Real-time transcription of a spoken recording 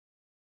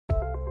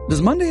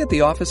Does Monday at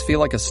the office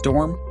feel like a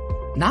storm?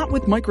 Not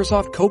with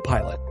Microsoft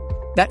Copilot.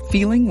 That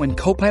feeling when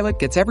Copilot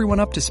gets everyone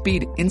up to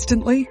speed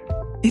instantly?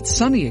 It's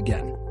sunny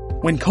again.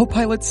 When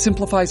Copilot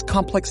simplifies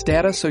complex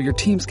data so your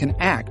teams can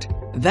act,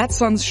 that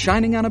sun's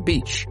shining on a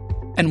beach.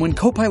 And when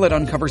Copilot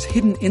uncovers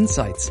hidden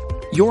insights,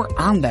 you're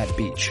on that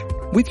beach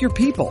with your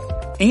people,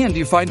 and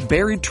you find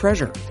buried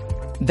treasure.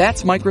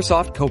 That's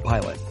Microsoft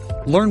Copilot.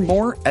 Learn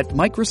more at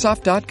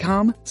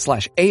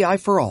Microsoft.com/AI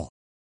for all.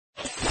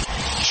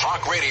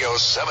 Talk Radio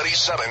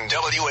 77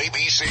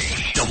 WABC.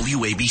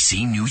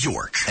 WABC New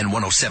York and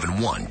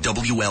 107.1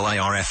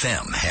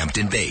 WLIR-FM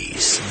Hampton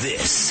Bays.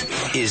 This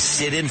is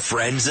Sid and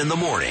Friends in the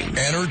Morning.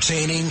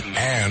 Entertaining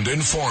and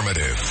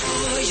informative.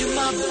 Oh, you're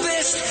my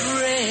best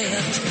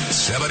friend.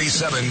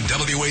 77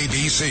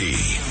 WABC.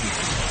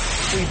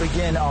 We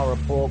begin our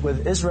report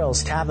with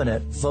Israel's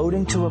cabinet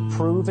voting to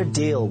approve a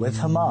deal with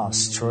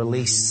Hamas to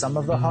release some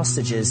of the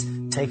hostages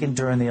taken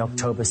during the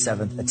October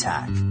 7th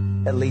attack.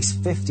 At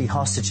least 50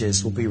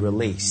 hostages will be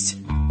released.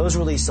 Those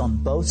released on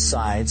both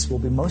sides will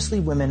be mostly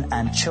women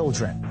and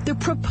children. The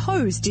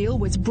proposed deal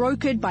was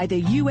brokered by the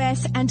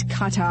US and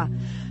Qatar.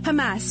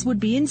 Hamas would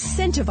be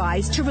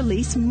incentivized to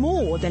release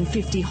more than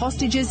 50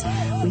 hostages,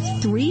 with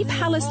 3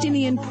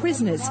 Palestinian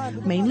prisoners,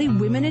 mainly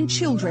women and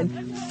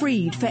children,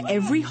 freed for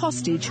every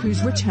hostage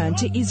who's returned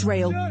to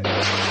Israel.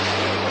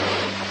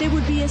 There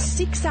would be a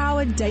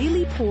 6-hour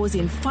daily pause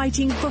in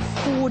fighting for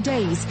 4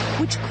 days,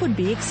 which could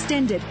be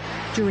extended,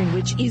 during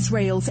which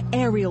Israel's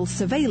aerial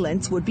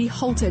surveillance would be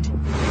halted.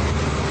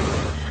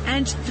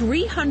 And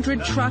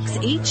 300 trucks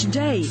each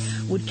day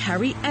would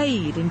carry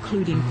aid,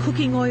 including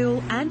cooking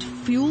oil and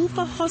fuel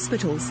for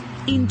hospitals,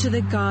 into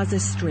the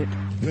Gaza Strip.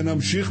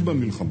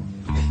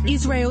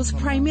 Israel's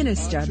Prime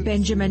Minister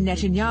Benjamin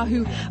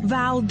Netanyahu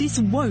vowed this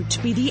won't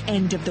be the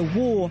end of the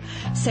war,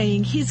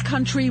 saying his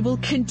country will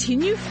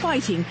continue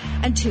fighting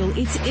until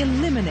it's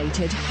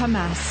eliminated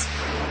Hamas.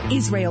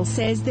 Israel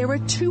says there are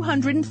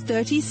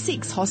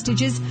 236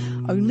 hostages.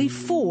 Only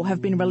 4 have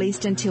been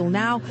released until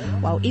now,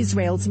 while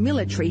Israel's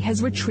military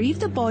has retrieved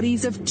the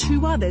bodies of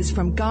 2 others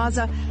from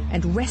Gaza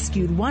and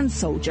rescued 1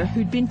 soldier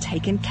who'd been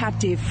taken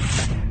captive.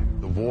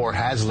 The war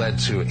has led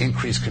to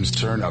increased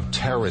concern of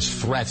terrorist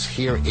threats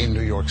here in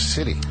New York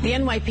City. The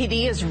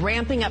NYPD is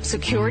ramping up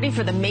security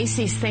for the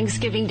Macy's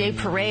Thanksgiving Day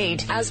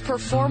Parade. As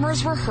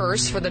performers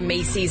rehearse for the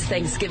Macy's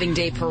Thanksgiving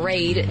Day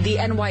Parade, the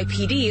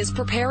NYPD is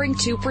preparing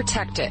to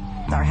protect it.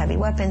 Our heavy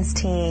weapons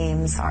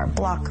teams, our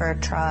blocker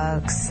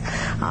trucks,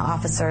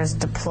 officers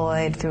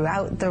deployed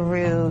throughout the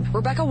route.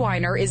 Rebecca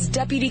Weiner is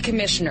Deputy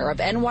Commissioner of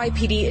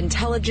NYPD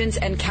Intelligence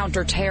and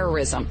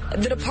Counterterrorism.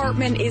 The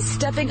department is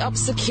stepping up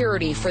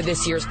security for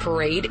this year's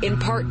parade, in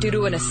part due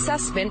to an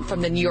assessment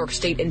from the New York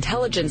State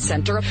Intelligence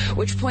Center,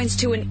 which points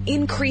to an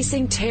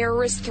increasing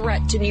terrorist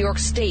threat to New York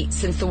State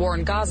since the war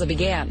in Gaza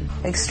began.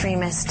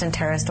 Extremist and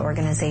terrorist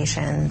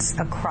organizations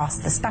across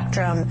the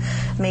spectrum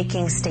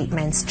making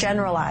statements,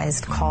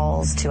 generalized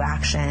calls to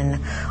action,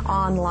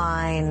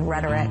 online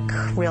rhetoric,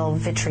 real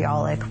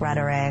vitriolic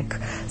rhetoric,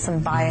 some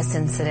bias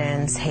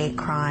incidents, hate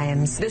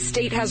crimes. The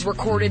state has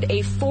recorded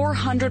a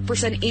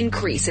 400%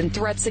 increase in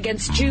threats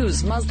against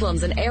Jews,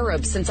 Muslims, and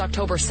Arabs since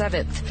October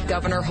 7th.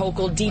 Governor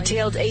Hochul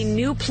detailed a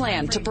new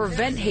plan to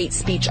prevent hate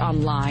speech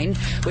online,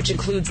 which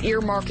includes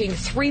earmarking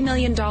 $3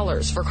 million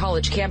for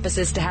college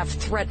campuses to have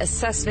threat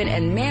assessment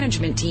and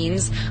management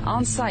teams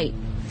on site.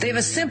 They have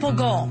a simple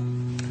goal: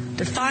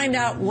 to find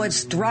out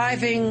what's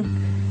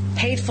driving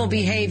hateful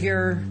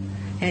behavior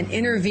and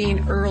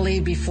intervene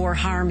early before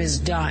harm is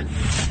done.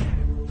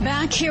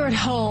 Back here at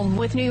home,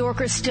 with New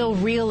Yorkers still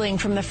reeling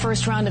from the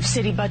first round of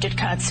city budget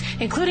cuts,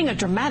 including a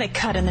dramatic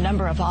cut in the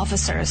number of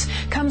officers,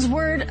 comes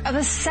word of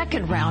a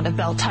second round of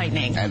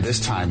belt-tightening. And this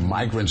time,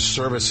 migrant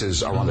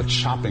services are on the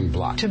chopping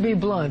block. To be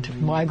blunt,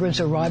 migrants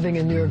arriving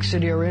in New York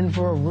City are in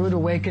for a rude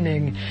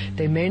awakening.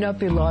 They may not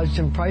be lodged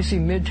in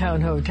pricey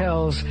midtown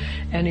hotels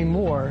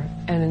anymore,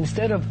 and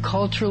instead of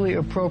culturally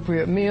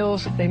appropriate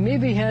meals, they may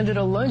be handed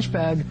a lunch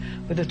bag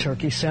with a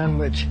turkey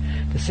sandwich.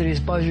 The city's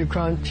budget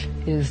crunch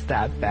is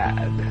that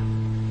bad.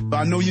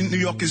 I know you New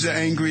Yorkers are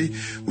angry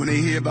when they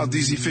hear about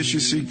these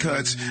efficiency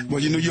cuts. Well,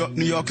 you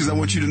New Yorkers, I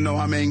want you to know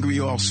I'm angry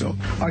also.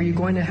 Are you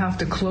going to have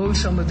to close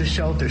some of the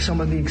shelters, some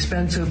of the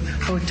expensive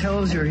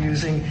hotels you're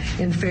using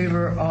in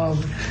favor of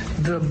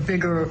the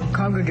bigger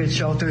congregate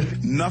shelters?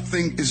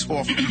 Nothing is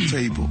off the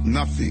table.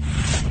 Nothing.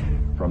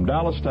 From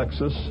Dallas,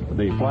 Texas,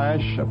 the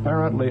flash,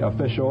 apparently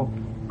official,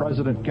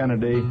 President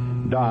Kennedy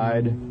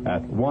died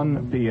at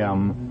 1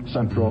 p.m.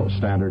 Central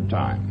Standard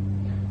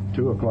Time,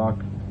 2 o'clock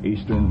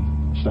Eastern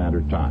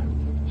Standard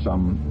Time,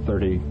 some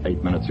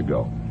 38 minutes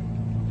ago.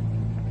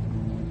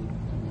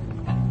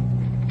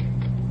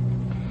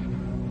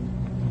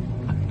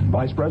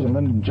 Vice President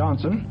Lyndon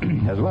Johnson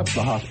has left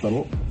the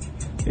hospital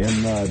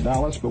in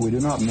Dallas, but we do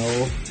not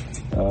know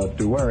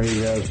to where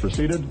he has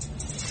proceeded.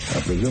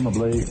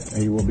 Presumably,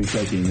 he will be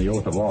taking the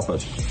oath of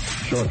office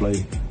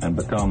shortly and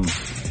become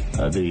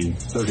the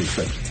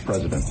 36th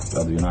President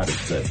of the United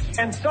States.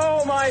 And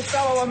so, my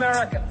fellow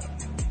Americans,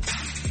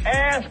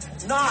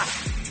 ask not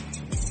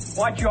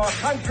what your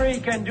country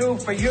can do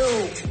for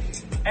you,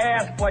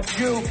 ask what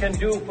you can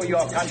do for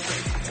your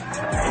country.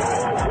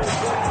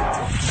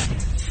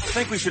 I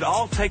think we should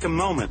all take a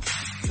moment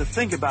to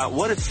think about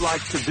what it's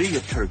like to be a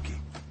turkey.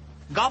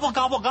 Gobble,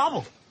 gobble,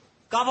 gobble.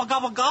 Gobble,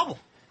 gobble, gobble.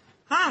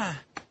 Hi,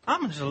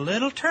 I'm just a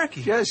little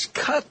turkey. Just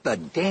cut the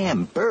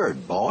damn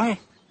bird, boy.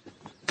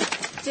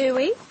 Do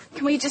we?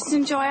 Can we just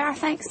enjoy our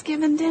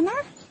Thanksgiving dinner?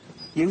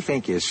 You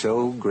think you're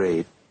so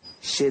great,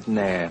 sitting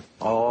there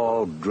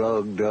all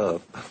drugged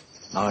up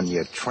on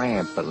your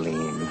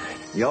trampoline.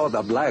 You're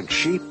the black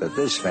sheep of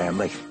this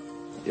family.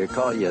 You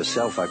call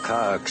yourself a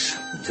Cox.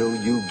 Until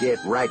you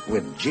get right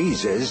with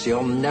Jesus,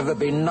 you'll never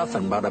be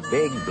nothing but a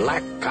big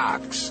black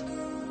Cox.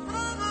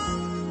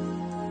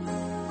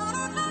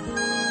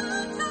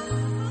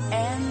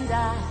 And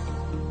I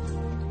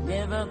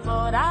never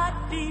thought I'd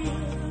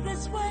feel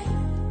this way.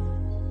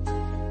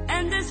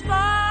 And as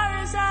far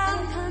as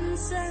I'm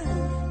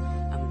concerned,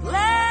 I'm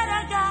glad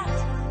I got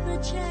the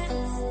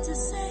chance to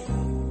say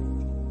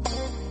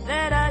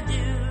that I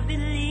do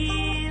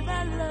believe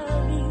I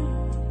love you.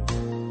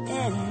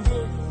 And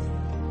if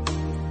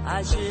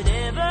I should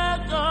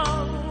ever go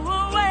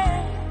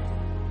away,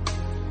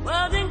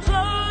 well then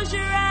close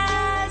your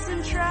eyes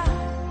and try,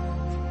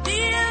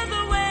 feel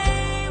the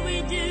way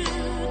we do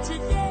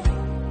today.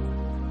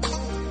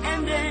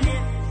 And then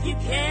if you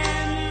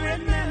can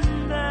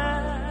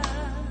remember,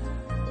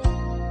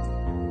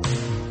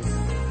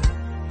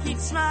 keep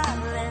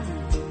smiling,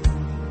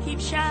 keep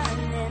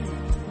shining,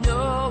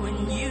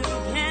 knowing you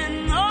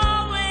can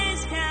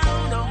always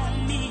count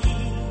on me.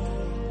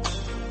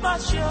 For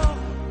sure,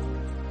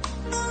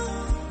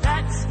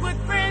 that's what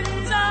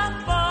friends are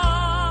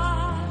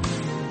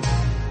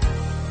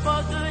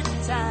for good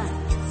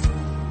times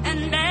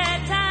and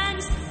bad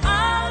times,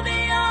 I'll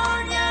be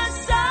on your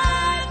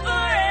side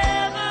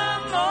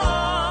forevermore.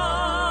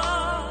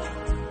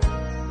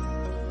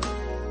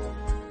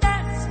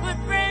 That's what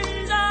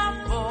friends are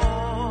for.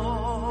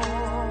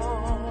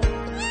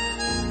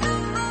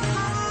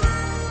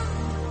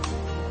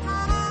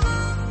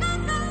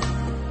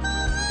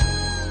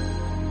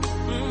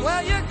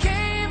 Well, you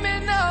came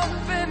in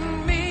up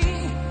in me,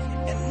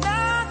 and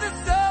now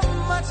there's so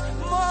much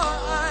more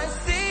I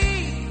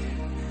see.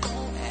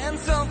 And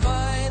so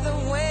by the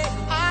way,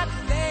 I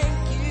thank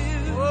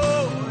you.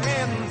 Oh,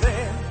 and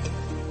then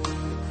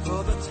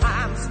for the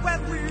times when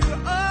we're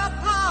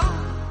apart,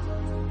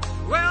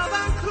 well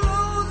then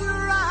close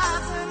your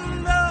eyes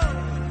and know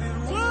the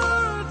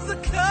words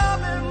are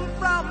coming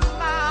from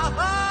my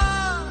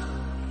heart.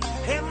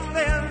 And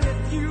then if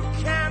you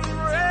can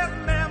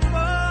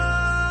remember,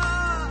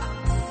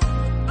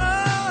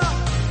 oh,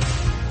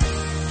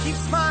 keep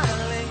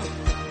smiling,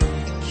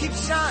 keep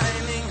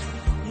shining,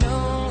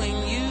 knowing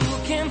you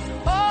can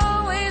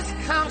always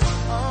count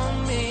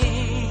on me.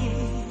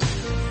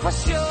 For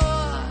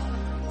sure,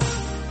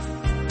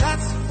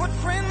 that's what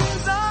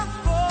friends are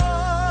for.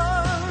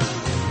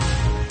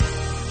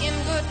 In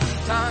good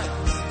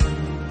times,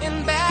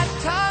 in bad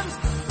times,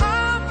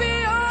 I'll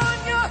be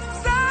on your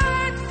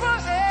side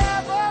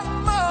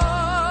forevermore.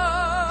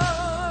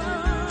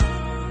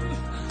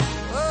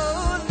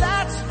 Oh,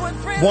 that's what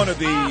friends One of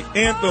the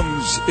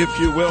anthems, if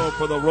you will,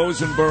 for the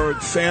Rosenberg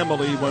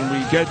family when we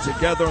get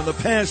together, in the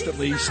past at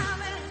least.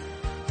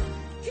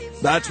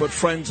 That's what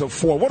friends are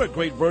for. What a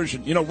great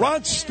version. You know,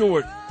 Rod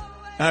Stewart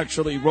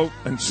actually wrote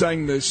and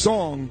sang this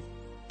song.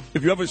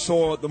 If you ever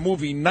saw the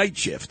movie Night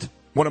Shift,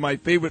 one of my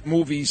favorite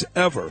movies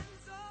ever,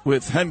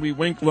 with Henry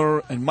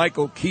Winkler and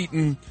Michael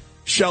Keaton,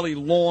 Shelley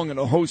Long, and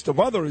a host of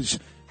others,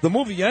 the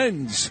movie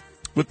ends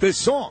with this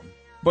song.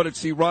 But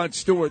it's the Rod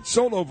Stewart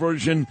solo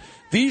version.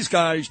 These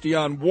guys,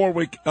 Dionne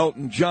Warwick,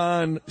 Elton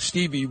John,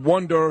 Stevie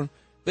Wonder,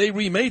 they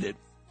remade it.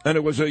 And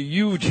it was a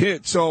huge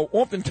hit. So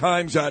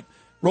oftentimes at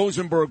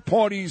Rosenberg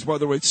parties,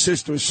 whether it's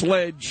Sister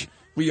Sledge,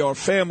 We Are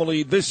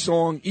Family, this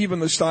song, even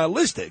the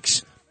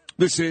stylistics,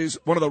 this is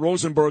one of the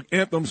Rosenberg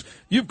anthems.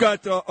 You've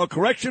got a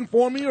correction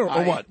for me, or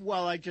what?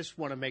 Well, I just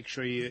want to make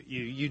sure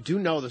you do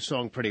know the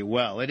song pretty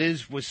well.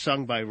 It was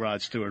sung by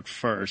Rod Stewart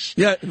first.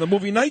 Yeah, in the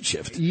movie Night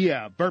Shift.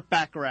 Yeah, Burt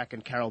Bacharach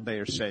and Carol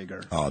Bayer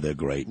Sager. Oh, they're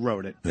great.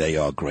 Wrote it. They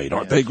are great,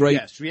 aren't they great?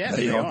 Yes,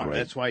 they are. Great.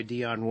 That's why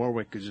Dionne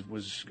Warwick is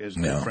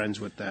good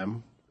friends with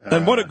them.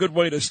 And what a good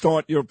way to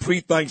start your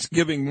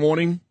pre-Thanksgiving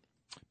morning.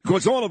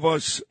 Because all of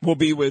us will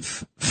be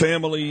with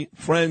family,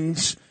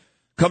 friends,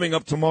 coming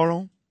up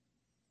tomorrow.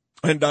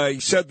 And I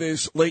said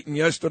this late in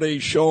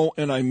yesterday's show,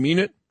 and I mean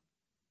it.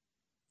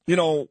 You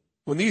know,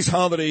 when these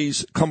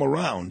holidays come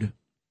around,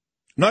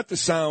 not to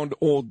sound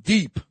all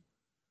deep,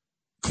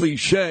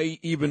 cliche,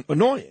 even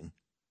annoying,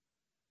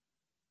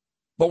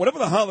 but whatever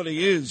the holiday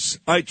is,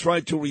 I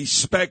try to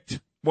respect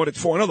what it's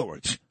for. In other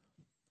words,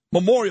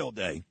 Memorial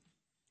Day,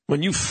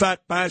 when you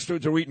fat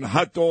bastards are eating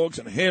hot dogs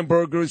and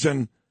hamburgers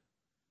and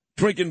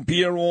drinking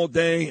beer all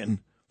day and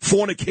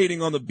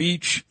fornicating on the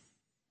beach,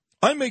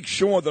 I make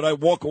sure that I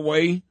walk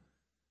away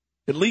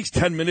at least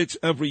 10 minutes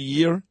every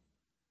year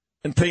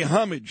and pay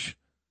homage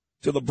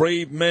to the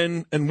brave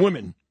men and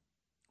women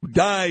who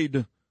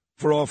died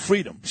for our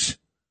freedoms.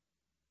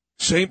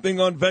 Same thing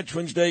on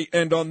Veterans Day.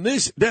 And on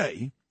this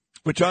day,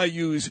 which I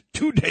use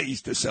 2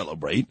 days to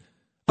celebrate.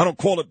 I don't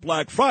call it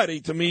Black Friday.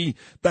 To me,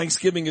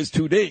 Thanksgiving is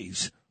 2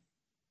 days.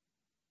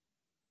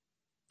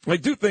 I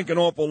do think an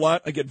awful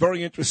lot. I get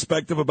very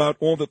introspective about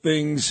all the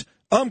things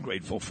I'm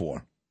grateful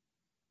for.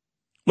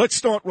 Let's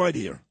start right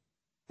here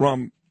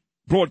from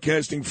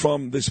broadcasting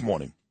from this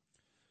morning.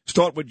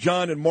 Start with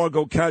John and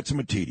Margot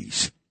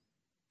Catsimatidis.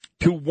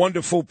 Two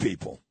wonderful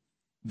people,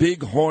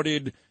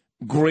 big-hearted,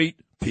 great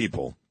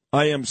people.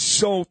 I am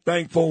so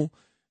thankful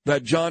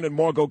that John and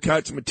Margot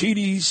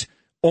Catsimatidis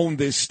own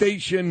this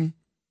station,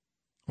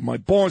 are my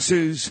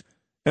bosses,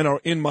 and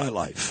are in my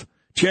life.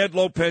 Chad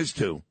Lopez,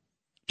 too.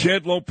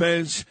 Chad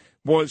Lopez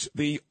was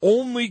the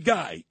only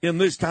guy in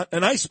this town,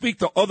 and I speak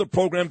to other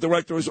program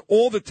directors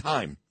all the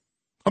time.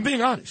 I'm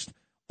being honest.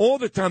 All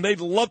the time.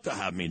 They'd love to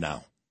have me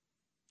now.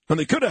 And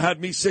they could have had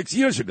me 6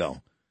 years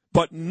ago.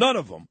 But none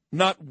of them,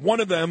 not one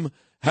of them,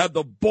 had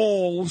the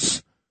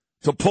balls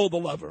to pull the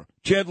lever.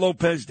 Chad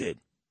Lopez did.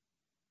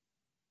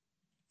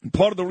 And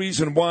part of the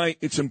reason why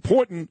it's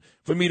important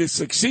for me to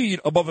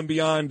succeed above and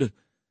beyond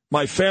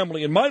my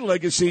family and my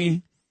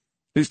legacy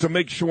is to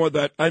make sure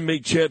that I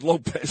make Chad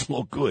Lopez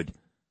look good.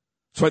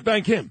 So I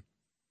thank him.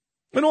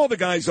 And all the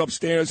guys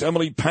upstairs,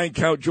 Emily,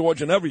 Pankow,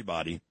 George, and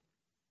everybody.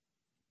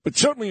 But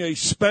certainly a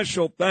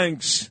special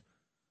thanks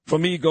for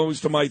me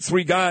goes to my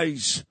three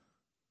guys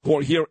who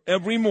are here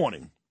every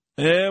morning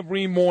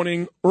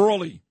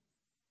early,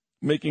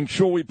 making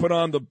sure we put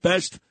on the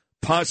best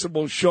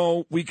possible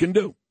show we can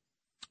do.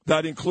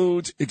 That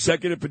includes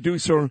executive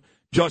producer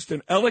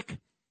Justin Ellick,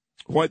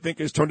 who I think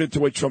has turned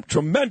into a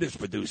tremendous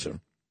producer.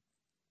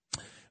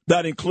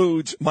 That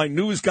includes my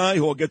news guy,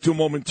 who I'll get to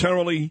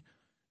momentarily,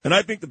 and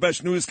I think the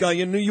best news guy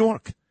in New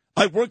York.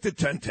 I worked at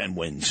 1010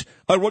 Wins.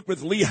 I worked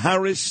with Lee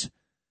Harris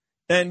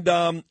and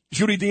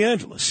Judy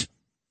DeAngelis.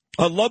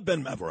 I love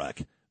Ben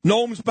Maverick.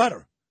 Noam's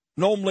better.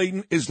 Noam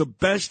Layden is the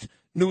best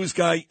news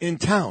guy in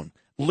town.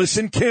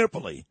 Listen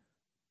carefully.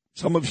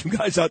 Some of you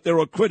guys out there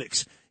are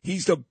critics.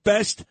 He's the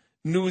best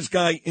news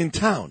guy in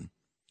town.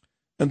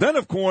 And then,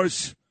 of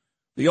course,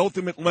 the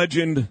ultimate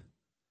legend,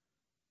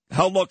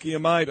 how lucky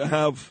am I to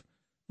have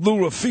Lou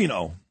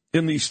Ruffino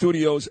in these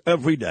studios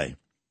every day.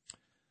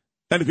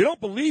 And if you don't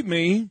believe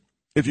me,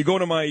 if you go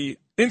to my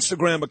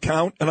Instagram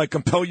account, and I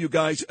compel you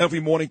guys every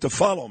morning to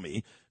follow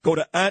me, go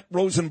to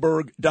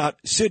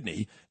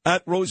 @rosenberg.sydney,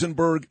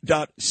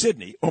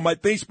 @rosenberg.sydney, or my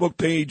Facebook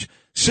page,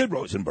 Sid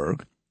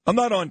Rosenberg. I'm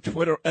not on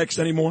Twitter, X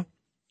anymore.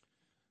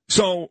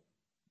 So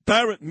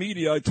Barrett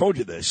Media, I told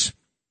you this,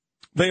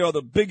 they are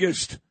the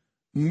biggest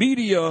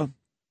media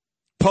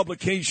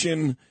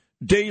publication,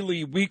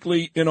 daily,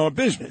 weekly, in our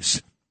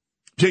business.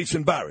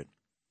 Jason Barrett.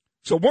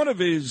 So one of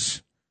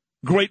his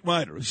great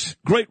writer,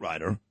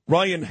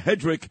 Ryan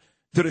Hedrick,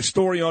 did a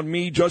story on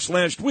me just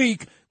last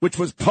week, which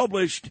was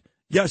published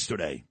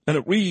yesterday. And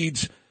it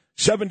reads,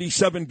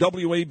 77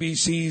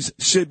 WABC's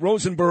Sid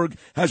Rosenberg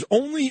has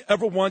only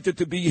ever wanted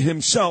to be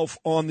himself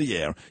on the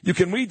air. You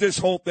can read this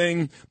whole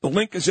thing. The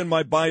link is in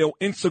my bio,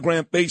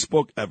 Instagram,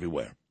 Facebook,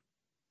 everywhere.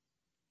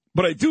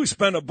 But I do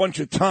spend a bunch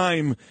of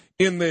time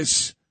in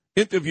this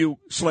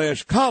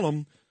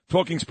interview/column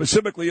talking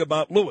specifically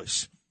about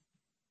Lewis.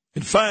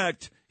 In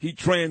fact, he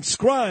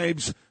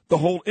transcribes the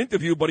whole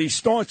interview, but he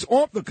starts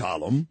off the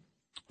column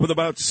with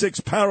about 6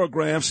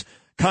 paragraphs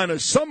kind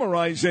of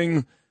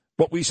summarizing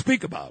what we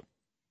speak about.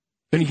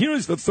 And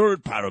here's the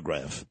third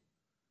paragraph.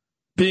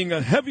 Being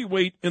a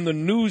heavyweight in the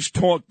news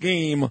talk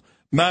game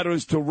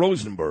matters to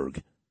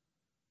Rosenberg.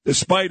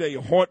 Despite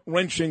a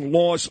heart-wrenching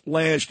loss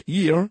last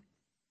year,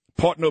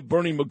 partner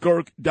Bernie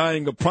McGurk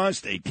dying of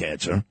prostate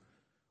cancer,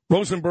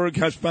 Rosenberg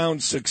has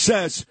found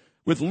success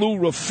with Lou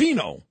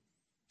Ruffino,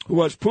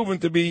 who has proven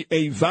to be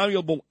a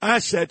valuable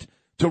asset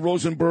to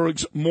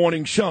Rosenberg's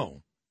morning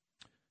show.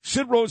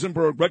 Sid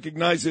Rosenberg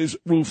recognizes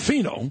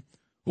Ruffino,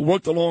 who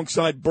worked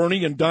alongside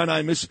Bernie and Don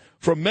Imus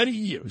for many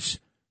years,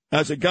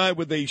 as a guy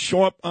with a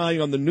sharp eye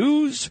on the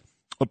news,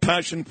 a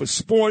passion for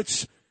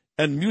sports,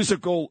 and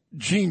musical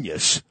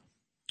genius.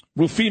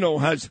 Ruffino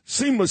has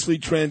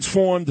seamlessly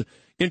transformed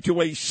into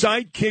a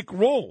sidekick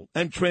role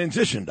and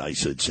transitioned, I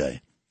should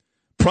say,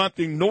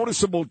 prompting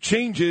noticeable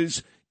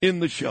changes in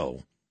the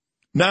show.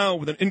 Now,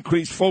 with an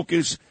increased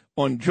focus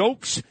on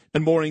jokes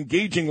and more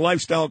engaging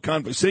lifestyle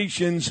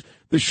conversations,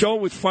 the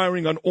show is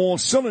firing on all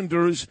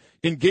cylinders,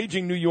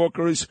 engaging New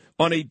Yorkers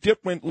on a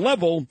different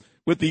level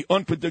with the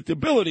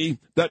unpredictability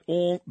that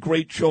all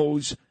great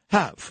shows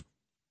have.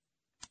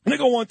 And I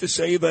go on to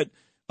say that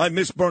I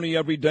miss Bernie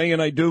every day,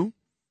 and I do.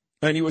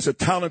 And he was a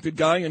talented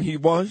guy, and he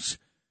was.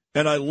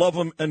 And I love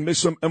him and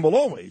miss him and will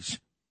always.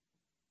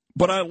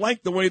 But I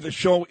like the way the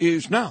show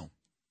is now.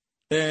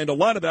 And a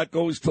lot of that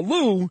goes to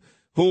Lou,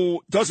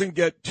 who doesn't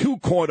get too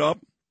caught up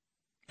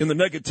in the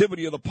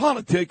negativity of the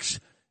politics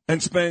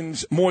and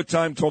spends more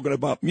time talking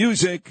about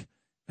music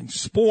and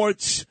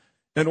sports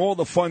and all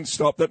the fun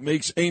stuff that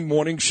makes a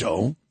morning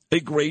show a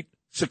great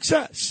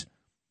success.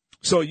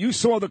 So you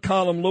saw the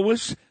column,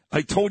 Lewis.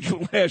 I told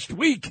you last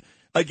week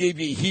I gave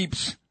you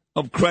heaps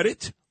of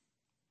credit.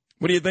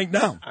 What do you think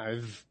now?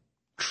 I've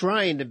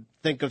trying to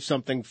think of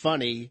something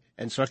funny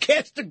and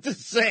sarcastic to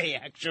say,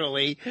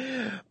 actually.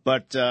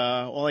 But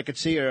all I could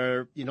see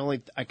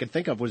I could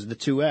think of was the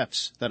 2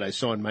 F's that I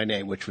saw in my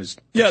name, which was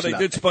they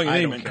did spell your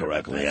name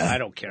incorrectly. I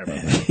don't care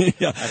about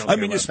that. I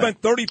mean, you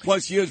spent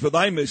 30-plus years with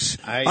Imus.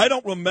 I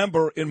don't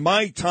remember in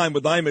my time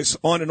with Imus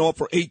on and off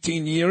for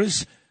 18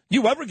 years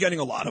you ever getting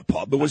a lot of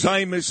pub. It was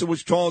Imus, it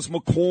was Charles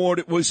McCord,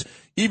 it was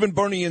even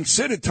Bernie and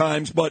Sid at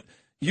times, but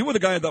you were the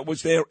guy that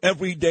was there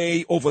every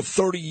day over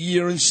 30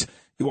 years.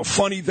 You were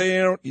funny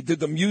there. You did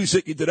the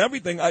music. You did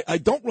everything. I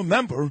don't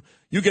remember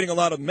you getting a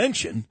lot of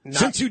mention.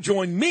 Since you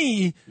joined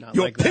me,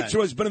 your picture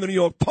has been in the New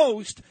York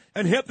Post,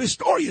 and half the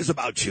story is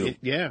about you.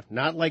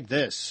 Not like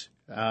this.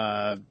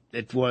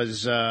 It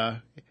was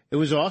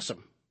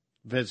awesome.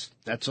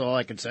 That's all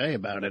I can say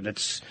about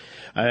it.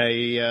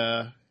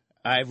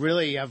 I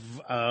really have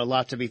a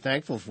lot to be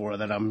thankful for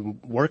that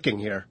I'm working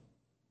here.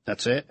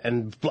 That's it.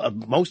 And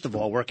most of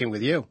all, working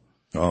with you.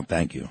 Oh,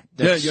 thank you.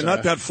 You're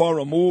not that far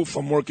removed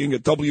from working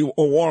at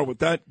WOR with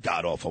that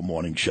god-awful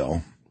morning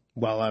show.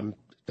 Well,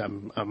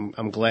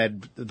 I'm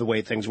glad the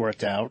way things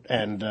worked out,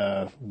 and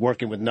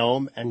working with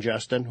Noam and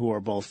Justin, who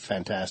are both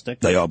fantastic.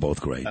 They are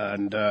both great.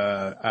 And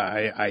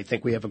I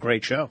think we have a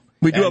great show.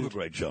 We do have a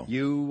great show.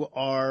 You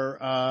are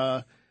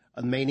a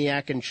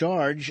maniac in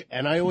charge,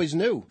 and I always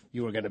knew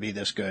you were going to be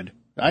this good.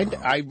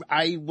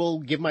 I will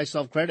give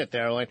myself credit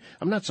there. Like,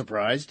 I'm not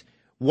surprised.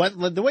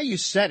 The way you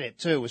said it,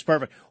 too, was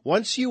perfect.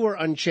 Once you were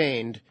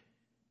unchained,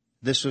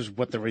 this was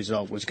what the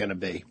result was going to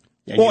be.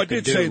 And I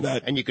did say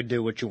that. And you could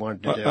do what you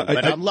wanted to do.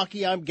 But I'm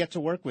lucky I get to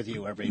work with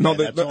you every day. No,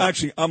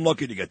 actually, I'm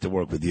lucky to get to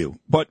work with you.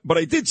 But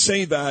I did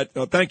say that.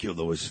 Thank you,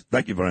 Louis.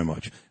 Thank you very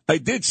much. I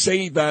did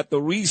say that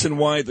the reason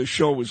why the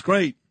show was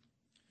great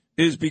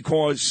is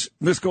because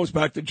this goes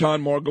back to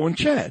John, Margot, and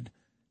Chad.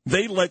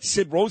 They let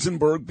Sid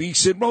Rosenberg be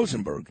Sid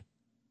Rosenberg.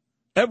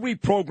 Every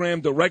program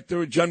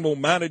director, general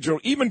manager,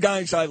 even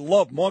guys I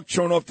love, Mark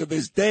Chernoff to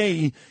this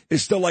day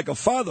is still like a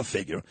father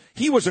figure.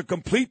 He was a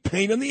complete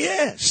pain in the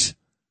ass.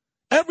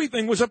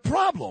 Everything was a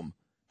problem.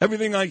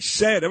 Everything I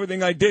said,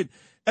 everything I did.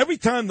 Every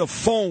time the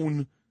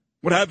phone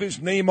would have his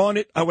name on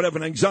it, I would have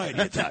an anxiety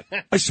attack.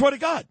 I swear to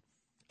God.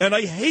 And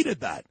I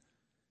hated that.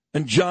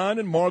 And John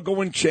and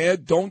Margot and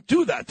Chad don't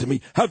do that to me.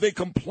 Have they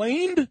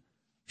complained?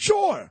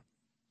 Sure.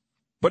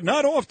 But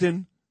not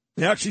often.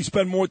 They actually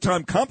spend more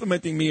time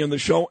complimenting me on the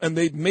show, and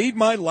they've made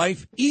my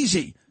life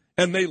easy.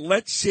 And they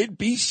let Sid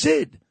be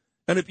Sid.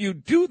 And if you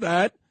do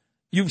that,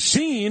 you've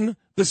seen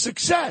the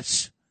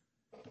success.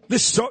 The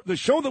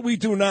show that we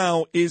do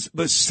now is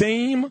the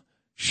same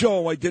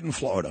show I did in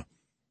Florida.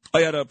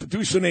 I had a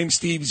producer named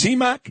Steve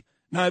Zemak.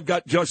 Now I've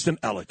got Justin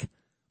Ellick.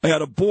 I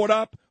had a board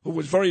op who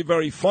was very,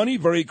 very funny,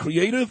 very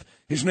creative.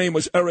 His name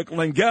was Eric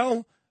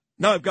Lengel.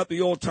 Now I've got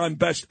the all-time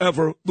best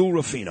ever, Lou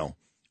Ruffino.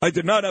 I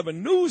did not have a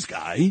news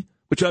guy,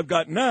 which I've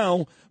got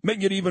now,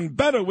 making it even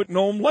better with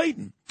Noam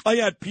Layden. I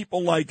had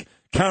people like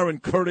Karen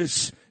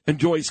Curtis and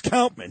Joyce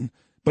Kaufman,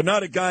 but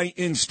not a guy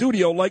in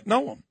studio like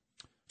Noam.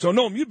 So,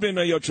 Noam, you've been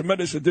a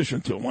tremendous addition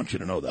to it. I want you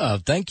to know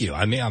that. Thank you.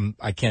 I mean,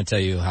 I can't tell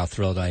you how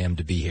thrilled I am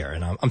to be here.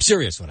 And I'm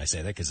serious when I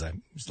say that because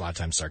I'm a lot of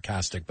times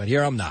sarcastic, but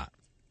here I'm not.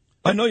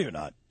 I know you're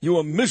not. You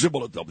were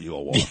miserable at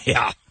WOR.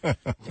 Yeah.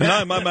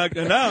 Now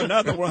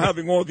that we're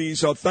having all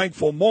these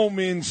thankful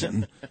moments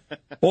and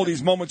all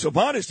these moments of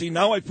honesty,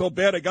 now I feel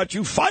bad I got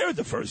you fired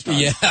the first time.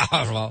 Yeah,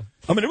 well.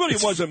 I mean, it really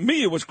wasn't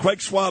me. It was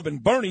Craig Schwab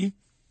and Bernie.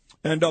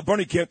 And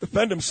Bernie can't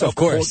defend himself. Of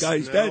course. The poor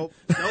guy's dead.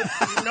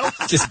 Nope.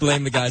 Just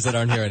blame the guys that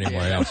aren't here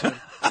anymore. Yeah.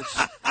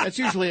 That's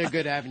usually a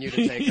good avenue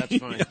to take. That's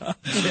fine.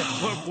 Yeah.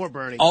 Poor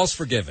Bernie. All's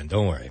forgiven.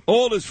 Don't worry.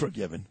 All is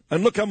forgiven.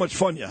 And look how much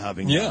fun you're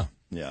having. Yeah.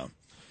 Yeah.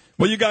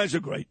 Well, you guys are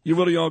great. You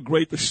really are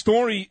great. The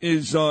story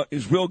is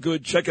real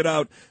good. Check it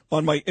out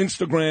on my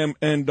Instagram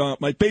and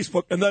my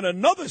Facebook. And then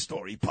another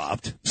story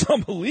popped. It's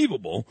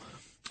unbelievable.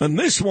 And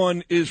this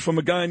one is from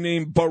a guy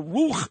named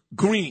Baruch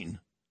Green.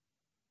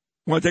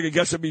 Want to take a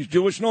guess if he's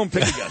Jewish? No,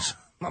 take a guess.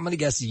 I'm going to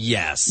guess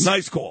yes.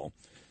 Nice call.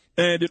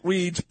 And it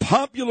reads,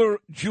 popular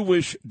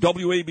Jewish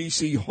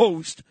WABC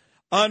host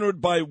honored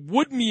by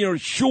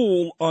Woodmere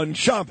Shul on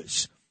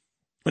Shabbos.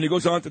 And he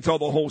goes on to tell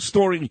the whole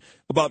story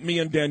about me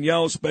and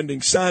Danielle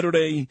spending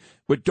Saturday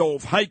with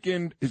Dov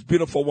Hikind, his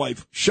beautiful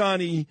wife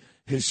Shani,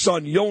 his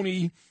son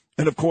Yoni,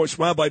 and, of course,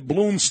 Rabbi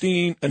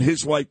Bloomstein and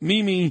his wife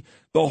Mimi.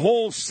 The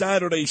whole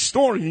Saturday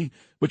story,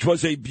 which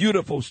was a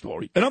beautiful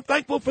story. And I'm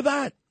thankful for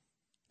that.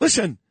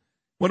 Listen,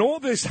 when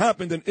all this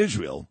happened in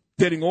Israel,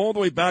 dating all the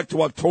way back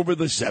to October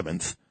the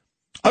 7th,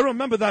 I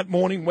remember that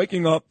morning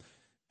waking up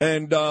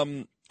and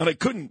I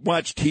couldn't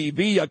watch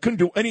TV. I couldn't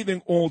do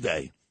anything all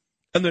day.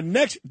 And the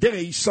next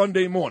day,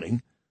 Sunday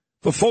morning,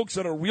 for folks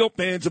that are real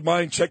fans of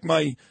mine, check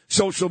my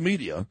social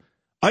media,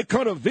 I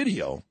cut a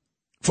video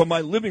from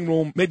my living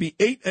room, maybe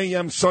 8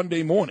 a.m.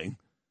 Sunday morning,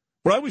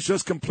 where I was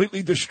just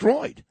completely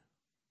destroyed.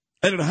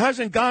 And it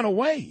hasn't gone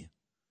away.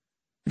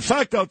 In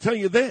fact, I'll tell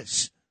you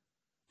this.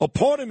 A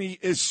part of me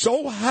is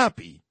so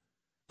happy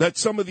that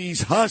some of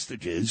these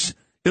hostages,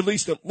 at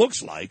least it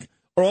looks like,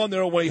 are on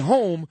their way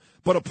home,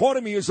 but a part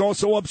of me is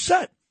also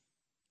upset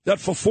that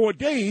for 4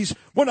 days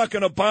we're not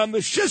going to bomb the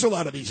shizzle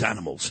out of these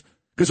animals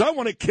because I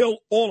want to kill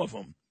all of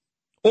them.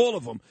 All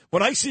of them.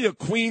 When I see a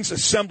Queens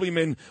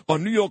assemblyman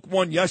on New York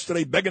 1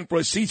 yesterday begging for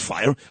a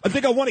ceasefire, I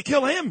think I want to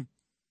kill him.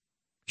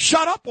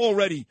 Shut up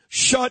already.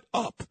 Shut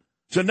up.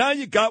 So now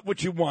you got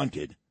what you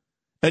wanted.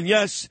 And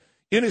yes,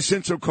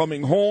 innocents are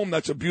coming home.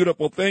 That's a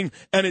beautiful thing.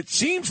 And it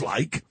seems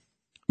like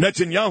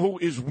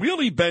Netanyahu is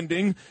really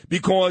bending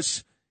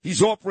because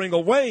he's offering a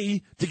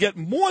way to get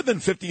more than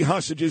 50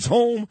 hostages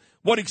home.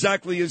 What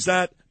exactly is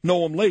that?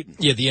 Noam Laden.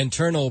 Yeah, the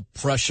internal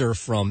pressure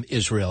from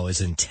Israel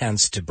is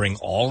intense to bring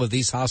all of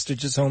these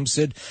hostages home,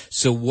 Sid.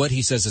 So what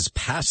he says is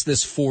past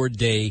this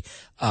 4-day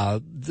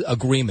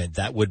agreement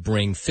that would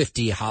bring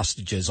 50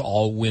 hostages,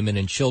 all women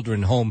and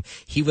children, home,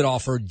 he would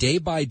offer day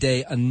by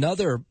day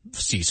another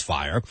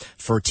ceasefire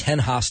for 10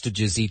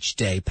 hostages each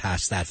day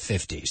past that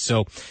 50.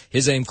 So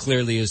his aim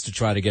clearly is to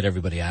try to get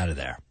everybody out of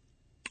there.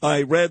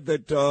 I read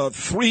that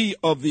 3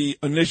 of the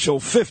initial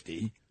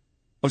 50,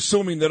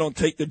 assuming they don't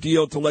take the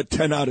deal to let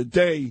 10 out a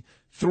day,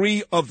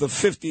 3 of the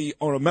 50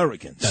 are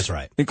Americans. That's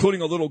right.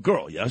 Including a little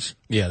girl, yes?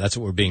 Yeah, that's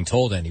what we're being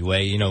told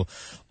anyway. You know,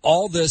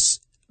 all this,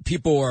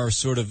 people are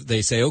sort of,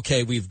 they say,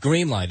 okay, we've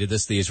green-lighted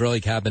this, the Israeli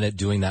cabinet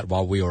doing that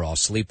while we were all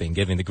sleeping,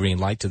 giving the green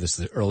light to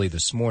this early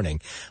this morning.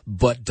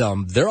 But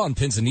they're on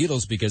pins and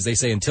needles because they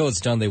say until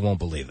it's done, they won't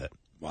believe it.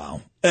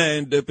 Wow.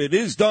 And if it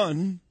is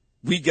done,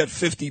 we get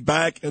 50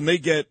 back and they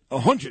get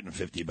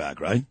 150 back,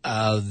 right?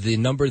 The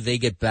number they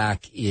get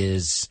back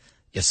is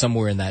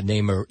somewhere in that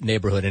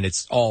neighborhood, and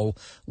it's all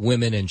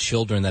women and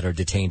children that are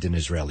detained in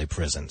Israeli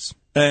prisons.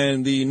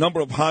 And the number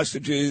of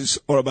hostages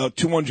are about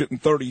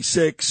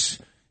 236.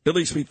 At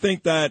least we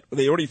think that.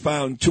 They already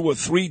found 2 or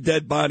 3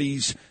 dead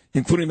bodies,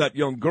 including that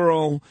young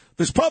girl.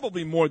 There's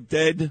probably more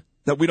dead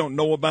that we don't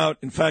know about.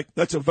 In fact,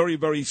 that's a very,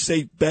 very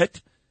safe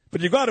bet. But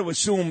you got to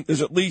assume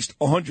there's at least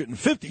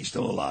 150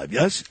 still alive,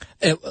 yes?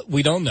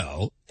 We don't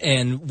know,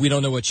 and we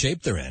don't know what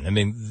shape they're in. I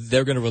mean,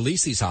 they're going to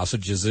release these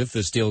hostages if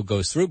this deal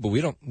goes through, but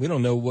we don't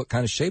know what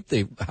kind of shape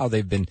how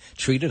they've been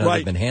treated, how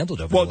they've been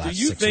handled over the last 6 weeks. Well,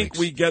 do you think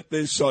we get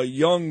this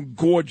young,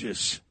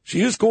 gorgeous?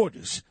 She is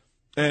gorgeous,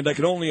 and I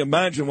can only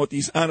imagine what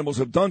these animals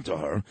have done to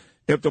her.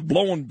 After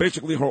blowing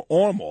basically her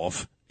arm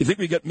off, you think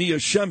we get Mia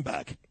Shem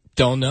back?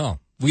 Don't know.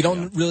 We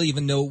don't really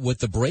even know what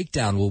the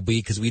breakdown will be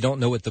because we don't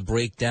know what the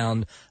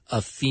breakdown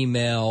of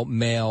female,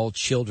 male,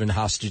 children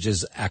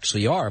hostages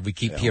actually are. We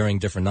keep hearing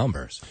different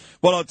numbers.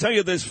 Well, I'll tell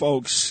you this,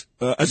 folks,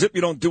 as if you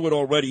don't do it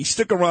already,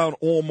 stick around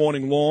all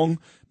morning long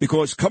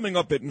because coming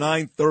up at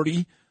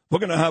 9:30, we're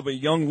going to have a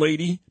young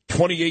lady,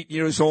 28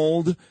 years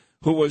old,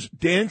 who was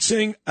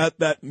dancing at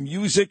that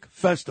music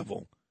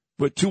festival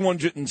where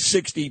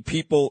 260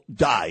 people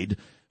died.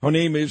 Her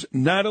name is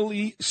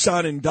Natalie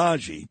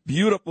Sanindaji,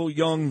 beautiful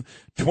young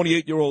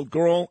 28-year-old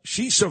girl.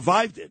 She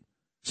survived it.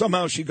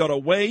 Somehow she got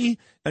away,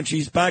 and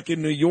she's back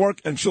in New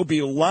York, and she'll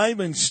be live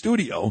in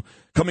studio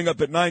coming up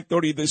at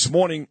 9:30 this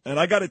morning. And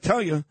I got to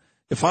tell you,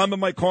 if I'm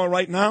in my car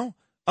right now,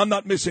 I'm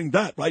not missing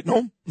that, right,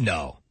 Noam?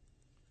 No.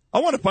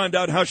 I want to find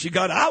out how she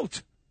got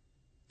out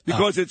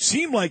because it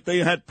seemed like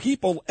they had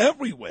people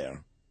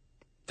everywhere.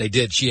 They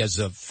did. She has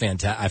a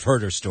I've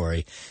heard her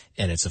story,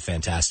 and it's a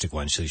fantastic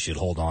one, so you should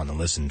hold on and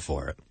listen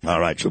for it. All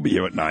right, she'll be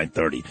here at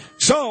 9:30.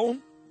 So,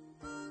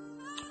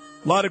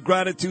 a lot of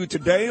gratitude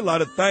today, a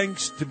lot of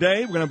thanks today.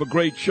 We're going to have a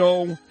great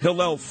show.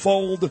 Hillel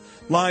Fold,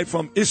 live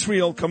from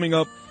Israel, coming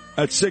up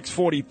at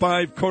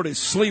 6:45. Curtis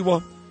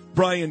Sliwa,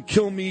 Brian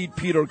Kilmeade,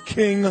 Peter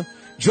King.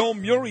 Joe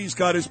Murray's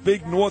got his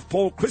big North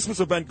Pole Christmas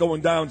event going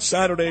down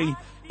Saturday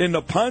in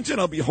Neponset.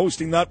 I'll be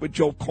hosting that with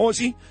Joe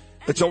Corsi.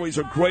 It's always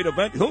a great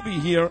event. He'll be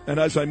here. And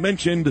as I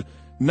mentioned,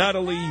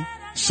 Natalie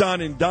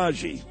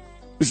Sanindaji.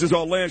 This is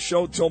our last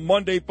show till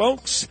Monday,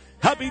 folks.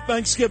 Happy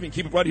Thanksgiving.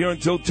 Keep it right here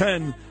until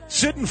 10.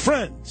 Sid and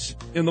Friends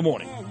in the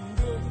morning.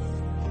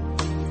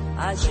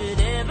 I should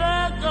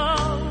ever go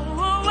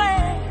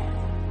away.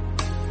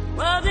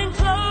 Well, then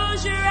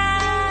close your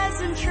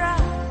eyes and try.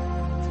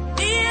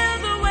 Feel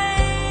the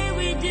way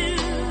we do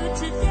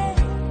today.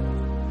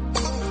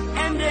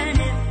 And then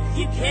if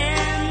you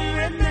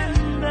can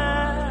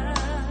remember,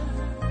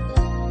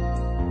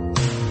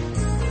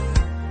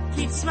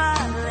 keep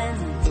smiling,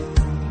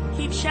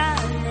 keep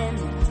shining,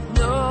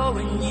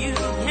 knowing you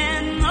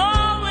can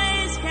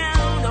always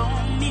count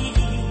on me.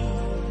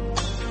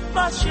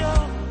 For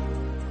sure,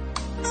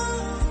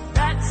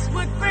 that's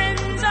what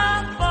friends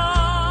are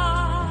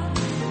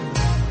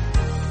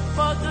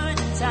for good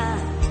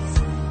times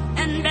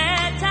and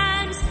bad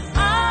times.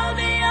 I'll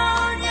be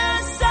on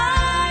your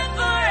side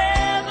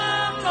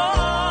forevermore.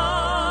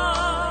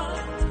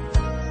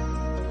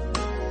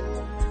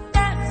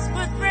 That's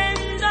what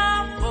friends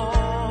are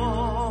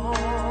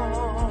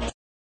for.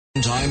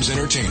 Times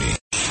entertaining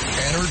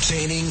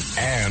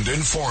and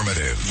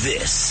informative.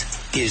 This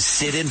is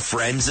Sid and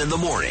Friends in the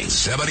Morning.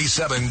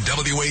 77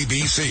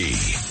 WABC.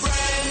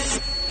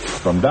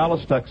 From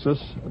Dallas, Texas,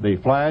 the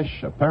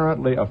flash,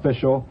 apparently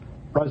official,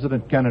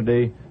 President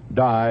Kennedy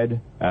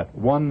died at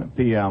 1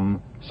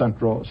 p.m.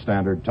 Central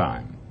Standard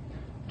Time,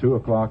 2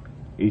 o'clock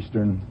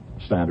Eastern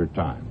Standard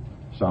Time,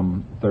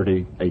 some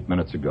 38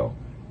 minutes ago.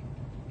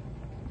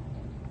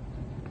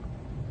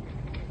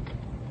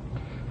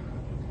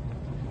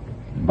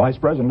 Vice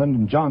President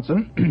Lyndon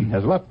Johnson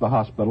has left the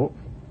hospital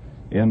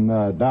in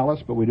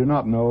Dallas, but we do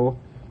not know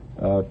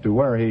to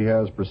where he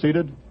has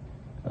proceeded.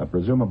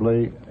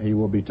 Presumably, he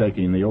will be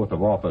taking the oath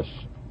of office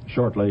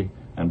shortly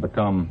and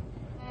become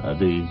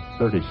the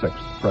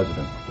 36th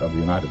President of the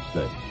United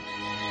States.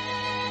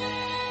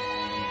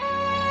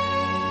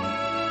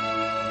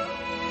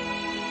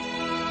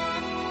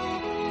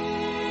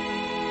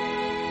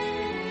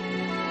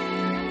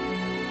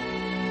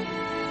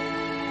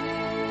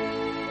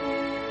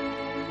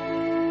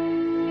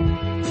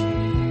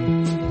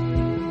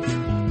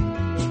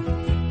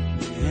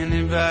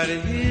 Anybody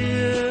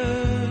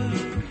here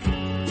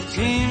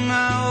seen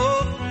my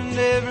old friend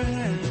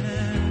Abraham?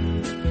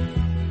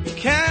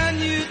 Can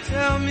you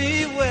tell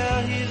me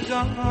where he's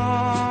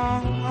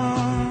gone?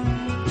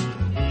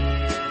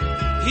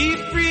 He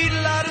freed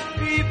a lot of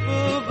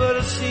people, but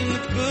it seems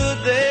good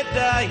they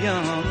die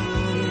young.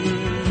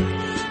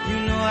 You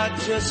know, I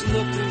just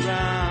looked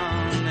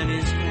around and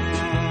he's gone.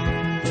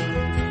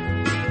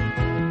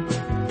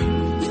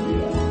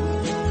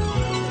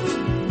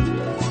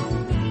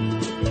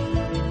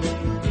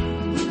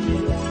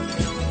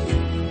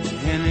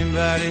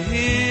 Anybody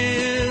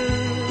here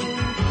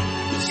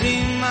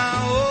seen my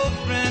old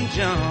friend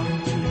John?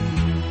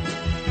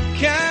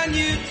 Can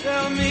you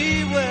tell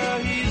me where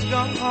he's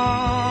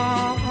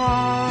gone?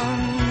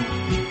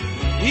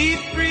 He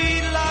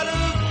freed a lot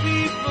of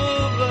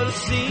people, but it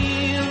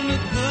seemed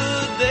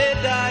good they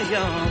die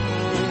young.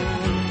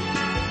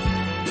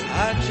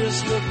 I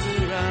just looked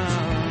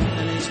around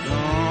and he's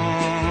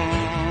gone.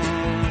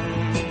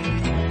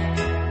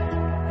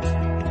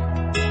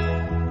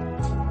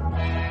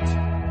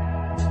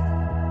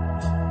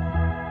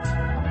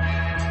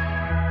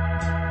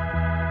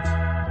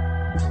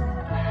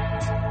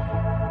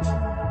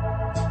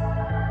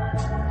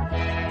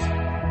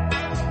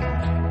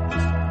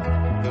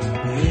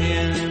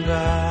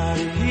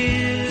 Anybody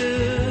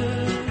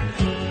here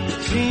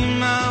seen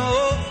my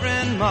old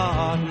friend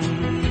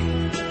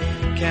Martin?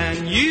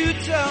 Can you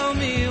tell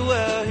me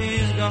where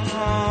he's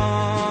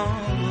gone?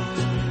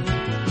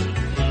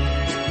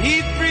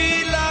 He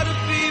freed a lot of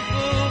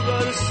people,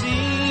 but it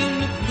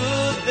seemed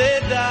good they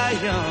die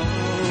young.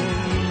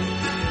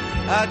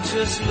 I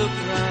just looked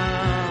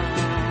around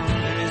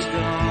and he's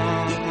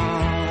gone.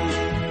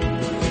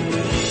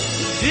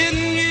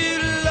 Didn't you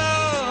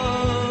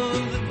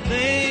love the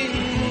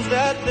things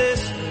that they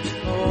stood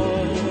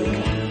for?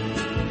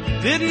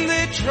 Didn't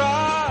they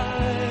try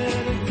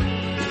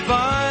to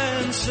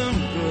find some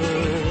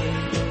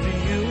good for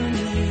you and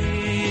me?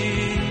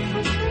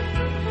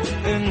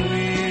 And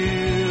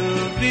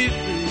we'll be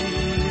free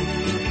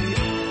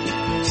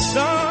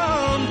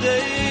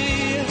someday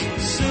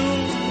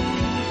soon.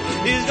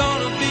 He's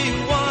gonna be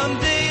one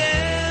day.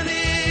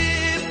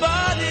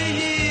 Anybody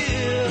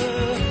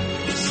here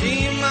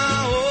see my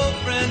old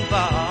friend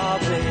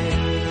Bobby?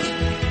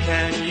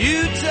 Can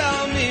you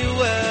tell me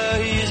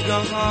where he's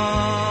gone?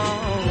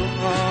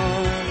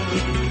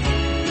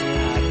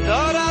 I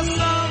thought I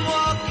saw him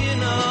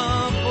walking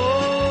up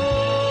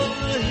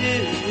over the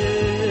hill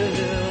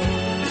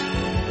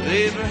with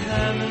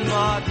Abraham and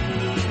Martin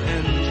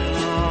and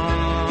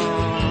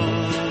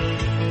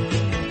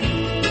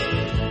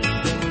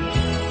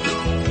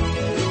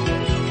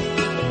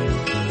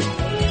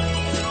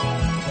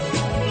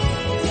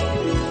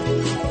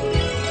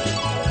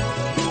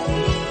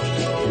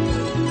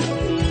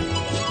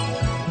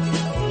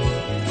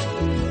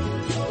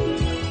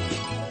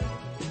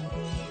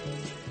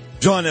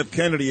John F.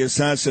 Kennedy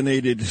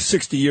assassinated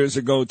 60 years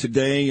ago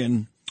today.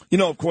 And, you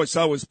know, of course,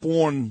 I was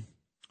born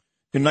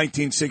in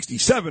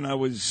 1967. I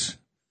was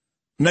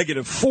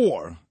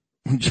 -4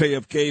 when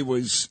JFK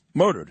was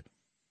murdered.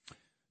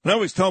 And I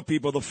always tell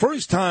people the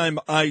first time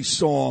I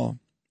saw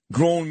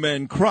grown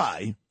men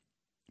cry,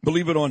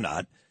 believe it or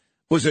not,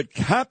 was at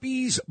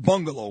Cappy's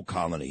Bungalow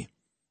Colony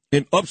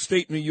in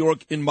upstate New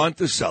York in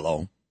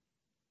Monticello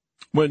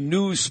when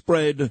news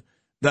spread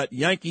that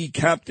Yankee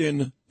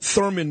Captain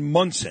Thurman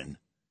Munson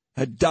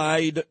had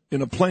died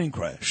in a plane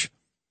crash.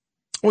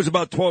 I was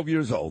about 12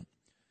 years old,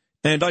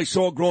 and I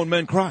saw grown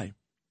men cry.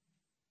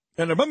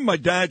 And I remember my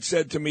dad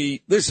said to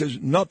me, this is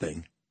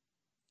nothing.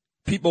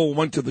 People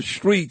went to the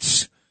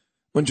streets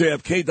when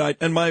JFK died,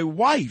 and my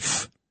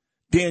wife,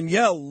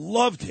 Danielle,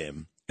 loved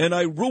him, and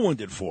I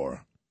ruined it for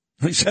her.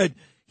 He said,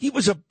 he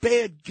was a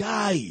bad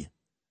guy.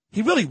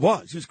 He really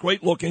was. He was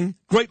great looking,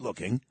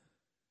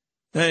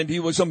 and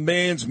he was a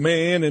man's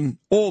man and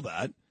all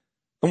that.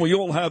 And we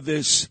all have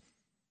this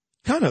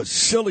kind of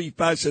silly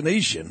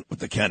fascination with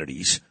the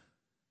Kennedys.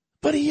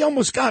 But he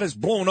almost got us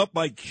blown up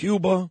by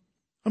Cuba.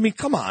 I mean,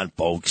 come on,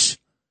 folks.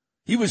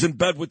 He was in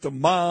bed with the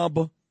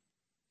mob.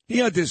 He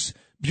had this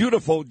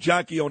beautiful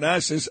Jackie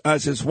Onassis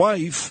as his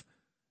wife.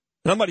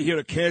 And I'm not here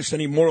to cast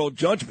any moral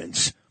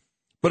judgments.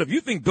 But if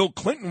you think Bill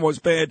Clinton was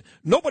bad,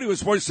 nobody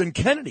was worse than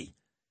Kennedy.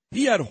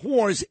 He had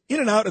whores in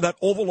and out of that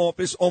Oval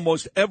Office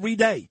almost every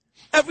day.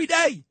 Every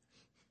day.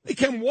 They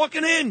came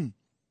walking in.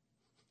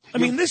 I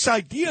mean, this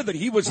idea that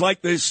he was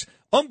like this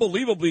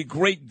unbelievably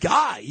great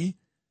guy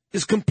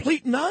is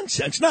complete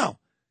nonsense. Now,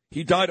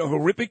 he died a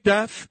horrific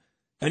death,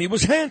 and he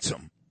was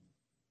handsome.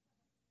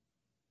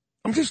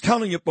 I'm just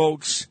telling you,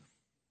 folks,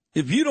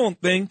 if you don't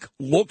think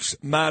looks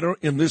matter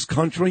in this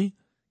country,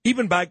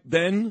 even back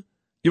then,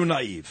 you're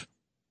naive.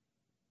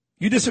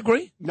 You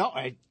disagree? No,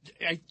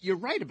 you're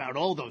right about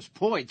all those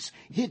points.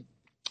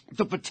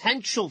 The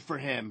potential for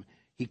him,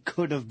 he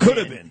could have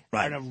been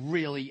right. A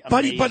really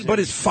amazing. But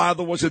his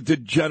father was a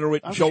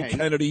degenerate, okay. Joe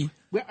Kennedy.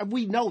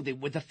 We know that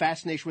with the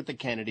fascination with the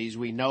Kennedys,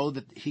 we know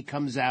that he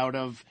comes out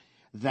of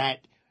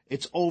that.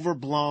 It's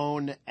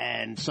overblown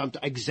and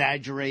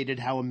exaggerated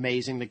how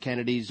amazing the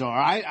Kennedys are.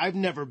 I've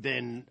never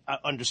been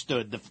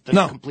understood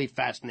the complete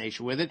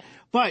fascination with it,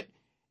 but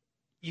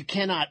you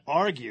cannot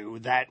argue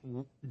that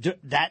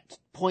that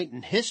point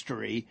in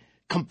history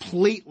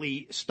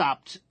completely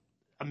stopped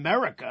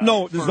America.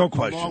 No, there's no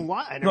question. A long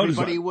while, and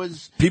everybody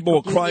was people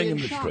were crying in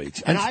the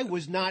streets, and I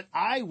was not.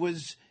 I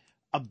was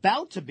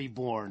about to be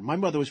born. My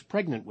mother was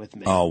pregnant with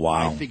me. Oh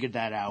wow! I figured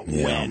that out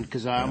when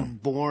because I'm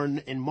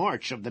born in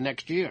March of the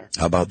next year.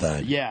 How about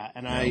that? Yeah,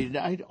 and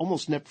I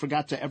almost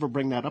forgot to ever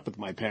bring that up with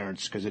my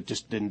parents because it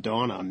just didn't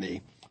dawn on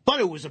me. But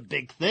it was a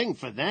big thing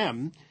for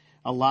them.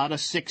 A lot of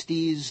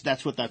 60s,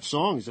 that's what that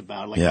song is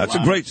about. Like it's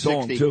a great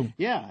song, too.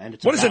 Yeah. And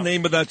it's what is the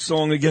name of that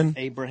song again?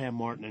 Abraham,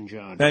 Martin, and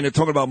John. And they're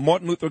talking about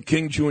Martin Luther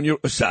King Jr.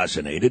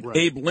 assassinated, right.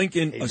 Abe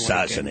Lincoln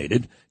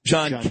assassinated,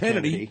 John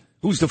Kennedy.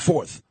 Who's the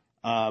fourth?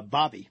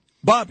 Bobby.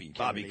 Bobby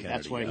Kennedy.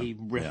 That's why he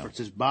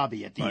references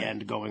Bobby at the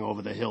end going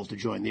over the hill to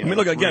join the other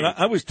look, again,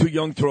 I was too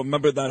young to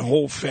remember that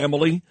whole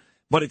family.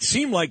 But it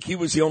seemed like he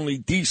was the only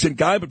decent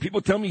guy, but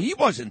people tell me he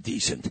wasn't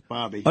decent.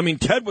 Bobby. I mean,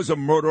 Ted was a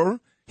murderer.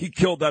 He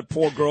killed that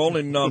poor girl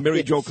in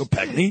Mary Jo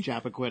Kopechne.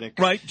 Chappaquiddick.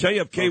 Right.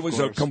 JFK was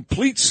a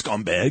complete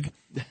scumbag.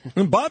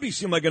 And Bobby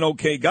seemed like an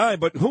okay guy,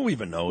 but who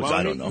even knows? Well,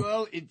 I don't know.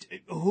 Well,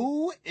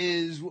 who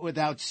is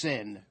without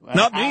sin?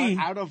 Not me.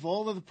 Out of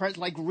all of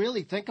the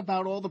really think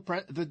about all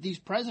these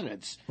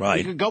presidents.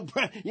 Right.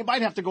 You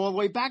might have to go all the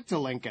way back to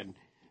Lincoln.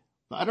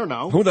 I don't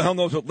know. Who the hell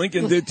knows what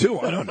Lincoln did too?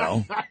 I don't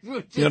know.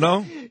 You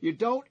know? You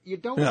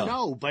don't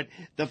know. But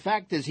the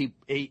fact is,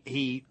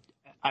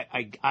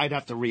 I'd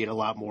have to read a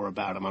lot more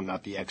about him. I'm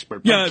not the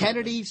expert. But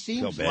Kennedy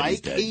seems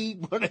like he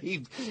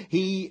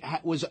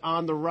was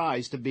on the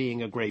rise to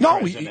being a great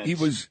president. he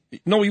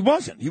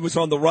wasn't. He was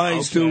on the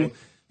rise to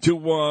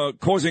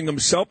causing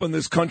himself and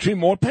this country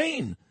more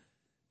pain.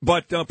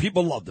 But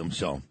people loved him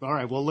so. All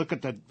right. Well, look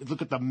at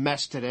the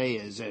mess today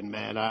is in,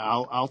 man.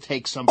 I'll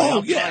take somebody.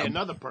 I'll try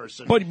another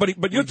person.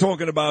 But you're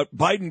talking about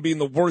Biden being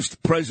the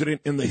worst president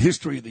in the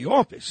history of the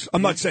office.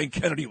 I'm not saying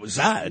Kennedy was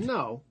that.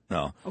 No.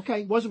 No.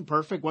 Okay. Wasn't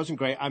perfect. Wasn't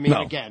great. I mean,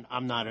 again,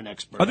 I'm not an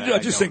expert. I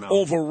just think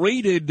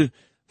overrated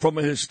from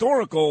a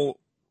historical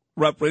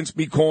reference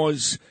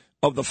because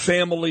of the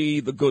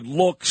family, the good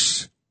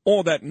looks,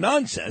 all that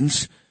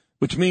nonsense,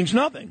 which means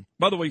nothing.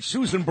 By the way,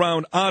 Susan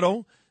Brown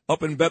Otto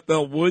up in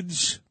Bethel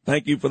Woods,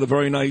 thank you for the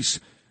very nice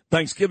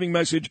Thanksgiving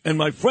message. And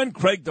my friend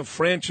Craig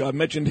DeFrancha, I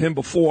mentioned him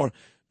before,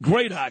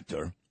 great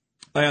actor.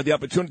 I had the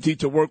opportunity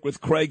to work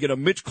with Craig in a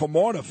Mitch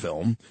Camarda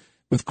film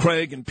with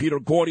Craig and Peter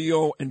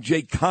Gordio and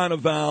Jake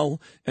Carnival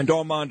and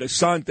Armand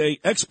Asante,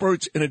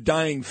 experts in a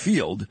dying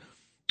field.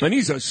 And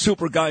he's a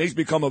super guy. He's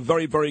become a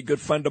very, very good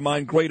friend of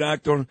mine, great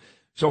actor.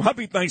 So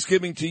happy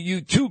Thanksgiving to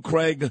you too,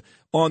 Craig,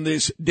 on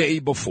this day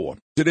before.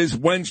 It is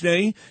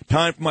Wednesday,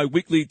 time for my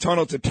weekly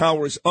Tunnel to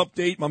Towers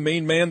update. My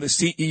main man, the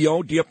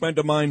CEO, dear friend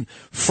of mine,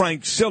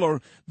 Frank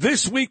Siller.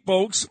 This week,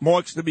 folks,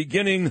 marks the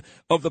beginning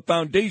of the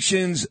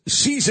Foundation's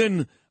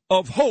Season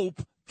of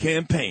Hope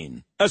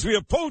campaign. As we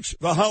approach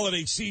the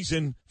holiday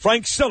season,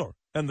 Frank Siller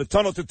and the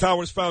Tunnel to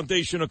Towers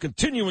Foundation are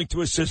continuing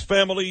to assist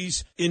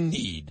families in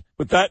need.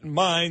 With that in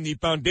mind, the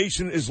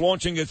foundation is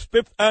launching its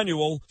 5th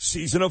annual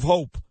Season of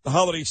Hope. The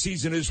holiday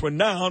season is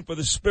renowned for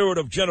the spirit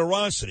of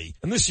generosity,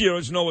 and this year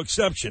is no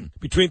exception.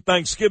 Between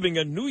Thanksgiving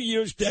and New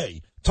Year's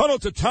Day, Tunnel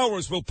to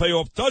Towers will pay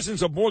off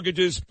dozens of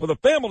mortgages for the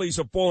families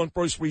of fallen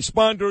first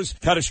responders,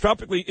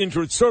 catastrophically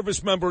injured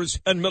service members,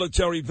 and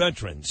military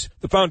veterans.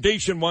 The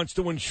foundation wants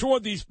to ensure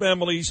these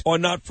families are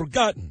not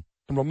forgotten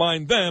and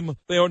remind them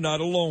they are not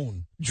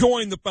alone.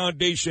 Join the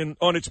foundation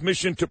on its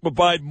mission to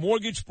provide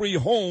mortgage-free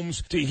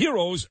homes to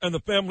heroes and the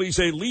families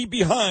they leave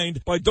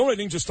behind by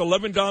donating just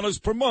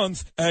 $11 per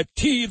month at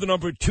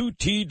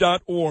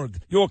T2T.org.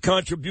 Your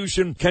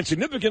contribution can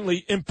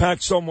significantly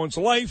impact someone's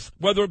life,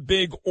 whether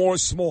big or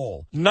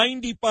small.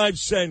 95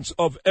 cents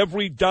of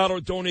every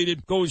dollar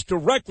donated goes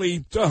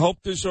directly to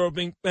help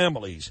deserving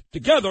families.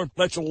 Together,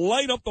 let's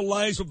light up the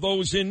lives of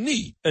those in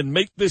need and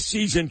make this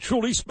season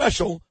truly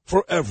special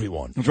for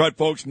everyone. That's right,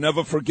 folks.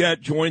 Never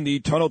forget, join the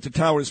Tunnel to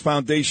Towers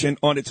Foundation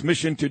on its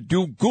mission to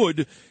do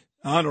good,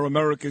 honor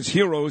America's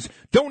heroes.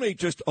 Donate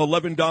just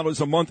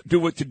 $11 a month.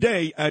 Do it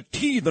today at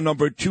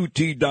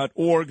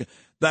T2T.org.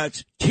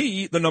 That's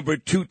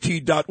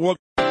T2T.org.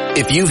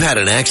 If you've had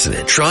an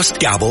accident, trust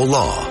Gabo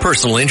Law.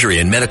 Personal injury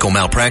and medical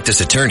malpractice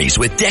attorneys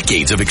with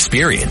decades of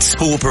experience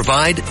who will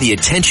provide the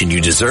attention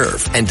you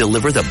deserve and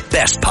deliver the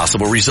best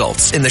possible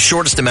results in the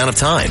shortest amount of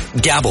time.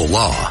 Gabo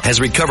Law has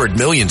recovered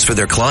millions for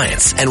their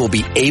clients and will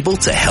be able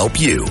to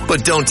help you.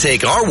 But don't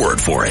take our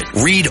word for it.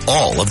 Read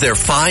all of their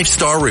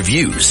 5-star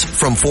reviews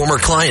from former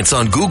clients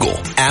on Google,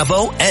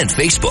 Avo, and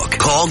Facebook.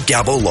 Call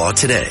Gabo Law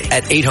today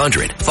at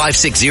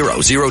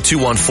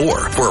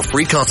 800-560-0214 for a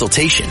free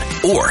consultation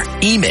or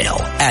email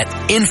at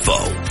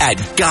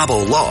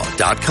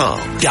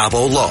info@gabolaw.com.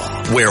 Gabo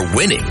Law, where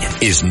winning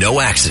is no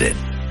accident.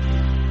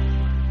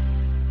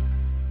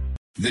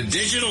 The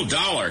digital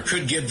dollar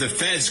could give the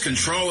feds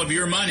control of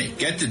your money.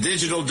 Get the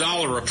digital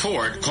dollar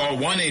report. Call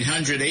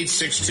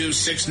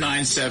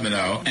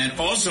 1-800-862-6970 and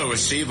also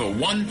receive a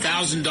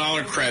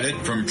 $1,000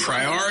 credit from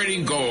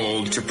Priority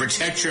Gold to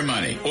protect your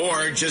money.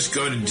 Or just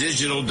go to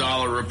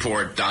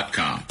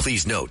digitaldollarreport.com.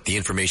 Please note, the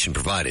information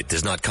provided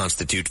does not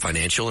constitute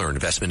financial or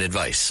investment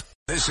advice.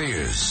 This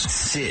is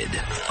Sid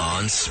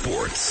on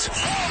Sports.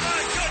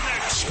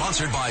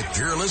 Sponsored by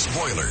Peerless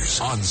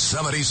Boilers on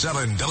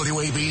 77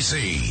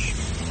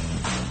 WABC.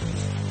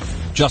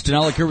 Justin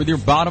Ellick here with your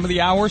bottom of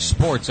the hour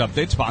sports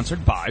update,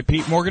 sponsored by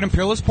Pete Morgan and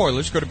Peerless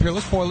Boilers. Go to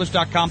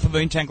peerlessboilers.com,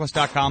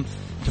 paviliontankless.com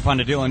to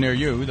find a dealer near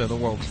you. They're the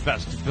world's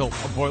best built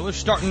boilers.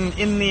 Starting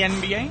in the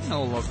NBA,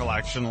 no local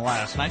action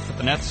last night, but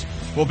the Nets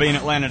will be in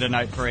Atlanta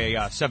tonight for a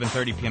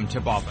 7:30 p.m.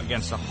 tip-off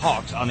against the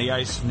Hawks on the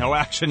ice. No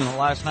action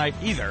last night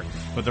either,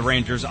 but the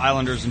Rangers,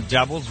 Islanders, and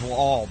Devils will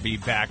all be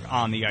back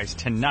on the ice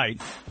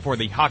tonight. For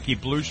the hockey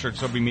Blue Shirts,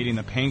 they'll be meeting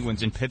the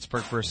Penguins in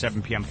Pittsburgh for a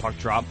 7 p.m. puck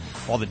drop,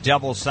 while the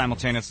Devils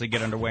simultaneously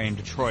get underway in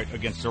Detroit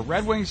against the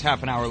Red Wings.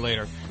 Half an hour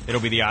later, it'll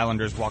be the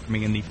Islanders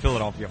welcoming in the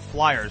Philadelphia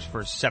Flyers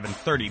for a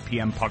 7:30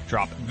 p.m. puck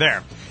drop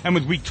there. And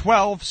with Week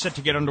 12 set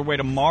to get underway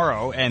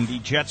tomorrow and the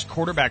Jets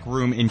quarterback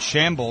room in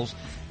shambles,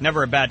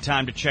 never a bad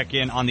time to check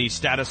in on the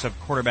status of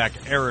quarterback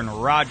Aaron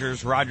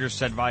Rodgers. Rodgers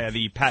said via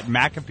the Pat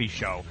McAfee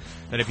show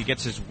that if he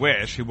gets his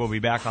wish, he will be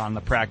back on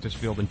the practice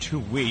field in 2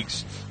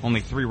 weeks,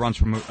 only 3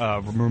 runs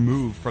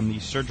removed from the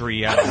surgery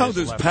he had. How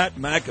does Pat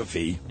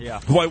McAfee,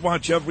 who I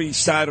watch every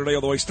Saturday,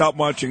 although I stopped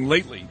watching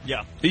lately,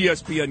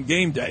 ESPN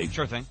Game Day,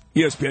 sure thing,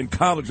 ESPN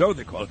College, what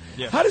they call it,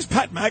 how does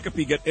Pat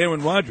McAfee get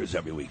Aaron Rodgers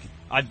every week?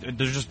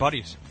 They're just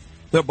buddies.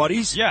 They're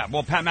buddies? Yeah,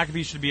 well, Pat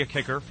McAfee should be a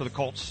kicker for the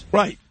Colts.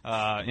 Right.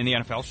 In the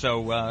NFL,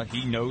 so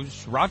he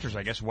knows Rodgers,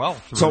 I guess, well.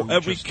 So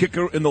every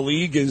kicker in the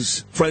league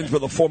is friends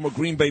with a former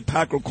Green Bay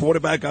Packer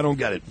quarterback? I don't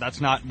get it. That's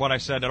not what I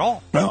said at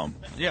all. No.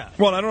 Yeah.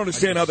 Well, I don't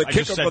understand how the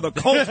kicker for the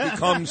Colts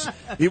becomes,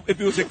 if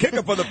he was a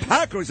kicker for the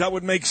Packers, that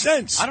would make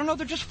sense. I don't know,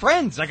 they're just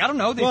friends. Like, I don't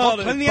know, they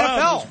both play in the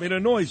NFL. It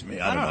annoys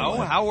me. I don't know.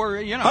 How we're,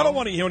 I don't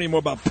want to hear any more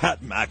about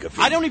Pat McAfee.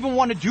 I don't even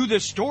want to do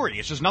this story.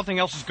 It's just nothing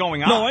else is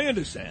going on. No, I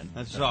understand.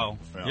 So,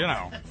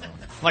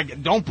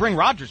 like, don't bring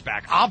Rodgers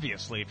back,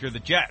 obviously, if you're the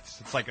Jets.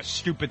 It's like a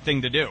stupid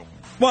thing to do.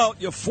 Well,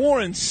 you're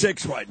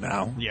 4-6 right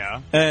now.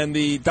 Yeah. And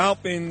the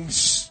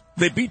Dolphins,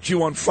 they beat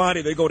you on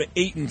Friday. They go to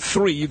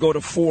 8-3. You go to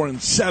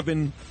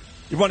 4-7.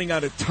 You're running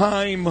out of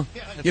time.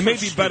 You may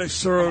be better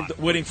served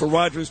waiting for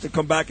Rodgers to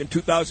come back in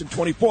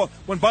 2024,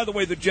 when, by the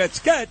way, the Jets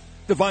get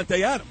Devontae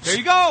Adams. There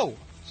you go.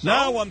 So,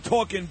 now I'm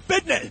talking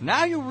business.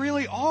 Now you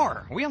really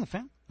are. Are we on the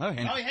fan? Oh,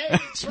 hey.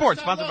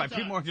 Sports, sponsored by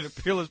Pete Morgan at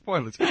Peerless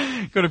Boilers.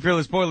 Go to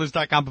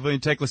peerlessboilers.com,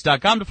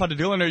 paviliontankless.com to find a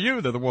dealer near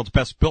you. They're the world's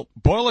best built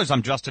boilers.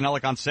 I'm Justin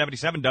Ellick on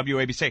 77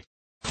 WABC.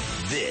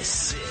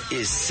 This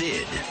is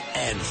Sid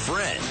and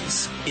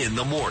Friends in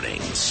the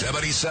morning.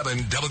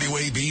 77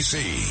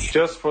 WABC.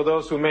 Just for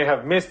those who may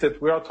have missed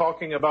it, we are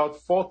talking about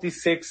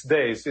 46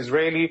 days.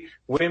 Israeli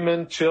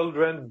women,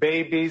 children,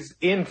 babies,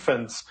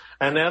 infants,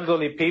 and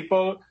elderly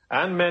people,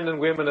 and men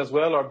and women as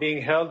well, are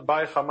being held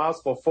by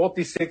Hamas for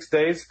 46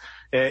 days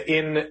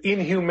in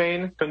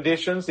inhumane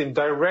conditions, in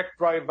direct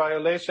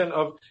violation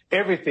of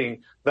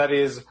everything that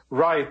is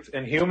right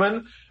and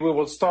human. We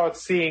will start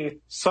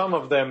seeing some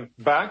of them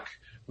back.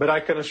 But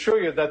I can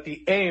assure you that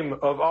the aim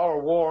of our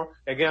war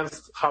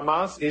against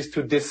Hamas is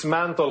to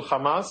dismantle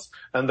Hamas,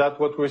 and that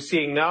what we're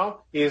seeing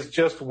now is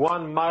just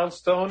one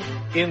milestone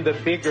in the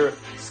bigger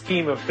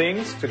scheme of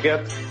things, to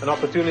get an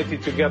opportunity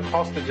to get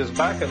hostages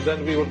back, and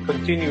then we will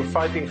continue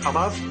fighting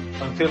Hamas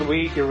until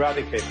we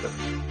eradicate them.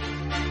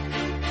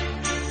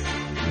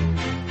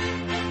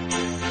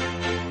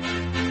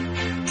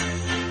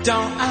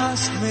 Don't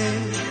ask me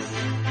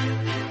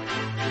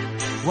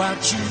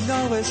what you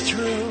know is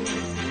true.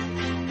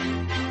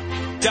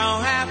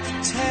 Don't have to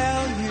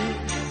tell you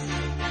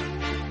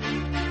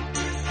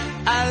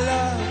I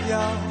love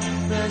your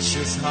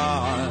precious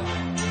heart.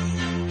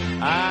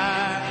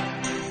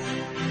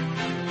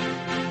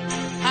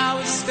 I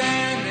was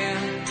standing,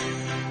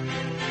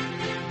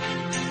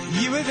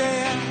 you were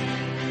there,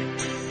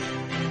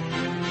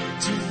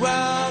 two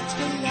worlds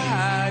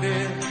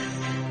collided,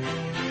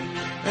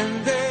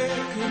 and they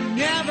could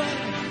never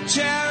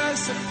tear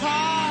us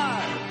apart.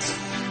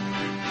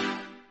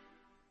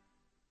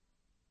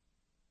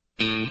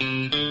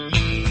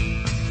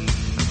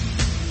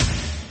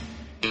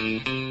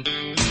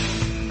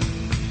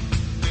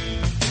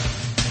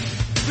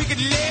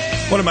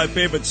 One of my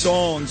favorite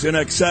songs, In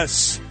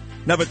Excess,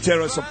 Never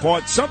Tear Us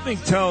Apart. Something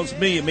tells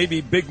me it may be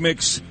Big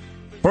Mick's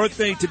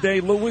birthday today,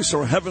 Lewis,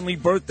 or heavenly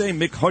birthday.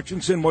 Mick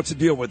Hutchinson, what's the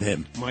deal with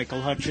him?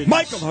 Michael Hutchinson.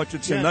 Michael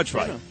Hutchinson, Yeah, that's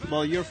right. you know.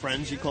 Well, you're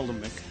friends. You called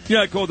him Mick.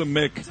 Yeah, I called him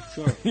Mick.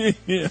 Sure.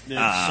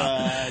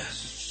 Yeah. It's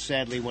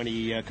sadly when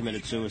he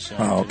committed suicide.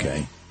 Oh,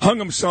 okay. Hung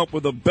himself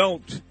with a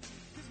belt.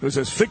 It was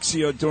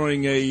asphyxia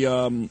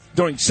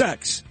during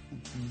sex.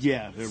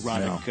 Yeah,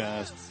 erotic.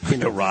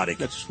 Erotic.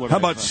 That's what How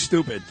I've about heard.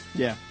 stupid?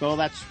 Yeah, well,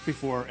 that's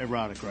before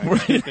erotic, right?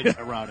 Stupid,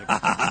 erotic.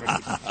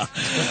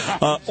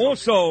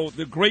 Also,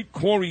 the great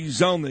Corey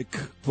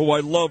Zelnick, who I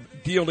love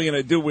dearly, and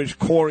I do wish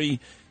Corey,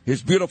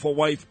 his beautiful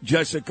wife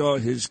Jessica,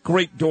 his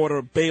great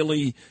daughter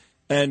Bailey,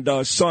 and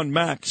son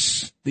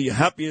Max the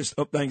happiest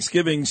of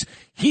Thanksgivings.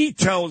 He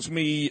tells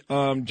me,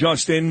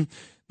 Justin,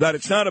 that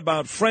it's not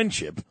about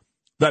friendship,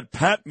 that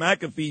Pat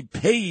McAfee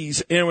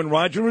pays Aaron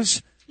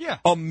Rodgers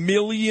 $1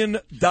 million.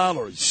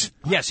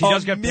 Yes, he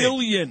does get paid. $1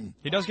 million.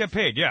 He does get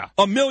paid, yeah.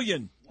 $1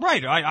 million.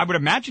 Right, I would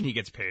imagine he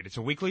gets paid. It's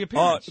a weekly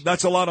appearance.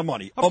 That's a lot of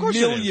money. Of course $1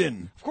 million. It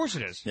is. Of course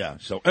it is. Yeah,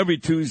 so every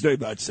Tuesday,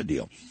 that's the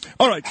deal.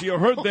 All right, so you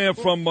heard there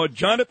from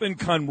Jonathan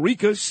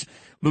Conricus,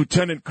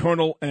 Lieutenant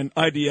Colonel and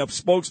IDF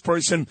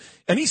spokesperson,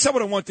 and he said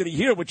what I wanted to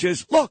hear, which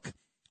is, look,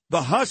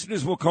 the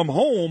hostages will come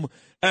home,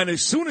 and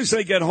as soon as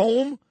they get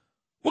home,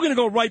 we're going to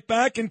go right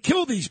back and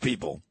kill these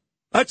people.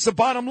 That's the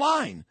bottom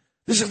line.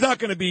 This is not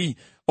going to be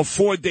a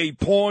 4-day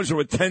pause or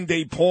a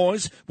 10-day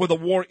pause where the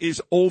war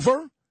is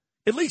over.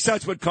 At least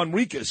that's what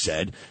Conricus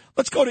said.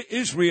 Let's go to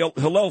Israel.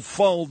 Hillel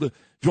Fuld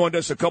joined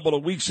us a couple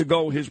of weeks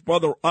ago. His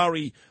brother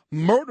Ari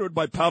murdered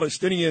by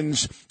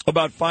Palestinians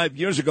about 5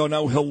 years ago.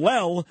 Now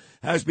Hillel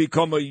has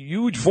become a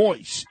huge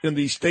voice in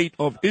the state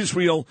of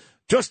Israel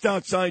just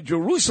outside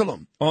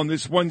Jerusalem on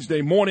this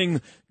Wednesday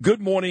morning.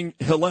 Good morning,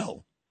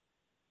 Hillel.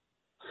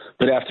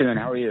 Good afternoon.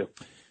 How are you?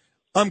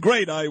 I'm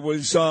great. I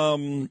was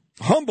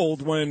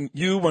humbled when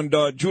you and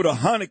Judah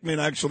Honickman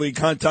actually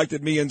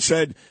contacted me and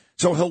said,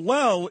 so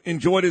Hillel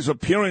enjoyed his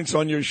appearance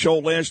on your show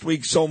last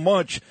week so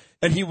much,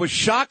 and he was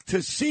shocked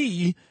to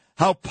see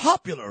how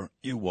popular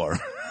you were.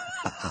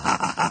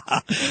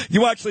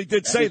 You actually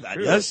did say that,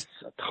 true. yes?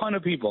 A ton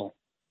of people.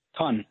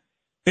 Ton.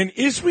 In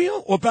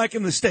Israel or back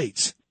in the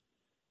States?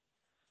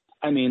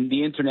 I mean,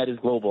 the Internet is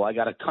global. I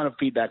got a ton of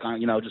feedback on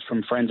it, just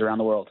from friends around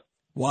the world.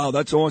 Wow,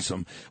 that's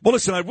awesome. Well,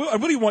 listen, I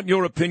really want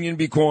your opinion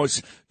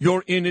because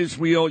you're in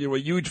Israel. You're a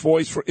huge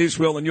voice for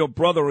Israel, and your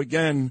brother,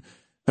 again,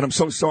 and I'm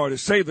so sorry to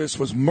say this,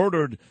 was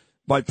murdered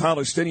by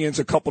Palestinians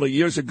a couple of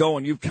years ago,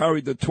 and you've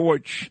carried the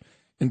torch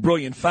in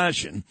brilliant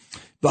fashion.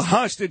 The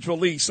hostage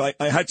release, I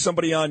had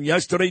somebody on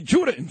yesterday,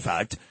 Judah, in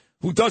fact,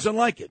 who doesn't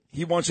like it.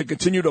 He wants to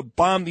continue to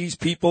bomb these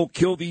people,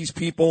 kill these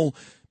people,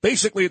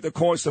 basically at the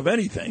cost of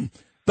anything.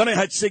 Then I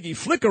had Siggy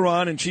Flicker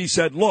on, and she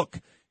said, look,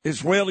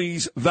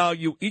 Israelis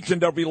value each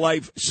and every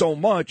life so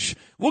much,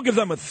 we'll give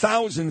them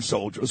 1,000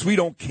 soldiers. We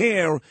don't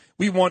care.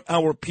 We want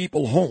our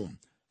people home.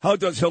 How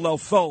does Hillel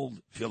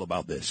Fuld feel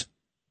about this?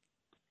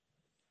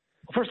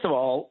 First of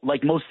all,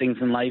 like most things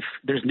in life,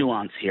 there's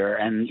nuance here.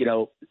 And,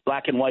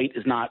 black and white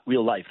is not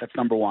real life. That's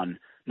number one.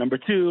 Number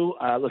two,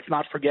 let's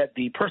not forget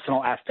the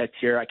personal aspect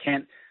here. I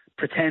can't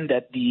pretend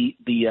that the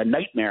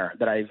nightmare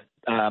that I've,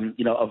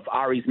 of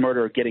Ari's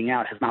murder getting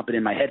out has not been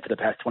in my head for the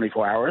past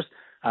 24 hours.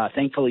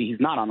 Thankfully, he's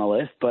not on the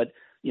list, but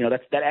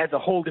that adds a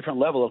whole different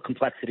level of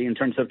complexity in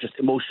terms of just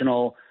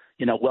emotional,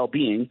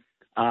 well-being.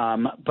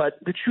 But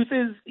the truth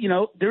is,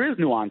 there is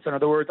nuance. In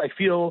other words, I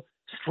feel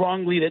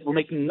strongly that we're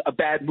making a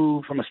bad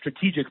move from a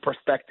strategic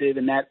perspective,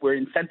 and that we're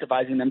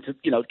incentivizing them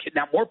to,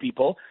 kidnap more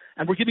people,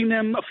 and we're giving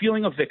them a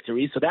feeling of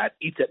victory. So that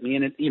eats at me,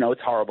 and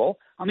it's horrible.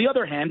 On the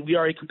other hand, we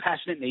are a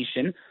compassionate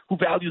nation who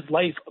values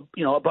life,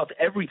 above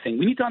everything.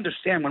 We need to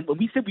understand when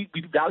we say we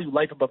value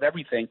life above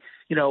everything,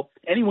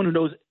 anyone who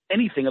knows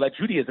anything about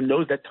Judaism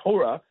knows that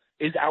Torah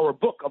is our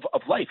book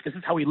of life. This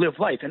is how we live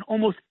life. And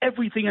almost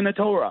everything in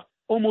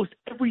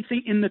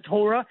the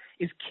Torah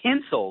is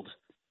canceled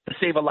to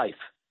save a life.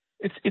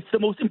 It's the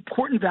most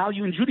important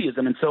value in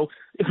Judaism. And so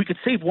if we could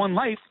save one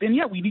life, then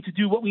yeah, we need to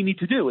do what we need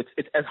to do.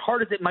 It's as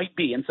hard as it might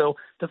be. And so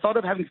the thought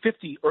of having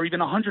 50 or even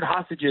 100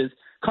 hostages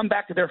come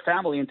back to their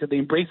family and to the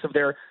embrace of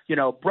their,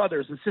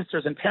 brothers and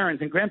sisters and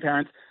parents and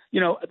grandparents,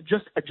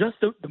 just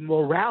the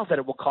morale that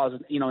it will cause,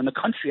 in the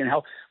country, and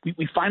how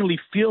we finally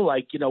feel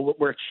like,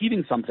 we're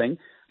achieving something.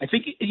 I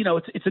think,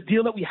 it's a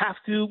deal that we have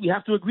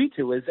to agree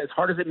to, as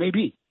hard as it may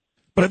be.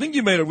 But I think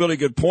you made a really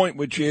good point,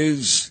 which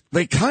is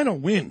they kind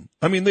of win.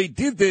 I mean, they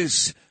did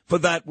this for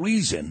that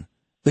reason.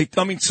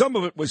 Some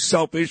of it was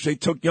selfish. They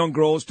took young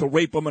girls to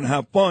rape them and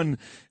have fun.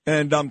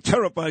 And I'm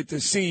terrified to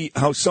see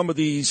how some of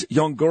these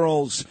young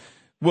girls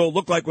will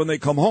look like when they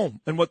come home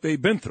and what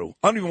they've been through.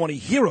 I don't even want to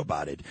hear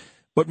about it.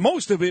 But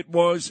most of it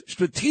was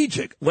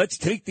strategic. Let's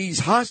take these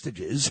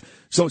hostages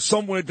so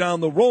somewhere down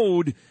the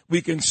road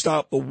we can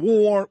stop the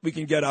war, we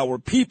can get our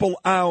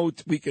people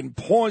out, we can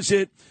pause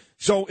it.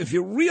 So if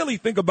you really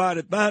think about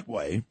it that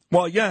way,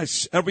 well,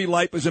 yes, every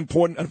life is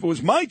important. And if it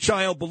was my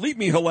child, believe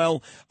me,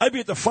 Hillel, I'd be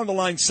at the front of the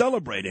line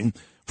celebrating.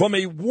 From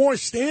a war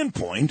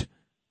standpoint,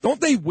 don't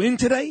they win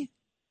today?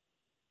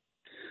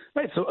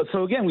 Right.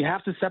 So again, we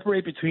have to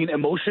separate between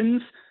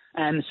emotions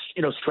and,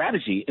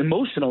 strategy.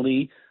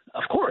 Emotionally,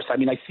 of course, I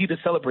mean, I see the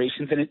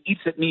celebrations and it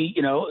eats at me,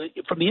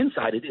 from the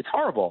inside. It's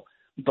horrible.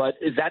 But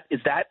is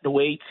that the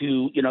way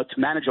to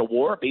manage a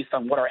war based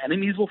on what our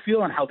enemies will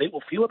feel and how they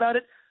will feel about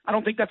it? I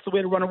don't think that's the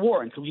way to run a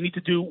war. And so we need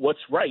to do what's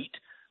right.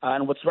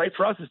 And what's right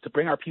for us is to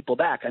bring our people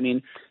back. I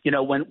mean,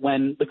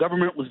 when the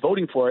government was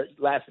voting for it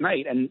last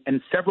night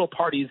and several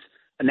parties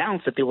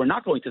announced that they were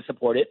not going to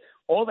support it,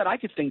 all that I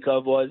could think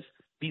of was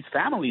these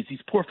families, these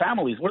poor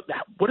families.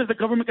 What is the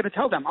government going to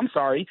tell them? I'm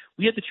sorry,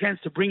 we had the chance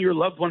to bring your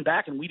loved one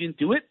back and we didn't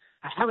do it.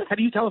 How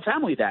do you tell a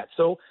family that?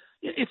 So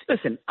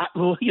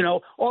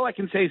all I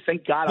can say is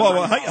thank God.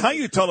 Well, how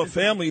you tell a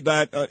family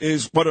that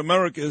is what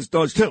America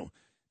does too.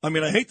 I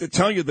mean, I hate to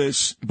tell you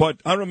this,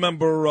 but I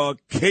remember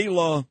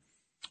Kayla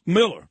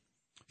Miller.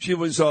 She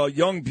was a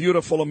young,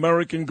 beautiful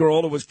American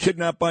girl who was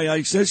kidnapped by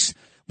ISIS.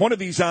 One of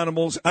these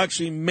animals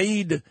actually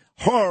made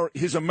her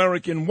his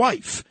American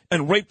wife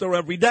and raped her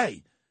every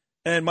day.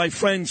 And my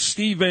friend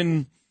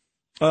Stephen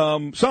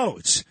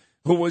Solowitz,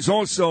 who was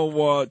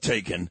also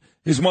taken,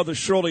 his mother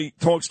Shirley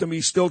talks to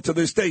me still to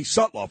this day,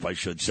 Sutloff, I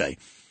should say.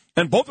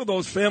 And both of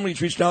those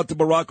families reached out to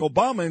Barack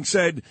Obama and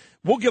said,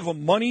 we'll give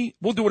them money,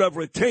 we'll do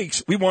whatever it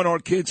takes, we want our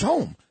kids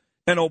home.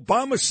 And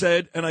Obama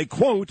said, and I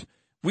quote,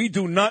 we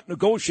do not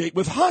negotiate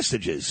with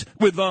hostages,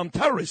 with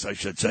terrorists, I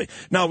should say.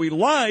 Now, he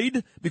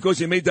lied because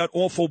he made that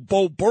awful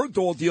Bo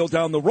Bergdahl deal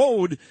down the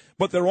road,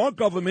 but there are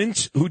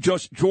governments who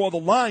just draw the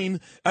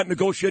line at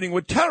negotiating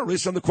with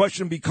terrorists, and the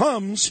question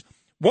becomes,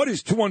 what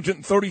does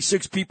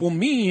 236 people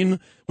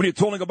mean when you're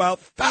talking about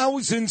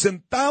thousands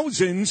and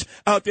thousands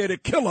out there to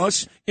kill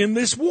us in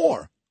this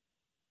war?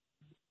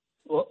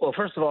 Well,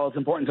 first of all, it's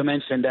important to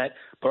mention that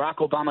Barack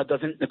Obama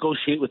doesn't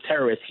negotiate with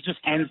terrorists. He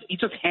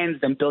just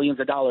hands them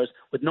billions of dollars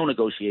with no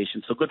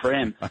negotiation. So good for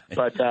him.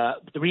 But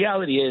the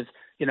reality is,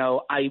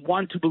 I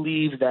want to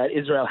believe that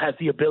Israel has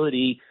the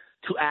ability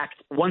to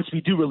act once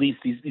we do release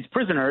these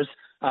prisoners.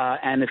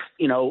 And if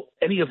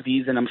any of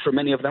these, and I'm sure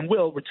many of them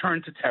will,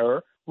 return to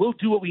terror, we'll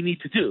do what we need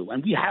to do.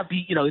 And we have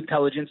the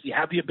intelligence, we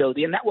have the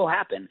ability, and that will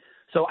happen.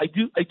 So I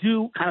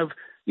do kind of.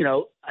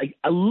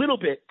 A little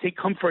bit take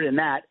comfort in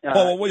that.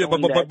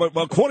 But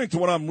according to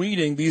what I'm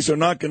reading, these are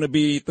not going to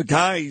be the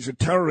guys or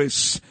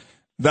terrorists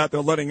that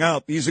they're letting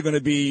out. These are going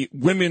to be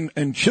women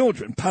and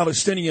children,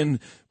 Palestinian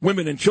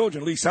women and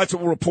children. At least that's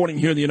what we're reporting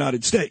here in the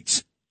United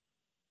States.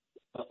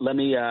 Let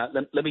me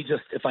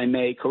just, if I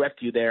may,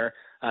 correct you there.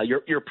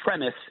 Your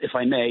premise, if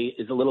I may,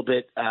 is a little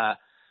bit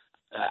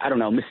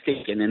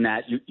mistaken in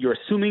that you're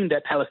assuming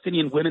that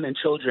Palestinian women and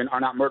children are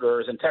not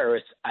murderers and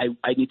terrorists.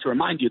 I need to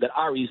remind you that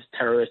Ari's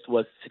terrorist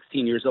was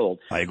 16 years old.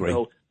 I agree.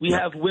 So we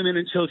have women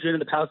and children in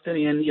the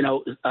Palestinian,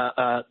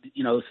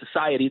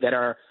 society that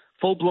are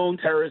full-blown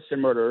terrorists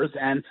and murderers.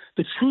 And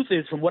the truth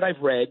is, from what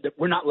I've read, that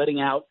we're not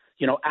letting out,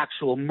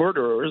 actual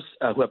murderers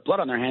who have blood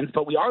on their hands,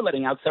 but we are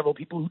letting out several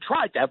people who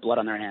tried to have blood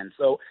on their hands.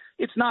 So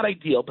it's not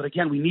ideal. But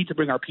again, we need to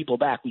bring our people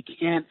back. We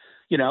can't,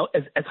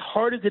 as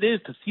hard as it is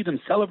to see them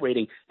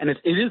celebrating, and it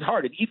is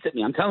hard. It eats at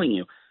me, I'm telling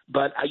you.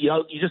 But,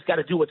 you just got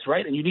to do what's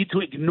right, and you need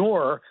to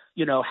ignore,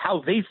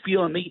 how they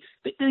feel. And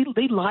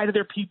they lie to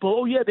their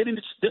people. Oh, yeah,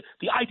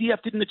 the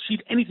IDF didn't achieve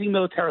anything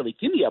militarily.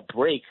 Give me a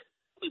break.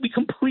 We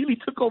completely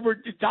took over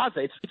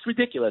Gaza. It's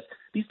ridiculous.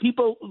 These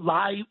people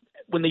lie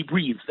when they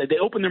breathe. They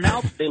open their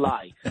mouth, they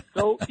lie.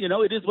 So,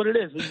 it is what it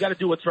is. We got to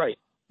do what's right.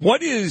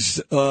 What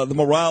is the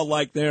morale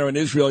like there in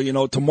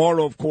Israel?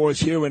 Tomorrow, of course,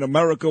 here in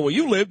America, where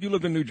you live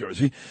in New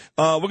Jersey,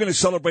 we're going to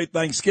celebrate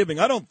Thanksgiving.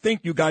 I don't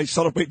think you guys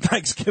celebrate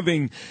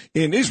Thanksgiving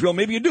in Israel.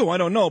 Maybe you do. I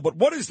don't know. But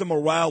what is the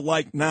morale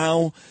like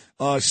now,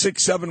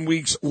 6-7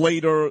 weeks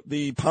later,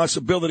 the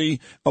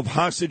possibility of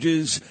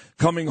hostages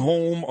coming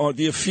home? Or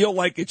do you feel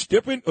like it's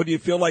different? Or do you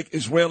feel like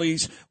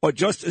Israelis are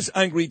just as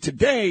angry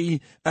today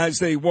as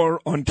they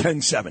were on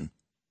 10/7?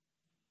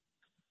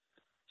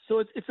 So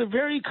it's a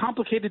very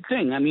complicated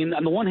thing. I mean,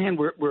 on the one hand,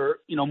 we're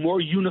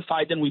more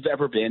unified than we've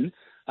ever been.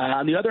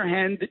 On the other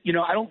hand,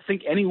 I don't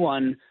think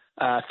anyone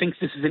thinks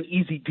this is an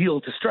easy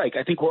deal to strike.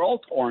 I think we're all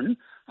torn.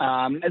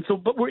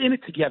 But we're in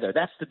it together.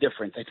 That's the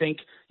difference. I think,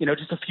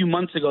 just a few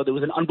months ago, there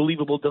was an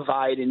unbelievable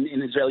divide in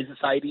Israeli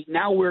society.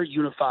 Now we're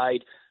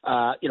unified,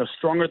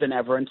 stronger than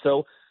ever. And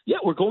so, yeah,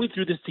 we're going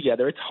through this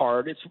together. It's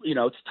hard. It's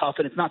tough.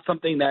 And it's not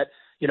something that,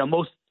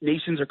 most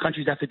nations or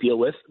countries have to deal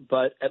with,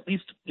 but at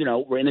least,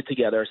 we're in it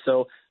together.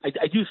 So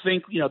I do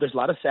think, there's a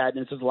lot of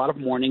sadness, there's a lot of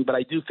mourning, but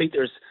I do think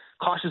there's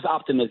cautious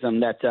optimism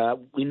that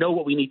we know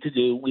what we need to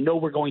do. We know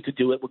we're going to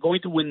do it. We're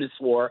going to win this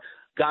war.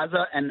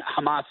 Gaza and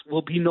Hamas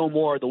will be no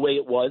more the way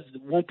it was.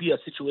 It won't be a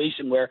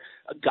situation where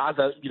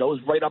Gaza, is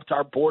right up to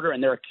our border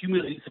and they're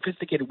accumulating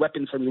sophisticated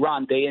weapons from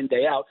Iran day in,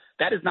 day out.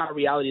 That is not a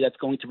reality that's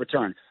going to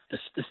return.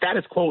 The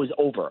status quo is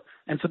over.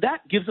 And so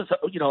that gives us,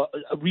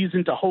 a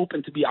reason to hope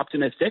and to be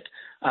optimistic.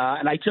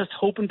 And I just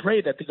hope and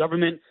pray that the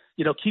government,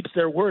 keeps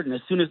their word. And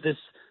as soon as this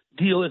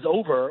deal is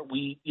over,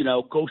 we,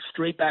 go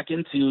straight back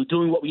into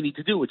doing what we need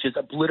to do, which is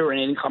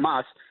obliterating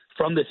Hamas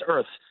from this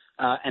earth.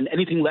 and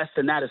anything less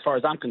than that, as far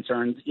as I'm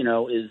concerned,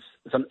 is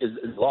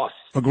lost.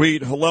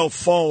 Agreed. Hillel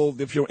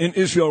Fold, if you're in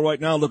Israel right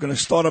now looking to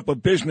start up a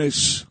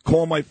business,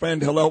 call my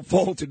friend Hillel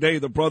Fold today,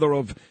 the brother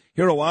of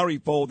Hero Ari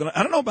Fold. And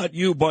I don't know about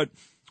you, but,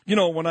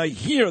 when I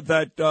hear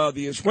that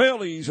the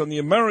Israelis and the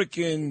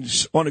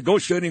Americans are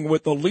negotiating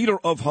with the leader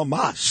of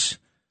Hamas,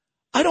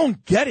 I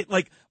don't get it.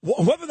 Like,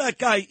 whoever that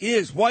guy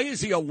is, why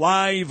is he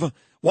alive?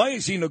 Why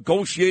is he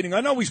negotiating? I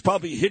know he's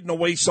probably hidden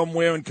away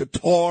somewhere in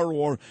Qatar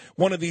or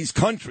one of these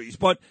countries,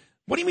 but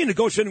what do you mean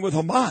negotiating with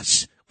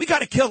Hamas? We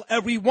got to kill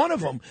every one of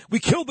them. We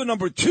killed the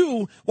number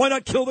 2. Why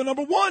not kill the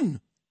number 1?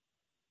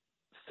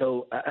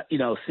 So,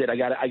 Sid, I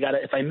got to,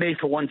 if I may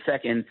for 1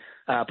 second,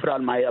 put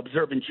on my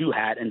observant Jew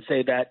hat and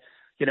say that,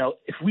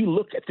 if we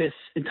look at this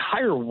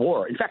entire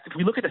war, in fact, if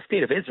we look at the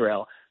state of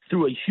Israel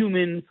through a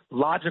human,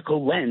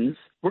 logical lens,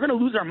 we're going to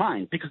lose our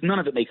mind because none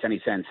of it makes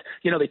any sense.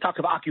 They talk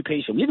of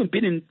occupation. We haven't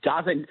been in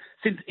Gaza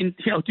since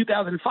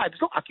 2005.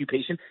 There's no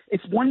occupation.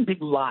 It's one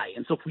big lie.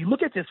 And so if we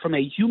look at this from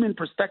a human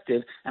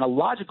perspective and a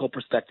logical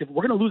perspective,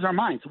 we're going to lose our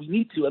mind. So we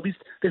need to, at least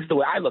this is the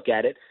way I look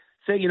at it,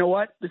 say, you know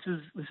what, this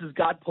is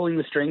God pulling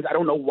the strings. I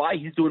don't know why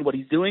he's doing what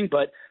he's doing,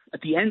 but at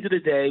the end of the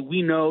day,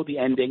 we know the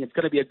ending. It's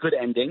going to be a good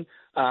ending.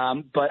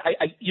 But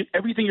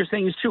everything you're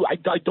saying is true. I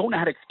don't know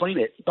how to explain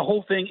it. The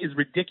whole thing is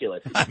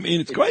ridiculous. I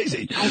mean, it's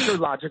crazy. It's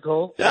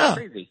counter-logical. Yeah, it's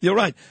crazy. You're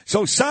right.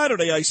 So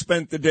Saturday, I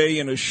spent the day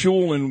in a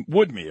shul in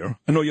Woodmere.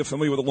 I know you're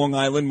familiar with Long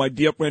Island. My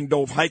dear friend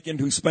Dov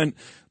Heikind, who spent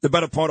the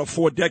better part of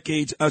 4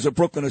 decades as a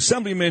Brooklyn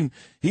assemblyman,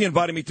 he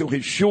invited me to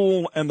his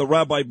shul, and the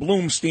Rabbi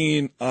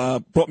Bloomstein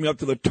brought me up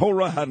to the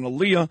Torah, had an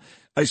aliyah.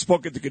 I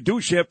spoke at the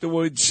Kiddush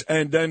afterwards,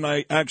 and then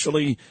I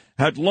actually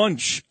had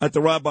lunch at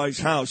the rabbi's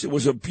house. It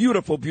was a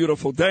beautiful,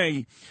 beautiful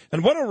day.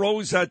 And what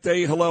arose that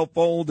day, Hillel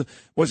Fold,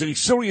 was a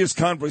serious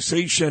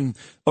conversation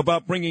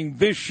about bringing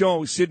this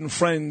show, Sid and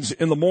Friends,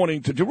 in the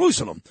morning to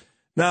Jerusalem.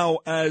 Now,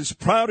 as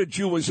proud a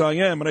Jew as I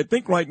am, and I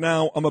think right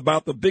now I'm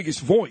about the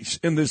biggest voice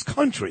in this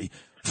country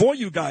for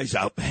you guys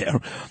out there,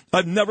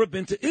 I've never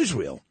been to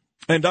Israel.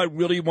 And I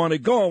really want to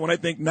go, and I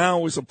think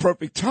now is a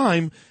perfect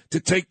time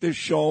to take this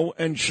show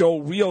and show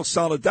real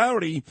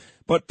solidarity.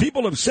 But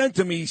people have said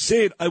to me,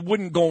 Sid, I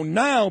wouldn't go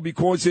now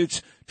because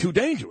it's too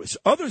dangerous.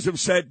 Others have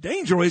said,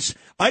 dangerous?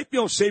 I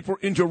feel safer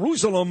in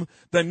Jerusalem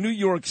than New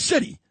York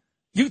City.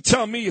 You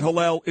tell me,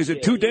 Hillel, is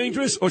it too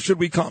dangerous or should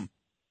we come?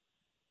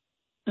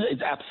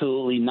 It's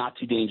absolutely not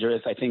too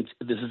dangerous. I think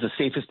this is the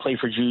safest place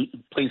for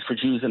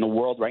Jews in the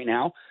world right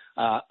now.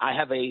 I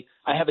have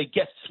a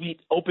guest suite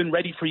open,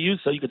 ready for you,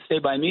 so you could stay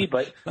by me.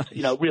 But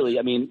really,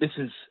 I mean, this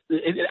is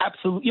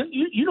absolutely.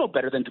 You know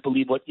better than to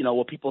believe what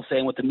people say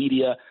and what the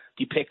media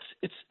depicts.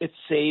 It's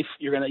safe.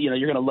 You're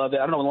gonna love it.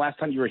 I don't know when the last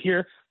time you were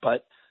here,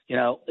 but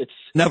it's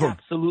never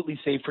absolutely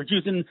safe for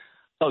Jews. And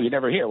you're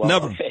never here. Well,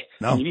 never. Okay.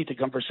 No. You need to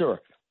come for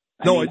sure.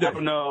 I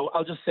don't know.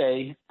 I'll just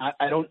say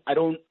I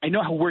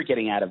know how we're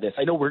getting out of this.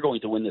 I know we're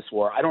going to win this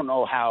war. I don't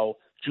know how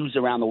Jews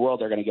around the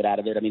world are going to get out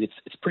of it. I mean,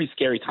 it's pretty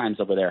scary times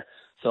over there.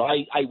 So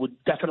I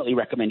would definitely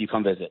recommend you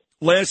come visit.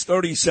 Last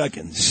 30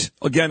 seconds,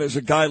 again, as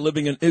a guy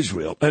living in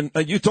Israel. And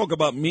you talk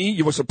about me.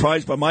 You were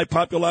surprised by my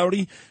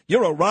popularity.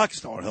 You're a rock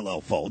star,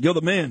 Hillel Fold. You're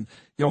the man.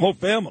 Your whole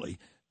family.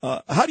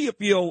 How do you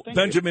feel,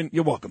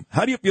 You're welcome.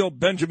 How do you feel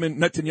Benjamin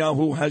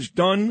Netanyahu has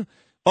done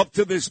up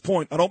to this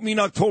point? I don't mean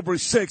October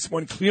 6th,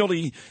 when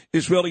clearly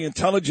Israeli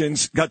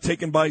intelligence got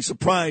taken by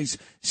surprise.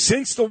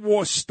 Since the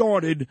war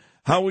started,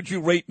 how would you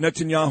rate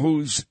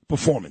Netanyahu's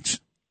performance?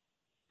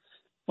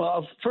 Well,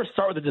 I'll first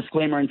start with a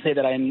disclaimer and say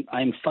that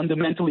I'm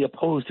fundamentally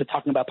opposed to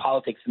talking about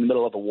politics in the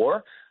middle of a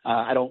war.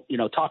 I don't,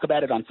 talk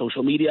about it on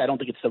social media. I don't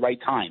think it's the right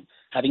time.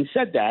 Having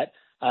said that,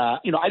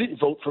 I didn't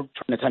vote for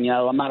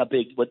Netanyahu. I'm not a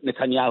big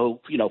Netanyahu,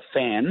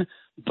 fan,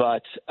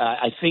 but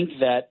I think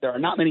that there are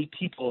not many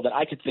people that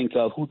I could think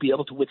of who would be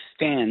able to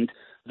withstand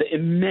the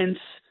immense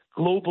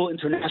global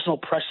international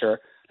pressure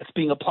that's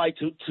being applied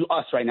to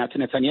us right now, to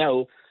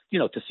Netanyahu,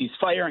 to cease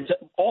fire and to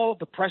all of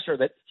the pressure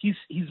that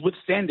he's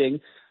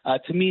withstanding.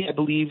 To me, I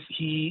believe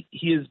he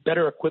is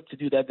better equipped to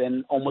do that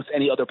than almost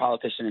any other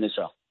politician in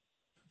Israel.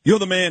 You're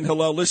the man,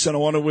 Hillel. Listen, I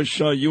want to wish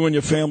you and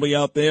your family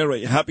out there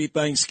a happy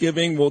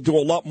Thanksgiving. We'll do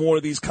a lot more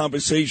of these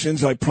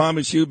conversations, I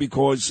promise you,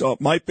 because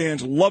my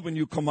fans love when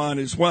you come on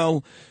as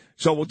well.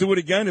 So we'll do it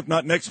again, if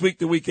not next week,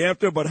 the week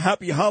after. But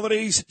happy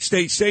holidays.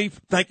 Stay safe.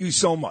 Thank you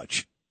so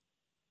much.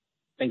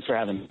 Thanks for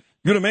having me.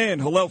 You're the man,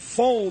 Hillel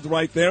Fold,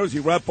 right there as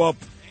you wrap up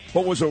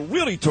what was a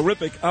really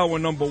terrific hour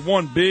number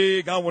 1.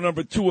 Big hour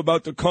number 2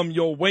 about to come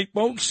your way,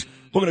 folks.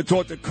 We're going to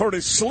talk to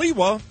Curtis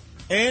Sliwa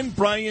and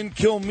Brian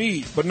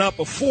Kilmeade, but not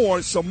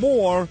before. Some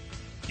more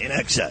In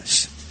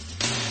Excess.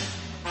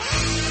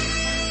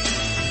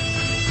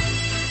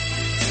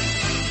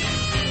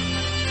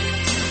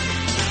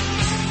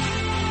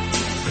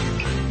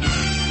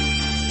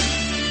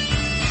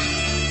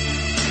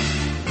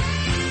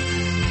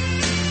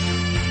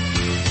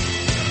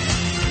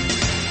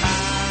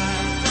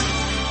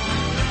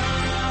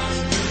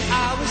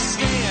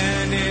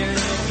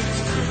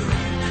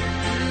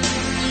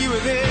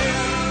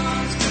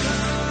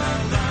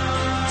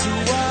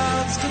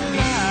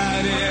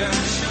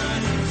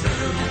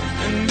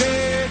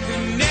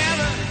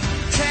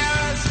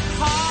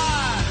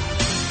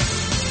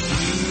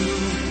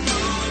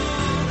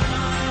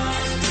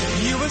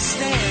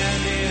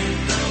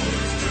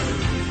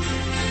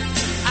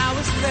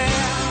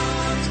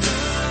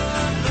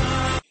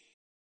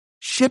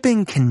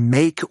 Shipping can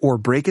make or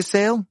break a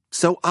sale,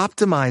 so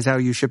optimize how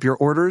you ship your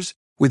orders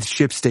with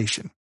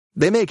ShipStation.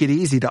 They make it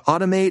easy to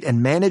automate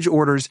and manage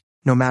orders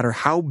no matter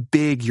how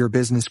big your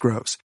business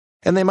grows.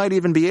 And they might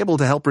even be able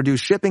to help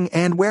reduce shipping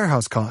and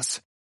warehouse costs.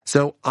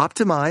 So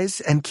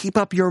optimize and keep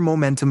up your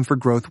momentum for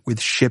growth with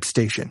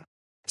ShipStation.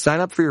 Sign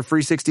up for your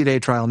free 60-day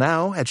trial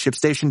now at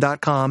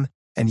ShipStation.com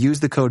and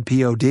use the code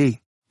POD.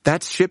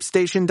 That's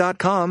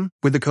ShipStation.com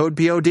with the code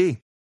POD.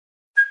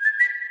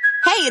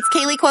 Hey, it's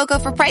Kaylee Cuoco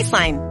for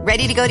Priceline.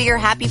 Ready to go to your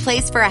happy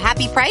place for a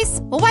happy price?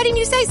 Well, why didn't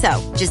you say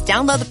so? Just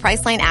download the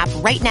Priceline app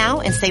right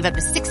now and save up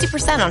to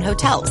 60% on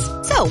hotels.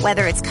 So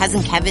whether it's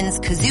Cousin Kevin's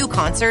Kazoo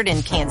Concert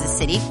in Kansas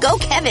City, go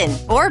Kevin,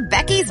 or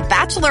Becky's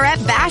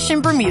Bachelorette Bash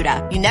in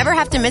Bermuda, you never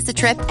have to miss a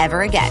trip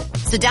ever again.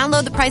 So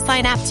download the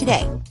Priceline app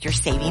today. Your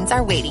savings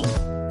are waiting.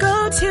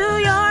 Go to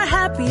your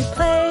happy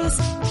place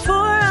for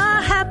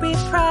a happy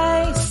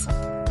price.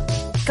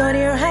 Go to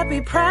your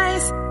happy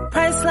price,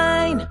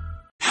 Priceline.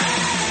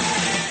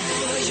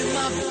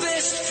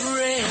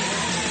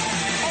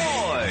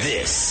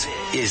 This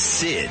is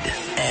Sid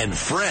and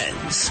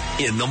Friends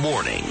in the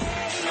morning.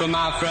 For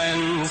my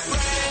friends.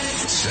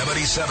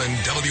 77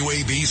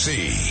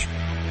 WABC.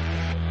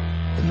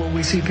 When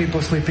we see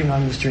people sleeping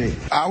on the street.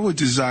 Our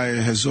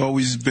desire has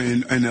always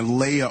been in a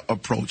layer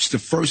approach. The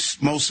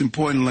first, most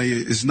important layer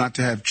is not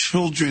to have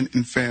children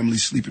and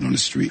families sleeping on the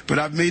street. But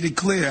I've made it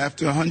clear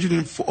after over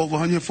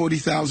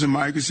 140,000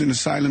 migrants and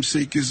asylum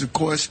seekers, of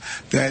course,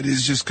 that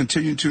is just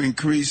continuing to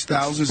increase.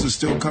 Thousands are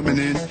still coming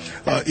in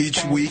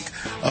each week.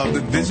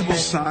 The visible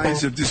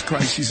signs of this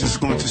crisis is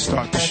going to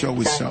start to show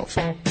itself.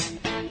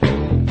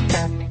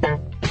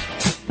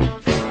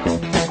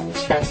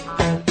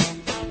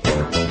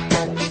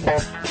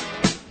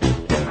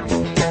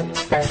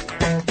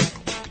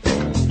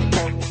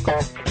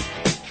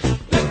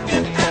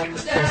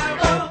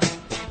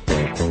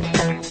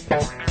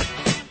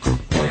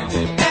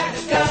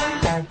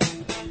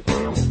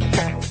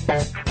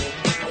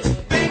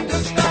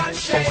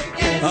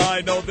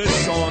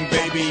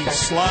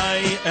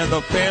 Sly and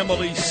the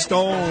Family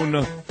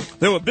Stone.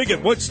 They were big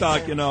at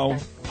Woodstock, you know.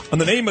 And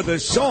the name of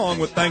this song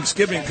with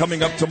Thanksgiving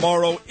coming up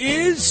tomorrow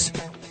is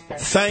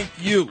Thank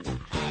You.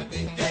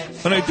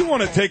 And I do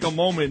want to take a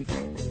moment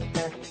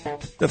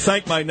to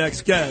thank my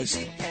next guest.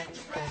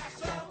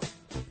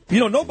 You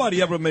know,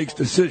 nobody ever makes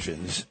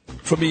decisions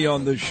for me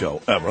on this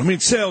show, ever. I mean,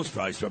 sales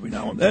guys every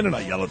now and then, and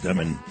I yell at them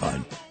and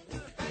fine.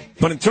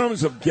 But in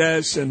terms of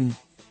guests and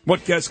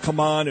what guests come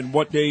on and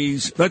what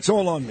days, that's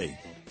all on me.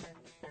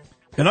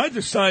 And I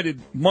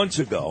decided months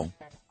ago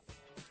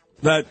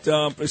that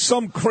for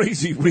some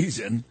crazy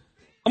reason,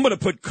 I'm going to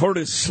put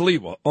Curtis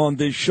Sliwa on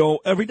this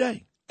show every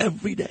day.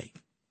 Every day.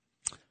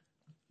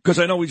 Because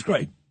I know he's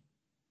great.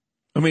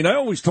 I mean, I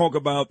always talk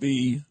about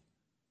the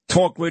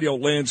talk radio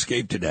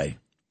landscape today.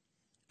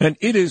 And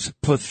it is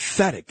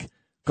pathetic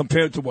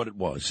compared to what it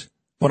was.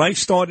 When I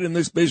started in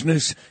this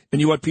business,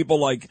 and you had people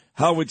like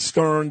Howard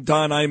Stern,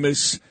 Don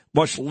Imus,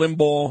 Rush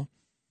Limbaugh,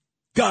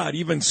 God,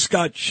 even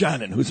Scott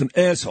Shannon, who's an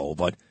asshole,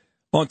 but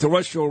on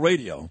terrestrial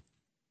radio,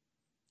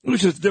 it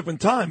was just a different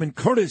time. And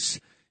Curtis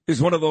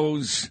is one of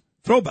those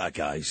throwback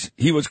guys.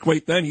 He was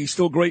great then. He's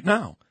still great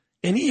now.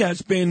 And he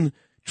has been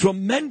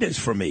tremendous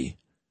for me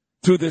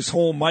through this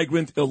whole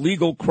migrant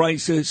illegal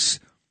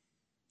crisis.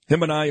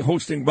 Him and I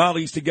hosting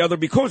rallies together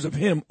because of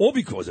him, all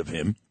because of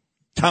him,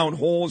 town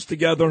halls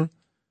together.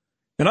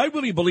 And I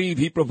really believe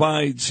he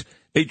provides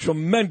a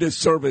tremendous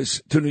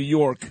service to New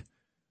York,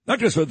 not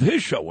just with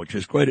his show, which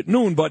is great at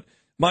noon, but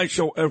my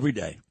show every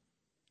day.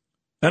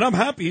 And I'm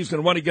happy he's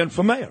going to run again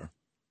for mayor.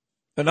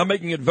 And I'm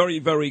making it very,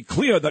 very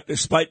clear that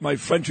despite my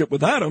friendship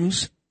with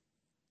Adams,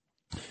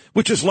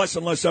 which is less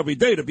and less every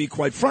day, to be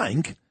quite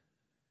frank,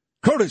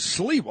 Curtis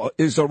Sliwa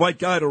is the right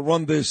guy to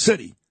run this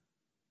city.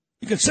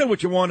 You can say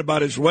what you want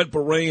about his red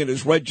beret and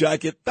his red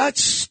jacket.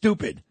 That's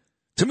stupid.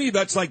 To me,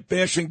 that's like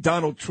bashing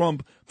Donald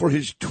Trump for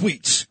his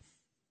tweets.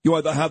 You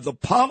either have the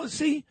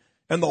policy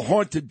and the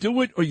heart to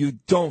do it, or you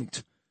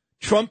don't.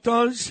 Trump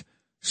does,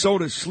 so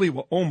does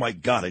Sliwa. Oh, my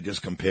God, I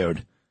just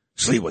compared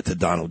Sliwa to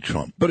Donald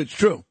Trump. But it's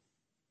true.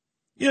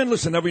 Yeah, and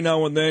listen, every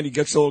now and then he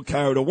gets a little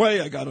carried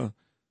away. I got to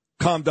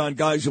calm down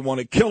guys who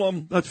want to kill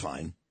him. That's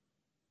fine.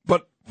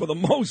 But for the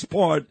most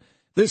part,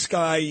 this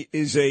guy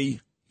is a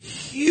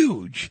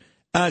huge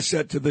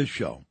asset to this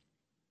show.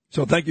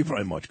 So thank you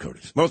very much,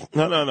 Curtis. Well,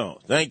 no.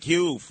 Thank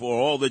you for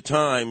all the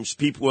times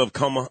people have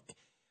come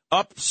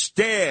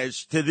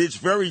upstairs to this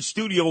very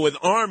studio with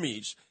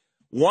armies,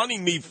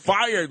 wanting me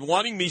fired,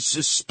 wanting me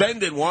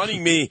suspended,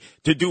 wanting me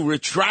to do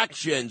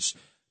retractions,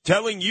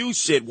 telling you,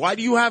 Sid, why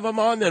do you have him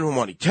on in the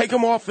morning? Take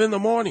him off in the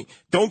morning.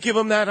 Don't give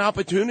him that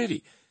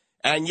opportunity.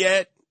 And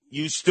yet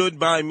you stood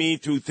by me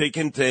through thick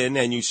and thin,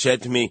 and you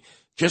said to me,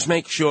 just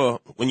make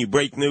sure when you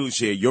break news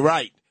here, you're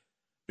right.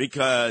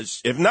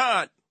 Because if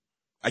not,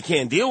 I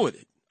can't deal with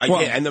it. I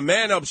can't. And the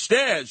man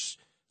upstairs,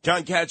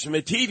 John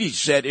Catsimatidis,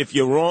 said, if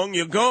you're wrong,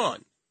 you're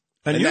gone.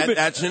 And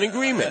that's an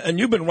agreement. And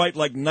you've been right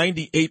like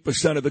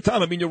 98% of the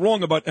time. I mean, you're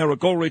wrong about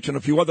Eric Ulrich and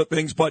a few other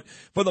things, but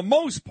for the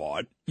most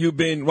part, you've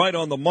been right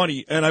on the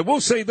money. And I will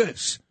say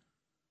this.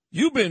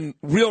 you've been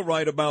real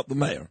right about the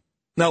mayor.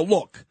 Now,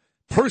 look,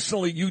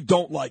 personally, you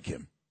don't like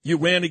him. You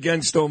ran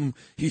against him.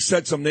 He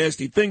said some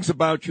nasty things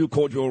about you,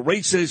 called you a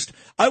racist.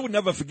 I would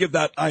never forgive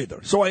that either.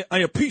 So I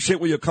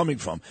appreciate where you're coming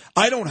from.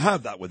 I don't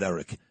have that with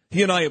Eric.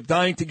 He and I have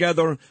dined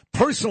together.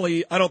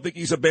 Personally, I don't think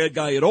he's a bad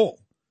guy at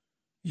all.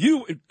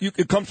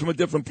 It comes from a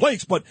different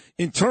place. But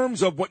in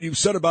terms of what you've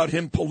said about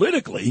him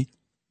politically,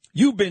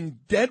 you've been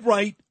dead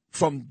right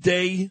from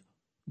day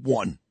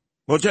one.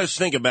 Well, just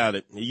think about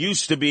it. It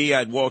used to be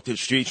I'd walk the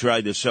streets,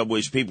 ride the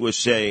subways. People would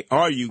say,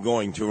 are you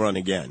going to run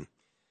again?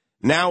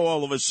 Now,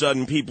 all of a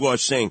sudden, people are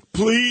saying,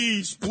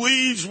 please,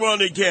 please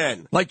run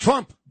again. Like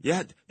Trump.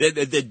 Yeah,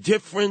 the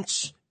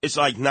difference is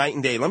like night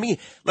and day. Let me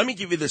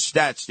give you the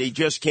stats. They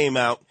just came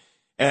out,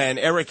 and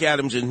Eric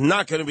Adams is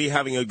not going to be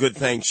having a good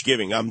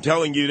Thanksgiving. I'm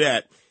telling you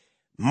that.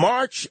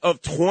 March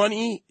of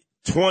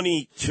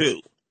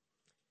 2022,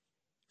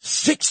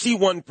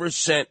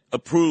 61%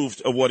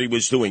 approved of what he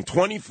was doing,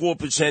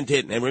 24%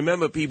 didn't. And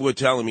remember, people were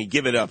telling me,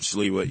 give it up,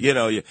 Sliwa. You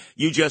know,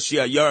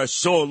 you're a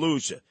sore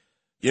loser.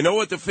 You know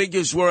what the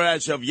figures were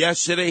as of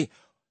yesterday?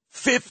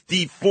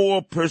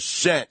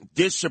 54%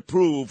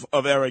 disapprove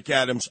of Eric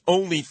Adams,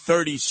 only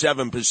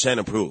 37%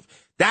 approve.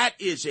 That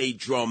is a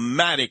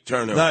dramatic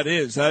turnaround.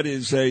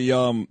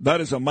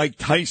 That is a Mike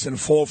Tyson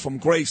fall from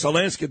grace. I'll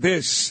ask you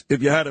this,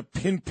 if you had to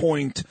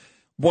pinpoint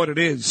what it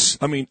is.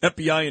 I mean,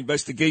 FBI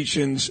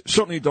investigations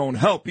certainly don't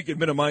help. He can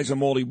minimize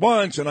them all he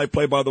wants, and I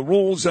play by the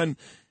rules, and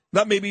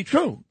that may be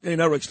true in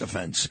Eric's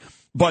defense.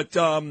 But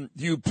do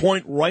you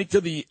point right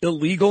to the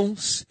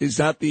illegals? Is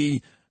that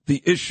the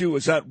issue?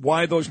 Is that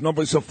why those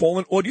numbers have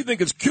fallen? Or do you think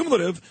it's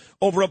cumulative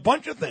over a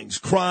bunch of things?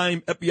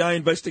 Crime, FBI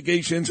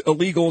investigations,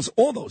 illegals,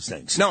 all those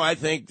things? No, I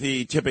think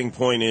the tipping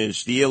point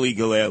is the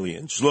illegal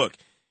aliens. Look,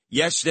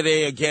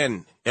 yesterday,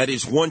 again, at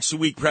his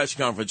once-a-week press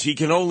conference, he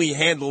can only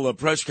handle a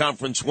press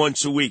conference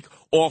once a week,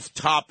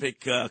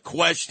 off-topic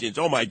questions.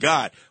 Oh, my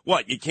God.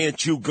 What, you can't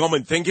chew gum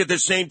and think at the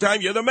same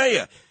time? You're the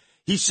mayor.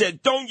 He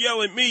said, don't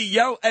yell at me,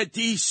 yell at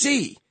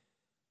D.C.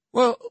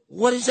 Well,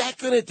 what is that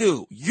going to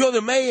do? You're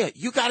the mayor.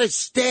 You got to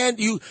stand.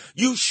 You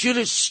should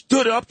have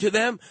stood up to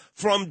them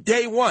from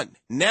day one.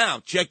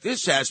 Now, check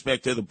this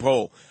aspect of the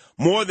poll.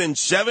 More than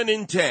 7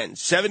 in 10,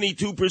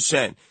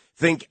 72%,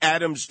 think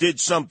Adams did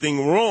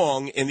something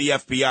wrong in the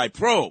FBI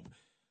probe.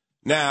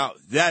 Now,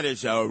 that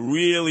is a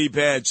really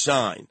bad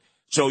sign.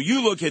 So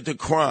you look at the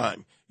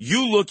crime.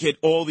 You look at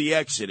all the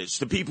exodus,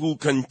 the people who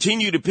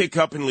continue to pick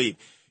up and leave.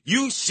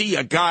 You see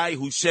a guy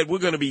who said we're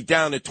going to be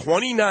down to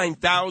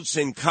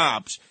 29,000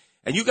 cops,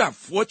 and you got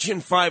Fortune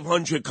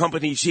 500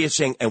 companies here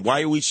saying, and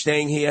why are we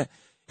staying here?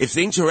 If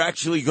things are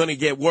actually going to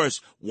get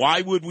worse,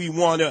 why would we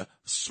want to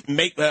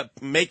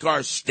make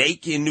our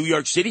stake in New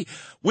York City?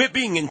 We're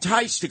being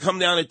enticed to come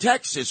down to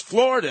Texas,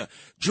 Florida,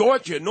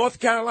 Georgia, North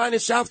Carolina,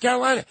 South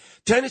Carolina,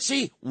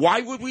 Tennessee. Why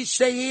would we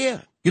stay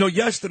here? You know,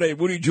 yesterday,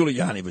 Rudy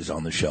Giuliani was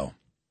on the show,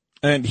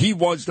 and he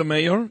was the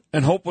mayor,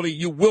 and hopefully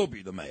you will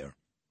be the mayor.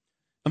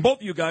 And both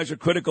of you guys are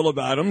critical of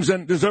Adams,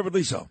 and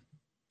deservedly so.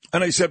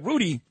 And I said,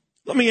 Rudy,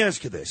 let me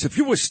ask you this. If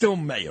you were still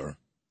mayor,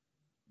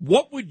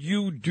 what would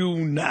you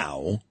do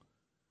now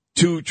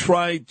to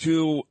try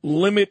to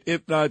limit,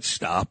 if not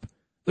stop,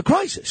 the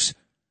crisis?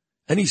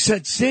 And he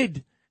said,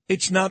 Sid,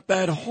 it's not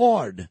that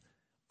hard.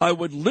 I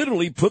would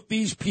literally put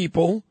these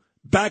people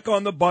back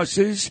on the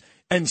buses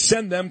and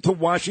send them to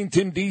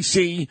Washington,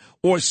 D.C.,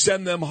 or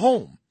send them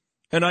home.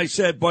 And I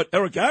said, but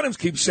Eric Adams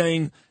keeps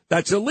saying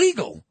that's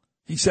illegal.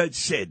 He said,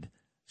 Sid,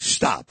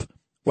 stop.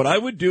 What I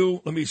would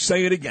do, let me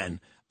say it again,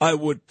 I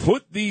would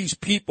put these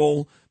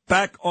people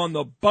back on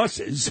the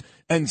buses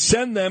and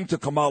send them to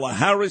Kamala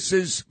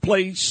Harris's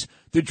place,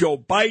 to Joe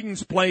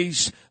Biden's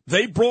place.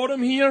 They brought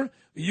him here.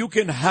 You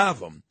can have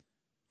him.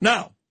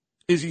 Now,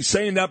 is he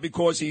saying that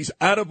because he's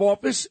out of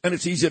office and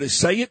it's easy to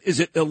say it? Is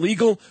it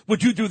illegal?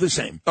 Would you do the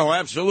same? Oh,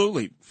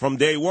 absolutely. From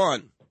day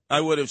one,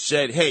 I would have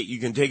said, hey, you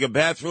can take a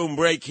bathroom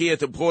break here at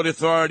the Port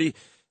Authority.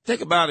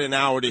 Take about an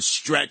hour to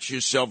stretch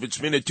yourself. It's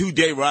been a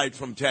 2-day ride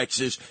from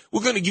Texas.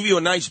 We're going to give you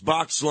a nice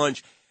box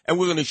lunch, and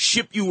we're going to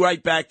ship you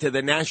right back to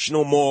the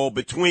National Mall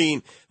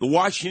between the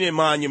Washington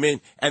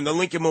Monument and the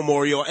Lincoln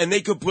Memorial, and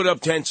they could put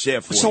up tents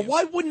there for you. So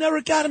why wouldn't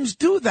Eric Adams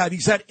do that?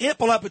 He's had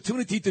ample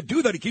opportunity to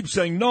do that. He keeps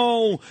saying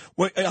no.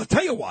 Well, I'll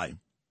tell you why.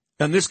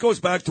 And this goes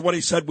back to what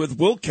he said with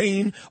Will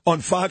Cain on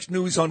Fox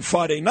News on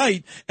Friday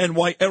night, and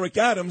why Eric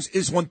Adams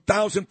is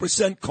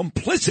 1,000%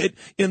 complicit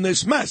in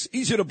this mess.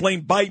 Easier to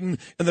blame Biden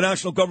and the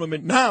national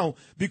government now,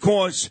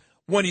 because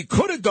when he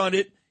could have done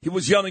it, he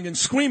was yelling and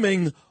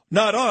screaming,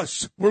 not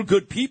us, we're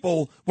good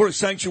people, we're a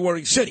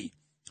sanctuary city.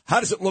 How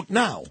does it look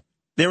now?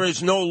 There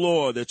is no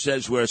law that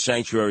says we're a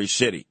sanctuary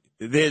city.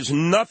 There's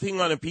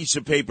nothing on a piece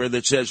of paper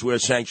that says we're a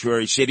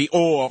sanctuary city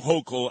or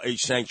Hochul a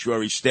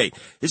sanctuary state.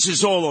 This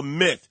is all a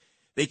myth.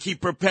 They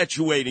keep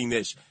perpetuating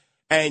this.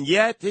 And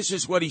yet, this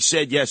is what he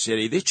said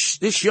yesterday.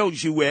 This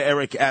shows you where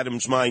Eric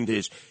Adams' mind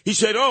is. He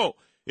said,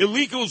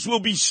 illegals will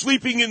be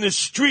sleeping in the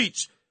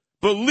streets.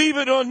 Believe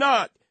it or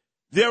not,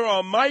 there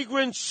are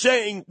migrants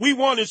saying we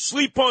want to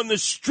sleep on the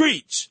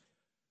streets.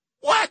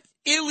 What?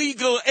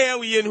 illegal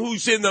alien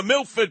who's in the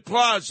Milford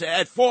Plaza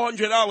at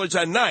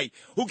 $400 a night,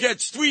 who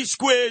gets 3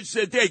 squares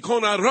a day,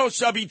 con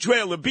arroz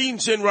habichuela,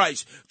 beans and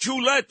rice,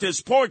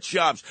 chuletas, pork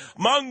chops,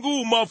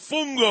 mango,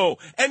 mofongo,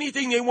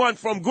 anything they want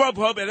from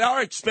Grubhub at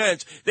our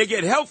expense. They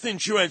get health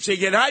insurance, they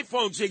get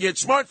iPhones, they get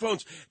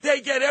smartphones,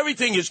 they get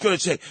everything. Is going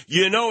to say,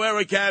 you know,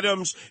 Eric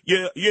Adams,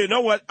 you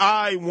know what?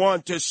 I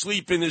want to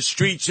sleep in the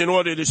streets in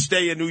order to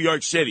stay in New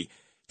York City.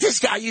 This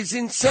guy is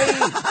insane.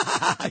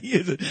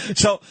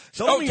 So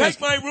take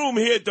my room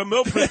here at the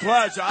Milford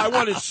Plaza. I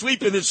want to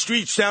sleep in the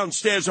streets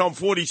downstairs on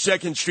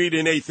 42nd Street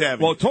and 8th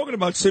Avenue. Well, talking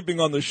about sleeping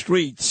on the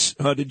streets,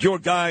 did your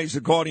guys, the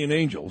Guardian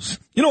Angels,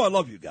 you know I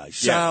love you guys,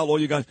 Sal,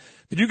 all you guys,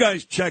 did you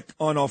guys check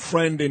on our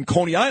friend in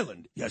Coney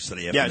Island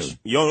yesterday afternoon?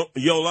 Yes,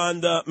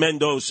 Yolanda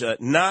Mendoza,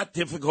 not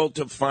difficult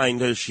to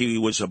find her. She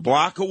was a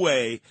block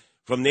away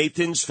from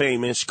Nathan's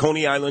Famous,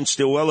 Coney Island,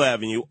 Stillwell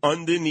Avenue,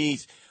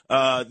 underneath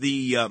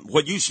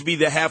what used to be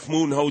the Half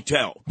Moon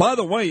Hotel. By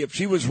the way, if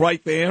she was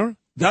right there,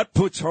 that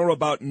puts her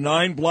about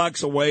 9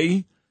 blocks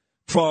away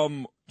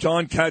from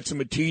John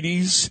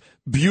Catsimatidis'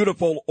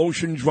 beautiful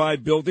Ocean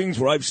Drive buildings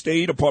where I've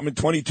stayed, apartment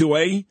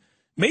 22A.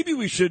 Maybe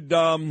we should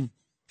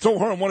throw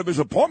her in one of his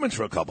apartments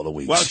for a couple of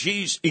weeks. Well,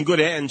 she's in good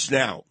hands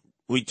now.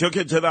 We took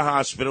her to the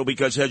hospital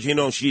because, as you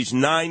know, she's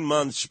 9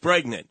 months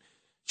pregnant.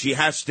 She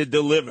has to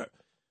deliver.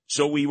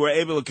 So we were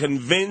able to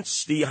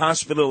convince the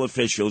hospital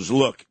officials,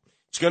 look,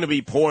 it's going to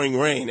be pouring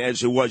rain,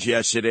 as it was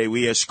yesterday.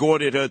 We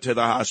escorted her to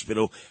the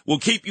hospital. We'll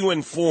keep you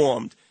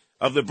informed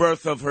of the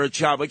birth of her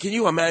child. But can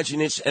you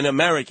imagine it's an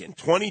American,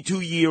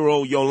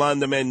 22-year-old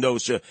Yolanda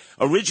Mendoza,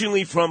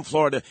 originally from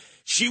Florida.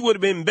 She would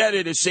have been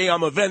better to say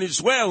I'm a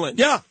Venezuelan.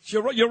 Yeah,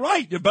 you're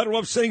right. You're better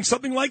off saying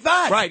something like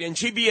that. Right, and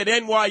she'd be at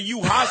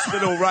NYU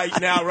Hospital right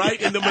now,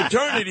 right, in the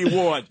maternity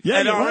ward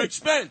at our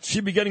expense.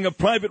 She'd be getting a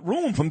private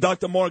room from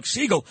Dr. Mark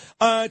Siegel.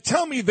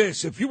 Tell me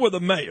this, if you were the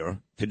mayor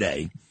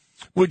today,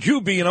 would you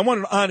be, and I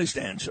want an honest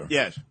answer.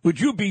 Yes. Would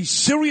you be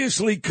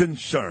seriously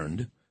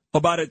concerned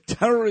about a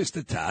terrorist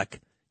attack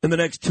in the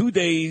next 2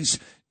 days,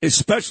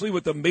 especially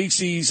with the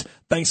Macy's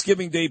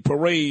Thanksgiving Day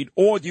parade?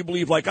 Or do you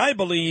believe, like I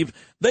believe,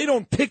 they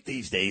don't pick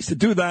these days to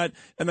do that,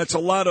 and that's a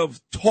lot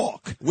of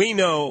talk? We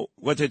know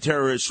what the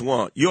terrorists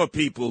want. Your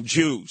people,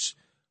 Jews.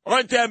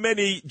 Aren't there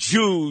many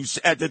Jews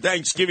at the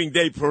Thanksgiving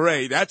Day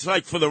parade? That's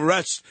like for the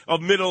rest of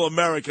Middle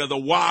America, the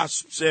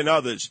WASPs and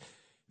others.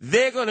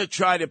 They're going to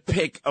try to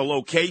pick a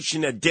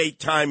location, a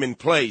date, time, and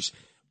place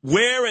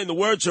where, in the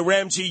words of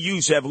Ramzi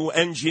Youssef, who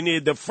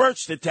engineered the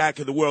first attack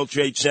of the World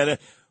Trade Center,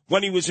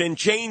 when he was in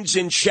chains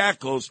and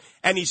shackles,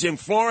 and he's in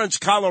Florence,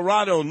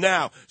 Colorado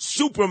now,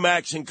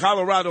 Supermax in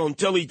Colorado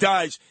until he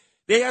dies.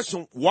 They asked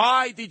him,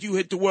 why did you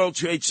hit the World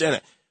Trade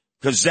Center?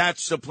 Because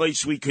that's the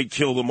place we could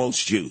kill the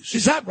most Jews.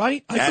 Is that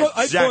right?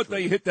 I thought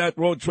they hit that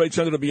World Trade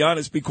Center, to be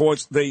honest,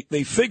 because they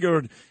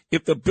figured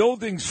if the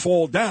buildings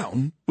fall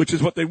down, which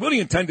is what they really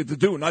intended to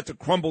do, not to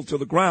crumble to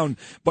the ground,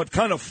 but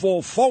kind of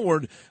fall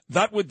forward,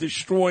 that would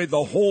destroy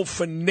the whole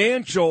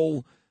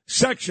financial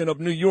section of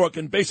New York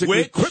and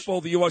basically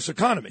cripple the U.S.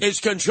 economy. It's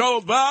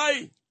controlled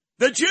by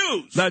the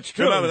Jews. That's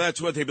true. Remember,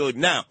 that's what they believe.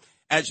 Now,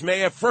 as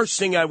mayor, first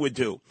thing I would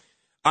do,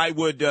 I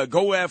would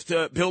go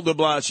after Bill de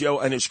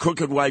Blasio and his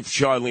crooked wife,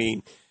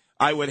 Charlene.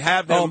 I would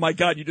have them... Oh, my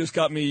God, you just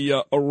got me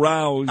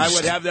aroused. I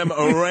would have them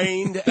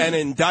arraigned and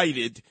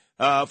indicted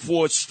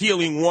for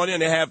stealing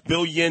 $1.5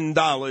 billion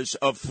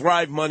of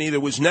Thrive money that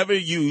was never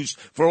used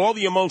for all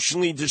the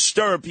emotionally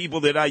disturbed people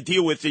that I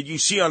deal with that you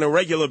see on a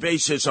regular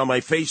basis on my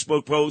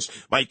Facebook posts,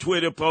 my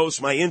Twitter posts,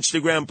 my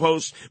Instagram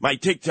posts, my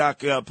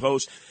TikTok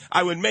posts.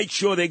 I would make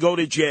sure they go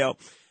to jail.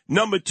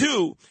 Number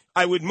 2,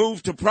 I would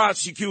move to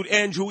prosecute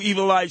Andrew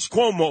Evil Eyes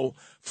Cuomo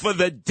for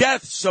the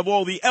deaths of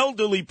all the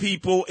elderly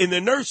people in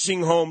the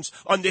nursing homes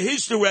under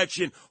his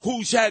direction,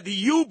 who's had the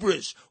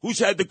hubris, who's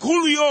had the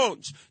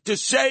culions to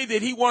say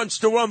that he wants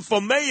to run for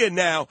mayor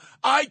now.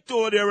 I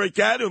thought Eric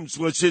Adams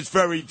was his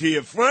very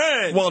dear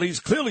friend. Well, he's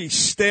clearly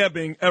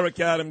stabbing Eric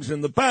Adams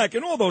in the back,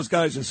 and all those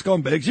guys are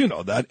scumbags. You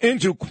know that.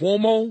 Andrew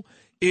Cuomo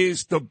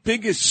is the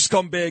biggest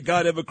scumbag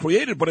God ever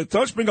created, but it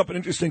does bring up an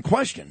interesting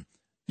question.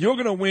 You're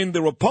going to win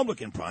the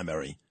Republican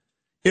primary.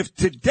 If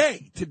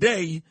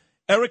today,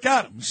 Eric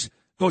Adams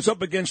goes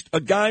up against a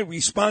guy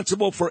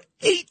responsible for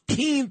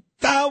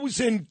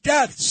 18,000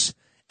 deaths.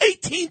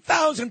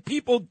 18,000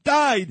 people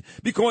died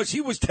because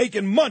he was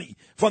taking money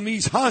from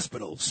these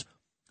hospitals.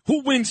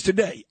 Who wins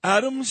today,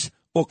 Adams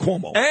or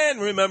Cuomo? And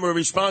remember,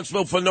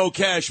 responsible for no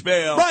cash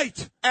bail.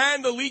 Right.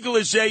 And the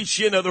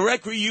legalization of the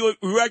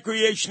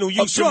recreational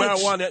use of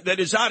marijuana that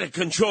is out of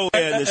control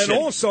in the city.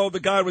 And also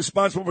the guy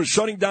responsible for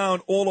shutting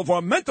down all of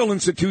our mental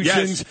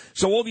institutions. Yes.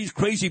 So all these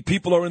crazy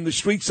people are in the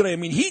streets today. I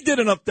mean, he did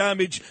enough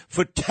damage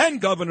for 10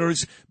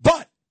 governors.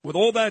 But with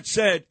all that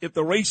said, if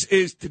the race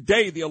is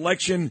today, the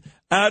election,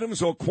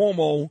 Adams or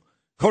Cuomo,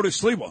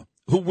 Curtis Sliwa,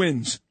 who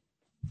wins?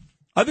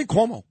 I think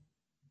Cuomo,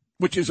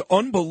 which is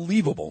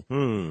unbelievable.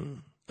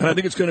 And I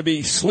think it's going to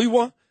be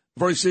Sliwa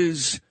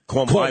versus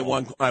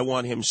Cuomo. I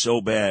want him so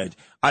bad.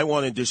 I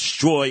want to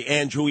destroy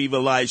Andrew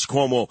Evil Eyes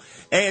Cuomo.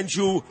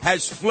 Andrew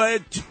has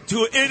fled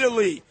to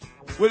Italy.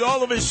 with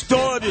all of his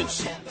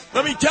daughters.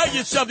 Let me tell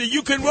you something.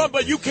 You can run,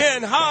 but you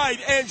can't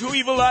hide, Andrew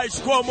Evil Eyes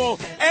Cuomo.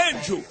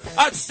 Andrew,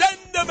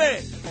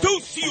 ascendeme,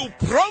 duciu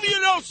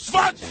prolino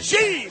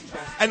svachim.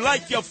 And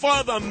like your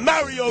father,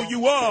 Mario,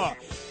 you are.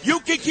 You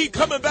can keep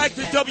coming back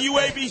to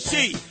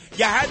WABC.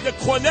 You had the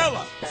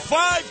Quinella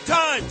 5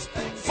 times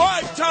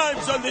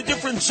under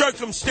different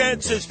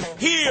circumstances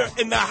here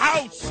in the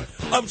house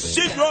of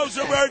Sid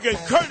Rosenberg and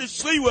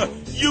Curtis Lewa.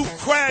 You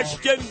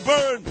crashed and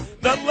burned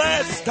the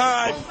last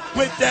time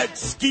with that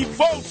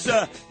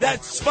Schifosa,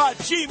 that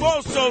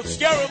Sfachimoso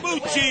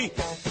Scaramucci.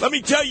 Let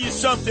me tell you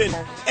something,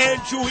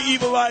 Andrew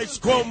Evil Eyes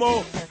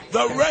Cuomo,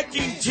 the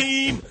wrecking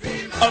team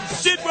of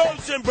Sid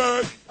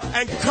Rosenberg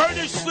and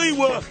Curtis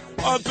Lewa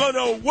are going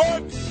to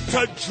work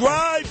to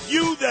drive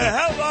you the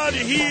hell out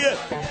of here.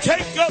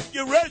 Take up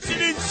your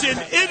residence in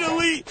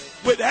Italy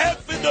with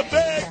half in the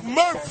bag,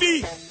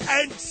 Murphy,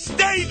 and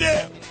stay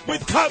there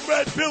with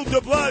Comrade Bill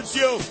de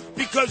Blasio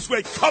because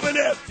we're coming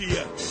after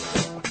you.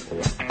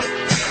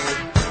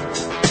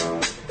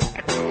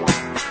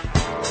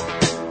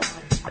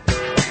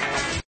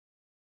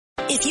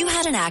 If you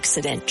had an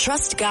accident,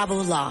 trust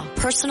Gabo Law,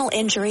 personal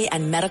injury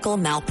and medical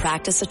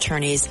malpractice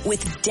attorneys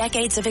with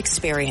decades of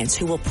experience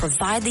who will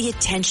provide the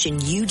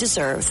attention you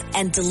deserve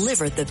and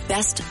deliver the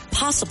best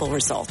possible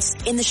results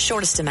in the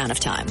shortest amount of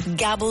time.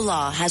 Gabo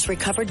Law has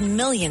recovered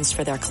millions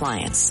for their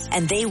clients,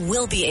 and they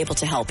will be able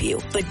to help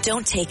you. But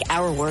don't take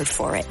our word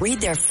for it.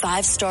 Read their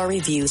 5-star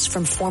reviews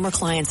from former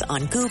clients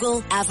on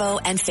Google, Avo,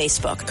 and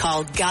Facebook.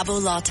 Call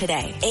Gabo Law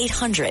today,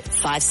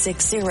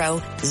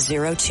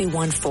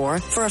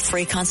 800-560-0214 for a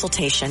free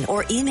consultation,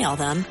 or email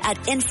them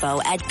at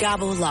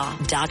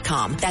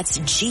info@gabolaw.com. That's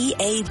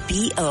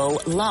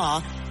GABO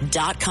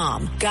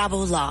law.com.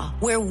 Gabo Law,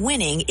 where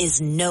winning is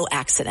no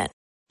accident.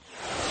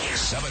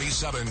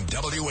 77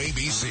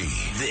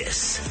 WABC.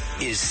 This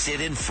is Sid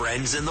and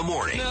Friends in the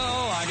Morning. No,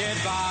 I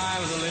get by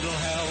with a little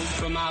help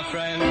from my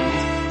friends.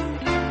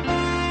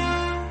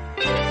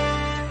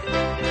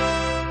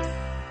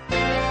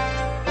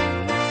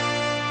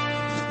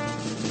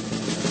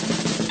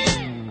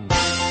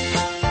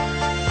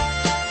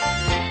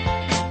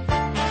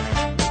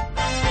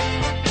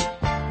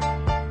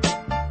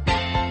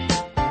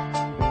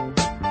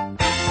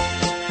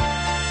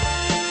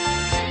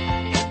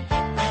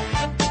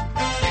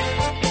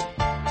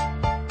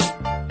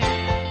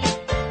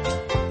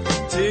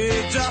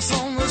 Just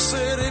on the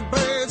city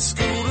bed,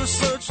 scooter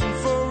searching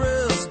for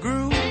his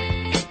groove.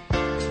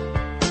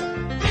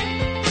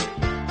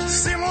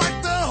 Seem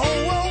like the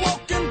whole world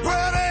walking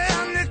pretty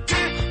and you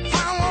can't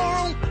find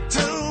room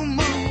to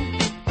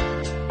move.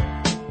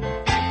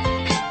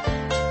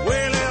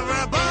 Well,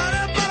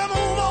 everybody better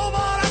move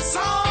over that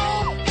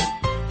song,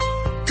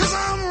 'cause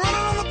I'm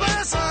running on the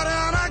bad side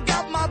and I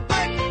got my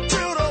back to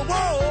the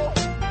wall.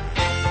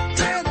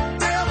 Tell the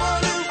devil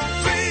to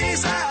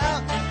freeze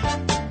out.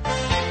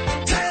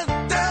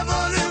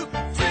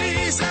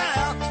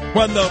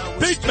 When the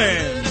big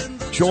man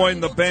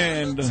joined the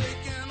band,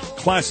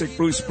 classic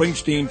Bruce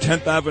Springsteen,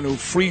 10th Avenue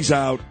Freeze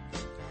Out,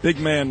 big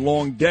man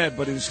long dead,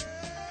 but his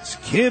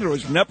kid or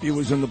his nephew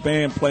was in the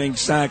band playing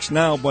sax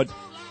now. But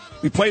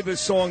we played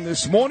this song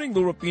this morning,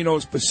 Lou Rapino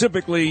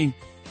specifically.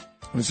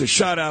 It's a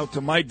shout out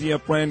to my dear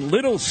friend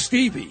Little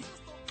Stevie.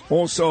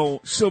 Also,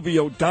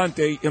 Silvio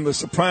Dante in The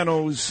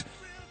Sopranos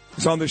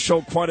is on the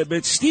show quite a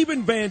bit.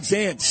 Stephen Van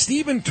Zandt.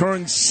 Stephen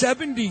turned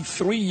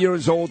 73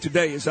 years old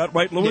today. Is that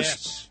right, Louis?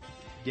 Yes.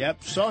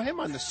 Yep. Saw him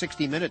on the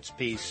 60 Minutes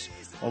piece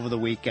over the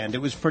weekend. It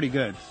was pretty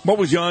good. What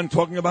was Jan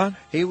talking about?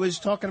 He was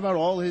talking about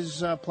all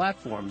his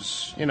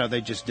platforms. You know,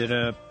 they just did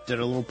a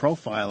little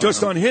profile.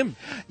 Just on him?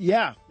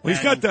 Yeah. Well,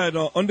 he's got that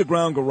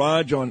underground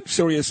garage on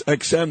Sirius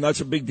XM.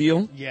 That's a big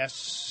deal.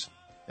 Yes.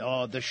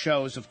 The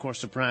shows, of course,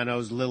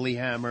 Sopranos,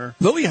 Lilyhammer.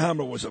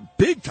 Lilyhammer was a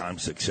big-time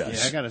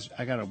success. Yeah,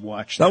 I gotta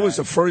watch that. That was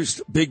the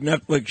first big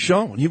Netflix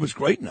show, and he was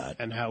great in that.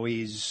 And how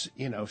he's,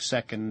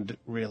 second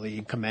really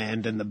in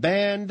command in the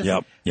band.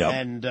 Yep.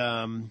 And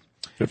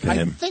good for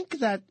him.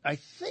 I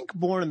think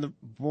Born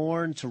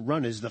to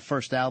Run is the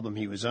first album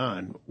he was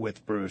on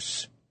with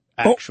Bruce.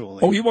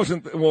 Actually, he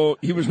wasn't. Well,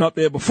 he was not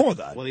there before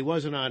that. Well, he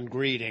wasn't on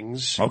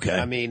Greetings. Okay,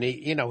 I mean,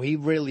 he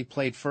really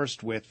played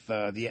first with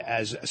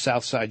as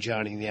Southside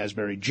Johnny and the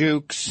Asbury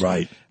Jukes,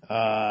 right?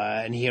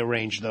 And he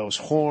arranged those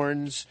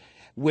horns,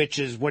 which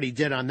is what he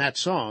did on that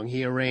song.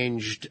 He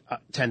arranged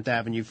 10th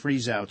Avenue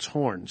Freeze Out's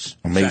horns.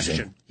 Amazing.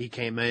 Section. He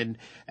came in,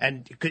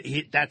 and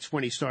that's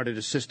when he started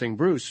assisting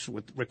Bruce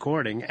with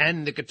recording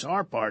and the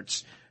guitar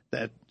parts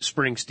that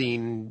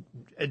Springsteen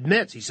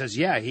admits. He says,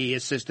 "Yeah, he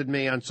assisted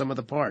me on some of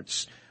the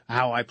parts."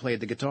 How I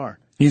played the guitar.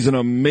 He's an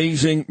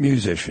amazing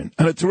musician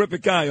and a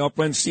terrific guy. Our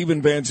friend Stephen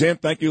Van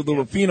Zandt. Thank you,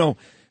 Lou Rapino.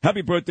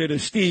 Happy birthday to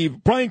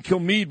Steve. Brian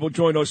Kilmeade will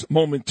join us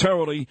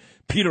momentarily.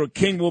 Peter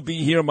King will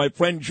be here. My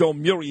friend Joe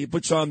Murray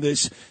puts on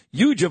this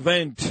huge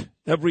event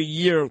every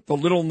year, the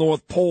Little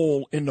North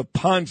Pole in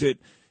Neponset.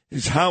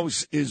 His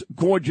house is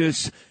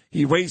gorgeous.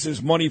 He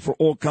raises money for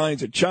all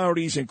kinds of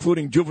charities,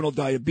 including juvenile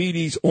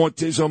diabetes,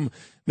 autism,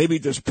 maybe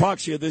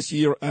dyspraxia this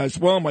year as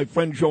well. My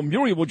friend Joe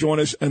Murray will join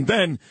us, and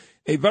then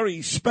a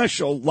very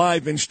special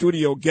live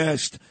in-studio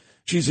guest.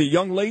 She's a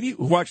young lady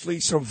who actually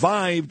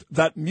survived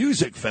that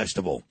music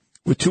festival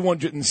with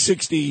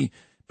 260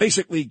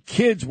 basically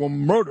kids were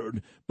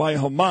murdered by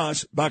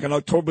Hamas back on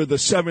October the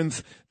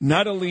 7th.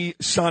 Natalie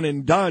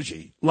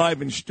Sanandaji,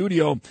 live in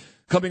studio,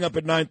 coming up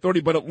at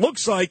 9:30. But it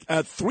looks like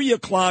at 3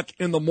 o'clock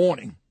in the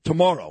morning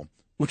tomorrow,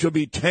 which will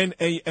be 10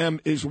 a.m.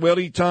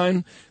 Israeli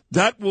time,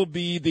 that will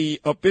be the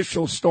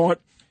official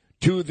start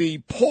to the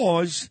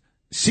pause,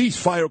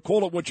 ceasefire,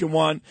 call it what you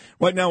want.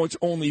 Right now it's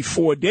only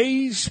 4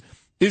 days.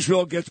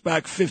 Israel gets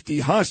back 50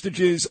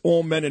 hostages,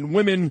 all men and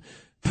women.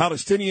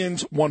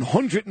 Palestinians,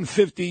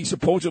 150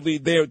 supposedly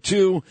there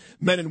too,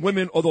 men and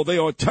women, although they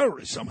are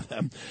terrorists, some of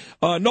them.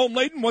 Noam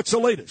Layden, what's the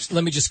latest?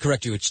 Let me just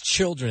correct you. It's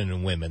children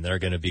and women that are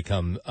going to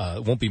become,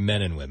 it won't be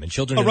men and women.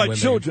 Children and women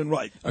children,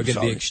 right. are going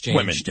to be exchanged.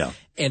 Women, yeah.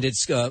 And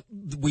it's,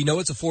 we know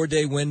it's a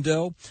 4-day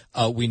window.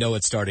 We know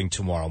it's starting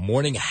tomorrow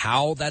morning.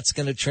 How that's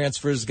going to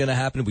transfer is going to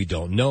happen, we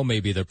don't know.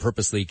 Maybe they're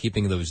purposely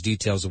keeping those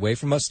details away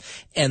from us.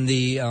 And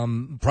the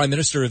Prime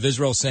Minister of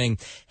Israel saying,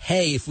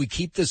 hey, if we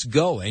keep this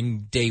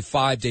going, day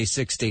 5, day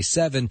 6, day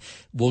 7,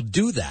 we'll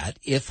do that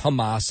if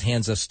Hamas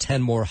hands us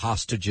 10 more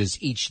hostages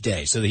each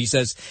day. So he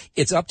says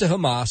it's up to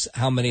Hamas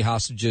how many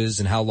hostages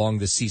and how long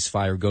the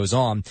ceasefire goes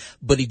on.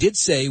 But he did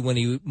say when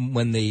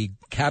the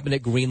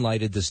cabinet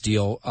green-lighted this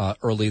deal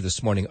early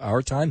this morning,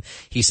 our time,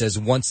 he says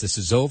once this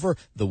is over,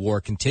 the war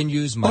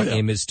continues. My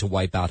aim is to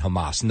wipe out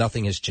Hamas.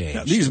 Nothing has changed.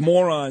 Yeah, these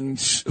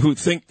morons who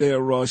think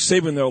they're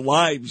saving their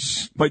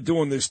lives by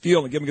doing this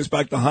deal and giving us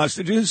back the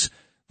hostages,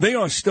 they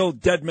are still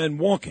dead men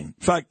walking. In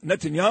fact,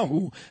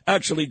 Netanyahu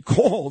actually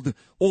called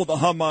all the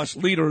Hamas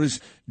leaders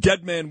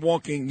dead men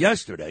walking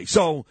yesterday.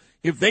 So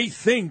if they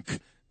think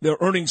they're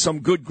earning some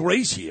good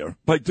grace here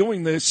by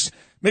doing this,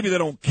 maybe they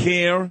don't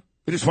care.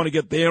 They just want to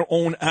get their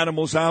own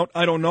animals out.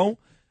 I don't know.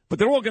 But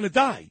they're all going to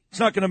die. It's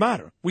not going to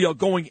matter. We are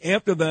going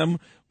after them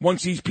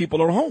once these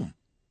people are home.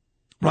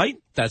 Right?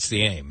 That's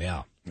the aim,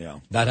 yeah. Yeah.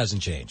 That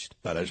hasn't changed.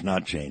 That has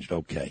not changed.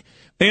 Okay.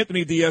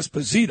 Anthony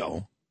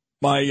D'Esposito,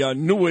 my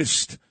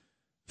newest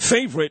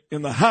favorite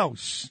in the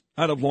House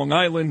out of Long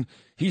Island,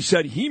 he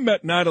said he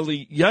met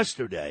Natalie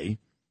yesterday.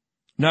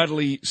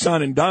 Natalie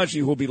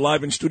Sanandaji, who will be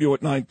live in studio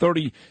at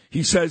 9:30.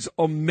 He says,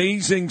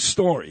 amazing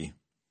story.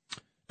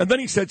 And then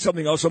he said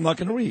something else I'm not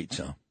going to read,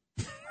 so.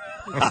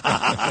 Well,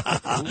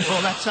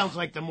 that sounds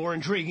like the more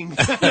intriguing.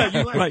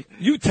 Right.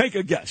 You take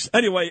a guess.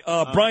 Anyway,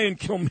 Brian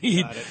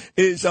Kilmeade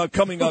is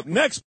coming up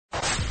next.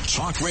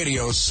 Talk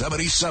Radio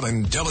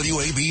 77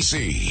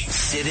 WABC.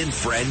 Sid and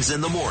Friends in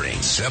the morning.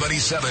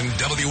 77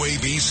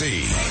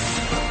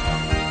 WABC.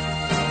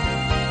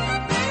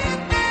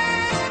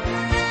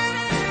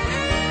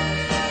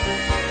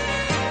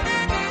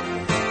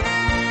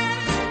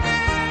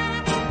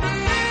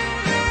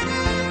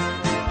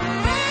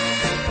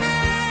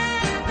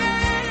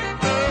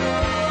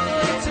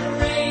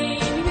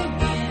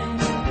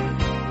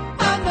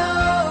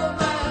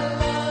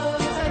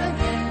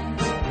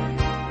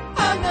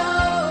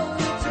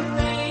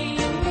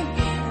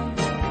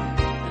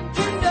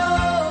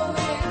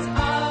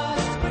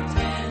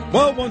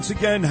 Well, once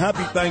again,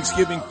 happy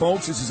Thanksgiving,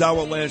 folks. This is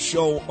our last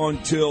show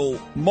until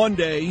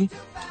Monday.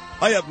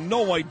 I have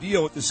no idea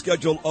what the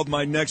schedule of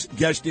my next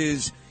guest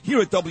is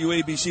here at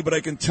WABC, but I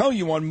can tell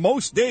you on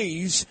most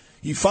days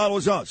he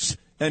follows us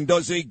and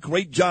does a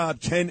great job,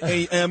 10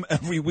 a.m.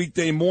 every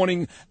weekday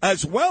morning,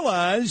 as well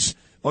as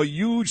a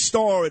huge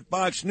star at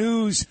Fox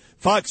News,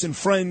 Fox and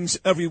Friends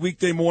every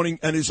weekday morning,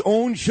 and his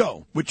own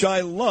show, which I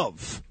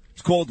love.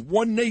 It's called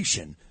One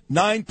Nation,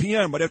 9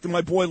 p.m., right after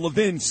my boy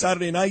Levin,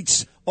 Saturday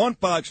nights on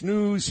Fox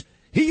News.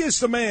 He is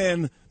the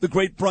man, the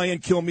great Brian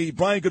Kilmeade.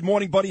 Brian, good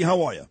morning, buddy.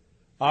 How are you?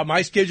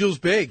 My schedule's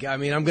big. I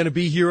mean, I'm going to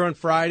be here on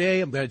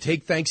Friday. I'm going to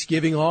take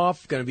Thanksgiving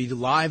off. Going to be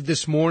live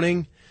this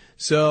morning.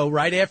 So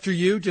right after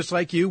you, just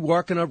like you,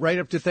 working up right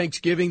up to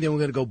Thanksgiving. Then we're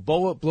going to go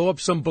blow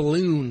up some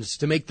balloons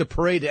to make the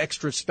parade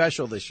extra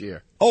special this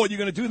year. Oh, you're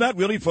going to do that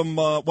really from,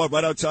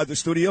 right outside the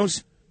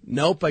studios?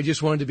 Nope, I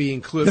just wanted to be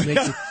included, make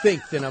you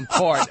think that I'm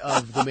part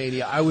of the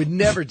mania. I would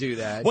never do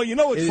that. Well, you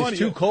know what's funny? It's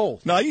too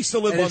cold. No, I used to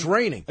live it's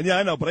raining. Yeah,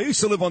 I know, but I used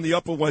to live on the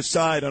Upper West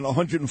Side on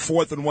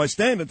 104th and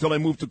West End until I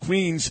moved to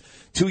Queens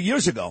 2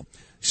 years ago.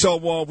 So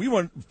we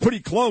were pretty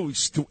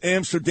close to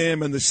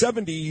Amsterdam in the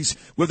 70s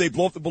where they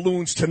blow up the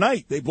balloons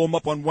tonight. They blow them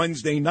up on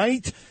Wednesday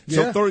night.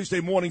 So Yeah.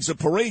 Thursday morning's a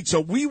parade.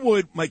 So we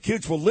would, my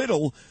kids were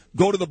little,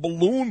 go to the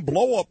balloon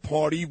blow-up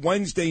party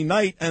Wednesday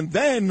night. And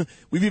then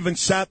we've even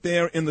sat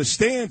there in the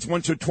stands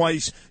once or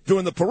twice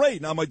during the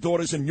parade. Now my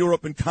daughter's in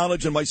Europe in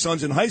college and my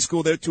son's in high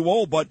school. They're too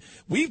old. But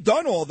we've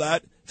done all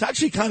that. It's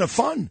actually kind of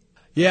fun.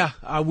 Yeah,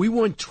 we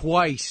went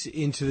twice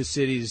into the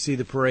city to see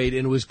the parade,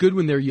 and it was good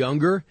when they're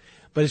younger.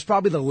 but it's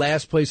probably the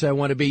last place I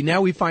want to be.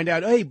 Now we find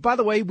out, hey, by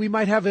the way, we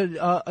might have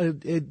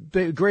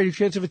a greater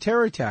chance of a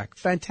terror attack.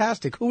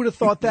 Fantastic. Who would have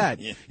thought that?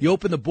 You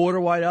open the border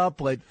wide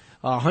up, let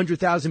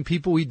 100,000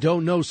 people we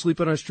don't know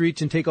sleep on our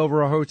streets and take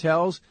over our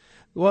hotels.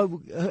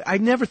 Well, I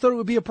never thought it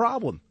would be a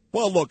problem.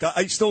 Well, look,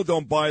 I still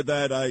don't buy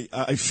that.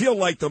 I feel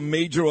like the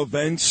major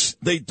events,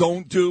 they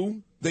don't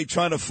do. They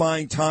try to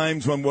find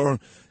times when we're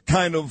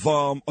kind of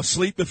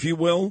asleep, if you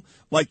will,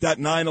 like that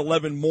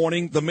 9/11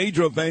 morning. The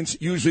major events,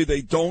 usually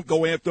they don't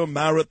go after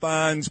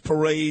marathons,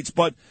 parades,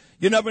 but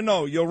you never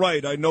know. You're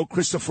right. I know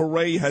Christopher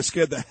Wray has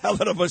scared the hell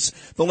out of us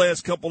the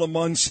last couple of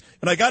months.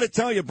 And I got to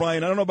tell you,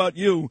 Brian, I don't know about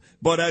you,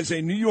 but as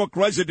a New York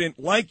resident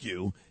like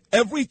you,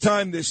 every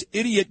time this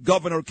idiot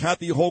governor,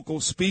 Kathy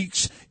Hochul,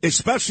 speaks,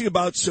 especially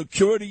about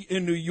security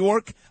in New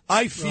York,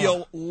 I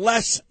feel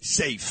less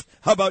safe.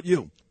 How about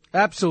you?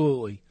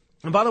 Absolutely.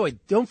 And by the way,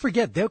 don't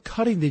forget, they're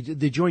cutting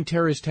the Joint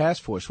Terrorist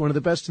Task Force, one of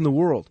the best in the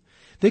world.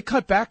 They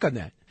cut back on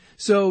that.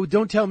 So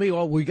don't tell me,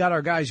 oh, we got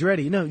our guys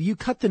ready. No, you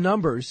cut the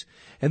numbers,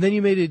 and then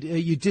you made it,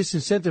 you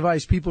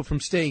disincentivized people from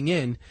staying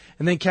in.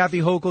 And then Kathy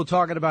Hochul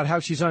talking about how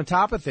she's on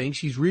top of things.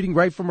 She's reading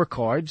right from her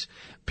cards.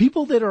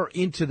 People that are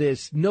into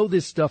this know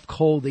this stuff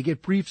cold. They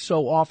get briefed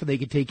so often they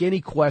can take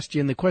any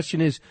question. The question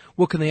is,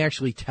 what can they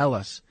actually tell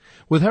us?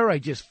 With her, I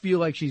just feel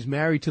like she's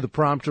married to the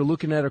prompter,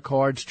 looking at her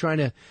cards, trying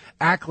to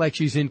act like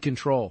she's in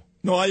control.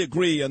 No, I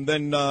agree. And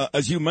then,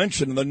 as you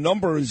mentioned, the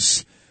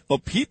numbers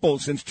of people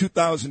since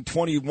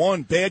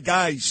 2021, bad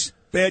guys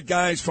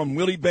from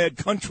really bad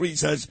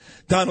countries, as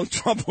Donald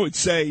Trump would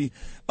say,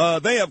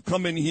 they have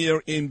come in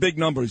here in big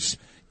numbers.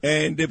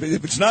 And if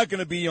it's not going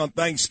to be on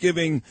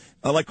Thanksgiving,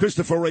 like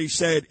Christopher Wray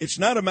said, it's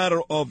not a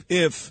matter of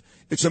if,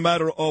 it's a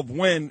matter of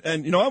when.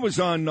 And, you know, I was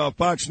on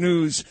Fox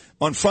News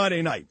on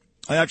Friday night.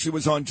 I actually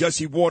was on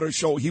Jesse Waters'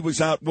 show. He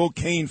was out. Will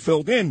Cain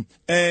filled in.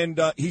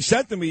 And he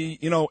said to me,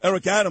 you know,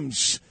 Eric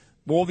Adams,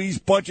 all these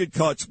budget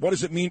cuts, what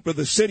does it mean for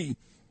the city?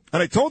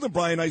 And I told him,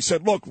 Brian, I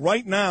said, look,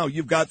 right now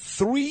you've got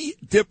 3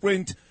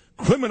 different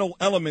criminal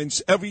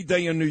elements every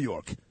day in New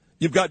York.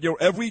 You've got your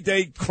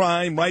everyday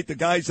crime, right? The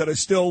guys that are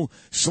still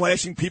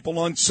slashing people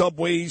on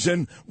subways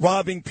and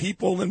robbing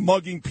people and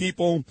mugging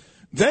people.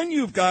 Then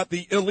you've got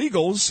the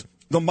illegals,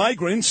 the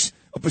migrants.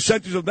 A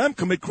percentage of them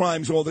commit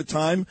crimes all the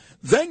time.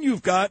 Then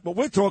you've got what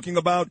we're talking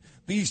about,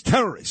 these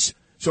terrorists.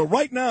 So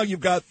right now you've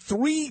got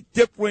 3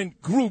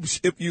 different groups,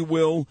 if you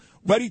will,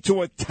 ready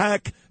to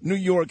attack New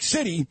York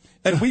City.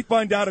 And we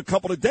find out a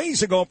couple of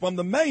days ago from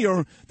the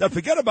mayor that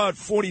forget about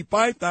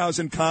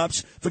 45,000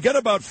 cops, forget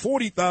about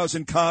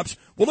 40,000 cops.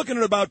 We're looking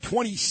at about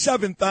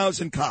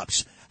 27,000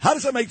 cops. How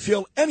does that make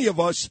any of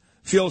us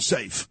feel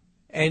safe?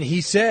 And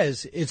he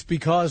says it's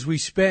because we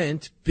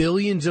spent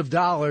billions of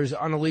dollars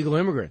on illegal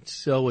immigrants.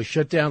 So we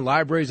shut down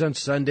libraries on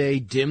Sunday,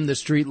 dim the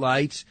street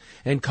lights,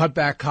 and cut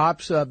back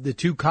cops, the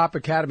 2 cop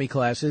academy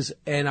classes.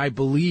 And I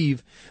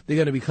believe they're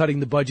going to be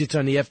cutting the budgets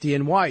on the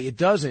FDNY. It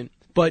doesn't.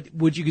 But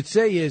what you could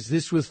say is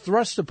this was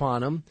thrust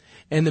upon him,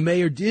 and the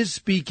mayor did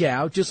speak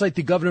out, just like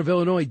the governor of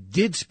Illinois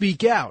did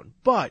speak out.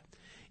 But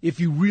if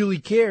you really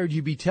cared,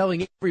 you'd be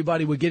telling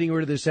everybody we're getting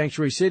rid of the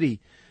sanctuary city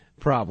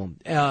problem.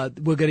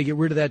 We're going to get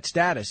rid of that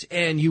status.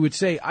 And you would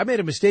say, I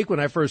made a mistake when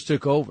I first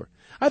took over.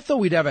 I thought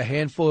we'd have a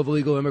handful of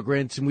illegal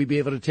immigrants and we'd be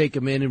able to take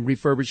them in and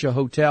refurbish a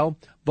hotel.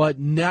 But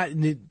not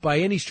by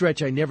any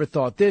stretch, I never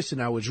thought this,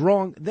 and I was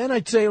wrong. Then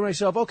I'd say to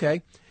myself,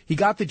 okay, he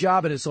got the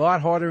job and it's a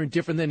lot harder and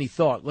different than he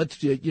thought. Let's,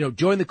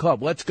 join the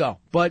club. Let's go.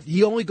 But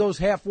he only goes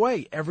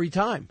halfway every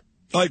time.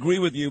 I agree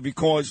with you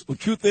because the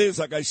truth is,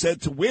 like I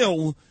said to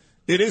Will,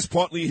 it is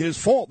partly his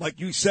fault. Like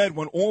you said,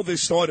 when all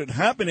this started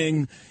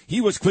happening,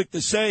 he was quick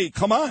to say,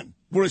 come on,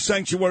 we're a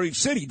sanctuary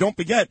city. Don't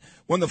forget,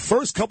 when the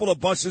first couple of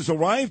buses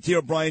arrived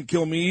here, Brian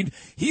Kilmeade,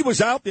 he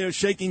was out there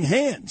shaking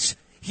hands.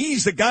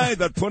 He's the guy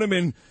that put him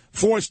in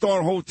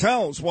 4-star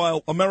hotels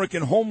while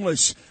American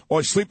homeless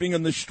are sleeping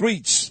in the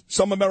streets.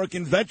 Some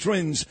American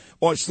veterans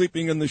are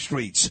sleeping in the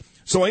streets.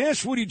 So I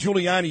asked Rudy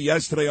Giuliani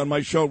yesterday on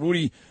my show,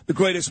 Rudy, the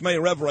greatest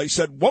mayor ever, I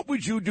said, what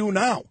would you do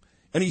now?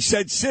 And he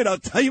said, Sid, I'll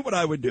tell you what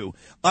I would do.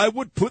 I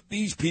would put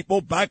these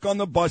people back on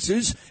the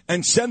buses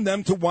and send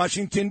them to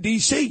Washington,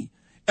 D.C.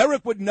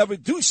 Eric would never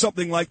do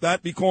something like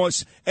that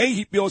because, A,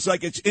 he feels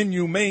like it's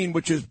inhumane,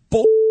 which is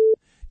bull.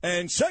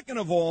 And second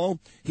of all,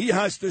 he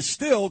has to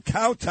still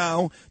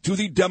kowtow to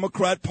the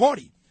Democrat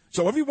Party.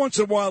 So every once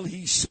in a while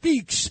he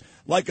speaks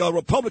like a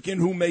Republican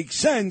who makes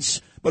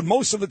sense, but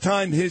most of the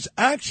time his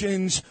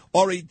actions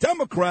are a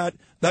Democrat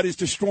that is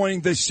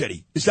destroying this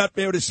city. Is that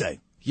fair to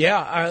say?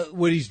 Yeah,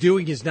 what he's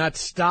doing is not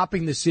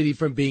stopping the city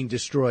from being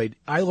destroyed.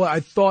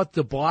 I thought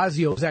de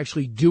Blasio was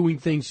actually doing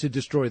things to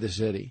destroy the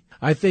city.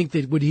 I think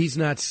that when he's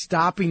not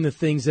stopping the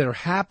things that are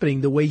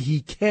happening the way he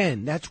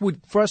can, that's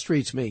what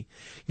frustrates me.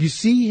 You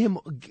see him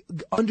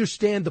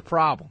understand the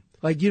problem.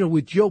 Like,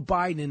 with Joe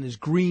Biden and his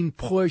green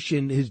push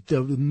and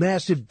the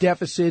massive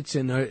deficits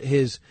and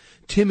his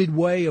timid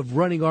way of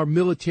running our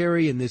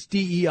military and this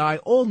DEI,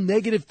 all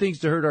negative things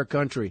to hurt our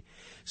country.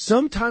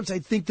 Sometimes I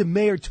think the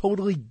mayor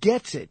totally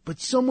gets it,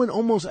 but someone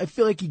I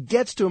feel like he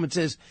gets to him and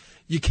says,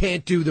 you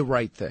can't do the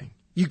right thing.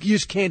 You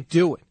just can't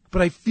do it.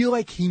 but I feel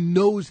like he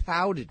knows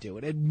how to do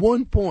it. At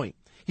one point,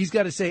 he's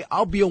got to say,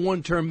 I'll be a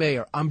one-term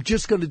mayor. I'm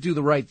just going to do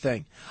the right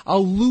thing.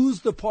 I'll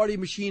lose the party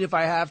machine if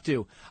I have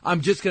to.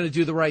 I'm just going to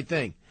do the right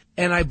thing.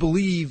 And I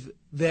believe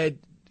that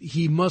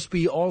he must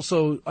be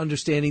also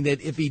understanding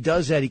that if he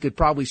does that, he could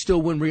probably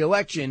still win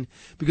re-election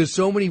because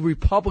so many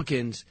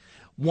Republicans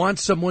want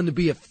someone to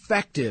be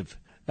effective,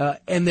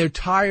 and they're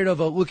tired of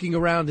looking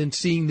around and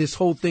seeing this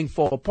whole thing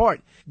fall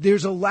apart.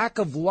 There's a lack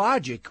of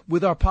logic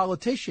with our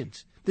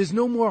politicians. There's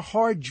no more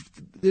hard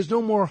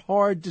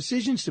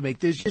decisions to make.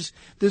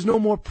 There's no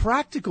more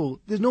practical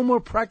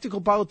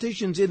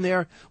politicians in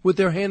there with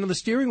their hand on the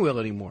steering wheel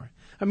anymore.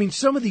 I mean,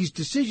 some of these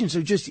decisions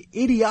are just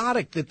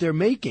idiotic that they're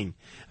making.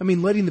 I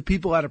mean, letting the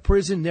people out of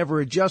prison, never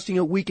adjusting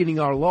it, weakening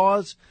our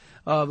laws,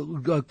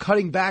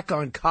 cutting back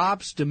on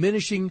cops,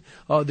 diminishing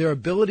their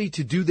ability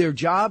to do their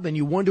job, and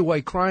you wonder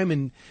why crime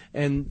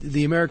and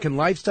the American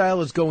lifestyle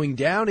is going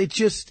down.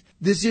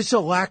 There's just a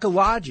lack of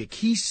logic.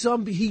 He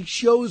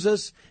shows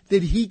us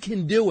that he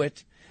can do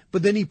it,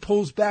 but then he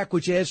pulls back,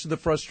 which adds to the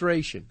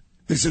frustration.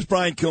 This is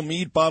Brian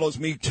Kilmeade, Bottles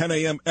Meet, 10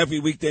 a.m. every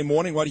weekday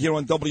morning right here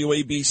on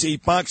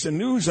WABC, Fox and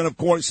News, and, of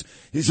course,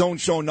 his own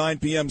show, 9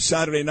 p.m.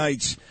 Saturday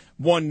nights,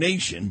 One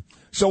Nation.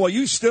 So are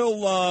you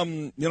still,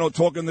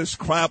 talking this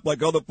crap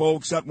like other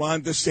folks that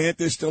Ron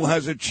DeSantis still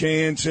has a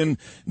chance and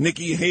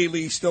Nikki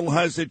Haley still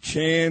has a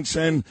chance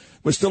and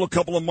we're still a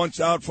couple of months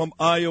out from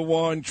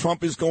Iowa and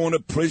Trump is going to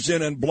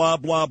prison and blah,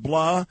 blah,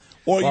 blah?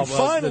 Or are you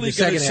finally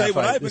going to say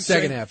what I've been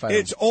saying?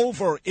 It's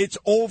over. It's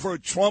over.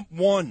 Trump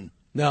won.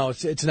 No,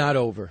 it's not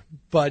over.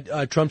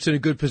 But Trump's in a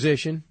good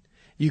position.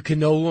 You can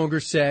no longer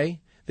say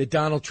that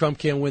Donald Trump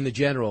can't win the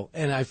general.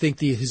 And I think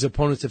his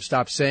opponents have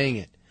stopped saying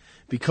it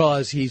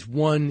because he's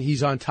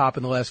on top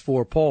in the last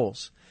 4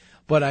 polls.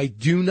 But I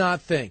do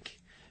not think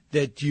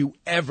that you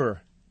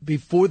ever,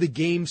 before the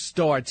game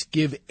starts,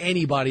 give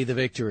anybody the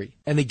victory.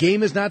 And the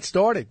game has not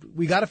started.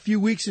 We got a few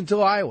weeks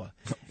until Iowa.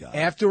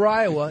 After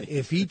Iowa,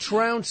 if he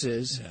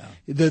trounces,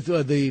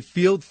 the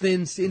field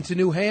thins into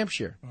New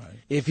Hampshire. Right.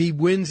 If he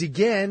wins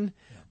again,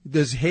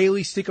 does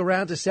Haley stick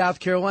around to South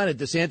Carolina?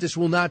 DeSantis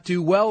will not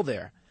do well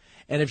there.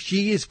 And if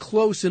she is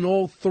close in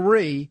all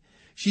 3,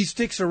 she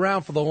sticks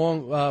around for the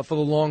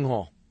long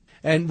haul.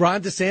 And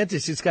Ron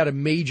DeSantis has got a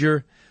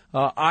major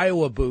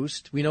Iowa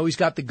boost. We know he's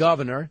got the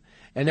governor,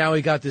 and now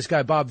he got this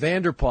guy Bob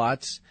Vander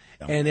Plaats,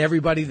 and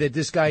everybody that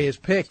this guy has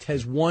picked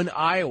has won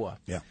Iowa.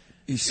 Yeah.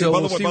 So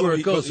we'll see where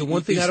it goes. The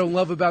one thing I don't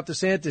love about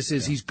DeSantis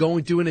is he's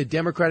doing a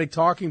Democratic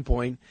talking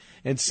point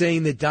and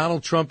saying that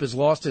Donald Trump has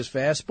lost his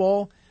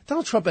fastball.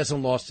 Donald Trump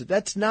hasn't lost it.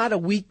 That's not a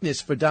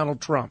weakness for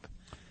Donald Trump.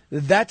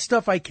 That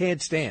stuff I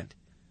can't stand.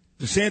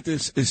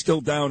 DeSantis is still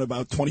down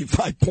about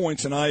 25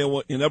 points in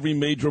Iowa in every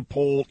major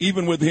poll,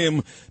 even with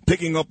him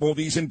picking up all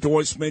these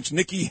endorsements.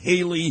 Nikki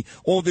Haley,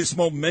 all this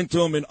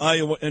momentum in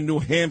Iowa and New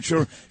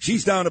Hampshire,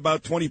 she's down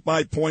about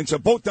 25 points. They're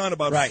both down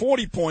about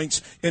 40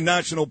 points in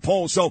national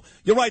polls. So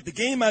you're right, the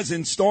game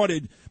hasn't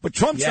started, but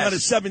Trump's not a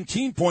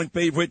 17-point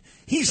favorite.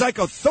 He's like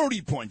a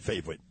 30-point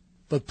favorite.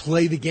 But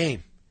play the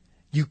game.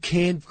 You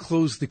can't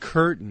close the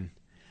curtain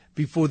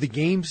before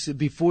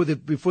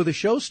the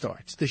show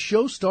starts. The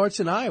show starts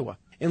in Iowa.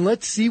 And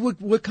let's see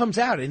what comes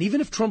out. And even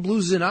if Trump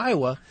loses in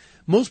Iowa,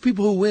 most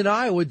people who win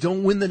Iowa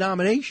don't win the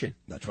nomination.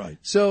 That's right.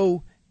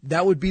 So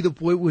that would be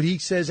what he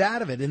says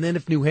out of it. And then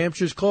if New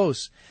Hampshire's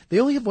close, they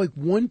only have like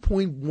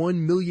 1.1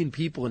 million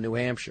people in New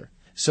Hampshire.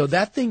 So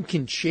that thing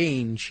can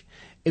change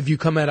if you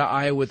come out of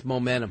Iowa with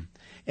momentum.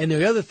 And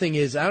the other thing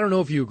is, I don't know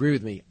if you agree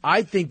with me,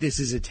 I think this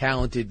is a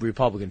talented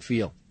Republican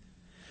field.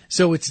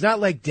 So it's not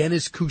like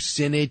Dennis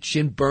Kucinich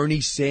and Bernie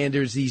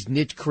Sanders, these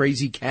niche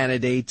crazy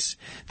candidates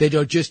that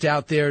are just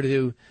out there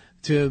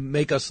to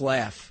make us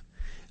laugh.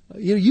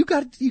 You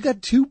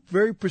got 2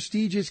 very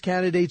prestigious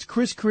candidates.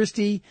 Chris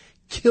Christie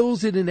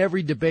kills it in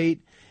every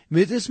debate. I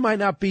mean, this might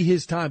not be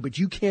his time, but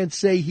you can't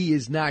say he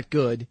is not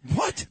good.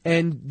 What?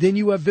 And then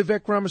you have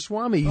Vivek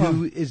Ramaswamy,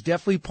 who is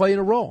definitely playing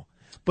a role.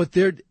 But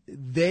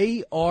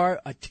they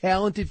are a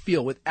talented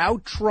field.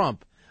 Without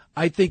Trump,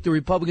 I think the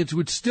Republicans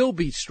would still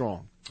be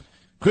strong.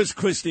 Chris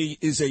Christie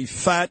is a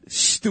fat,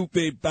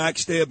 stupid,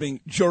 backstabbing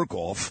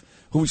jerk-off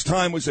whose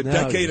time was a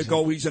decade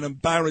ago. He's an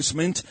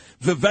embarrassment.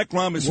 Vivek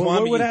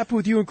Ramaswamy. What happened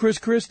with you and Chris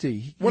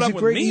Christie? What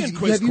happened with me and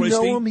Chris Christie? You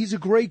know him? He's a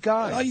great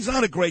guy. He's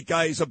not a great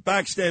guy. He's a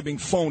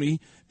backstabbing phony.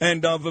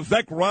 And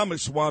Vivek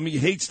Ramaswamy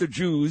hates the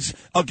Jews.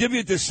 I'll give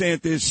you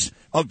DeSantis.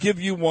 I'll give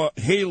you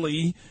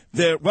Haley.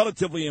 They're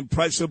relatively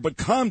impressive, but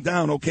calm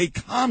down, okay?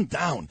 Calm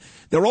down.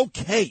 They're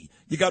okay.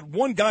 You got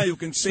one guy who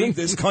can save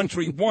this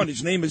country. One,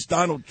 his name is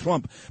Donald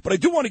Trump. But I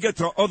do want to get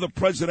to other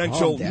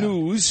presidential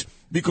news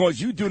because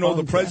you do know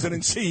the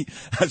presidency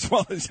as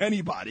well as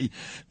anybody.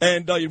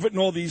 And you've written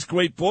all these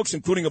great books,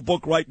 including a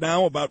book right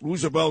now about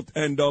Roosevelt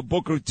and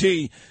Booker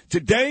T.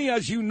 Today,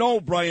 as you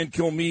know, Brian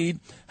Kilmeade,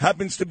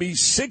 happens to be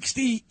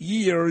 60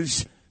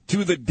 years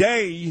to the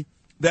day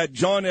that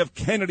John F.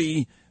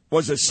 Kennedy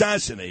was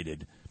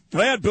assassinated.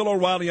 I had Bill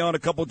O'Reilly on a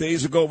couple of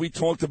days ago. We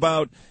talked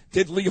about,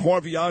 did Lee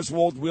Harvey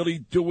Oswald really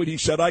do it? He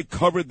said, I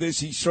covered this.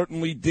 He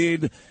certainly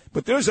did.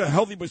 But there's a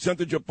healthy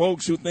percentage of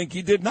folks who think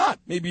he did not.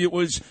 Maybe it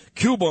was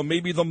Cuba,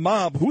 maybe the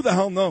mob. Who the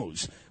hell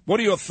knows? What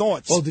are your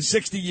thoughts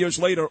 60 years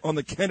later on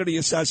the Kennedy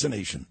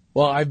assassination?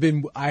 Well,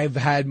 I've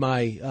had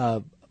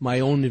my my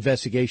own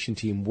investigation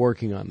team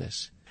working on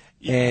this,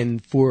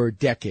 and for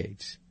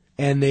decades,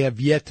 and they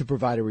have yet to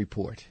provide a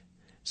report.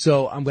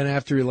 So I'm going to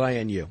have to rely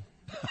on you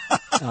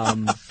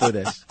for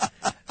this.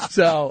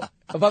 So,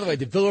 by the way,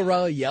 did Bill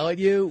O'Reilly yell at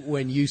you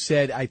when you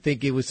said, I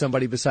think it was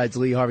somebody besides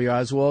Lee Harvey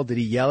Oswald? Did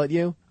he yell at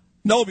you?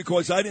 No,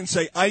 because I didn't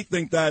say I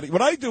think that.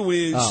 What I do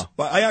is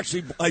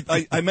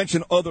I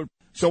mention other,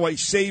 so I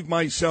save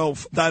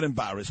myself that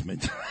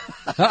embarrassment.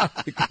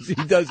 Because he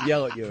does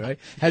yell at you, right?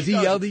 Has he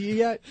yelled at you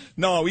yet?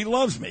 No, he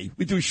loves me.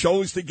 We do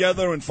shows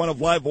together in front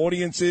of live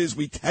audiences.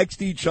 We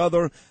text each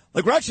other.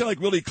 Like, we're actually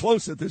really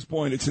close at this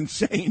point. It's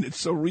insane.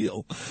 It's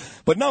surreal.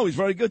 But no, he's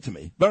very good to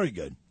me. Very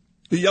good.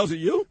 He yells at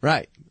you?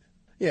 Right.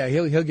 Yeah,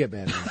 he'll get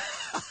mad at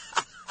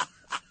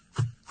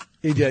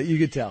me. You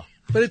could tell.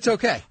 But it's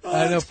okay.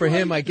 I know for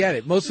him, I get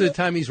it. Most of the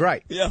time, he's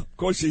right. Yeah, of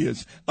course he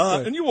is.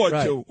 And you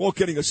are, too, all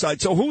kidding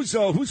aside. So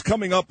who's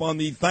coming up on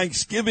the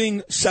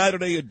Thanksgiving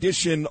Saturday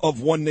edition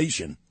of One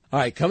Nation? All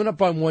right, coming up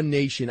on One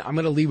Nation, I'm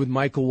going to lead with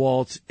Michael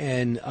Waltz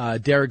and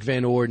Derek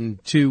Van Orden,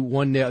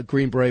 one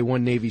Green Beret,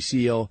 one Navy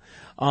SEAL,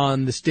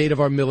 on the state of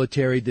our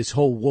military, this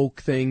whole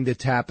woke thing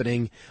that's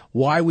happening,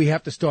 why we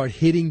have to start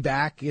hitting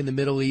back in the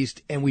Middle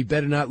East, and we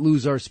better not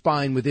lose our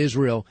spine with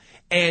Israel.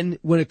 And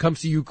when it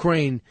comes to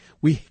Ukraine,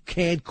 we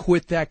can't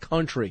quit that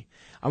country.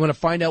 I'm going to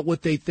find out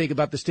what they think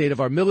about the state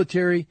of our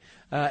military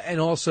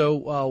and also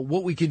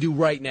what we can do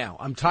right now.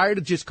 I'm tired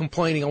of just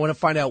complaining. I want to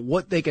find out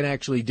what they can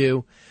actually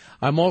do.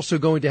 I'm also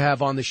going to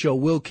have on the show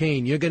Will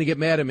Kane. You're going to get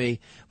mad at me,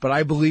 but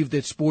I believe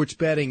that sports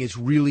betting is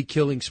really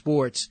killing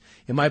sports.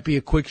 It might be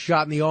a quick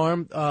shot in the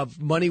arm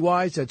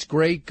money-wise. That's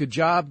great. Good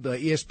job.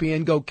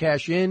 ESPN, go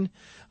cash in.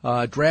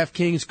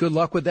 DraftKings, good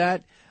luck with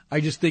that. I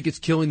just think it's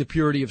killing the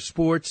purity of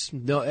sports.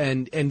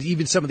 And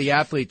even some of the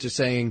athletes are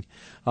saying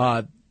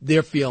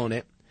they're feeling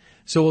it.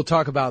 So we'll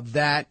talk about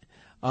that.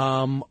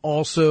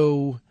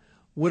 Also,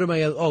 what am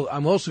I? Oh,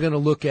 I'm also going to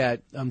look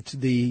at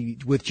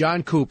with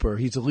John Cooper.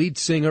 He's the lead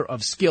singer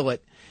of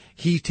Skillet.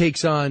 He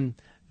takes on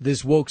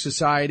this woke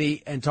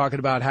society and talking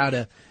about how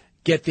to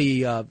get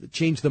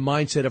change the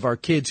mindset of our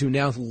kids who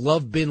now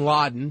love Bin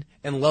Laden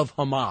and love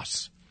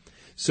Hamas.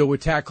 So we're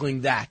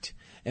tackling that.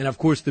 And, of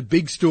course, the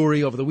big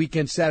story over the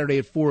weekend, Saturday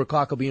at 4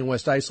 o'clock, I'll be in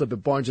West Islip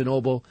at Barnes &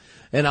 Noble,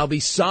 and I'll be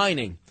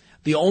signing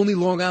the only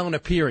Long Island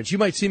appearance. You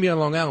might see me on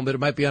Long Island, but it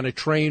might be on a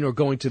train or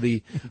going to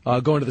the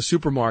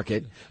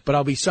supermarket. But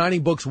I'll be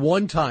signing books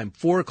one time,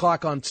 4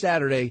 o'clock on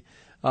Saturday,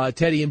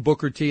 Teddy and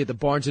Booker T at the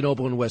Barnes &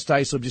 Noble in West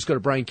Islip. Just go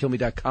to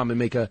BrianKilmeade.com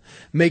and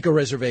make a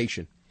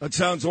reservation. That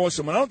sounds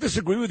awesome. And I don't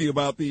disagree with you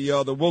about the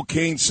Will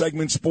Kane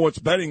segment, sports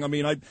betting. I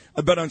mean, I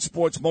bet on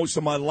sports most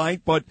of my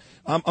life, but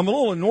I'm a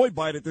little annoyed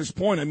by it at this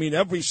point. I mean,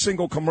 every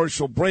single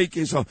commercial break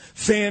is a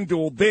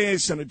FanDuel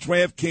this and a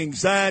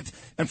DraftKings that.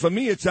 And for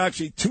me, it's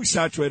actually too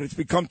saturated. It's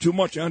become too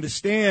much. I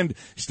understand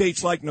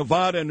states like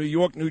Nevada, New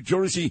York, New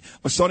Jersey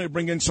are starting to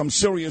bring in some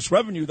serious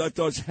revenue. That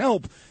does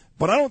help.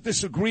 But I don't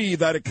disagree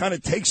that it kind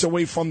of takes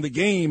away from the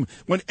game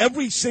when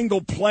every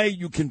single play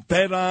you can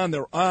bet on,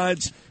 their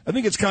odds. I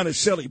think it's kind of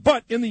silly.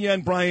 But in the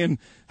end, Brian,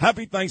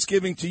 happy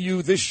Thanksgiving to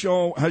you. This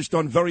show has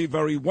done very,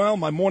 very well,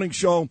 my morning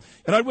show.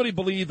 And I really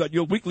believe that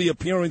your weekly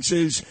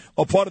appearances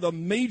are part of the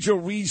major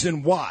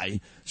reason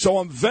why. So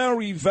I'm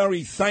very,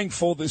 very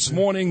thankful this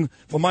morning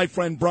for my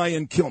friend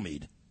Brian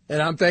Kilmeade.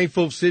 And I'm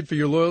thankful, Sid, for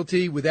your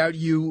loyalty. Without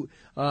you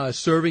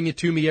serving it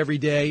to me every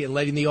day and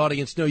letting the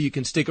audience know you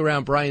can stick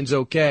around, Brian's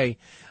okay,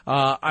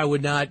 I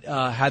would not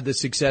have the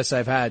success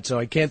I've had. So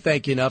I can't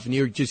thank you enough, and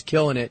you're just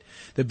killing it.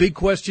 The big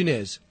question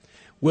is,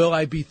 will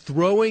I be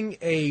throwing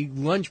a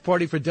lunch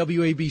party for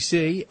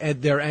WABC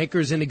and their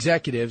anchors and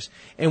executives,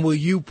 and will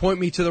you point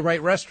me to the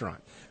right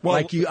restaurant?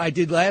 Well, I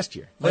did last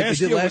year. Last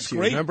year was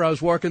great. Remember, I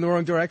was walking the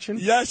wrong direction?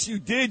 Yes, you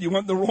did. You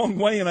went the wrong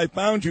way, and I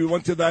found you. We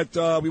went to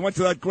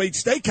that great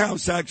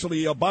steakhouse,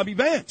 actually, Bobby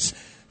Vance.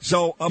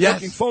 So I'm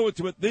looking forward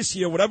to it this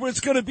year. Whatever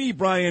it's going to be,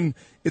 Brian,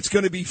 it's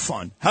going to be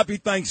fun. Happy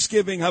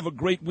Thanksgiving. Have a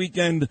great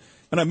weekend.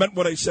 And I meant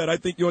what I said. I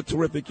think you're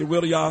terrific. You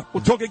really are.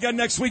 We'll talk again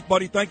next week,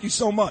 buddy. Thank you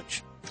so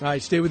much. All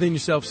right, stay within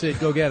yourself, Sid.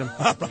 Go get him.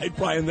 All right,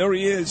 Brian, there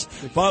he is.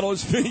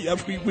 Follows me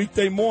every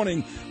weekday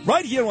morning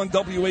right here on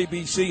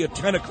WABC at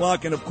 10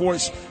 o'clock. And, of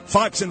course,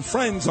 Fox and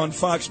Friends on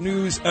Fox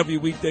News every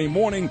weekday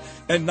morning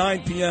at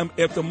 9 p.m.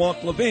 after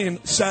Mark Levin,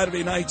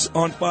 Saturday nights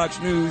on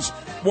Fox News.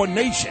 One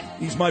Nation.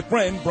 He's my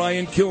friend,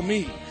 Brian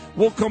Kilmeade.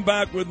 We'll come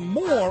back with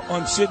more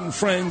on Sid and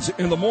Friends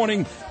in the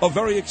morning. A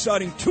very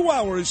exciting 2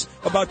 hours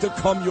about to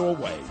come your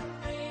way.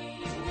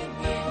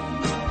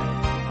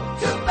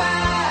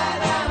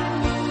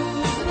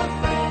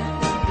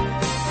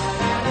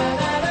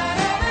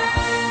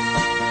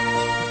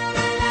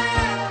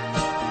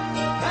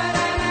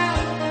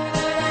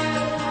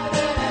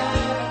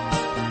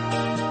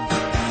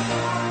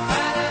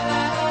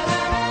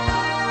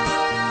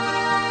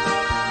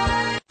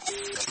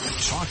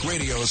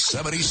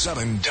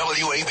 77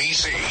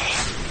 WABC.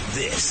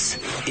 This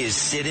is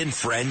Sid and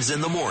Friends in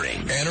the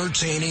Morning.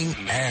 Entertaining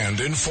and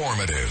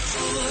informative.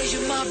 Oh,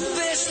 you're my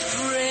best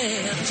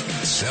friend.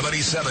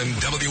 77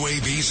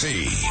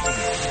 WABC.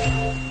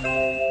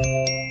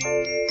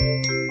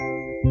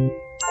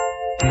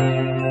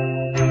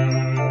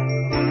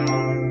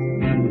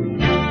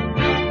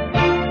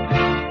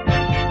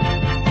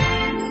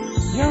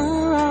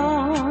 Your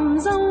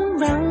arms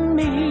around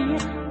me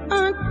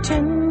are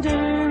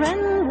tender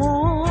and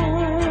warm.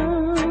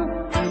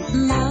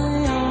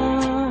 My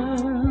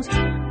arms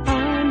are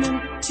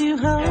meant to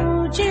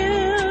hold you.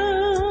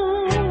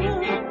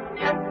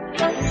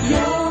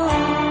 Your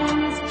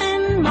arms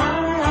and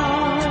my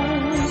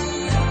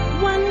arms,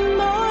 one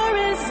more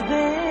is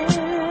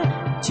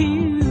there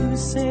to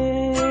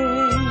say.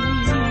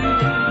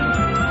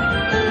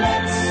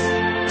 Let's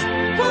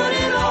put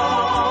it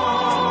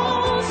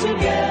all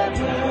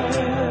together.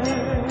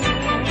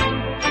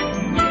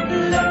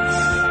 Let's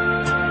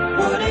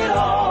put it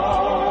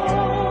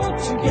all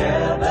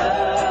together.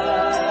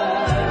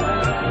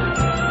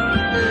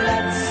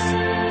 Let's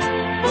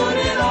put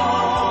it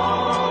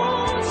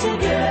all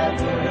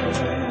together,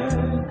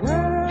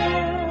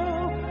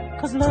 girl,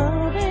 'cause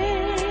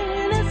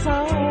loving is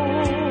all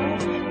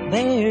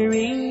there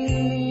is.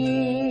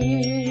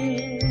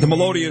 The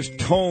melodious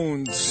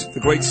tones, the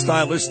great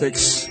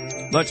stylistics.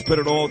 Let's put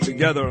it all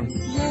together.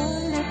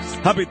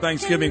 Happy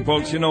Thanksgiving,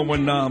 folks. You know,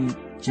 when I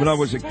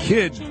was a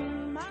kid,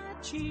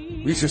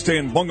 we used to stay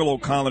in bungalow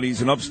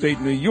colonies in upstate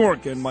New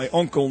York, and my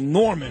Uncle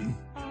Norman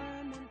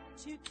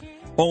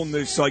owned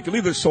this, I can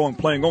leave this song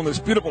playing, owned this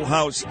beautiful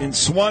house in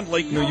Swan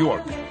Lake, New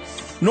York.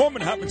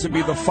 Norman happens to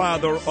be the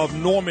father of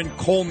Norman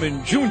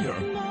Coleman Jr.,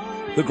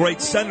 the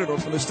great senator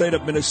from the state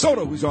of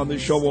Minnesota, who's on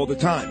this show all the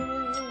time.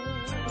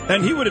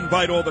 And he would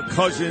invite all the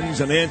cousins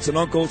and aunts and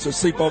uncles to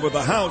sleep over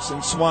the house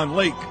in Swan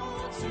Lake.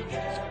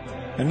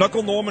 And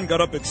Uncle Norman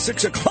got up at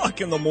 6 o'clock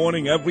in the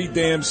morning every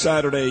damn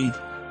Saturday,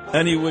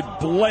 and he would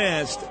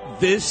blast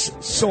this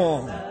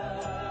song.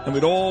 And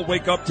we'd all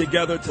wake up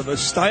together to the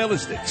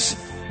stylistics.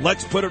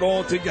 Let's put it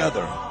all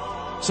together.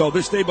 So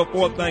this day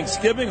before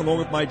Thanksgiving, along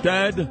with my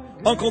dad,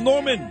 Uncle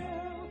Norman,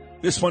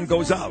 this one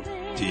goes out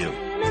to you.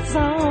 That's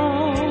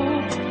all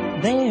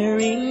there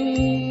is.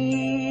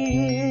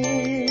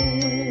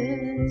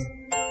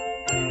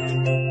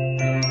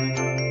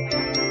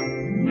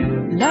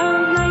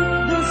 Love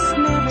like this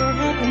never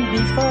happened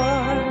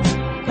before.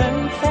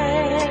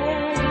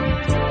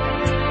 Perfect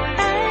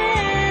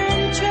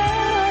and true.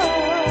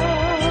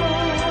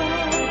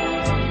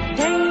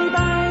 Day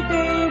by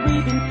day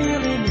we've been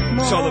feeling it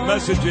more. So the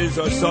messages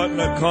are starting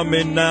to come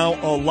in now,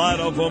 a lot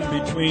of them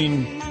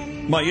between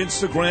my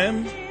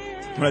Instagram.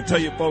 And I tell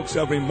you, folks,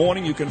 every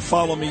morning you can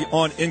follow me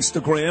on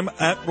Instagram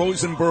at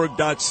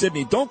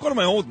Rosenberg.Sydney. Don't go to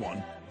my old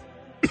one.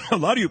 A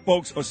lot of you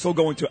folks are still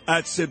going to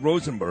at Sid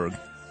Rosenberg.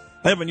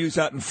 I haven't used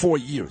that in 4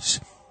 years.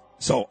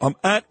 So I'm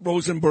at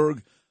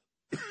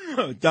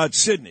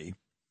Rosenberg.Sydney.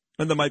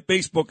 And then my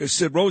Facebook is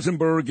Sid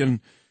Rosenberg.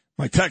 And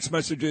my text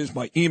messages,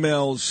 my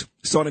emails,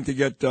 starting to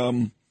get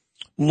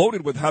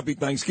loaded with happy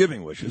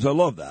Thanksgiving wishes. I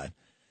love that.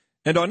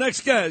 And our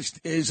next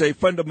guest is a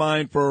friend of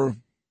mine for,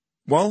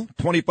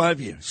 25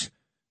 years.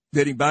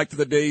 Dating back to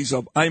the days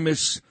of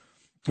Imus.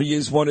 He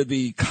is one of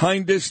the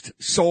kindest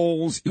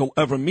souls you'll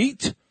ever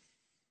meet.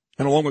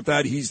 And along with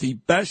that, he's the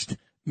best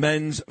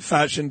men's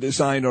fashion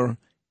designer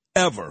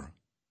ever.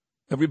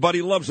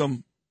 Everybody loves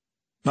him.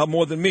 Not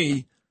more than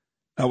me.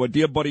 Our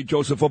dear buddy,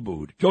 Joseph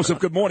Abboud. Joseph,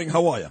 good morning.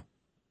 How are you?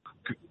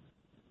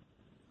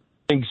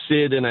 Thanks,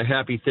 Sid, and a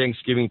happy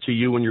Thanksgiving to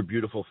you and your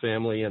beautiful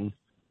family and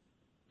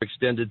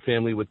extended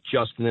family with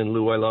Justin and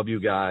Lou. I love you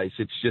guys.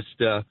 It's just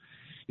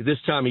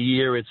this time of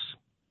year, it's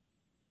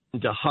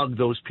to hug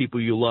those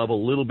people you love a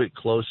little bit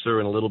closer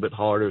and a little bit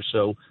harder.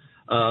 So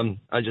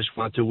I just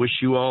want to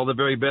wish you all the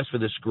very best for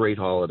this great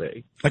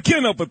holiday. I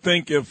can't help but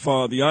think if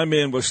the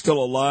I-Man was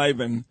still alive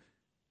and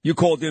you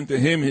called into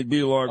him, he'd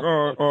be like,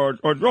 Joe,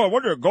 why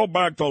don't you go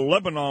back to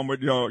Lebanon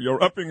with your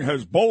effing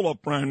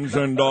Hezbollah friends?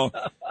 And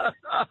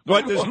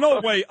right, there's no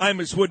way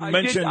Imus wouldn't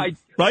mention,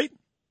 right?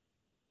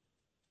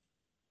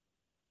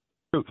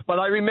 But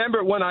I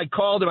remember when I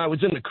called him, I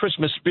was in the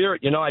Christmas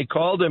spirit. You know, I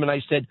called him and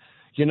I said,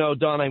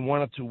 Don, I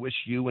wanted to wish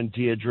you and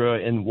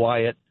Deirdre and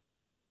Wyatt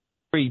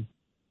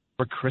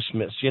for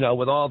Christmas,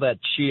 with all that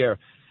cheer.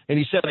 And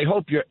he said, I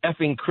hope your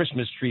effing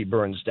Christmas tree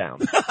burns down.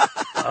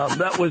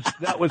 That was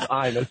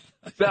Imus.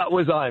 That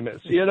was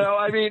Imus.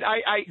 I mean,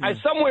 I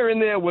somewhere in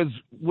there was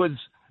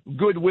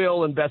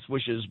goodwill and best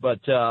wishes, but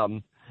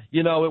it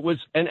was,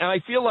 and I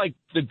feel like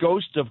the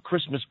ghost of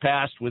Christmas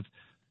past with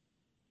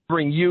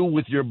bring you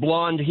with your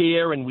blonde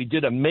hair, and we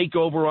did a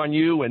makeover on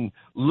you, and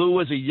Lou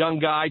as a young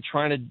guy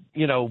trying to,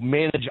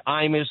 manage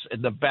Imus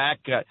at the back.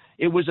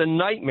 It was a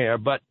nightmare,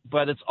 but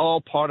it's all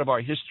part of our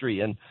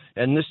history. And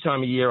this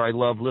time of year, I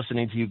love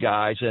listening to you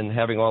guys and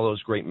having all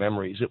those great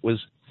memories. It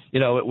was, it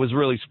was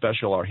really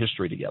special, our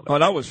history together. Oh,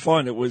 that was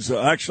fun. It was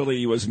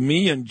it was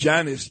me and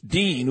Janice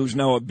Dean, who's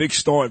now a big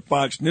star at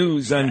Fox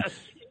News, and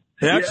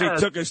they actually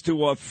took us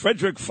to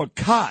Frederick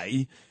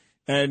Fekkai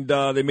And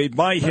they made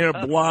my hair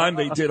blonde.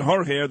 They did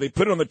her hair. They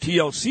put it on the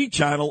TLC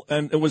channel,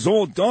 and it was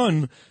all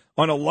done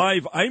on a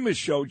live Imus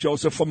show,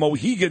 Joseph, for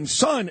Mohegan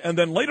Sun. And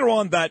then later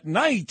on that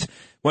night,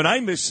 when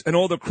Imus and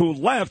all the crew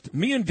left,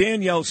 me and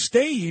Danielle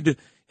stayed,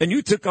 and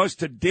you took us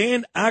to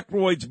Dan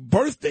Aykroyd's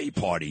birthday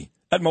party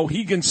at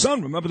Mohegan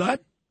Sun. Remember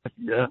that?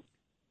 Yeah.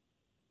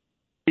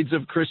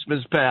 Of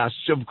Christmas past,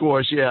 of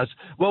course, yes.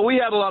 Well,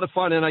 we had a lot of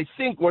fun, and I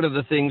think one of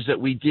the things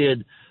that we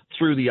did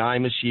through the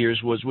Imus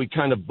years was we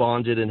kind of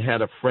bonded and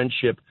had a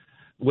friendship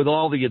with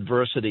all the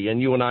adversity,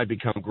 and you and I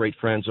become great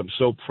friends. I'm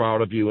so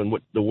proud of you and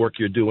what the work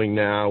you're doing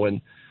now,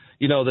 and,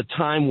 you know, the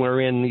time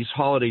we're in, these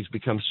holidays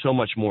become so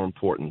much more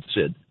important,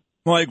 Sid.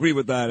 Well, I agree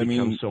with that. I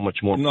mean, so much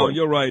more important. No,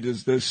 you're right.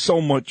 There's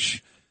so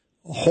much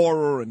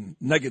horror and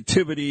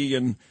negativity,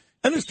 and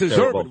it's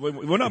deserved.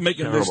 We're not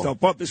making this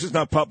stuff up. This is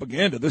not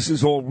propaganda. This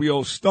is all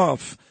real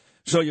stuff.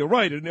 So you're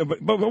right.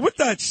 But with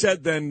that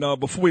said, then,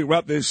 before we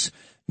wrap this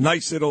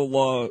nice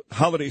little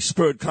holiday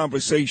spirit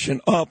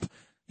conversation up,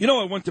 you know,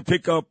 I went to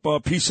pick up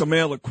a piece of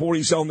mail at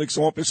Corey Zelnick's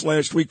office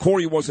last week.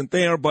 Corey wasn't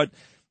there, but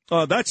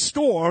that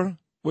store,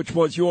 which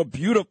was your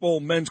beautiful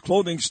men's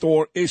clothing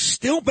store, is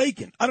still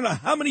vacant. I don't know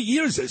how many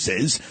years this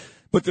is,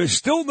 but there's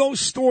still no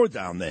store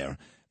down there.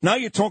 Now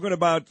you're talking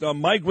about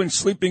migrants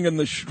sleeping in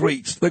the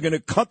streets. They're going to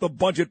cut the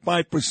budget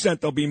 5%.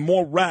 There'll be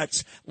more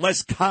rats,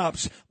 less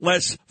cops,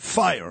 less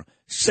fire.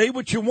 Say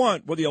what you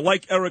want, whether you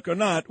like Eric or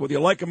not, whether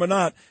you like him or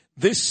not.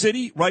 This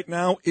city right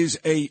now is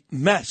a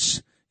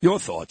mess. Your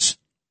thoughts?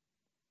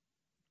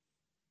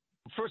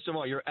 First of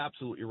all, you're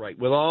absolutely right.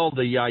 With all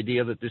the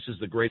idea that this is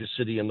the greatest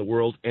city in the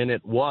world, and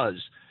it was,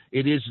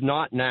 it is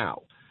not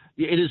now.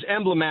 It is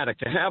emblematic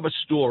to have a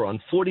store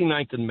on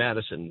 49th and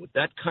Madison with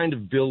that kind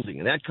of building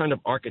and that kind of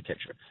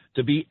architecture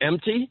to be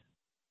empty.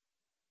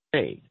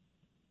 Hey,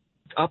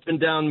 up and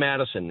down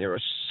Madison, there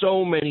are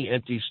so many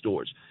empty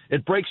stores.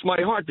 It breaks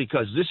my heart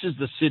because this is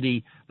the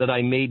city that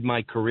I made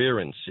my career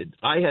in, Sid.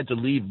 I had to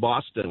leave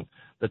Boston,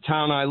 the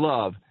town I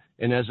love,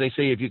 and as they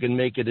say, if you can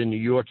make it in New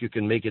York, you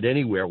can make it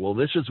anywhere. Well,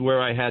 this is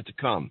where I had to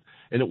come,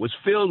 and it was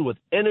filled with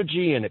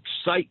energy and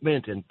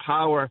excitement and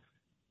power.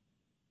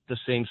 The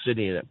same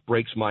city, and it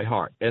breaks my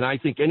heart. And I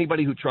think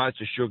anybody who tries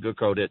to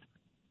sugarcoat it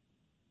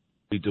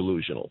be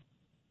delusional.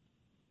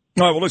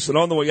 All right, well, listen,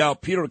 on the way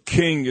out, Peter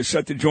King is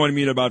set to join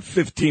me in about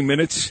 15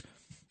 minutes,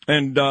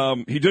 and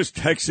he just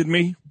texted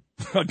me.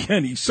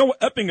 Again, he's so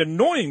effing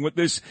annoying with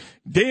this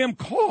damn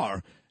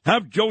car.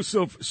 Have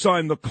Joseph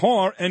sign the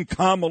car and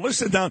calm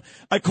Melissa down.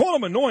 I call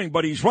him annoying,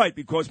 but he's right,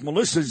 because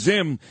Melissa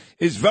Zim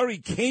is very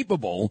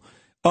capable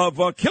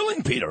of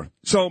killing Peter.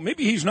 So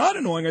maybe he's not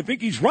annoying. I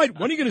think he's right.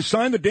 When are you going to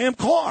sign the damn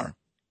car?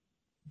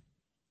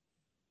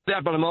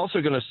 Yeah, but I'm also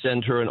going to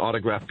send her an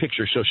autographed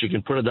picture so she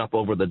can put it up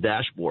over the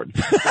dashboard.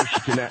 So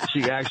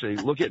she can actually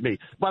look at me.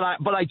 But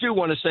I do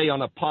want to say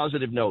on a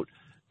positive note,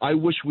 I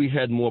wish we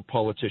had more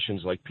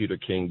politicians like Peter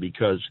King,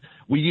 because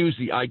we use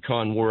the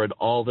icon word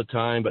all the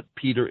time, but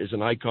Peter is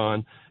an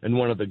icon and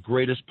one of the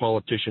greatest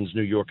politicians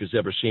New York has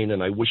ever seen,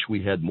 and I wish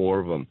we had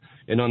more of them.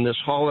 And on this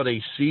holiday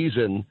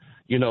season,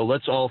 you know,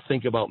 let's all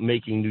think about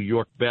making New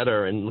York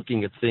better and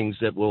looking at things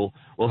that will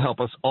help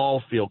us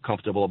all feel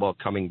comfortable about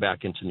coming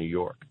back into New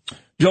York.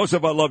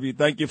 Joseph, I love you.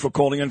 Thank you for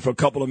calling in for a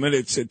couple of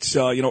minutes. It's,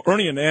 Ernie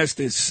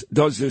Anastas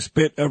does this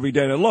bit every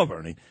day, and I love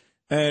Ernie.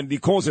 And he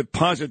calls it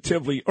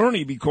Positively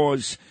Ernie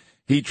because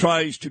he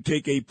tries to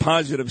take a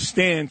positive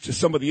stance to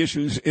some of the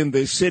issues in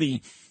this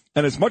city.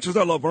 And as much as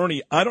I love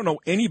Ernie, I don't know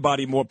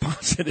anybody more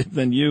positive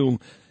than you.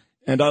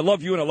 And I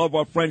love you and I love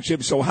our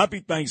friendship. So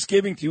happy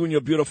Thanksgiving to you and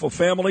your beautiful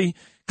family.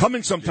 Come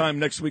in sometime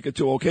next week or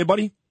two, okay,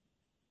 buddy?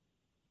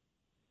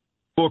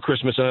 For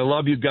Christmas. And I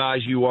love you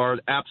guys. You are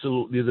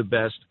absolutely the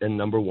best and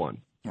number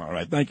one. All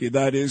right. Thank you.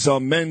 That is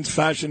men's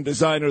fashion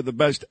designer, the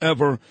best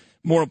ever.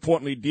 More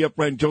importantly, dear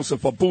friend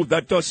Joseph Abboud.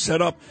 That does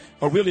set up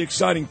a really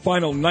exciting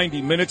final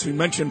 90 minutes. We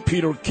mentioned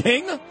Peter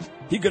King.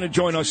 He's going to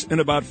join us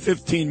in about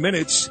 15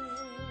 minutes.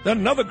 Then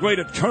another great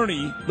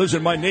attorney lives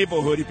in my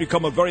neighborhood. He's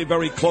become a very,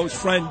 very close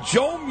friend,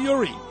 Joe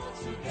Murray.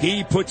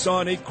 He puts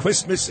on a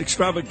Christmas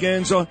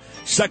extravaganza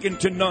second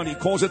to none. He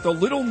calls it the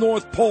Little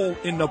North Pole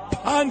in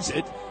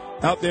Neponset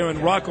out there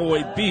in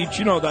Rockaway Beach.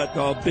 You know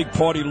that big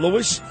party,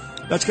 Lewis.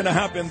 That's going to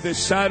happen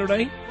this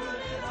Saturday.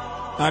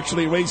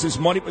 Actually raises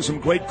money for some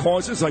great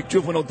causes like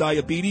juvenile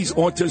diabetes,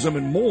 autism,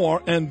 and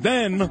more. And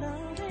then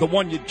the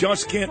one you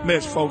just can't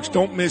miss, folks.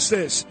 Don't miss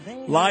this.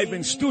 Live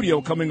in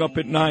studio coming up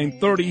at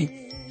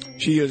 9:30.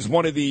 She is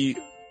one of the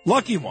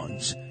lucky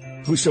ones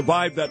who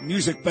survived that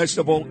music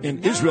festival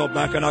in Israel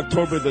back on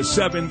October the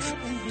 7th.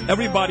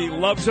 Everybody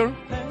loves her.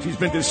 She's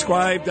been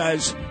described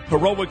as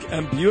heroic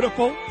and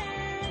beautiful.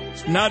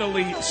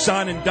 Natalie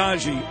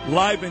Sanandaji,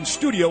 live in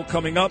studio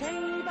coming up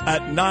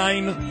at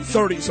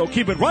 9:30. So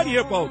keep it right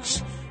here,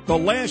 folks. The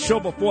last show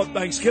before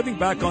Thanksgiving,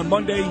 back on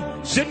Monday.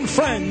 Sid and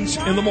Friends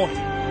in the morning.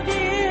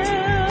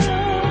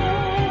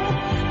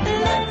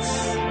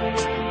 Let's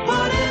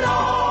put it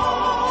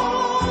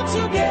all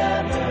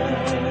together.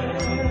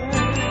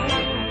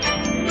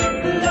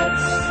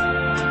 Let's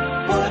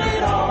put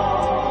it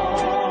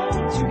all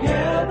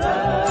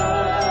together.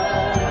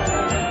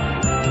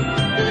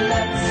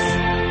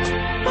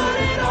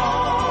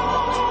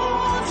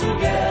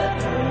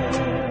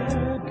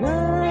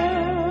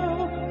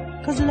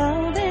 'cause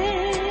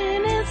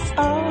loving is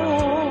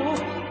all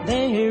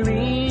there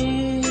is.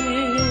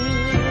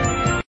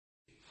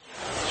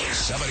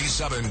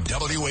 77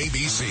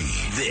 WABC.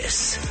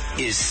 This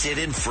is Sid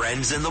and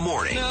Friends in the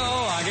Morning. No,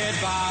 I get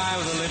by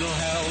with a little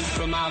help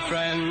from my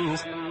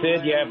friends.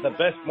 Sid, you have the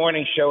best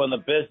morning show in the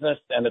business,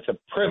 and it's a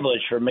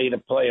privilege for me to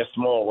play a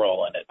small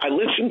role in it. I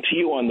listened to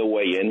you on the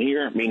way in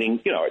here, meaning,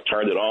 I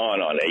turned it on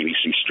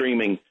ABC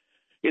streaming.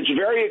 It's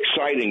very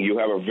exciting. You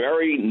have a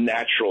very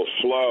natural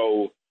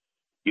flow.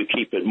 You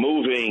keep it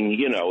moving,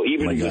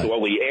 even with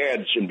all the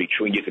ads in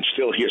between, you can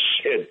still hear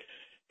Sid.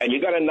 And you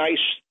got a nice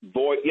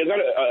voice. You got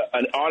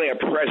an on-air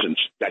presence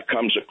that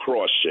comes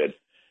across, Sid.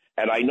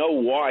 And I know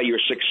why you're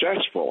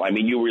successful. I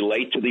mean, you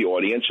relate to the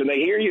audience, and they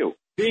hear you.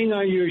 Being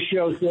on your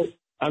show, Sid,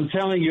 I'm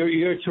telling you,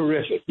 you're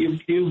terrific.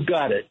 You've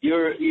got it.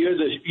 You're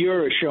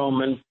a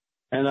showman,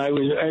 and I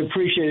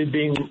appreciated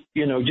being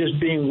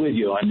with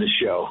you on this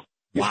show.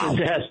 You're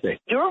fantastic.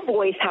 Your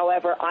voice,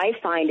 however, I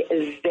find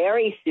is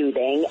very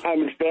soothing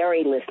and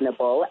very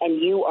listenable,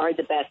 and you are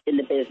the best in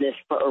the business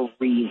for a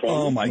reason.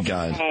 Oh, my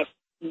God.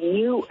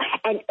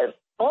 And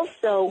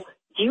also,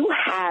 you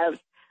have,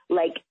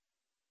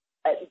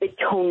 the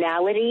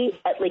tonality,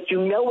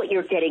 what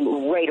you're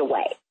getting right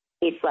away.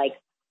 It's like,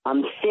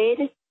 I'm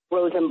Sid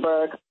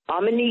Rosenberg,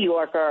 I'm a New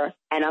Yorker,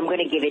 and I'm going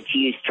to give it to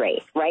you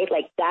straight, right?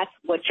 That's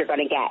what you're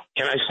going to get.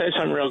 Can I say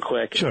something real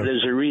quick? Sure.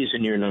 There's a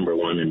reason you're number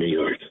one in New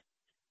York.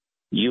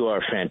 You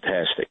are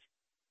fantastic.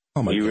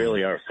 Oh my you God.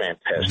 really are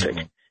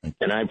fantastic.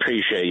 And I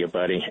appreciate you,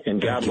 buddy. And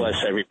God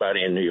bless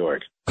everybody in New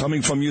York.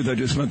 Coming from you, that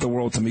just meant the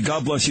world to me.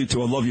 God bless you,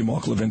 too. I love you,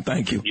 Mark Levin.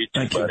 Thank you. You too,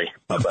 Thank buddy. you.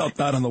 How about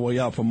that on the way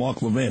out for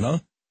Mark Levin, huh?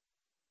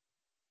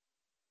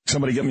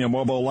 Somebody get me a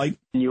Marlboro Light?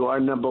 You are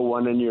number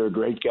one, and you're a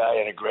great guy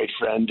and a great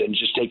friend, and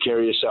just take care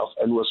of yourself,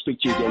 and we'll speak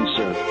to you again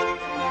soon.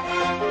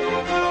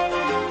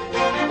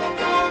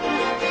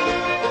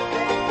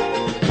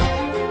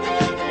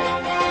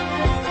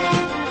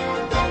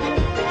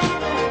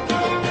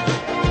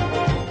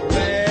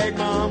 Rag,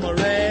 mama,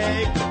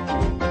 rag,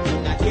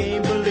 I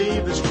can't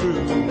believe it's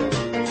true.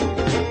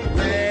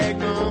 Rag,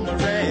 mama,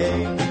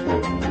 rag,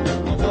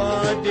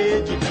 what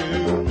did you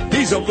do?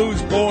 These are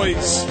Lou's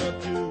Boys,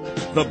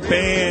 the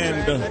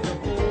band.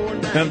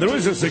 And there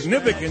is a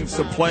significance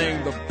to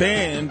playing the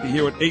band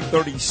here at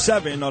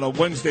 8:37 on a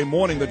Wednesday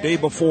morning, the day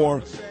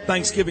before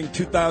Thanksgiving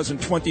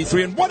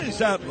 2023. And what is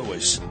that,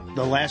 Louis?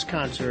 The last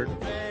concert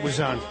was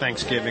on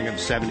Thanksgiving of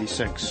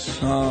 76.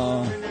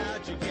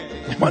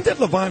 When did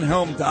Levon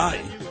Helm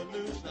die?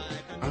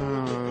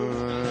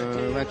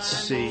 Let's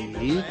see.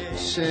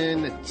 It's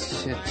in the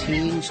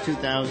teens,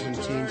 2000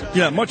 teens.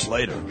 Yeah, much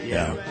later.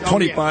 Yeah.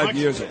 25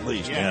 years at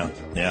least. Yeah.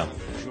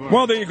 Sure.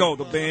 Well, there you go,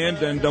 the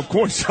band. And, of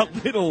course, a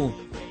little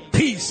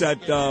piece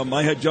that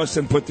I had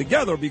Justin put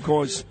together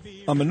because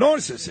I'm a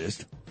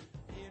narcissist.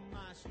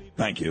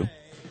 Thank you.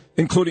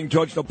 Including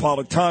Judge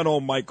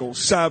Napolitano, Michael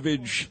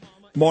Savage,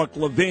 Mark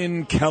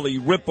Levin, Kelly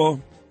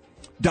Ripa,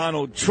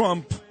 Donald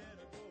Trump.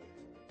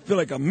 I feel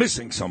like I'm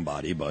missing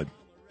somebody, but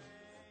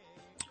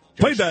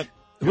play that.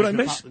 Who did I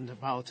miss?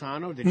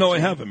 Napolitano? No, I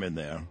have him in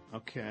there.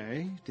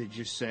 Okay. Did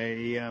you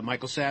say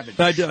Michael Savage?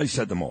 I did. I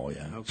said them all,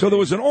 yeah. Okay. So there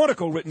was an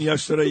article written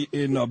yesterday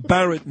in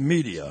Barrett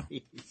Media.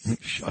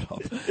 Shut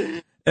up.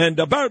 And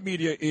Barrett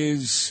Media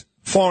is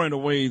far and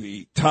away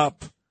the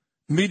top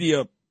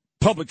media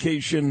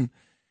publication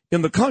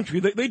in the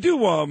country. They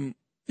do,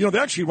 they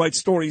actually write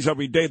stories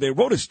every day. They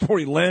wrote a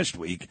story last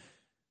week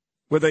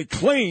where they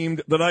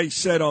claimed that I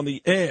said on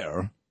the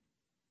air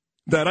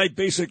that I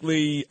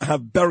basically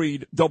have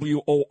buried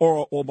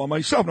WOR all by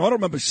myself. Now, I don't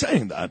remember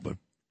saying that, but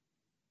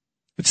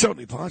it's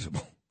certainly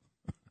possible.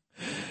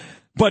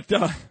 But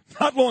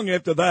not long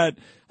after that,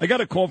 I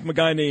got a call from a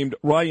guy named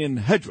Ryan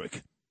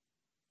Hedrick.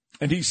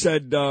 And he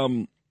said,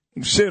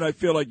 Sid, I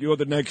feel like you're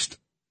the next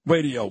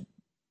radio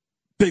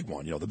big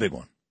one, the big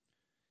one.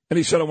 And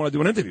he said, I want to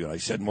do an interview. And I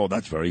said, well,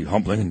 that's very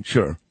humbling, and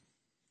sure.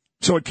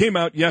 So it came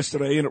out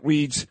yesterday, and it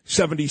reads,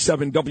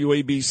 77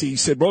 WABC,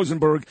 Sid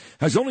Rosenberg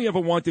has only ever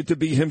wanted to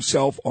be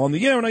himself on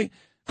the air. And I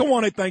go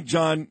on, I thank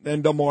John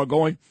and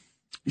Margot.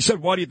 He said,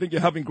 why do you think you're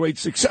having great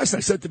success? And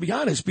I said, to be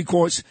honest,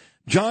 because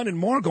John and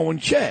Margot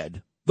and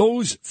Chad,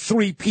 those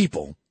three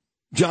people,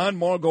 John,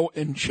 Margot,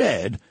 and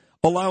Chad,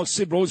 allow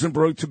Sid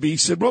Rosenberg to be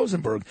Sid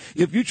Rosenberg.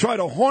 If you try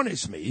to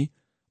harness me,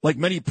 like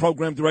many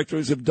program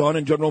directors have done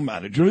and general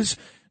managers,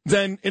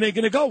 then it ain't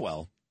going to go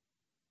well.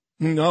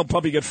 I'll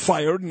probably get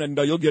fired, and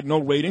you'll get no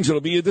ratings. It'll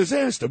be a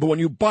disaster. But when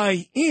you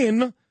buy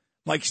in,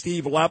 like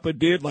Steve Lappa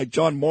did, like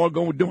John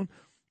Margot were doing,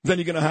 then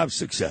you're going to have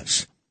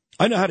success.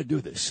 I know how to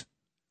do this.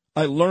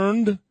 I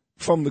learned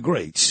from the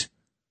greats.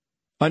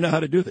 I know how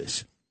to do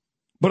this.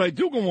 But I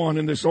do go on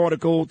in this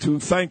article to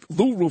thank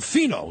Lou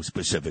Rufino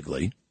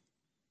specifically.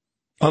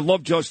 I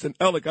love Justin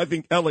Ellick. I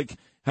think Ellick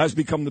has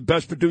become the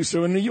best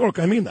producer in New York.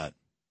 I mean that.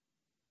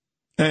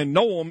 And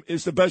Noam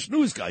is the best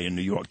news guy in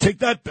New York. Take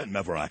that, Ben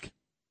Meverack.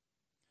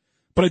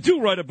 But I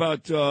do write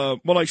about,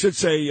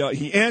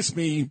 he asked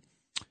me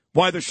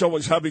why the show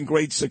was having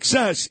great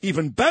success,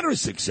 even better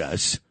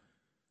success,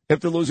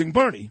 after losing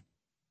Bernie.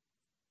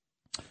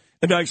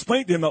 And I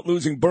explained to him that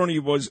losing Bernie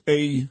was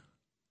a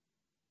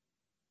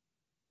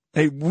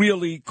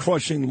really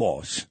crushing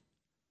loss,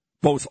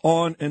 both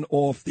on and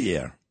off the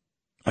air.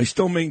 I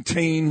still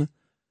maintain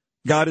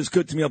God is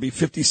good to me. I'll be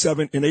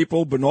 57 in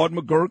April. Bernard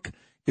McGuirk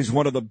is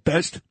one of the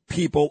best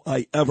people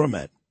I ever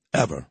met,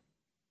 ever.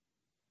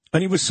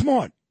 And he was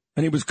smart,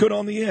 and he was good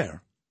on the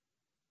air.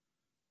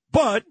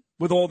 But,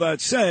 with all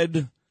that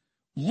said,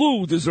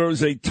 Lou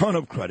deserves a ton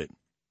of credit.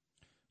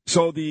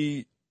 So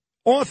the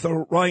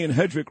author, Ryan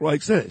Hedrick,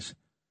 writes this.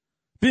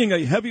 Being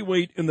a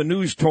heavyweight in the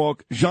news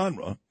talk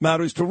genre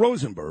matters to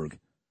Rosenberg.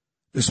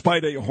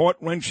 Despite a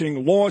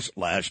heart-wrenching loss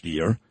last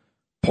year,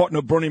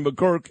 partner Bernie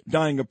McGuirk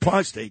dying of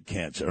prostate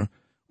cancer,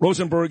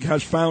 Rosenberg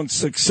has found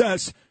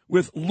success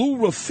with Lou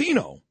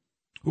Ruffino,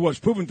 who has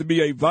proven to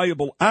be a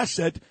valuable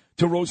asset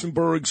to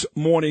Rosenberg's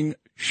morning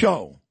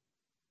show.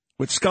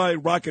 With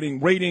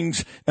skyrocketing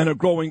ratings and a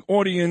growing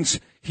audience,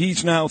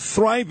 he's now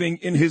thriving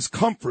in his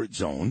comfort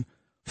zone,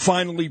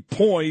 finally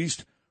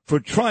poised for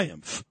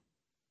triumph.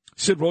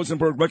 Sid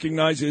Rosenberg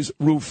recognizes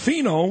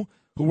Ruffino,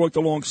 who worked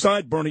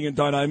alongside Bernie and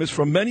Dynamis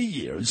for many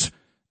years,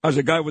 as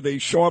a guy with a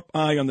sharp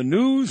eye on the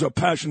news, a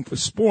passion for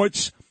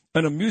sports,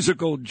 and a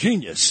musical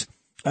genius,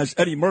 as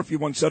Eddie Murphy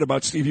once said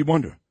about Stevie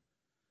Wonder.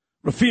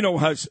 Ruffino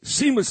has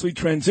seamlessly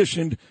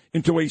transitioned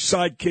into a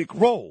sidekick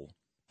role,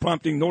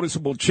 prompting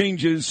noticeable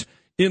changes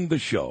in the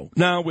show.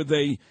 Now, with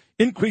a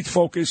increased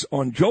focus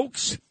on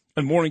jokes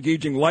and more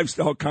engaging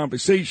lifestyle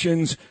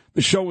conversations,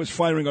 the show is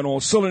firing on all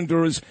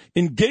cylinders,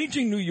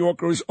 engaging New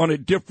Yorkers on a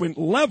different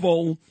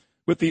level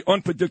with the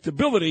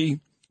unpredictability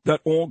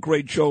that all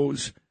great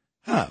shows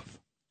have.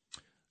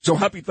 So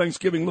happy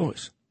Thanksgiving,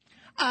 Louis.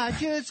 I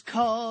just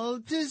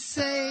called to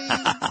say.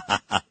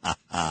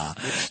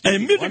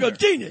 And musical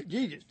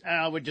genius.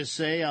 I would just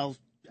say I'll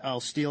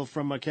steal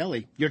from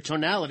Kelly. Your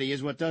tonality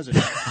is what does it.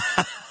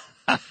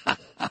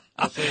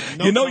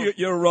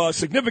 Your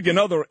significant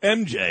other,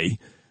 MJ,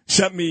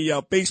 sent me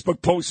a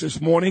Facebook post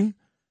this morning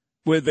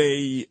with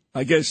a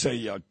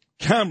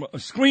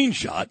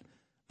screenshot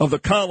of the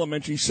column,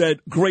 and she said,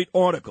 great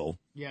article.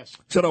 Yes.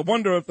 Said, I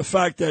wonder if the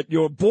fact that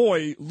your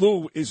boy,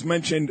 Lou, is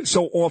mentioned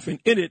so often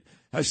in it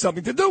has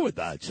something to do with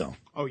that. So.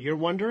 Oh, you're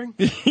wondering?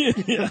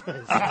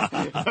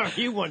 Are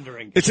you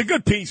wondering? It's a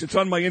good piece. It's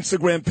on my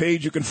Instagram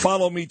page. You can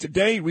follow me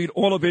today, read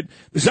all of it.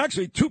 There's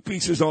actually two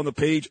pieces on the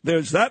page.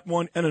 There's that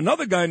one and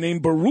another guy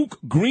named Baruch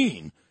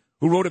Green,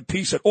 who wrote a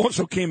piece that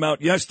also came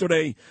out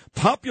yesterday.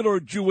 Popular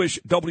Jewish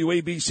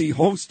WABC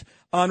host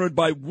honored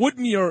by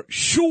Woodmere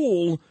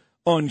Shul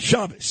on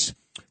Shabbos.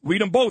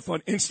 Read them both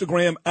on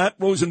Instagram at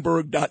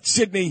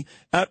rosenberg.sydney,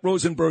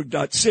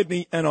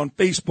 and on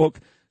Facebook,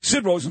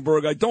 Sid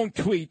Rosenberg. I don't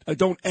tweet. I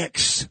don't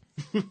X.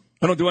 I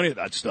don't do any of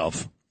that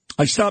stuff.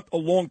 I stopped a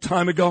long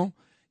time ago.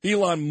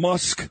 Elon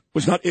Musk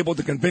was not able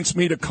to convince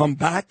me to come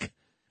back.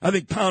 I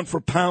think pound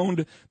for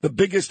pound, the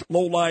biggest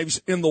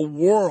lowlives in the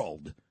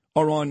world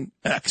are on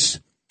X.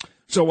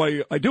 So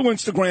I do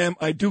Instagram,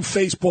 I do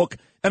Facebook,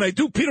 and I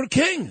do Peter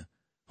King,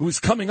 who's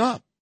coming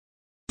up.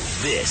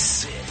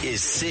 This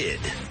is Sid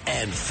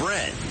and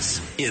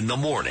Friends in the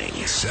Morning.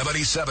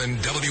 77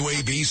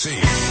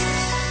 WABC.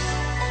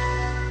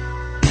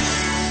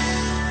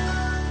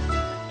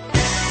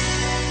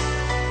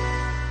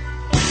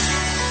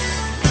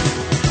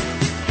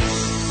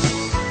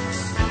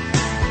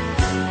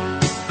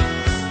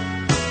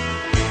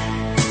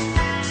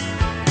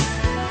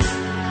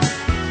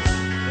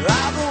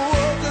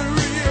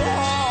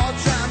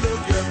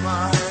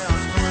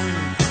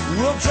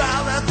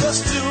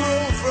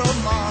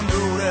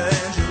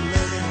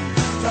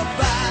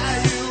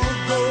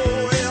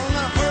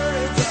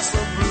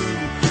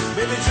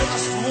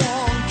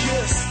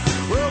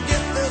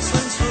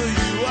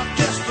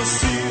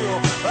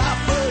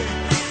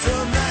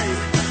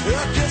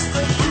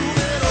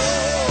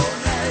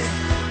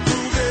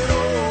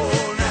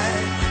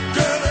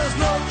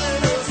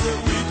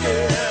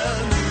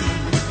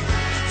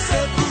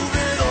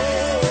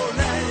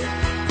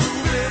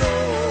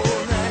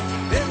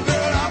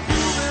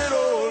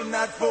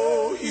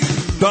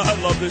 I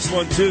love this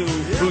one, too.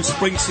 Bruce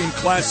Springsteen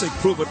classic,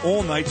 Prove It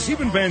All Night.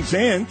 Stephen Van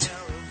Zandt,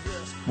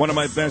 one of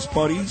my best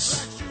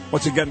buddies.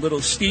 Once again,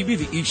 Little Stevie,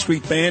 the E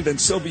Street Band, and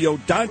Silvio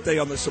Dante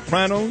on The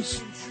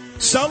Sopranos.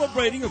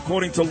 Celebrating,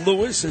 according to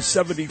Lewis, his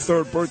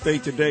 73rd birthday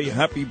today.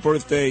 Happy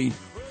birthday,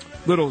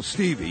 Little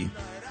Stevie.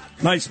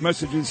 Nice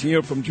messages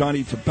here from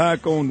Johnny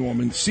Tobacco,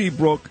 Norman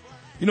Seabrook.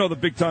 You know the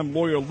big-time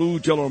lawyer Lou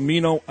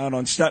Gelormino out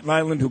on Staten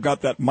Island who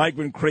got that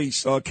migrant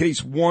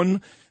case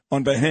won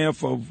on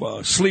behalf of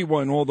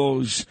Sliwa and all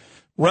those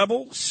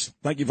rebels.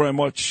 Thank you very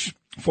much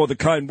for the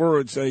kind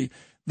words. They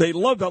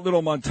loved that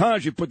little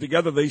montage you put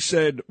together. They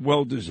said,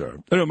 well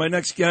deserved. Anyway, my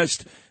next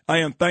guest, I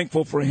am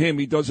thankful for him.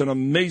 He does an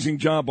amazing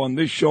job on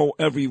this show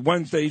every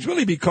Wednesday. He's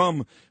really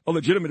become a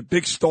legitimate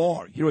big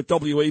star here at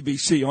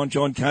WABC on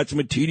John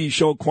Katzman TV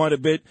show quite a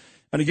bit.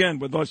 And again,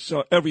 with us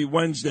every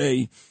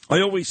Wednesday,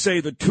 I always say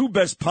the two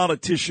best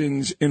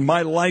politicians in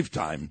my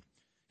lifetime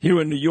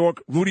here in New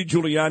York, Rudy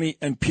Giuliani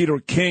and Peter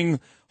King.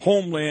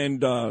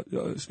 Homeland.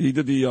 He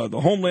did the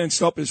Homeland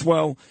stuff as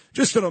well.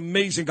 Just an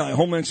amazing guy,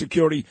 Homeland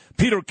Security.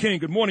 Peter King.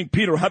 Good morning,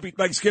 Peter. Happy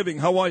Thanksgiving.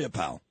 How are you,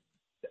 pal?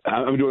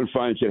 I'm doing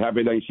fine, Sid.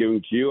 Happy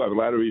Thanksgiving to you. I have a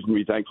lot of reason to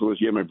be thankful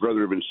this year. My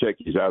brother has been sick.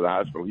 He's out of the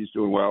hospital. He's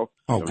doing well.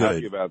 Oh, I'm good.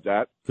 happy about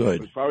that. Good.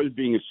 But as far as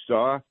being a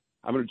star,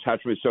 I'm going to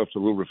attach myself to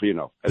Lou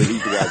Rufino. I think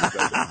he's the guy that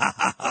does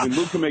it. I mean,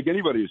 Lou can make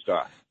anybody a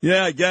star.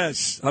 Yeah, I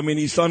guess. I mean,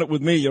 he's done it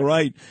with me. You're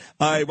right.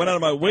 I went out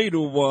of my way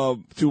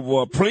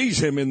to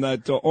praise him in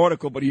that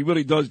article, but he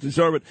really does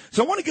deserve it.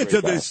 So I want to get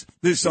to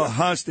this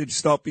hostage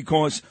stuff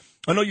because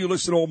I know you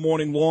listen all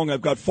morning long.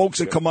 I've got folks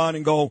that come on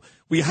and go,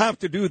 we have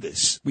to do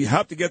this. We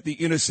have to get the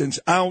innocents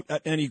out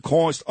at any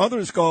cost.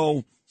 Others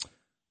go,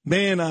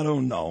 man, I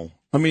don't know.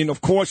 I mean,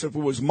 of course, if it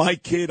was my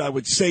kid, I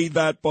would say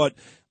that, but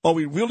are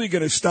we really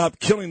going to stop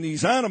killing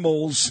these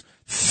animals?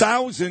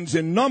 Thousands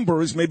in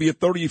numbers, maybe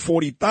 30,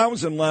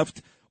 40,000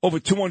 left,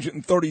 over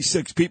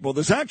 236 people.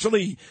 There's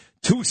actually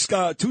two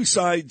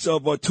sides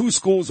of two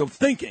schools of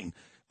thinking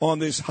on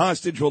this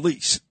hostage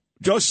release.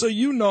 Just so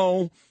you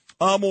know,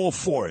 I'm all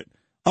for it.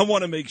 I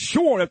want to make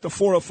sure after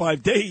 4 or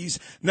 5 days,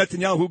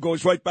 Netanyahu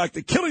goes right back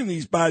to killing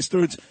these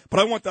bastards, but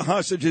I want the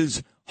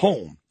hostages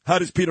home. How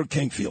does Peter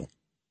King feel?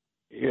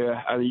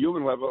 Yeah, on a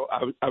human level,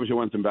 I obviously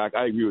want them back.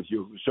 I agree with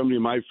you. Somebody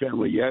in my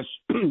family, yes,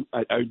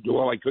 I do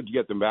all I could to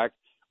get them back.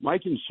 My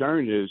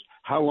concern is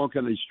how long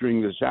can they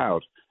string this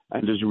out?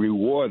 And there's a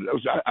reward.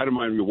 I don't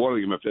mind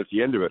rewarding them if that's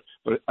the end of it,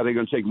 but are they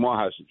going to take more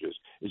hostages?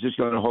 Is this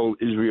going to hold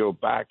Israel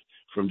back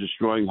from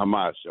destroying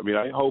Hamas? I mean,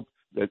 I hope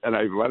that, and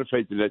I have a lot of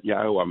faith in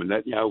Netanyahu. I'm a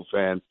Netanyahu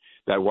fan.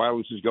 That while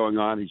this is going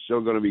on, he's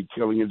still going to be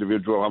killing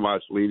individual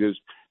Hamas leaders,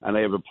 and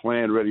they have a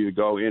plan ready to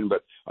go in.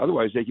 But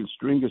otherwise, they can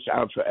string this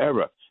out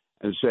forever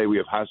and say, we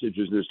have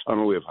hostages in this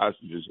tunnel, we have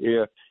hostages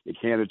here, you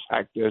can't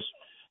attack this.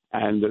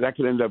 And that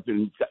could end up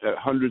in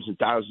hundreds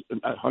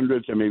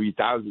and maybe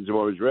thousands of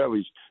more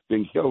Israelis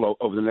being killed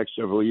over the next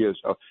several years.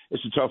 So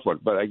it's a tough one.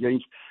 But I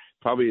think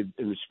probably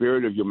in the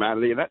spirit of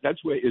humanity, and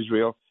that's where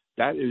Israel,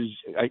 that is,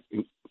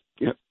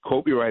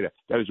 quote me right,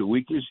 that is a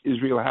weakness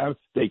Israel have.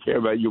 They care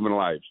about human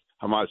lives.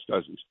 Hamas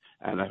doesn't.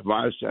 And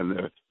Hamas and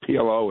the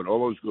PLO and all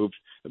those groups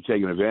have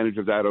taken advantage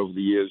of that over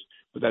the years.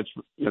 But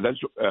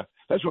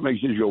that's what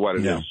makes Israel what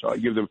it is. So I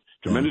give them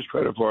tremendous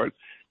credit for it.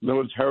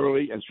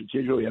 Militarily and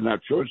strategically, I'm not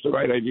sure it's the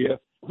right idea.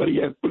 But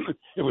again, if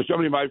it was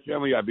somebody in my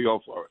family, I'd be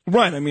all for it.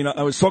 Right. I mean,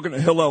 I was talking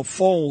to Hillel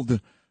Fold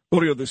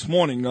early this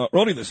morning,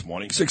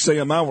 6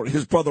 a.m. hour.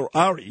 His brother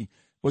Ari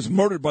was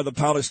murdered by the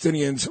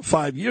Palestinians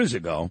 5 years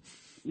ago.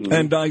 Mm-hmm.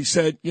 And I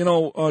said,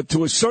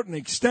 to a certain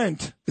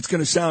extent, it's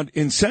going to sound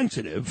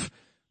insensitive,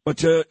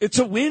 but it's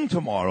a win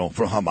tomorrow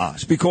for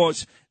Hamas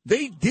because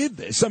they did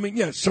this. I mean,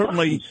 yes,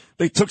 certainly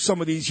they took some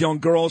of these young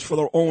girls for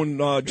their own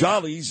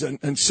jollies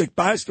and sick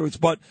bastards,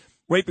 but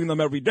raping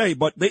them every day.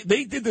 But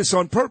they did this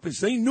on purpose.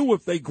 They knew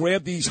if they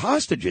grabbed these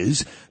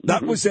hostages,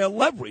 that was their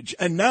leverage.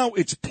 And now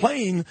it's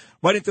playing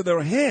right into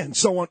their hands.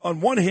 So on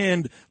one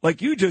hand,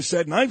 like you just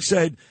said, and I've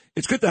said,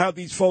 it's good to have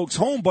these folks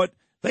home, but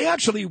they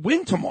actually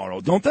win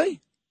tomorrow, don't they?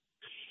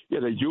 Yeah,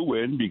 they do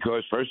win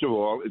because, first of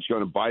all, it's going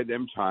to buy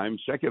them time.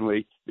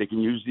 Secondly, they can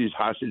use these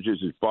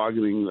hostages as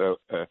bargaining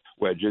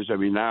wedges. I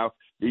mean, now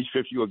these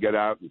 50 will get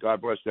out, and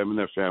God bless them and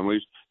their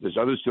families. There's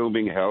others still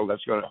being held.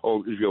 That's going to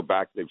hold Israel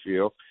back, they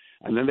feel.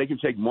 And then they can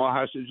take more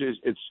hostages.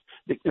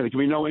 There can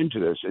be no end to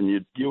this. And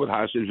you deal with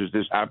hostages,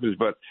 this happens.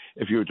 But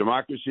if you're a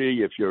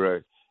democracy, if you're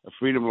a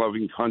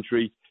freedom-loving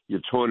country,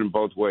 you're torn in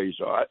both ways.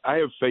 So I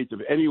have faith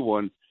if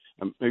anyone,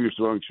 maybe it's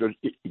the wrong choice,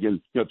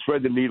 again,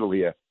 thread the needle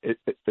here.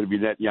 It'll be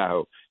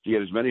Netanyahu to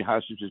get as many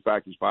hostages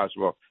back as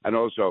possible and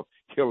also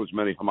kill as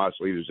many Hamas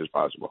leaders as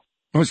possible.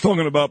 I was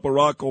talking about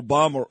Barack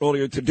Obama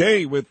earlier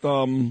today with,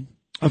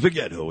 I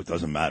forget who, it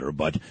doesn't matter,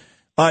 but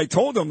I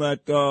told him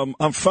that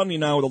I'm friendly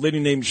now with a lady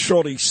named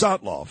Shirley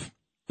Sotloff.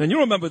 And you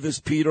remember this,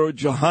 Peter,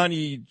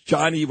 Johnny,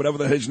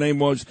 whatever his name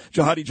was,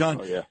 Jihadi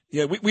John. Oh, yeah.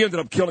 Yeah, we ended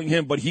up killing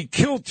him, but he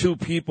killed 2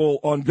 people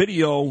on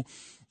video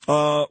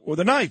with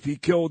a knife. He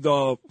killed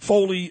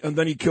Foley, and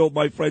then he killed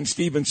my friend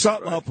Steven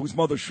Sotloff, whose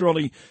mother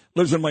Shirley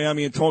lives in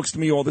Miami and talks to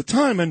me all the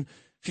time. And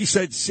she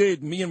said,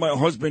 Sid, me and my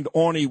husband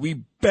Arnie,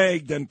 we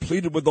begged and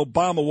pleaded with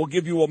Obama, we'll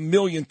give you $1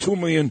 million, $2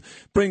 million,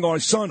 bring our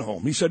son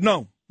home. He said,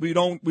 no. We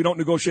don't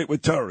negotiate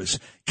with terrorists.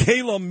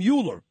 Kayla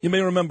Mueller, you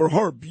may remember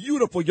her,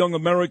 beautiful young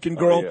American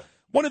girl. Oh, yeah.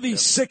 One of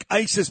these sick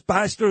ISIS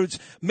bastards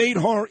made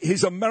her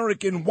his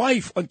American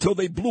wife until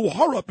they blew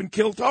her up and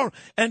killed her.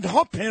 And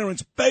her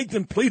parents begged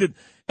and pleaded.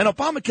 And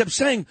Obama kept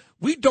saying,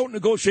 we don't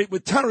negotiate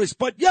with terrorists.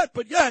 But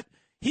yet,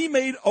 he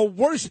made a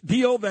worse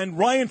deal than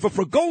Ryan for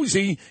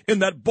Fragosi in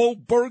that Bo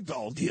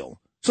Bergdahl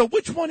deal. So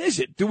which one is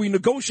it? Do we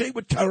negotiate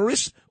with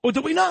terrorists or do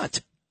we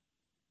not?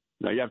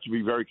 Now, you have to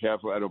be very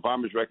careful. And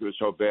Obama's record is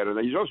so bad. And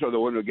he's also the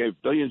one who gave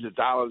billions of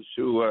dollars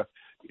to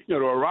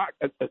Iraq,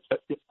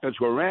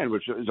 to Iran,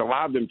 which has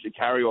allowed them to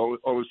carry all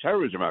this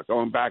terrorism out.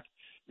 Going back,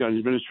 in the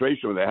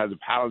administration, where they had the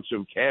pallets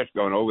of cash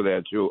going over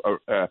there to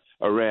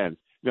Iran,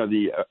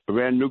 the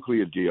Iran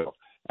nuclear deal.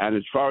 And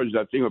as far as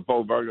that thing with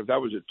Bo Bergdahl, that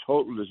was a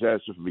total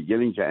disaster from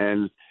beginning to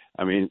end.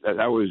 I mean, that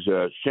was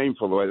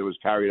shameful the way that was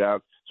carried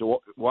out.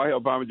 So why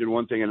Obama did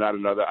one thing and not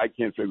another, I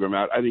can't figure him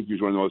out. I think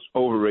he's one of the most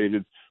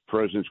overrated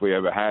presidents we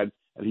ever had,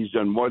 and he's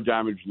done more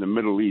damage in the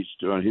Middle East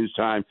during his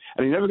time,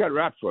 and he never got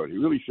rapped for it. He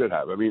really should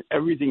have. I mean,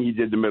 everything he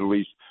did in the Middle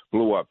East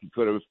blew up. He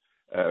could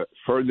have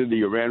furthered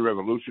the Iran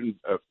Revolution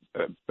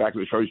back in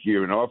his first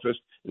year in office.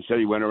 Instead,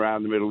 he went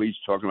around the Middle East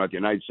talking about the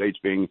United States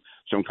being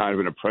some kind of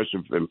an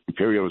oppressive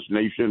imperialist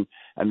nation,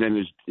 and then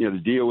his, the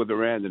deal with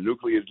Iran, the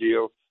nuclear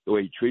deal, the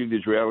way he treated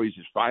the Israelis,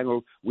 his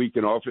final week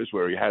in office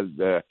where he had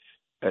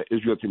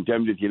Israel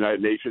condemned at the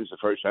United Nations, the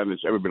first time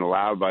it's ever been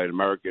allowed by an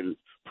American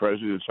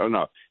president. So,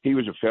 no, he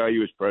was a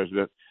failure as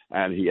president,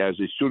 and he has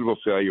a suitable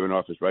failure in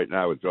office right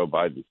now with Joe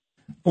Biden.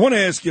 I want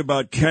to ask you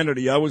about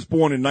Kennedy. I was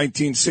born in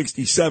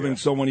 1967,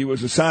 so when he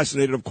was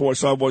assassinated, of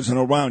course, I wasn't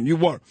around. You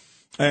were.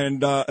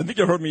 And I think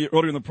you heard me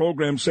earlier in the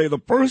program say the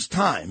first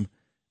time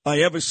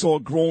I ever saw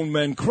grown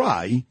men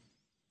cry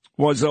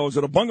was I was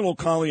at a bungalow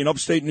colony in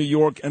upstate New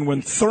York, and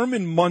when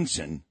Thurman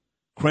Munson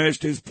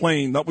crashed his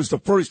plane, that was the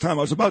first time.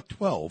 I was about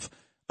 12.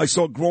 I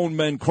saw grown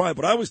men cry.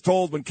 But I was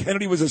told when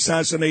Kennedy was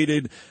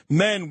assassinated,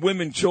 men,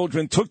 women,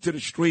 children took to the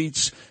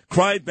streets,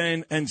 cried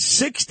then, and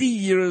 60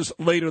 years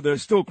later, they're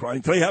still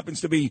crying. Today happens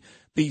to be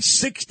the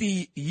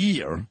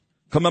 60-year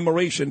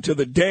commemoration to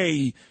the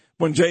day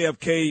when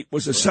JFK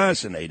was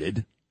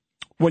assassinated.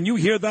 When you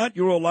hear that,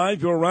 you're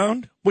alive, you're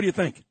around, what do you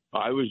think?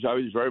 I was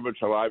very much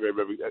alive. I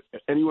remember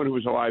anyone who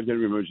was alive then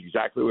remembers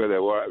exactly where they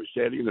were. I was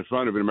standing in the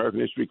front of an American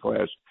history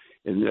class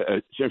in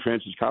St.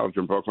 Francis College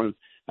in Brooklyn,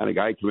 and a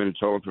guy came in and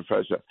told the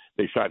professor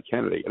they shot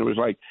Kennedy. And it was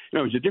like, it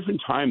was a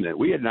different time then.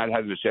 We had not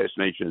had an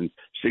assassination in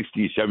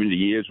 60, 70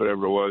 years,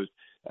 whatever it was.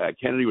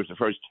 Kennedy was the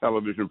first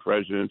television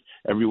president.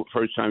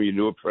 First time you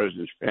knew a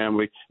president's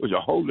family. It was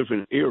a whole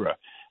different era.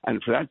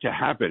 And for that to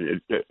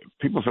happen,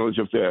 people felt as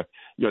if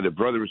their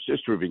brother or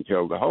sister had been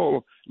killed. The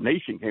whole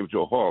nation came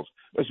to a halt.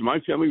 Listen, my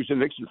family was the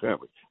Nixon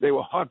family. They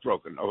were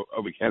heartbroken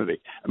over Kennedy.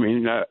 I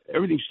mean,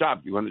 everything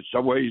stopped. You went to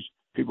subways,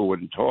 people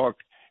wouldn't talk.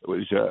 It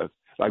was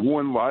like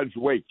one large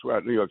wake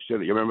throughout New York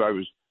City. I remember I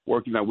was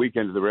working that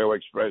weekend at the Railway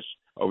Express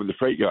over the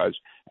freight yards,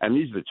 and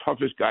these are the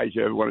toughest guys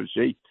you ever want to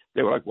see.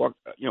 They were like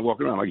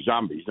walking around like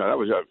zombies. Now, that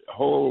was a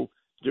whole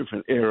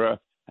different era.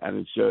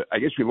 And it's, I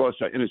guess we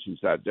lost our innocence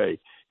that day.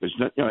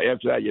 Because,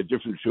 after that, you had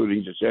different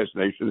shootings,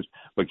 assassinations,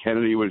 but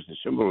Kennedy was the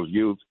symbol of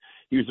youth.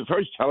 He was the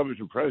first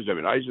television president.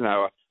 I mean,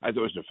 Eisenhower, I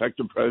thought was an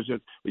effective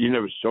president, but you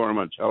never saw him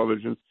on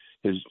television.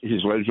 His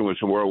legend was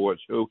from World War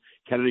II.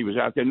 Kennedy was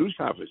out there in news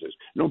conferences.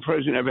 No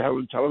president ever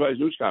held a televised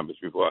news conference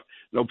before.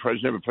 No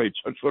president ever played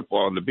touch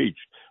football on the beach.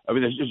 I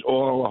mean, it's just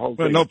all the whole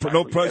thing.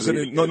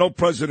 No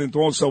president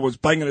also was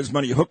banging as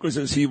many hookers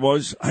as he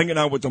was, hanging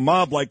out with the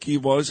mob like he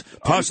was,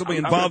 possibly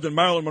involved in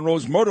Marilyn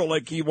Monroe's murder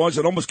like he was,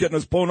 and almost getting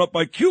us blown up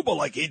by Cuba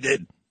like he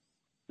did.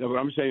 No, but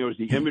I'm saying it was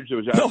the image that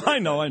was out there.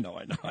 No, I know.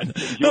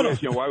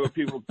 Why were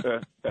people,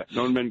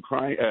 grown men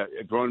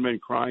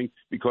crying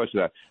because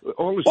of that?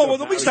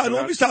 Let me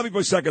stop you for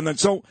a second then.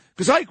 So,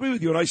 because I agree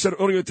with you, and I said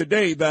earlier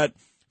today that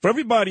for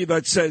everybody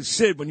that says,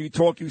 Sid, when you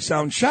talk, you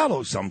sound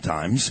shallow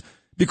sometimes,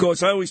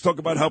 because I always talk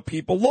about how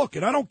people look,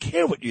 and I don't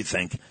care what you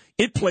think.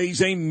 It plays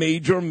a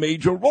major,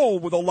 major role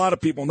with a lot of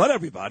people. Not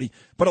everybody,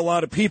 but a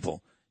lot of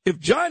people. If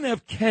John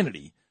F.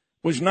 Kennedy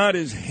was not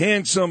as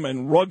handsome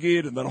and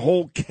rugged and that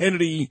whole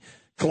Kennedy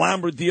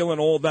glamour deal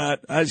and all that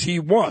as he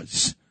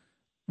was,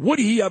 would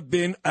he have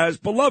been as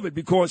beloved?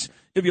 Because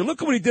if you look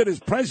at what he did as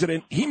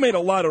president, he made a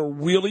lot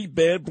of really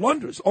bad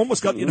blunders.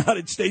 Almost got the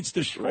United States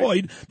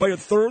destroyed by a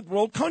third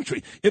world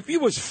country. If he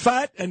was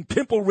fat and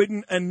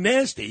pimple-ridden and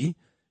nasty,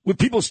 would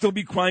people still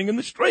be crying in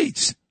the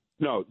streets?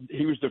 No,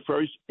 he was the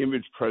first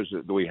image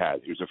president that we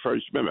had. He was the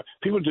first. Remember,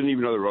 people didn't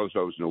even know that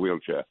Roosevelt was in a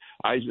wheelchair.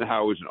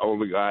 Eisenhower was an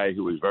older guy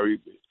who was very.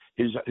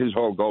 His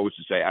whole goal was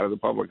to stay out of the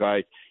public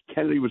eye.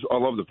 Kennedy was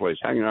all over the place,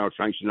 hanging out with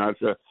Frank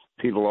Sinatra,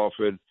 Peter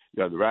Lawford,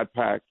 the Rat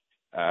Pack.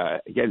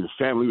 Again, his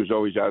family was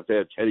always out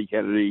there. Teddy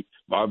Kennedy,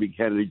 Bobby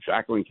Kennedy,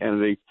 Jacqueline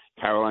Kennedy,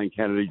 Caroline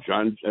Kennedy,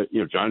 John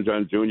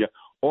Jr.,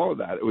 all of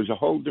that. It was a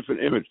whole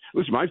different image.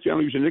 Listen, my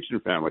family was a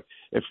Nixon family.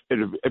 If it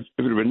had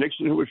been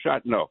Nixon who was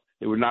shot, no,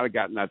 they would not have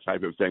gotten that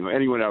type of thing, or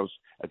anyone else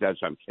at that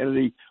time.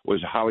 Kennedy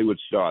was a Hollywood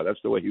star.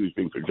 That's the way he was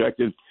being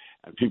projected,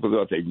 and people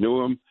thought they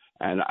knew him.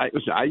 And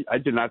I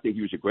did not think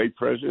he was a great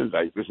president.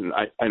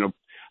 I know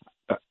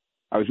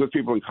I was with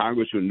people in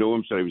Congress who knew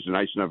him, said he was a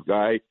nice enough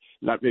guy.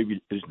 Not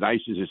maybe as nice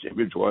as his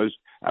image was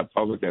at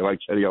public. They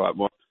liked Teddy a lot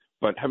more.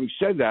 But having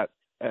said that,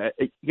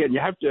 again,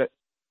 you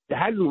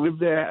hadn't lived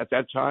there at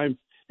that time.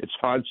 It's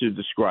hard to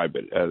describe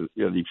it.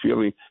 The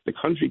feeling the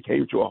country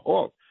came to a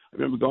halt. I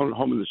remember going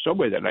home in the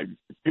subway that night.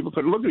 People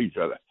couldn't look at each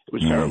other. It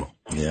was terrible.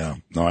 Yeah,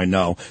 no, I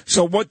know.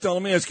 So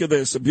let me ask you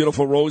this. The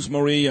beautiful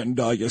Rosemary and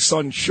your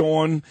son,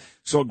 Sean,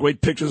 saw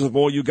great pictures of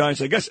all you guys.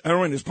 I guess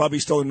Erin is probably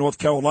still in North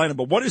Carolina,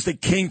 but what is the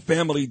King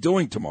family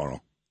doing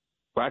tomorrow?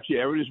 Well, actually,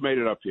 Erin has made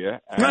it up here.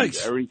 And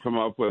nice. Erin come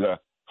up with her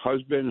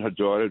husband, her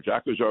daughter.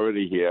 Jack was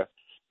already here.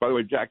 By the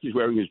way, Jack is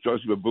wearing his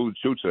Joseph Abboud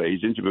suit today.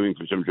 He's interviewing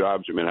for some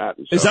jobs in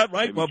Manhattan. Is that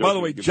right? Well, by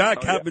the way,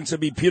 Jack happens to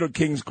be Peter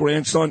King's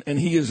grandson, and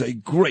he is a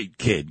great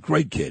kid.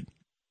 Great kid.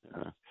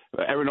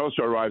 Erin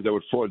also arrived there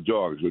with 4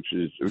 dogs, which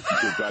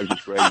drives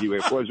us crazy. We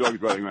have 4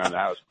 dogs running around the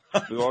house.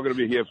 They're all going to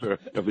be here for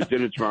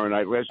dinner tomorrow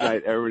night. Last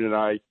night, Erin and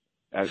I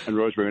and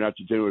Rosemary went out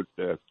to dinner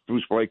with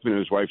Bruce Blakeman and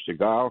his wife,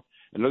 Segal.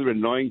 Another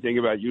annoying thing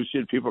about you,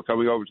 Sid, people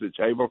coming over to the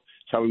table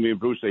telling me and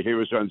Bruce they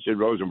hear us on Sid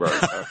Rosenberg.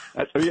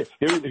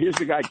 Here's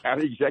the guy,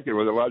 county executive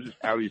of the largest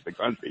counties in the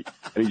country,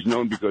 and he's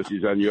known because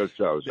he's on your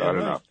show, so I don't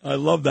know. I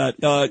love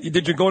that.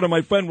 Did you go to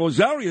my friend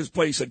Rosaria's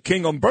place at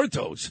King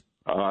Umberto's?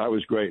 That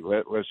was great.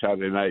 Last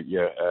Saturday night,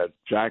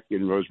 Jack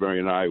and Rosemary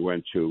and I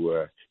went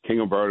to King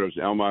Umberto's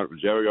in Elmont.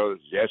 Rosario is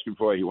asking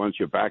for you. He wants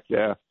you back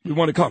there. We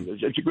want to come.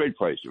 It's a great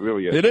place. It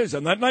really is. It is.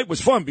 And that night was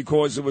fun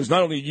because it was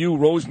not only you,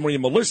 Rosemary,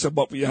 and Melissa,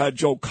 but we had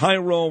Joe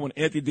Cairo and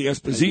Anthony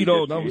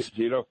D'Esposito. He's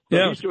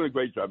doing a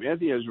great job.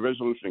 Anthony has a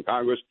resolution in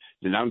Congress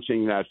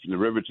denouncing that from the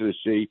river to the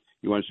sea.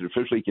 He wants it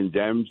officially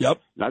condemned.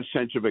 Not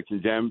censored, but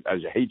condemned as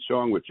a hate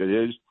song, which it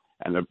is.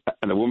 And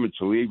the woman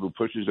to lead who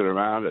pushes it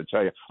around. I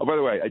tell you. Oh, by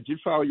the way, I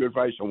did follow your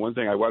advice on one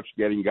thing. I watched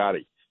Getting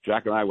Gotti.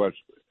 Jack and I watched.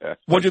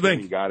 What'd you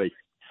think? Getting Gotti.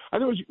 I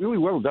thought it was really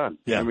well done.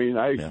 Yeah. I mean,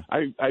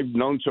 I've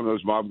known some of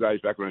those mob guys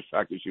back when I was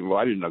practicing law.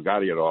 I didn't know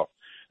Gotti at all,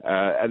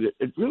 and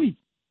it really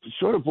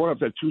sort of brought up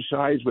that 2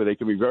 sides where they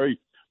can be very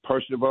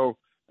personable,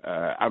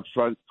 out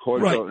front,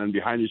 cordial, and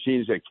behind the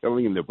scenes they're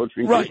killing and they're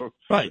butchering people.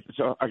 Right. It's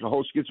like a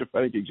whole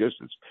schizophrenic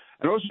existence.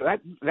 And also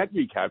that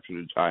recaptured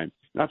in time.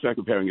 Not that I'm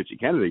comparing it to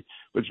Kennedy,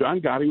 but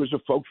John Gotti was a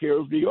folk hero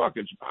of New York.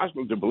 It's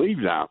impossible to believe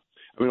now.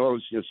 I mean, all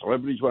the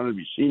celebrities wanted to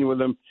be seen with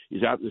him.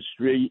 He's out in the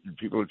street, and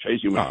people are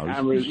chasing him with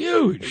cameras.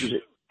 Huge.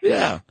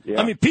 Yeah.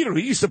 I mean, Peter,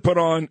 he used to put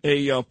on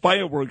a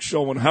fireworks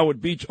show on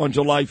Howard Beach on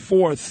July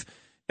 4th,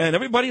 and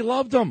everybody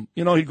loved him.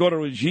 You know, he'd go to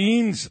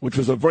Regine's, which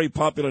was a very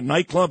popular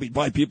nightclub. He'd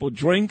buy people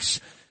drinks.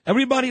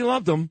 Everybody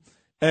loved him.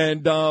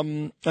 And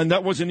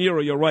that was an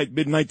era, you're right,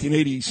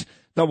 mid-1980s,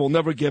 that we'll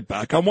never get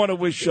back. I want to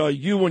wish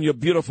you and your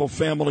beautiful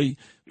family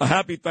a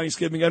happy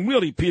Thanksgiving. And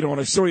really, Peter, on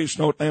a serious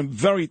note, I am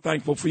very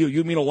thankful for you.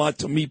 You mean a lot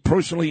to me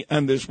personally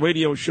and this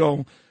radio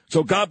show.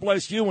 So God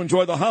bless you.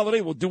 Enjoy the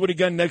holiday. We'll do it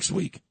again next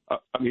week.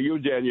 You,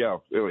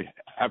 Danielle, really,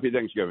 happy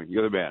Thanksgiving.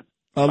 You're the man.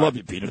 I love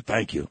you, Peter.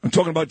 Thank you. I'm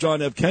talking about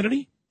John F.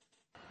 Kennedy.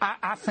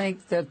 I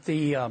think that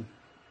the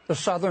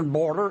southern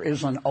border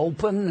is an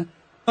open.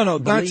 No,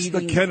 that's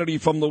the Kennedy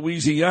from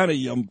Louisiana.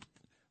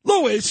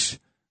 Louis,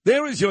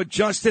 there is your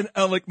Justin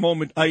Ellick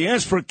moment. I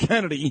asked for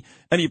Kennedy,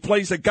 and he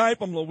plays a guy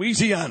from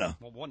Louisiana.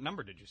 Well, what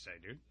number did you say,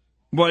 dude?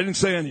 Well, I didn't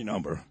say any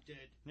number. You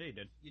did. Yeah, you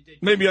did. You did.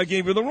 Maybe I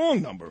gave you the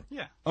wrong number.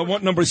 Yeah. I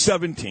want number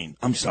 17.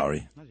 I'm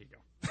sorry. There you go.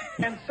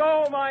 And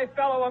so, my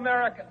fellow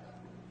Americans,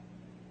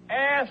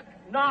 ask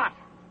not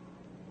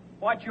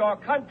what your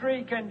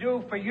country can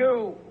do for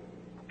you.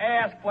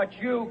 Ask what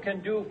you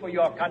can do for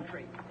your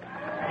country.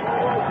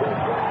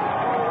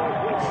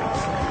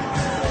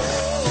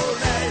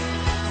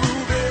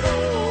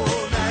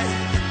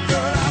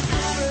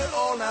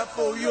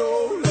 For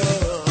your love.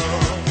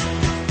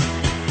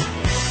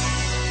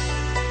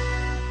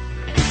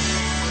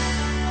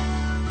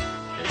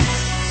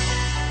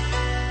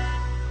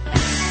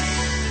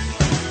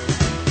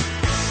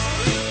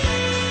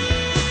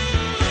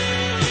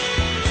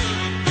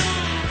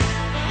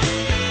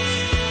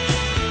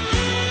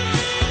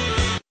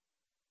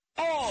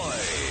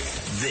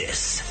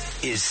 This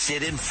is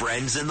Sid and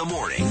Friends in the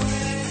Morning.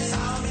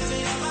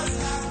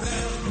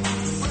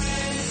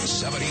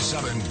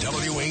 77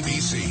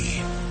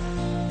 WABC.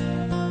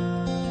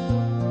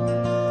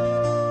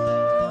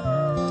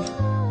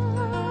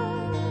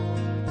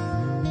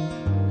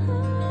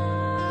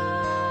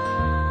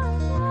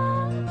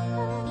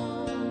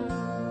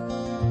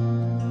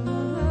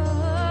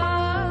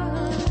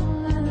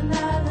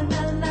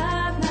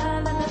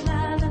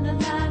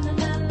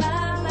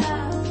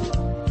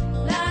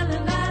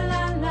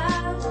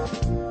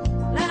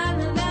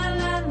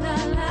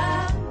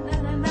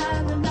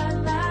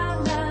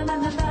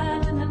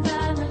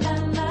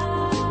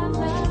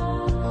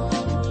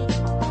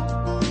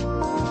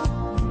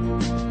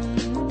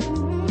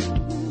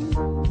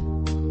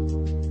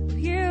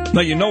 Now,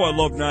 you know I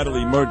love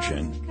Natalie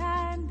Merchant.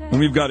 And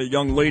we've got a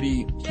young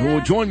lady who will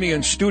join me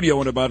in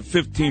studio in about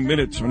 15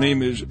 minutes. Her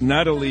name is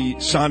Natalie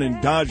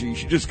Sanandaji.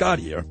 She just got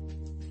here.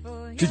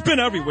 She's been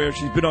everywhere.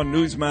 She's been on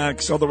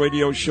Newsmax, other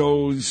radio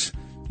shows,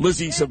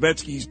 Lizzie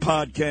Savetsky's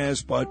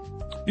podcast. But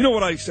you know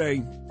what I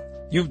say?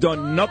 You've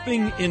done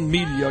nothing in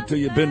media till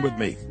you've been with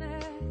me.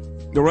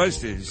 The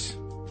rest is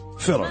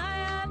filler.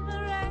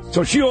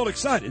 So she's all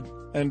excited.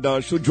 And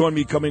she'll join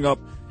me coming up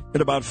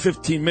in about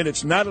 15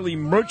 minutes. Natalie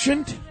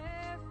Merchant.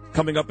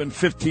 Coming up in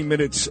 15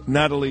 minutes,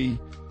 Natalie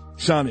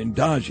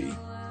Sanandaji.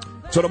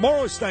 So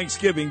tomorrow is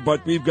Thanksgiving,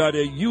 but we've got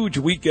a huge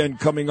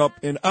weekend coming up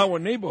in our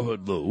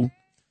neighborhood, Lou,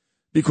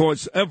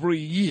 because every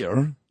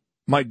year,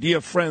 my dear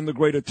friend, the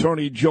great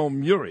attorney Joe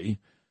Murray,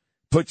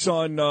 puts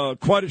on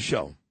quite a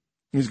show.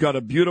 He's got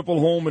a beautiful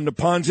home in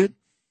Neponset.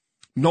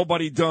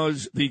 Nobody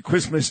does the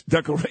Christmas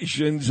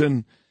decorations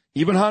and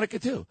even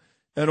Hanukkah, too,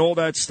 and all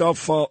that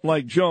stuff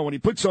like Joe. And he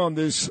puts on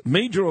this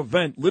major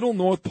event, Little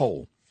North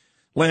Pole.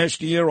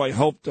 Last year, I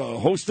helped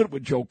host it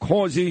with Joe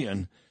Causey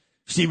and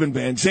Stephen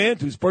Van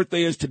Zandt, whose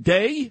birthday is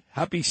today.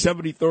 Happy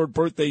 73rd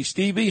birthday,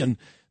 Stevie. And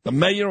the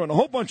mayor and a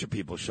whole bunch of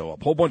people show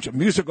up, a whole bunch of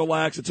musical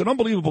acts. It's an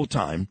unbelievable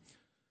time.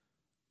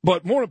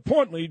 But more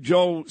importantly,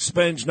 Joe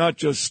spends not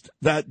just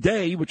that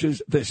day, which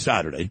is this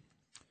Saturday,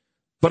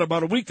 but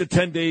about a week to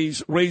 10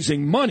 days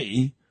raising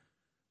money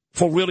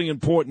for really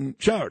important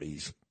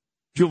charities,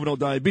 juvenile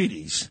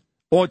diabetes,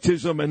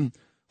 autism, and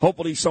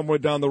hopefully somewhere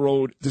down the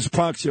road,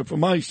 dyspraxia for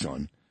my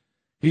son.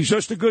 He's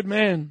just a good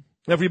man.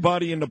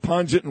 Everybody in the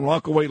Ponset and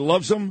Rockaway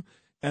loves him.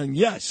 And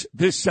yes,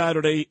 this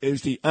Saturday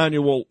is the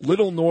annual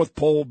Little North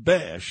Pole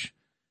Bash.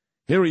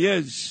 Here he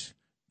is,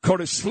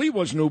 Curtis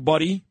Sliwa's new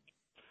buddy,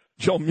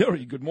 Joe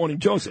Murray. Good morning,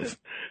 Joseph.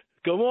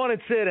 Good morning,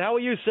 Sid. How are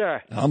you,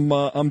 sir?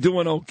 I'm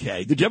doing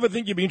okay. Did you ever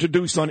think you'd be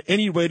introduced on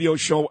any radio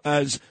show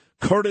as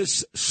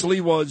Curtis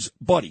Sliwa's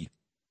buddy?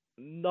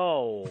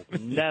 No,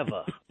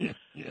 never.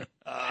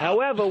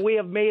 However, we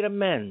have made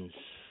amends,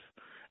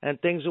 and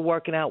things are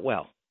working out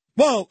well.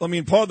 Well, I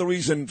mean, part of the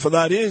reason for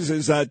that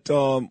is that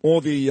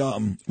all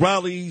the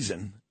rallies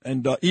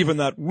and even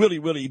that really,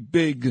 really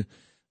big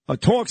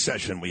talk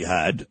session we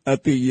had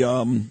at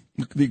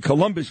the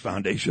Columbus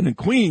Foundation in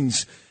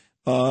Queens,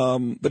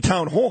 the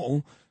town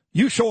hall,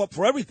 you show up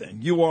for everything.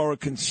 You are a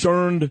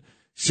concerned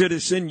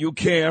citizen. You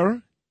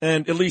care.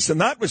 And at least in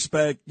that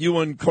respect, you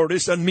and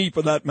Curtis and me,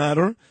 for that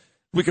matter,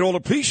 we can all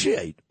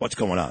appreciate what's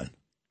going on.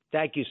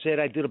 Thank you, Sid.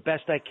 I do the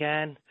best I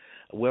can.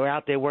 We're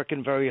out there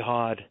working very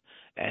hard.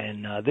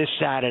 And this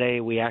Saturday,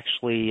 we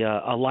actually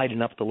are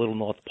lighting up the Little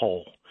North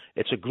Pole.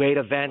 It's a great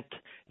event.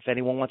 If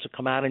anyone wants to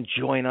come out and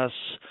join us,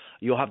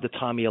 you'll have the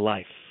time of your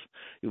life.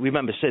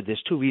 Remember, Sid,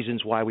 there's two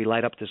reasons why we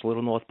light up this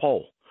Little North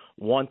Pole.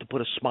 One, to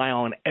put a smile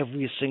on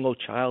every single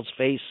child's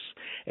face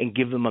and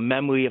give them a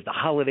memory of the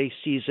holiday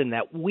season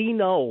that we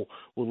know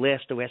will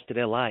last the rest of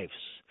their lives.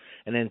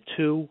 And then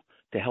two,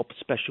 to help a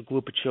special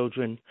group of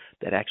children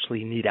that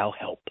actually need our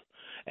help.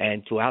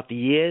 And throughout the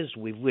years,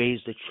 we've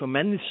raised a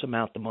tremendous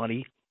amount of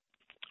money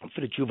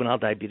for the Juvenile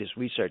Diabetes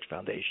Research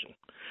Foundation.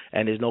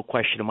 And there's no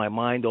question in my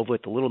mind, over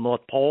at the Little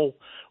North Pole,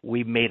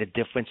 we've made a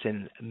difference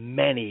in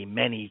many,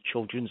 many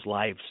children's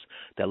lives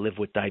that live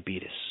with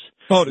diabetes.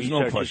 Oh, there's no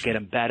Research question. is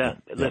getting better.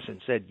 Yep.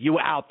 Listen, Sid, you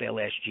were out there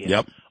last year.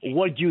 Yep.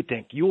 What do you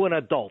think? You were an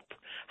adult.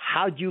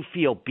 How do you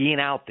feel being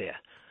out there?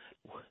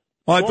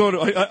 I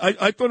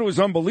thought it was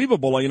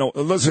unbelievable.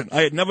 Listen,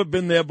 I had never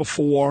been there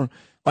before.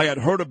 I had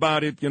heard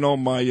about it.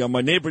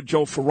 My neighbor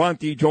Joe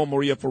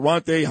Maria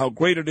Ferrante, how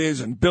great it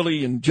is, and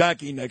Billy and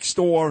Jackie next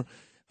door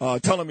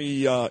telling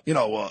me, how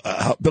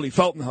Billy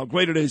Felton, how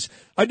great it is.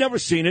 I'd never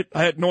seen it.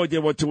 I had no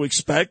idea what to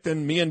expect.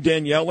 And me and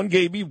Danielle and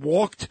Gaby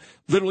walked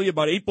literally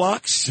about 8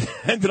 blocks,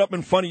 ended up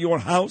in front of your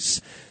house,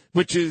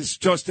 which is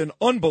just an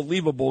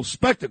unbelievable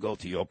spectacle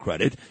to your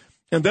credit.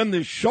 And then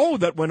the show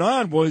that went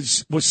on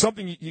was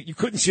something you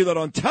couldn't see that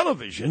on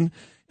television.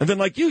 And then,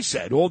 like you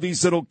said, all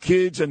these little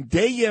kids, and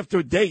day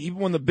after day, even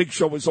when the big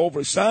show was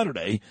over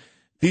Saturday,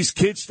 these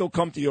kids still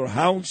come to your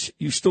house.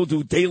 You still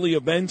do daily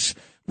events,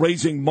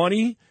 raising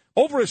money.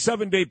 Over a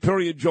 7-day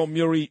period, Joe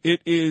Murray, it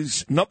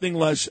is nothing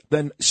less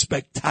than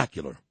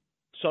spectacular.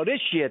 So this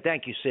year,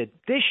 thank you, Sid,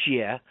 this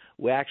year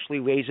we're actually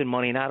raising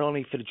money not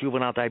only for the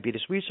Juvenile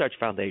Diabetes Research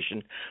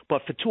Foundation,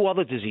 but for 2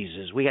 other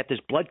diseases. We got this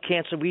blood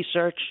cancer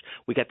research,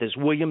 we got this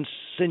Williams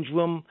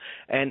syndrome,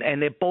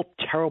 and they're both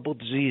terrible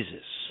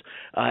diseases.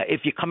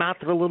 If you come out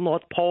to the Little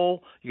North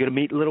Pole, you're going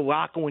to meet Little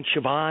Rocco and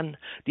Siobhan.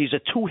 These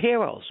are 2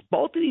 heroes.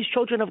 Both of these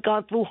children have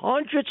gone through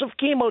hundreds of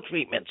chemo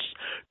treatments,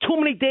 too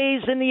many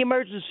days in the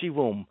emergency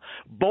room.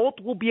 Both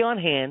will be on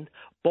hand.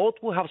 Both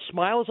will have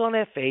smiles on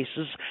their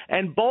faces,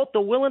 and both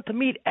are willing to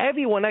meet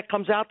everyone that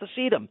comes out to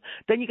see them.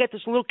 Then you got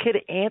this little kid,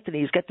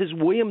 Anthony. He's got this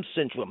Williams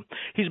syndrome.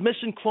 He's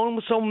missing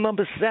chromosome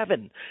number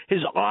 7.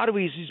 His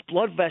arteries, his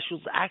blood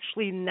vessels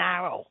actually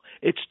narrow.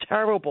 It's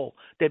terrible.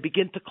 They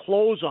begin to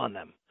close on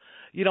them.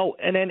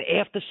 And then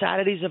after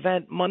Saturday's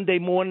event, Monday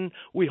morning,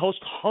 we host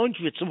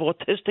hundreds of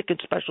autistic and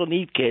special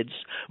need kids.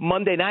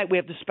 Monday night, we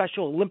have the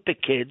Special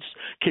Olympic kids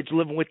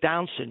living with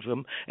Down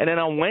syndrome. And then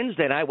on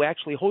Wednesday night, we're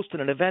actually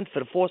hosting an event for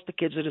the foster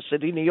kids of the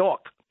city of New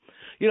York.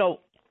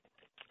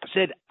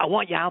 Sid, I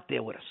want you out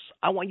there with us.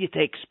 I want you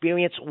to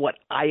experience what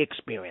I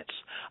experience.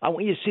 I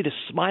want you to see the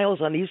smiles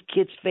on these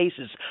kids'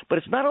 faces. But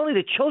it's not only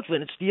the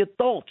children, it's the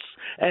adults.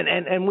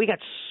 And we got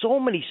so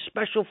many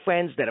special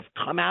friends that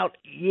have come out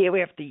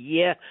year after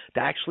year to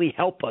actually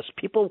help us.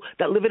 People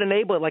that live in a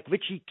neighborhood like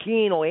Richie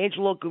Keene or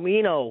Angelo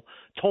Garino,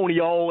 Tony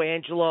O,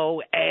 Angelo,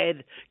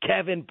 Ed,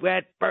 Kevin,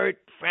 Brett, Bert,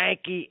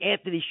 Frankie,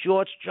 Anthony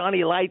Shorts,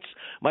 Johnny Lights,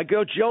 my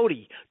girl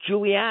Jody,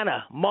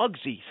 Juliana,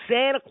 Muggsy,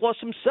 Santa Claus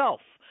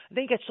himself.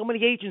 Then you got so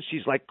many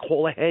agencies like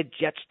Call Ahead,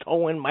 Jets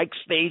Towing, Mike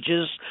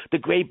Stages, the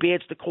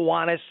Graybeards, the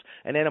Kiwanis,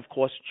 and then, of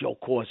course, Joe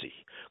Corsi,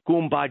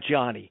 Goomba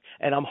Johnny.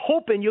 And I'm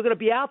hoping you're going to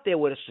be out there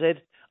with us,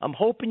 Sid. I'm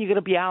hoping you're going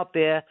to be out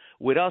there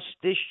with us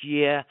this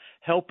year,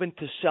 helping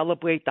to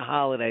celebrate the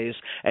holidays.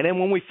 And then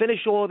when we finish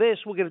all this,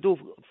 we're going to do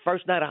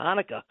first night of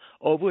Hanukkah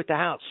over at the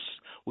house.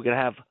 We're going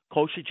to have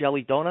kosher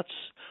jelly donuts.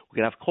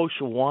 We're going to have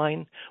kosher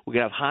wine. We're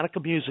going to have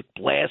Hanukkah music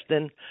blasting.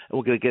 And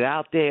we're going to get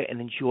out there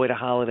and enjoy the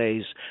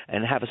holidays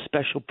and have a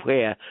special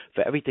prayer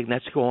for everything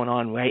that's going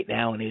on right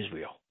now in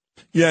Israel.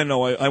 Yeah,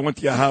 no, I went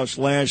to your house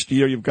last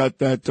year. You've got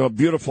that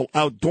beautiful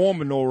outdoor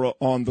menorah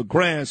on the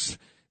grass.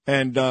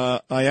 And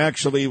I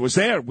actually was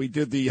there. We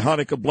did the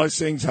Hanukkah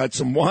blessings, had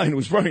some wine. It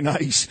was very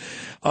nice.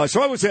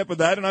 So I was there for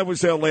that, and I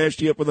was there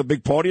last year for the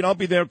big party, and I'll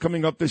be there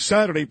coming up this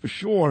Saturday for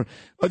sure.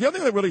 The other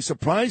thing that really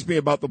surprised me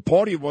about the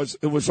party was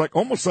it was like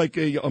almost like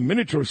a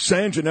miniature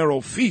San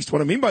Gennaro feast.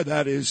 What I mean by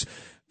that is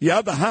you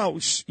have the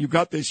house, you've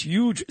got this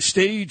huge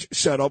stage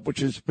set up,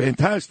 which is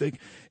fantastic,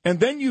 and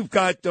then you've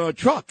got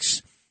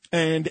trucks.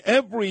 And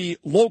every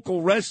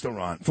local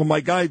restaurant, from my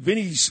guy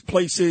Vinny's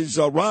places,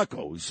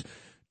 Rocco's,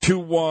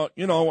 to,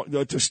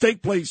 to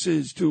steak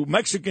places, to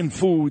Mexican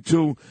food,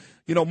 to,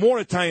 more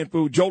Italian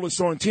food, Joe La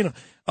Sorrentina.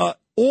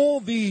 All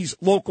these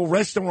local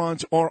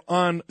restaurants are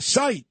on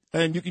site,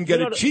 and you can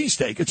get a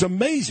cheesesteak. It's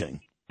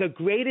amazing. The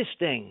greatest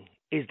thing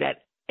is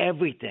that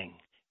everything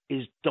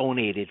is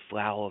donated for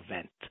our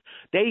event.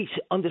 They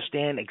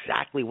understand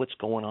exactly what's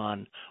going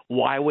on,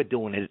 why we're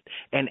doing it,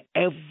 and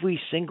every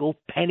single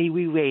penny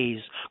we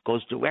raise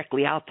goes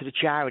directly out to the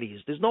charities.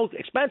 There's no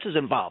expenses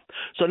involved.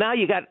 So now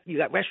you got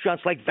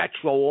restaurants like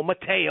Vetro or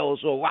Mateo's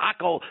or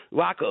Rocco's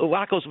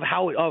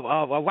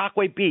of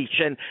Rockaway Beach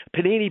and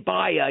Panini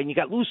Baia, and you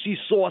got Lucy's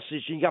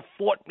Sausage, and you got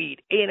Fort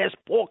Meat, A&S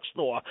Pork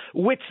Store,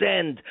 Wits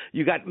End,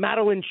 you got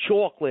Madeline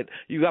Chocolate,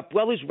 you got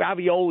Brothers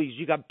Raviolis,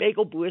 you got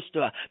Bagel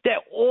Barista. They're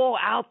all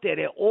out there.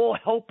 They're all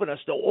helping us.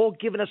 They're all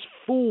giving us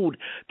food.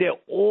 They're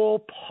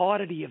all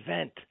part of the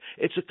event.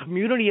 It's a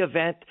community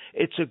event.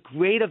 It's a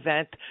great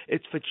event.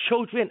 It's for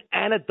children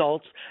and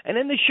adults. And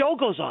then the show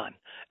goes on.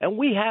 And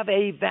we have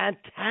a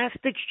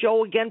fantastic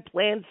show again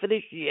planned for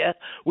this year.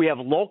 We have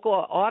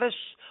local artists.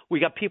 We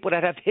got people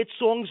that have hit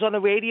songs on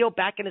the radio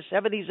back in the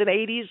 70s and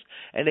 80s.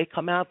 And they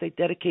come out, they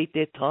dedicate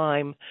their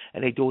time,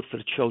 and they do it for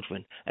the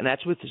children. And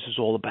that's what this is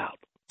all about.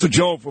 So,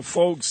 Joe, for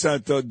folks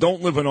that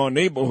don't live in our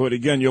neighborhood,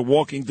 again, you're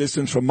walking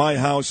distance from my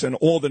house and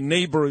all the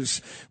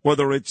neighbors,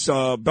 whether it's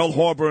Bell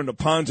Harbor and the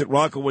ponds at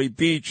Rockaway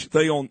Beach,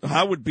 they own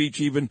Howard Beach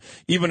even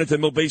at the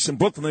Mill Basin,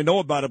 Brooklyn, they know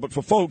about it. But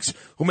for folks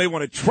who may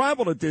want to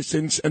travel a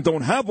distance and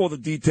don't have all the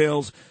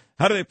details,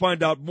 how do they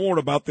find out more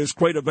about this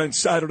great event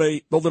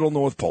Saturday, the Little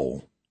North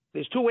Pole?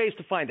 There's two ways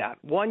to find out.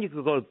 One, you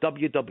can go to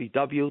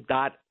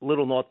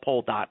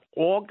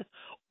www.littlenorthpole.org,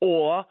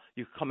 or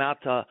you can come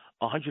out to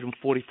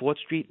 144th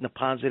Street and the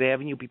Ponset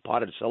Avenue, be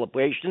part of the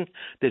celebration.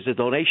 There's a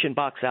donation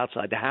box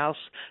outside the house.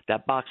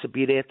 That box will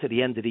be there to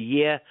the end of the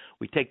year.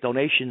 We take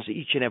donations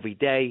each and every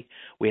day.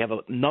 We have a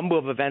number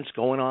of events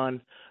going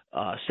on.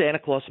 Santa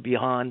Claus will be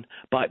on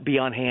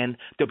hand.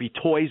 There'll be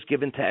toys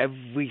given to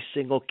every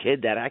single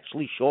kid that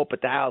actually show up at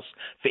the house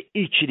for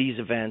each of these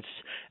events.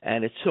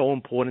 And it's so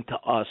important to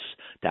us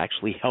to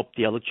actually help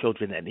the other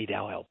children that need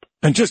our help.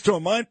 And just to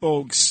remind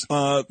folks,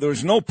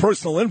 there's no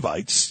personal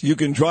invites. You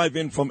can drive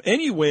in from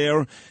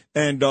anywhere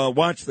and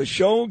watch the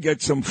show,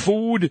 get some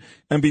food,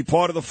 and be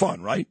part of the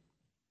fun, right?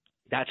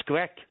 That's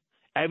correct.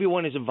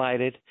 Everyone is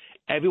invited.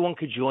 Everyone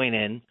could join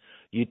in.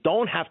 You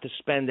don't have to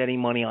spend any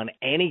money on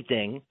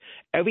anything.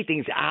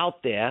 Everything's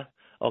out there,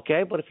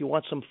 okay? But if you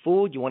want some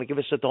food, you want to give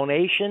us a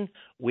donation,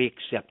 we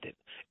accept it.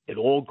 It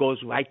all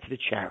goes right to the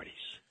charities.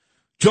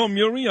 Joe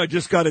Murray, I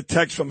just got a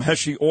text from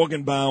Heshe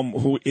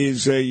Orgenbaum, who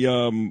is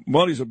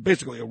he's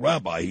basically a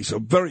rabbi. He's a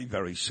very,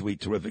 very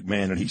sweet, terrific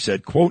man. And he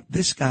said, quote,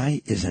 "This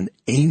guy is an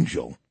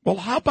angel." Well,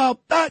 how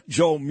about that,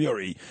 Joe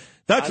Murray?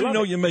 That's how you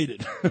know you made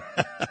it.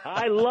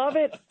 I love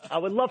it. I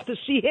would love to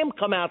see him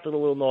come out to the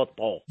Little North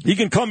Pole. He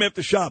can come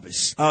after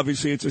Shabbos.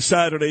 Obviously, it's a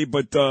Saturday,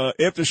 but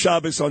after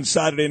Shabbos on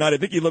Saturday night, I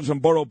think he lives in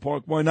Borough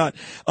Park. Why not?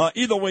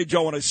 Either way,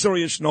 Joe, on a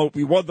serious note,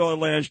 we were there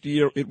last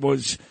year. It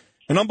was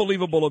an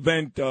unbelievable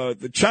event.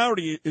 The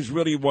charity is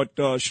really what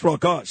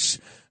struck us.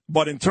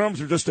 But in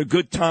terms of just a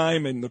good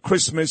time and the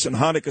Christmas and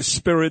Hanukkah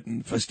spirit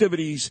and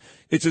festivities,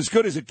 it's as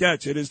good as it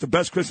gets. It is the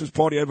best Christmas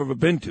party I've ever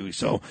been to.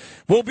 So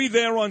we'll be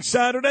there on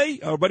Saturday,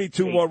 ready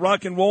to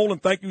rock and roll.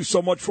 And thank you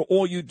so much for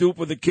all you do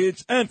for the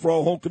kids and for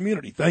our whole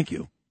community. Thank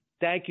you.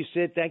 Thank you,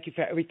 Sid. Thank you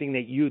for everything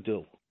that you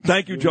do.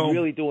 Thank you, Joe. You're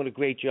really doing a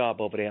great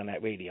job over there on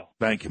that radio.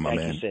 Thank you, my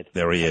man. You, Sid.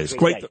 There he is.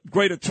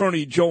 Great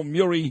attorney, Joe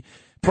Murray.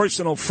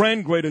 Personal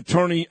friend, great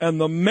attorney, and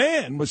the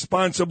man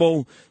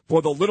responsible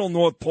for the Little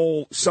North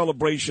Pole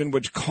celebration,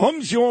 which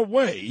comes your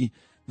way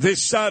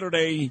this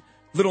Saturday,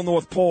 Little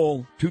North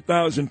Pole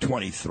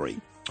 2023.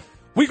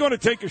 We're going to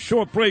take a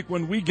short break.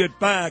 When we get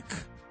back,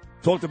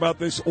 talked about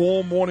this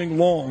all morning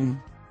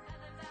long.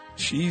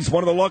 She's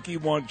one of the lucky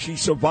ones. She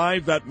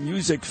survived that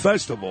music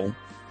festival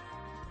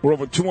where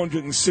over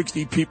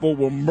 260 people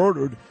were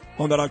murdered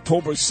on that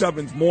October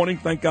 7th morning.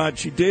 Thank God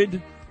she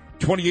did.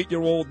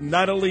 28-year-old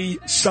Natalie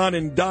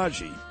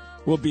Sanandaji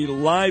will be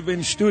live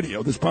in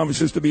studio. This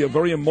promises to be a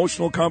very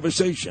emotional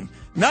conversation.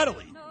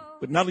 Natalie,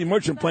 with Natalie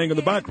Merchant playing in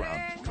the background.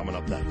 Coming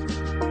up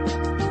next.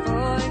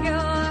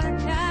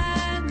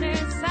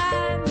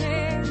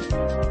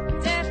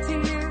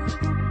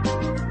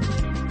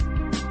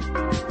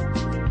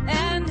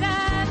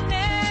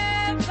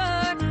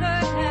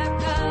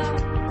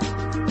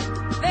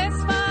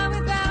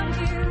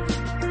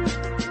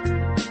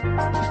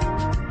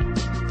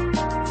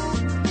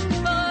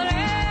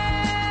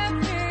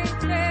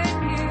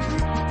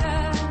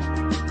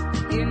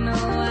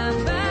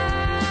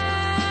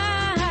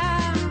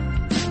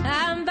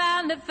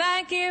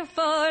 Thank you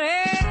for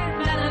it.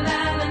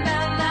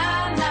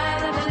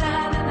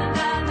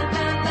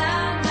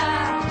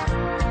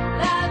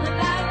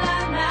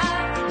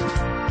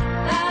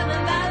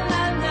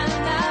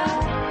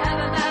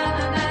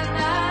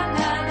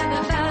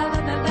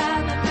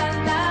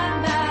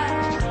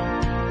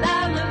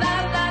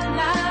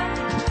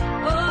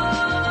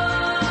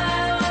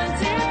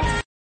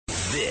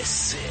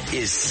 This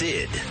is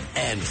Sid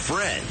and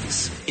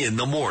Friends in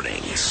the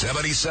morning.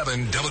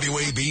 77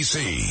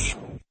 WABC.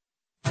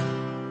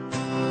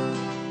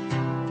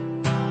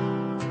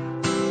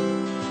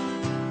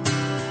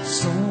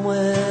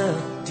 Somewhere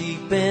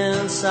deep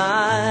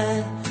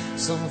inside,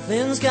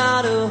 something's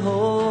got a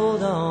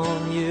hold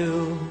on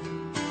you,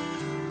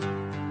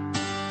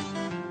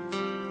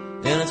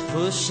 and it's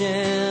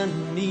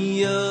pushing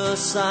me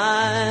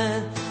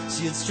aside.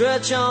 See it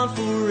stretch on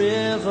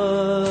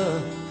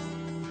forever,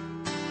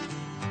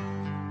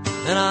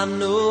 and I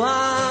know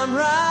I'm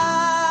right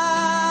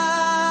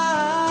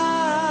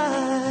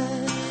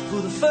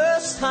for the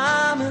first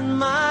time in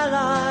my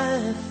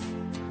life.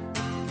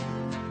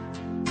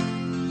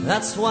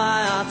 That's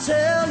why I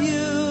tell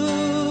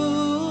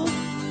you,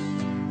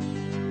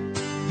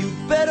 you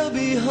better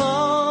be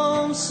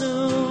home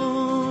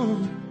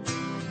soon.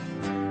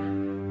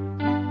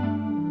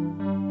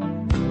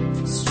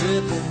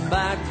 Stripping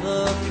back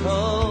the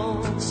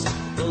coats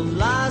of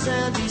lies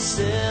and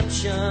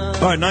deception.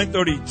 All right,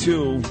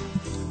 9:32.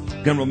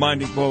 Again,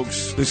 reminding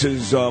folks, this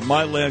is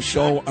my last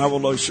show, our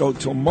last show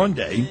till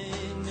Monday.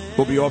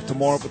 We'll be off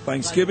tomorrow for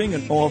Thanksgiving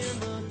and off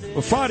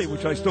for Friday,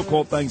 which I still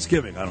call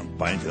Thanksgiving. I don't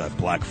buy into that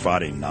Black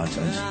Friday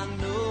nonsense.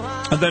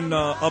 And then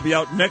I'll be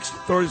out next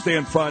Thursday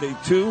and Friday,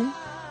 too.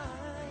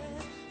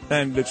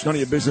 And it's none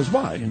of your business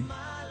why. And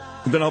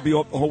then I'll be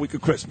off the whole week of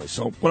Christmas.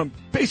 So what I'm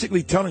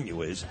basically telling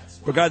you is,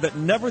 for a guy that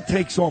never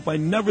takes off, I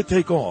never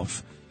take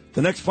off.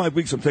 The next 5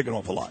 weeks, I'm taking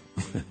off a lot.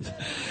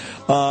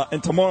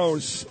 And tomorrow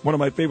is one of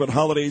my favorite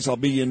holidays. I'll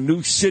be in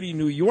New City,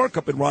 New York,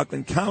 up in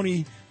Rockland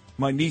County.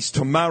 My niece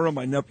Tamara,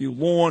 my nephew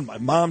Lorne, my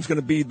mom's going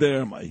to be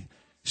there, my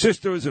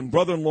sisters and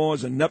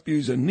brother-in-laws and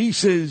nephews and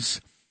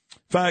nieces. In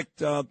fact,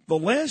 the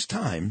last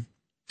time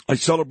I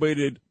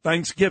celebrated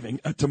Thanksgiving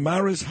at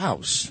Tamara's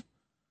house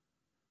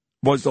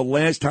was the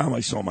last time I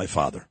saw my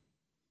father.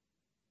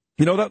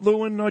 You know that,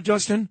 Lou and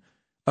Justin?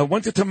 I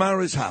went to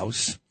Tamara's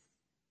house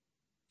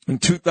in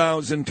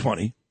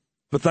 2020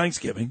 for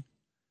Thanksgiving.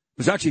 It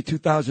was actually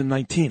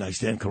 2019, I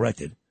stand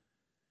corrected.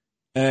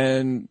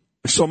 And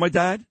I saw my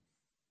dad,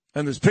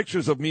 and there's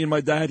pictures of me and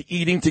my dad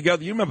eating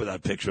together. You remember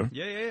that picture?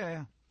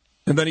 Yeah.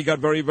 And then he got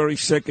very, very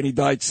sick, and he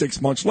died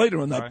 6 months later,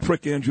 and that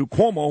prick Andrew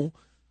Cuomo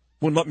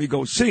wouldn't let me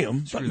go see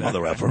him. That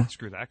mother effer.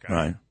 Screw that guy.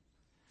 Right.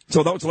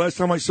 So that was the last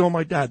time I saw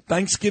my dad.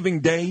 Thanksgiving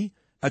Day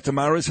at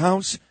Tamara's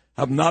house.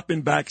 Have not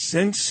been back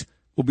since.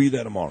 We'll be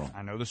there tomorrow.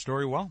 I know the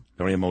story well.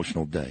 Very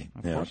emotional day.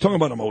 Yeah, talking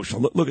about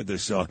emotional. Look at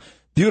this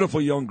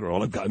beautiful young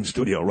girl I've got in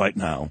studio right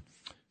now.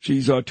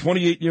 She's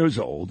 28 years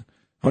old.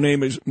 Her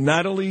name is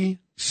Natalie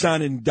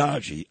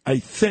Sanandaji. I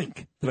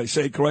think. Did I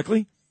say it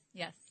correctly?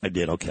 Yes. I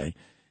did. Okay.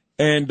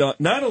 And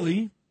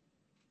Natalie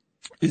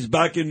is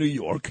back in New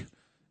York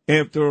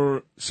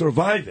after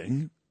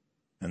surviving,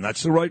 and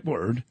that's the right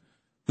word,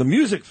 the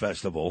music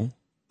festival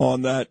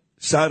on that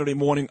Saturday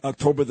morning,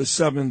 October the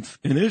 7th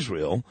in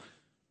Israel,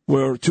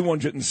 where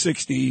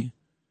 260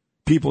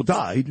 people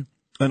died,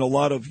 and a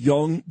lot of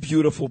young,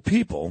 beautiful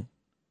people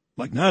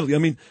like Natalie. I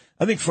mean,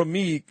 I think for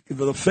me,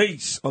 the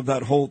face of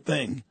that whole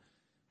thing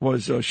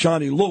was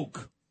Shani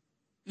Luke.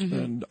 Mm-hmm.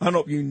 And I don't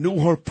know if you knew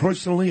her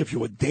personally, if you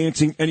were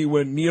dancing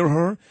anywhere near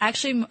her.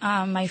 Actually,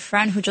 my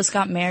friend who just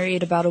got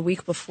married about a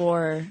week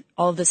before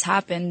all of this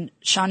happened,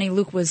 Shani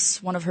Luke was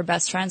one of her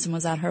best friends and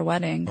was at her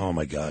wedding. Oh,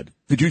 my God.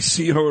 Did you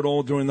see her at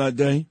all during that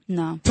day?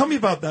 No. Tell me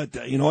about that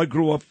day. You know, I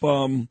grew up,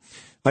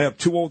 I have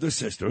two older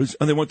sisters,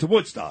 and they went to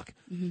Woodstock.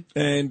 Mm-hmm.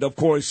 And, of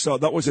course,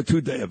 that was a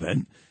 2-day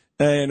event.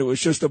 And it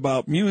was just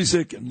about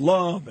music and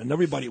love, and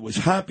everybody was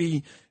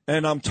happy.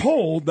 And I'm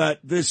told that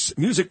this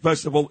music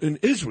festival in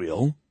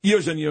Israel,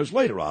 years and years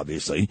later,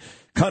 obviously,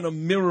 kind of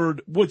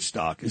mirrored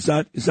Woodstock. Is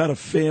that a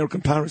fair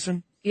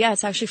comparison? Yeah,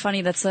 it's actually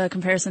funny. That's a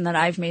comparison that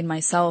I've made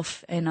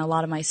myself in a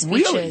lot of my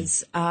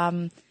speeches.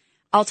 Really?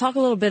 I'll talk a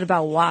little bit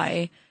about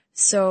why.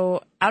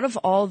 So out of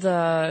all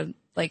the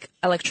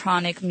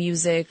electronic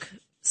music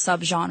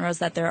subgenres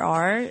that there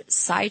are,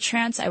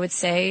 Psytrance, I would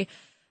say,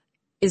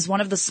 is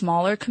one of the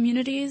smaller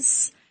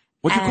communities.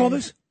 What do you call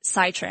this?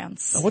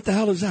 Psytrance. Now, what the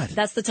hell is that?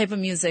 That's the type of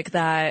music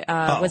that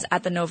was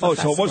at the Nova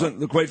Festival. So it wasn't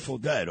the Grateful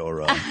Dead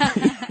or...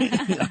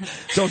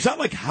 So is that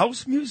like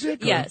house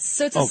music? Or? Yes.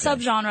 So it's a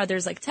subgenre.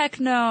 There's like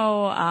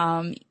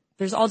techno.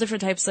 There's all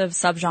different types of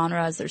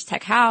subgenres. There's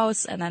tech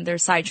house, and then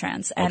there's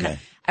psytrance. And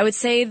I would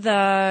say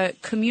the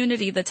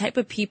community, the type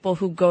of people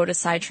who go to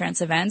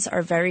psytrance events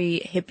are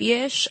very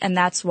hippie-ish, and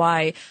that's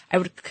why I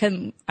would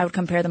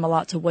compare them a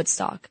lot to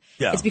Woodstock.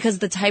 Yeah. It's because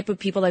the type of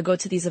people that go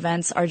to these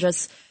events are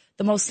just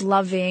the most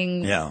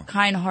loving,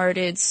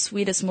 kind-hearted,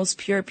 sweetest, most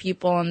pure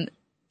people, and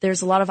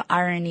there's a lot of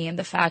irony in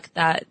the fact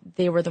that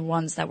they were the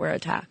ones that were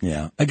attacked.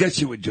 Yeah. I guess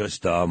you would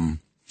just, throw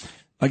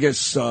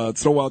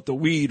out the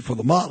weed for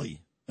the Molly.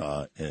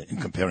 In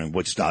comparing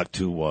Woodstock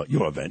to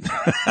your event.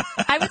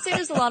 I would say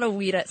there's a lot of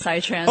weed at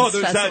Psytrance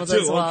there's festivals that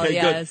too. as well. Okay,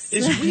 yes.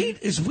 Good.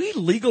 Is weed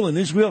legal in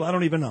Israel? I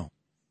don't even know.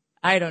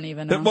 I don't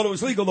even know. Well, it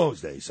was legal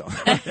those days. So,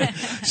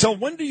 so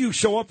when do you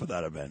show up for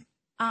that event?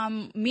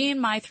 Me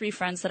and my 3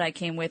 friends that I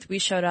came with, we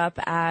showed up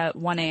at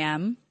 1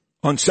 a.m.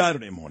 On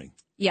Saturday morning.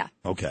 Yeah.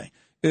 Okay.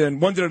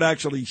 And when did it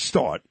actually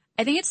start?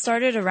 I think it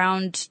started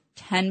around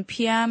 10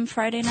 p.m.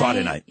 Friday night.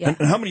 Friday night. Yeah.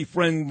 And how many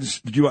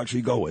friends did you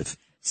actually go with?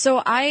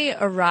 So I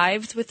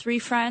arrived with 3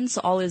 friends,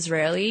 all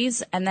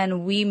Israelis, and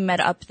then we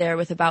met up there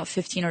with about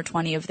 15 or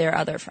 20 of their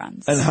other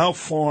friends. And how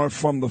far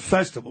from the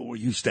festival were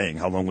you staying?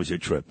 How long was your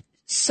trip?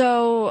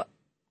 So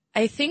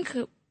I think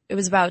it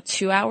was about a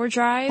 2-hour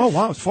drive. Oh,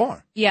 wow, it's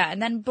far. Yeah,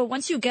 but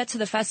once you get to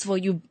the festival,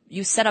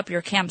 you set up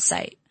your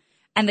campsite.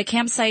 And the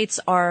campsites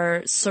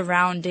are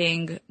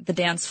surrounding the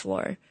dance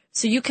floor.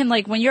 So you can,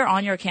 like, when you're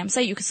on your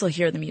campsite, you can still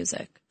hear the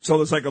music. So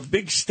there's like a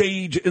big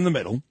stage in the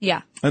middle.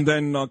 Yeah. And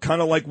then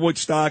kind of like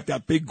Woodstock,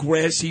 that big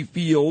grassy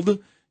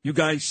field. You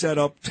guys set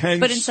up tents.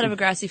 But instead of a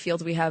grassy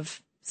field, we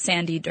have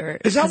sandy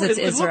dirt. Is that because what it's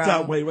it Israel. looked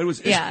that way?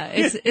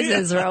 It's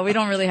Israel. We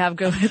don't really have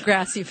good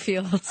grassy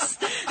fields.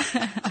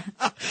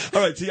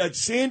 All right, so you had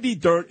sandy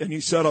dirt and you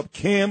set up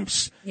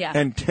camps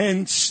and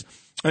tents.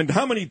 And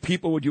how many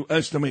people would you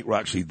estimate were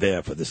actually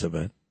there for this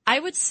event? I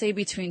would say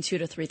between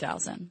 2,000 to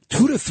 3,000.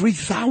 2,000 to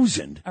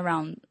 3,000?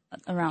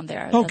 Around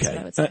there. Okay. That's what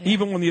I would say,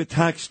 Even when the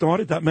attack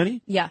started, that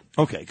many? Yeah.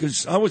 Okay,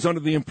 because I was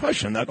under the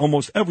impression that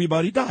almost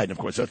everybody died. Of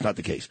course, that's not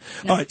the case.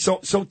 No. All right,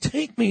 so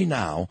take me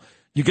now.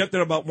 You get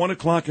there about 1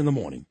 o'clock in the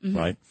morning,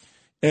 right?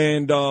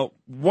 And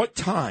what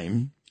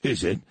time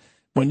is it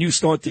when you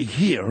start to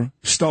hear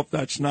stuff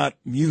that's not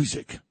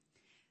music?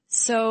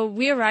 So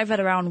we arrive at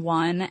around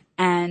 1,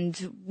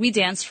 and we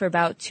dance for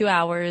about 2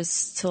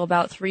 hours till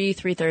about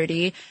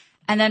 3:30.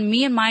 And then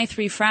me and my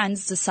 3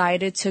 friends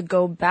decided to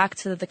go back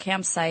to the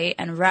campsite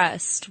and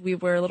rest. We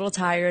were a little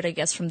tired, I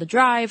guess, from the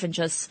drive and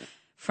just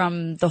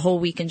from the whole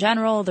week in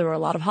general. There were a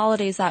lot of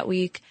holidays that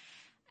week.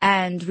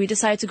 And we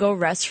decided to go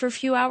rest for a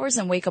few hours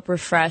and wake up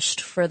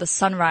refreshed for the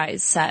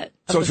sunrise set of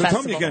the So festival.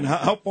 tell me again,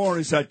 how far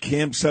is that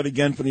campsite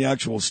again from the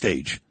actual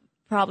stage?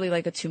 Probably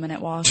like a 2-minute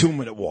walk.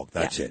 2-minute walk,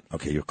 that's it.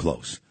 Okay, you're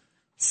close.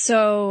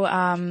 So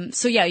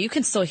yeah, you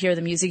can still hear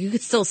the music. You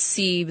could still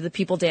see the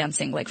people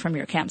dancing, like, from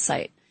your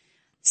campsite.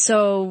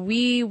 So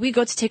we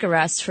go to take a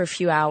rest for a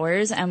few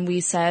hours, and we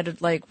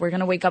said, like, we're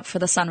going to wake up for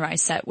the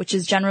sunrise set, which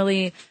is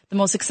generally the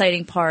most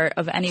exciting part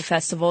of any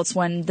festival. It's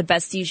when the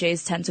best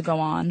DJs tend to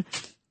go on.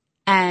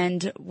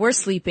 And we're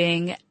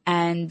sleeping,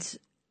 and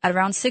at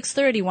around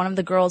 6:30, one of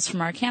the girls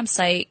from our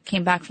campsite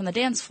came back from the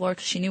dance floor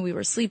because she knew we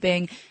were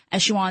sleeping,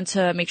 and she wanted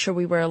to make sure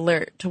we were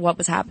alert to what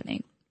was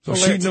happening, So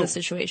alert to the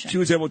situation. She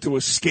was able to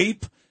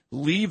escape,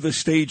 leave the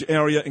stage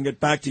area, and get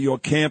back to your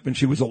camp, and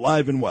she was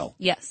alive and well.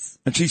 Yes.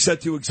 And she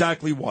said to you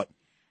exactly what?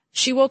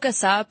 She woke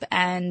us up,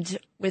 and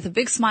with a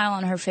big smile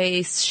on her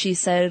face, she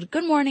said,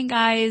 "Good morning,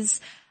 guys.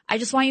 I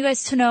just want you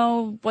guys to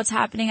know what's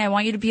happening. I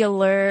want you to be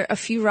alert. A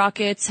few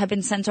rockets have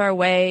been sent our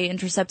way,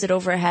 intercepted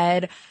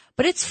overhead,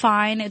 but it's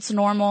fine. It's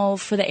normal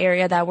for the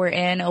area that we're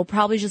in. It'll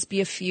probably just be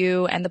a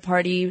few, and the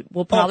party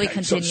will probably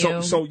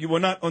continue." So you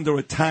were not under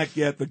attack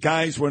yet. The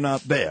guys were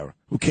not there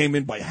who came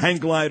in by hang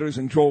gliders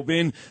and drove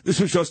in. This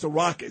was just the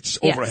rockets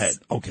Yes. overhead.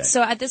 Okay.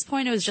 So at this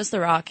point, it was just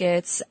the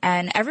rockets,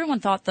 and everyone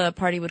thought the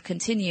party would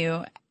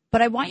continue.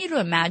 But I want you to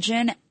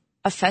imagine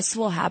a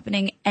festival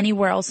happening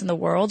anywhere else in the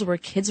world where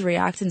kids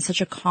react in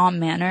such a calm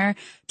manner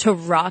to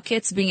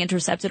rockets being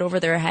intercepted over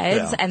their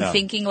heads and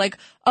thinking like,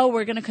 "Oh,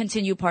 we're going to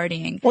continue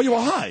partying." Well, you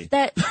were high.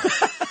 That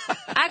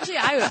actually,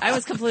 I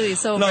was completely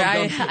sober.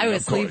 I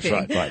was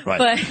sleeping. Right.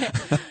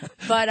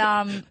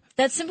 But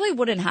that simply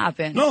wouldn't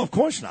happen. No, of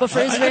course not. But for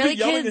I'd Israeli be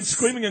yelling kids, and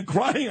screaming and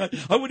crying.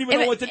 I wouldn't even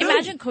know what to do.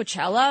 Imagine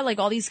Coachella, like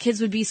all these kids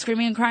would be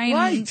screaming and crying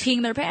and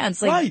peeing their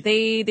pants. Like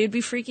they'd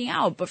be freaking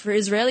out. But for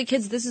Israeli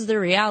kids, this is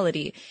their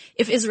reality.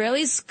 If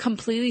Israelis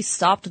completely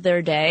stopped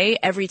their day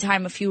every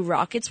time a few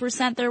rockets were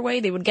sent their way,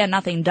 they would get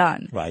nothing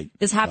done. Right.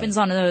 This happens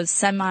on a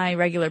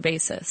semi-regular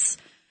basis.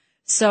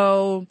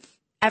 So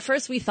at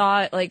first we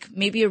thought like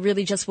maybe it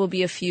really just will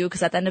be a few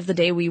because at the end of the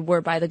day we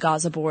were by the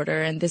Gaza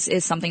border and this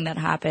is something that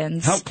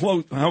happens. How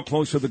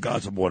close to the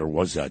Gaza border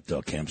was that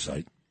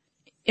campsite?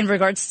 In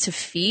regards to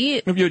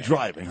feet? If you're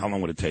driving, how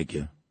long would it take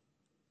you?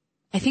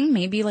 I think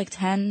maybe like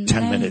 10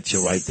 minutes.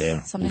 You're right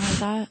there. Something like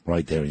that.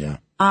 Right there, yeah.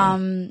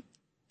 And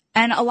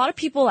a lot of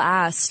people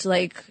asked,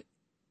 like,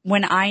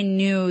 when I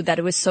knew that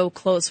it was so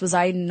close, was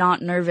I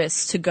not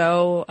nervous to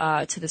go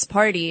to this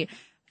party?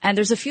 And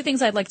there's a few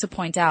things I'd like to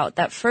point out.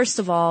 That first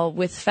of all,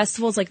 with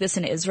festivals like this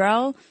in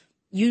Israel,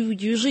 you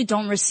usually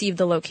don't receive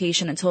the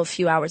location until a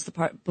few hours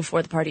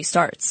before the party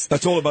starts.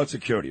 That's all about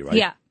security, right?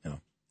 Yeah.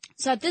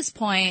 So at this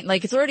point,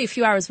 like, it's already a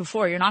few hours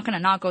before. You're not going to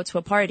not go to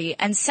a party.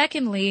 And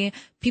secondly,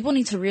 people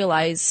need to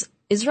realize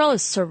Israel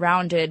is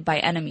surrounded by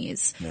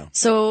enemies. Yeah.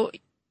 So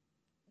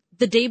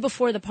the day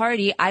before the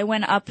party, I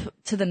went up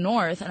to the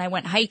north and I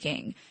went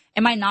hiking.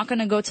 Am I not going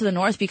to go to the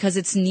north because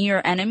it's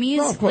near enemies?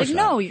 No, of course like,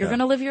 not. no, you're Yeah. going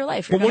to live your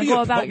life. You're But going to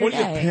go about your what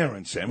day. do your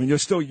parents say? I mean, you're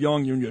still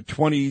young. You're in your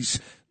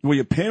 20s. Were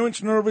your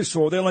parents nervous,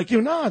 or they're like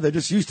you? Nah, they're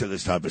just used to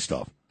this type of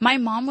stuff. My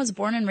mom was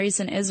born and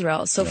raised in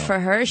Israel. So for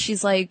her,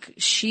 she's like,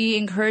 she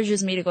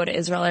encourages me to go to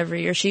Israel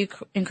every year. She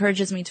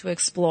encourages me to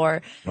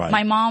explore. Right.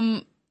 My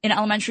mom in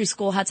elementary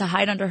school had to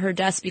hide under her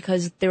desk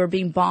because they were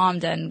being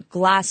bombed and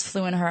glass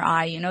flew in her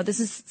eye. You know, this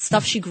is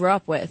stuff she grew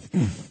up with.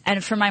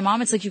 And for my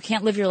mom, it's like, you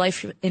can't live your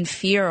life in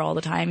fear all the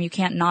time. You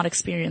can't not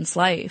experience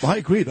life. Well, I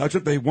agree. That's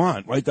what they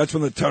want, right? That's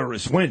when the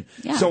terrorists win.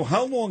 Yeah. So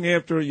how long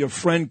after your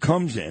friend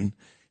comes in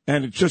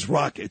and it's just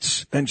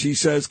rockets and she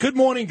says, "Good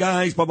morning,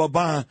 guys, blah, blah,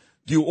 blah,"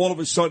 do you all of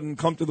a sudden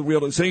come to the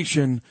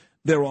realization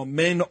there are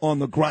men on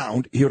the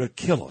ground here to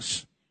kill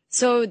us?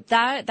 So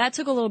that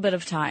took a little bit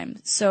of time.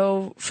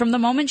 So from the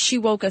moment she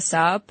woke us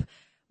up,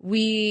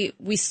 we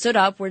stood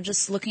up. We're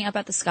just looking up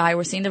at the sky.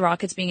 We're seeing the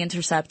rockets being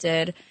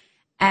intercepted.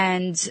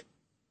 And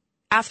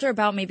after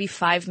about maybe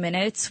 5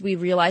 minutes, we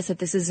realized that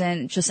this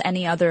isn't just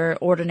any other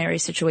ordinary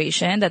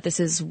situation, that this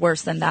is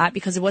worse than that,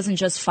 because it wasn't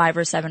just 5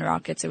 or 7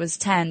 rockets. It was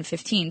 10,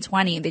 15,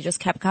 20. They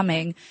just kept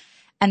coming.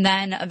 And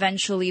then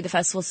eventually the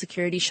festival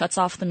security shuts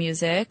off the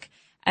music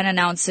and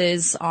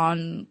announces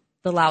on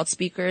the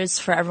loudspeakers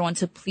for everyone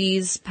to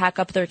please pack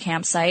up their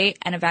campsite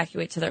and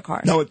evacuate to their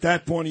cars. Now, at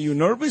that point, are you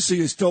nervous? Or are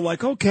you still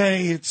like,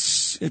 okay,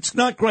 it's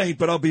not great,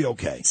 but I'll be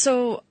okay?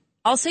 So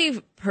I'll say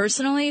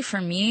personally,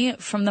 for me,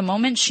 from the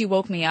moment she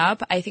woke me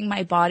up, I think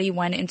my body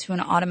went into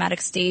an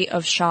automatic state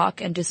of shock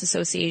and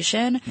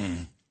disassociation.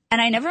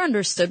 And I never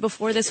understood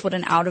before this what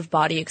an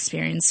out-of-body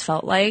experience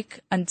felt like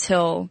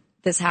until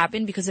this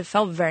happened, because it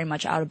felt very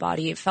much out of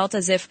body. It felt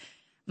as if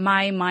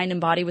my mind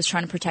and body was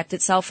trying to protect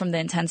itself from the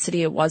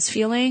intensity it was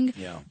feeling.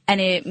 Yeah.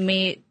 And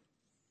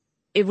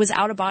it was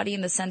out of body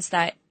in the sense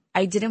that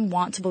I didn't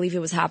want to believe it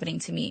was happening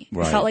to me.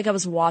 Right. It felt like I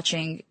was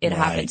watching it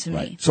happen to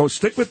me. So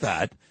stick with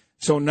that.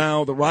 So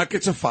now the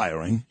rockets are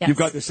firing. Yes. You've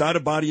got this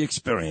out-of-body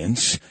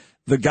experience.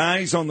 The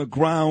guys on the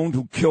ground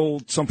who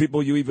killed some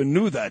people you even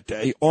knew that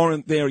day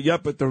aren't there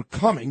yet, but they're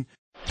coming.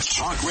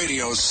 Talk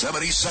Radio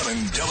 77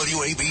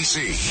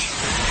 WABC.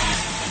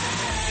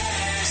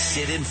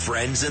 Sid and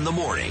Friends in the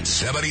Morning.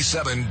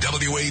 77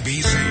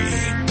 WABC.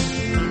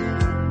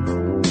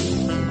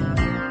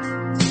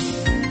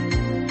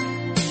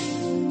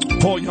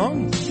 Paul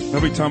Young.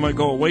 Every time I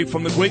go away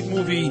from the great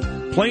movie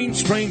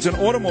Planes, Trains, and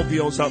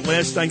Automobiles, that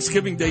last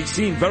Thanksgiving Day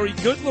scene. Very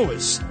good,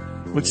 Louis,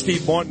 with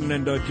Steve Martin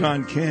and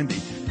John Candy.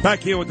 Back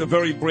here with the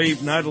very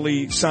brave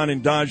Natalie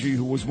Sanandaji,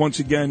 who was once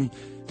again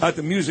at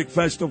the music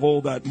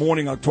festival that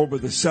morning, October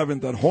the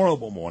 7th, that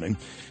horrible morning.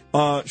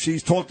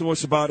 She's talked to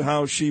us about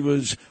how she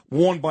was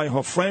warned by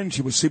her friend.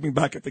 She was sleeping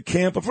back at the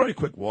camp, a very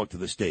quick walk to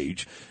the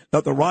stage,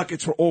 that the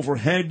rockets were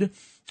overhead.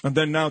 And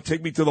then now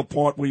take me to the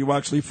part where you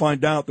actually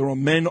find out there are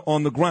men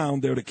on the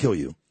ground there to kill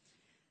you.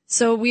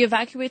 So we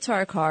evacuate to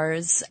our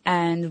cars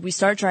and we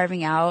start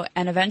driving out.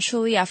 And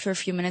eventually, after a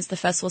few minutes, the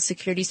festival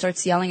security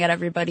starts yelling at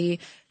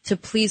everybody to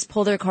please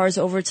pull their cars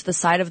over to the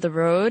side of the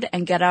road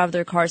and get out of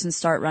their cars and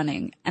start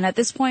running. And at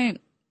this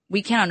point,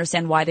 we can't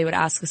understand why they would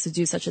ask us to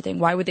do such a thing.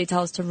 Why would they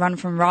tell us to run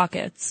from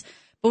rockets?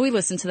 But we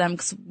listen to them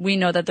because we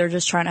know that they're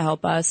just trying to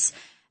help us.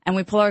 And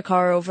we pull our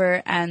car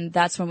over, and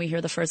that's when we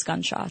hear the first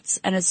gunshots.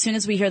 And as soon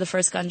as we hear the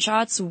first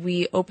gunshots,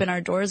 we open our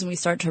doors and we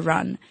start to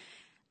run.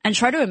 And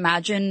try to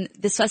imagine,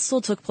 this festival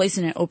took place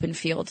in an open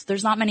field.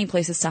 There's not many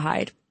places to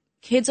hide.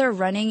 Kids are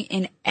running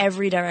in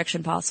every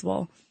direction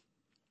possible.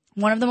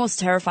 One of the most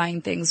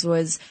terrifying things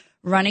was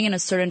running in a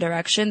certain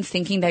direction,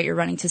 thinking that you're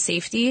running to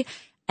safety,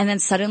 and then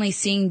suddenly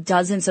seeing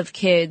dozens of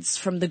kids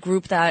from the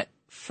group that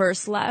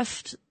first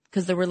left,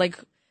 because there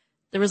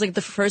was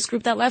the first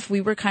group that left.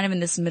 We were kind of in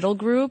this middle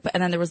group,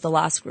 and then there was the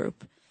last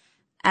group.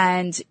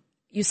 And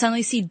you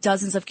suddenly see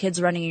dozens of kids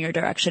running in your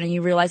direction, and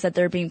you realize that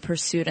they're being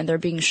pursued and they're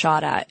being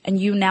shot at. And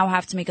you now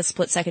have to make a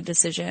split-second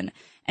decision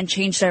and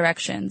change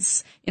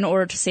directions in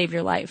order to save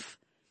your life.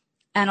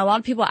 And a lot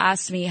of people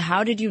asked me,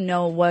 how did you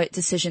know what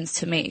decisions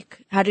to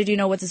make? How did you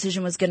know what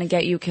decision was going to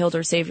get you killed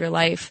or save your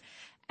life?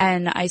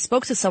 And I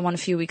spoke to someone a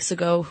few weeks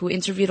ago who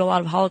interviewed a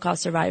lot of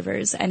Holocaust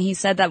survivors, and he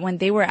said that when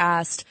they were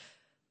asked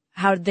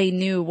how they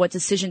knew what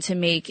decision to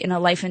make in a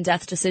life and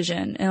death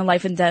decision, in a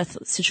life and death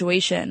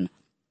situation,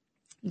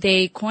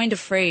 they coined a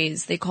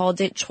phrase. They called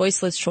it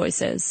choiceless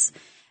choices.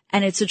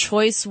 And it's a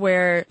choice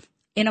where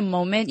in a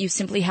moment, you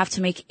simply have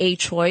to make a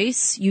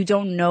choice. You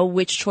don't know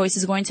which choice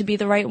is going to be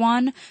the right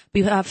one, but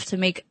you have to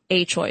make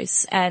a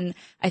choice. And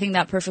I think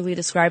that perfectly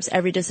describes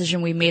every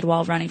decision we made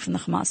while running from the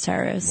Hamas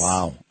terrorists.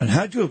 Wow. And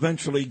how'd you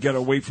eventually get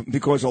away from,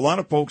 because a lot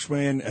of folks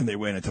ran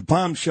into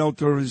bomb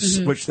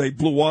shelters, which they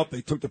blew up.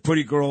 They took the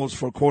pretty girls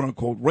for quote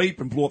unquote rape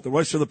and blew up the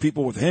rest of the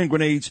people with hand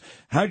grenades.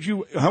 How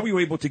were you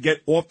able to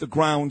get off the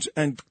grounds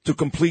and to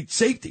complete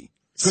safety?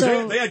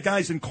 Because they had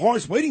guys in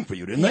cars waiting for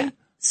you, didn't they?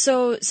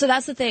 So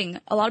that's the thing.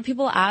 A lot of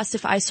people asked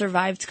if I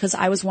survived because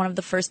I was one of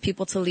the first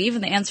people to leave,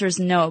 and the answer is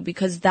no,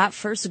 because that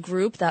first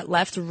group that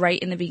left right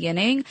in the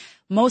beginning,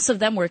 most of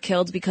them were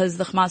killed because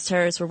the Hamas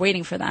terrorists were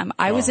waiting for them.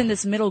 I was in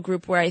this middle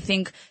group where I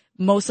think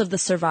most of the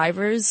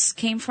survivors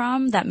came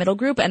from, that middle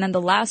group, and then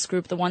the last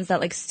group, the ones that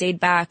like stayed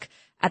back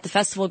at the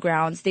festival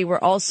grounds, they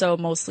were also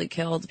mostly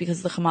killed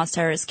because the Hamas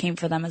terrorists came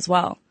for them as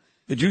well.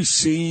 Did you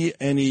see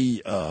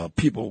any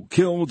people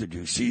killed? Did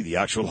you see the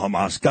actual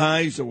Hamas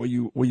guys, or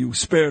were you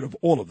spared of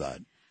all of that?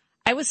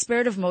 I was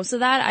spared of most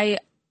of that.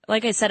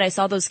 Like I said, I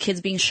saw those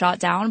kids being shot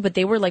down, but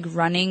they were like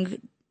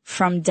running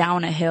from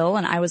down a hill,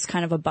 and I was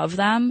kind of above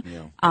them.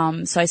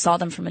 Yeah. So I saw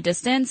them from a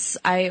distance.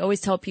 I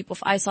always tell people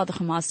if I saw the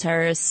Hamas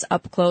terrorists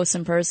up close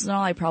and personal,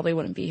 I probably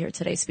wouldn't be here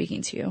today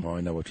speaking to you. Oh,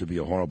 I know it would be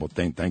a horrible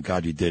thing. Thank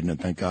God you didn't, and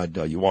thank God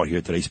you are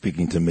here today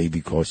speaking to me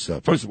because,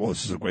 first of all,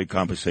 this is a great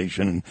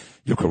conversation, and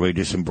you're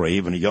courageous and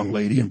brave and a young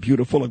lady and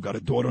beautiful. I've got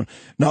a daughter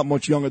not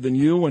much younger than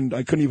you, and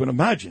I couldn't even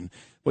imagine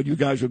what you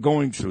guys were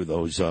going through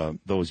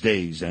those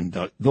days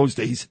and those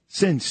days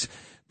since,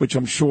 which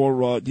I'm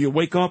sure, do you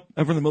wake up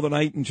ever in the middle of the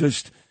night and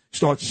just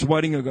start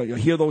sweating, or you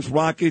hear those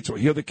rockets, or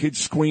hear the kids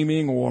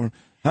screaming, or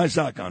how's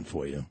that gone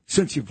for you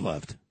since you've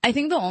left? I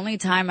think the only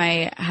time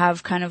I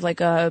have kind of like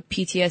a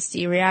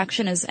PTSD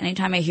reaction is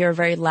anytime I hear a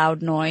very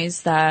loud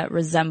noise that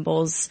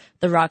resembles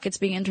the rockets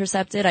being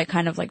intercepted. I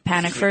kind of like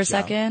panic for a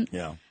second.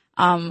 Yeah.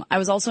 I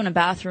was also in a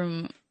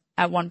bathroom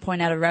at one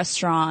point at a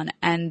restaurant,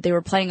 and they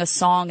were playing a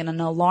song, and an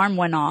alarm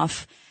went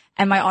off.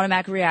 And my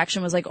automatic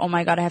reaction was like, oh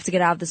my God, I have to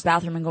get out of this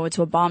bathroom and go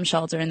into a bomb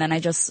shelter. And then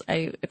it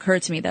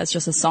occurred to me that it's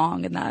just a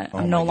song and that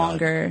I'm no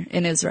longer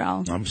in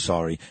Israel. I'm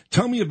sorry.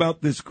 Tell me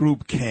about this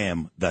group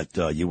CAM that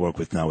you work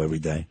with now every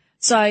day.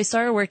 So I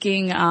started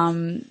working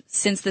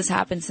since this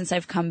happened, since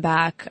I've come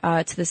back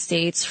to the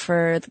States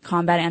for the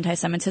Combat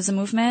Anti-Semitism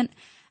movement.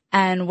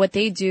 And what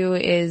they do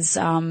is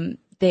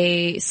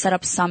they set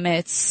up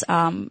summits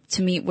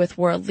to meet with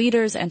world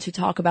leaders and to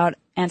talk about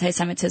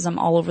anti-Semitism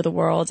all over the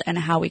world and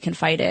how we can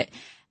fight it.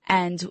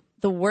 And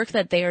the work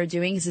that they are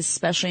doing is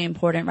especially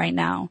important right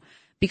now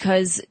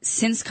because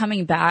since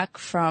coming back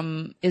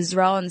from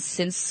Israel and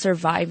since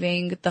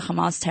surviving the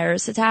Hamas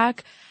terrorist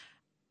attack,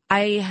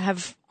 I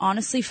have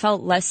honestly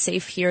felt less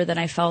safe here than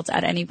I felt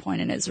at any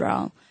point in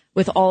Israel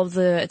with all of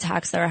the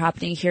attacks that are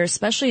happening here,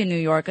 especially in New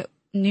York.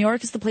 New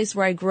York is the place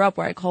where I grew up,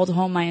 where I called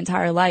home my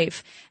entire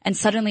life. And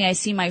suddenly I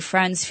see my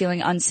friends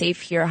feeling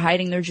unsafe here,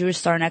 hiding their Jewish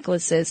star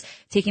necklaces,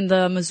 taking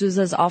the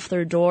mezuzahs off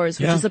their doors,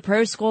 which is a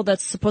prayer school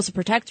that's supposed to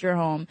protect your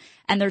home.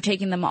 And they're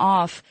taking them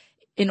off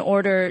in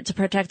order to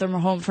protect their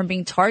home from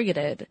being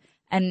targeted.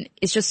 And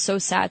it's just so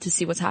sad to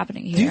see what's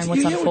happening here and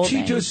what's unfolding. What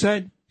she just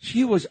said?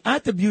 She was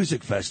at the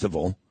music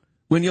festival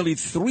when nearly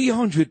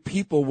 300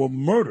 people were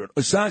murdered,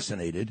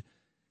 assassinated.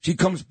 She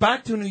comes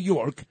back to New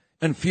York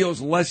and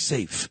feels less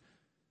safe.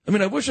 I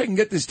mean, I wish I can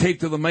get this tape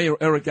to the mayor,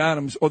 Eric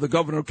Adams, or the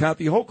governor,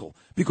 Kathy Hochul,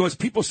 because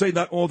people say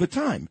that all the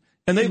time,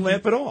 and they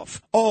laugh it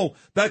off. Oh,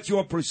 that's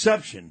your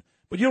perception.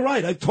 But you're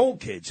right. I've told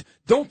kids,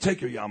 don't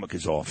take your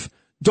yarmulkes off.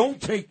 Don't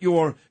take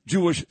your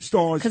Jewish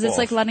stars off. Because it's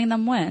like letting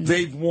them win.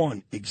 They've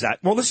won.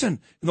 Exactly. Well,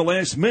 listen, in the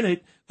last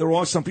minute, there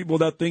are some people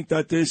that think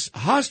that this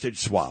hostage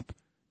swap,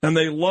 and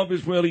they love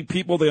Israeli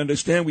people. They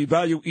understand we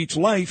value each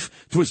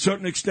life. To a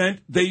certain extent,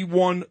 they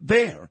won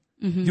there.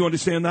 Mm-hmm. Do you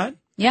understand that?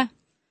 Yeah.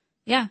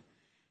 Yeah.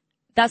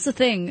 That's the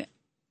thing.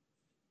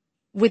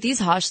 With these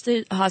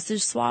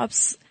hostage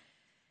swaps,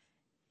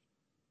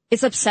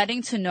 it's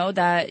upsetting to know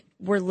that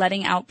we're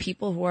letting out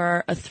people who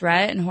are a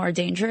threat and who are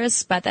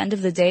dangerous. But at the end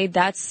of the day,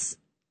 that's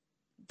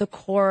the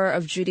core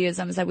of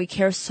Judaism, is that we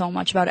care so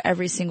much about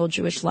every single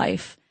Jewish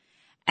life.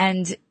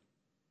 And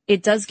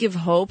it does give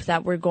hope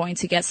that we're going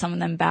to get some of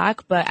them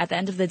back. But at the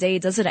end of the day,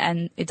 it doesn't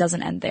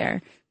end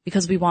there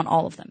because we want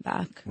all of them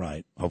back.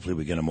 Right. Hopefully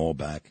we get them all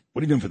back.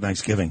 What are you doing for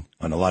Thanksgiving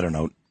on a lighter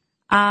note?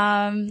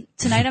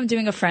 Tonight I'm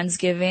doing a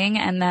Friendsgiving,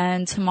 and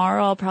then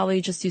tomorrow I'll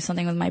probably just do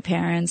something with my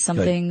parents,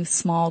 something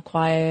small,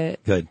 quiet.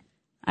 Good.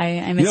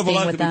 I miss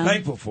being with them. You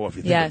have a lot to be thankful for, if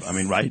you think of it. I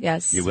mean, right?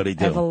 Yes. You really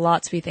do. I have a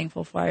lot to be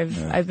thankful for.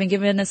 I've been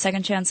given a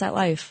second chance at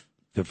life.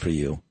 Good for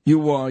you.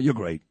 You're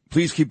great.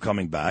 Please keep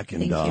coming back.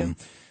 And, Thank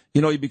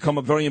you. You become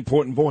a very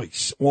important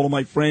voice. All of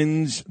my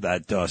friends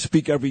that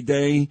speak every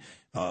day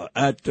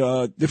at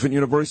different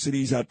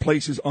universities, at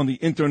places on the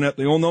Internet,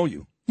 they all know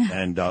you.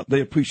 And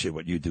they appreciate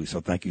what you do, so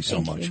thank you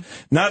so much.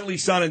 Natalie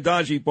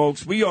Sanandaji,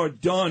 folks, we are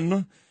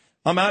done.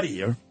 I'm out of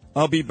here.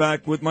 I'll be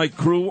back with my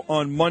crew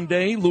on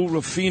Monday. Lou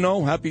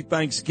Rufino, happy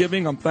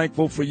Thanksgiving. I'm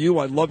thankful for you.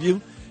 I love you.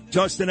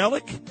 Justin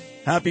Ellick,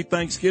 happy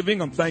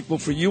Thanksgiving. I'm thankful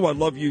for you. I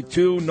love you,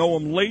 too.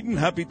 Noam Layton,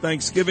 happy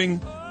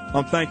Thanksgiving.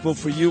 I'm thankful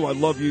for you. I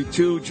love you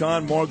too.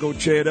 John, Margot,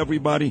 Chad,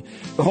 everybody.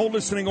 The whole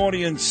listening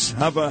audience,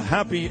 have a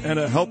happy and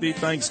a healthy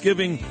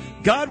Thanksgiving.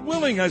 God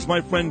willing, as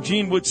my friend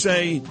Gene would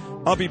say,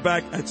 I'll be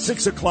back at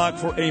 6 o'clock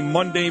for a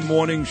Monday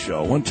morning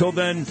show. Until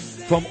then,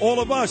 from all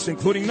of us,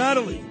 including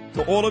Natalie,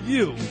 to all of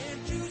you,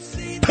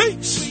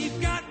 peace!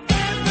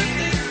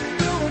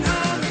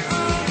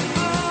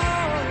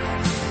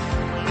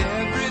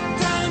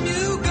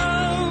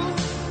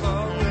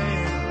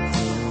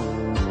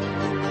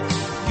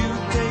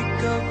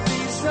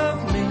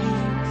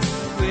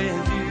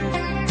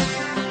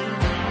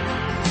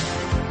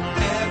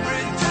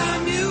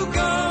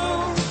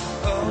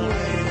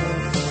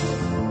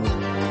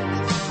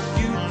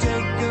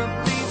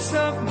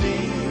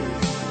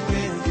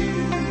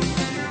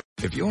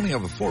 If you only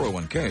have a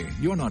 401k,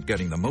 you're not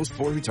getting the most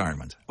for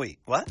retirement. Wait,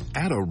 what?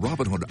 Add a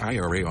Robinhood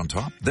IRA on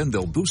top, then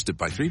they'll boost it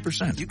by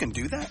 3%. You can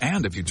do that?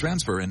 And if you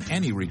transfer in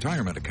any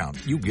retirement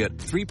account, you get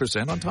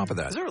 3% on top of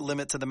that. Is there a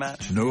limit to the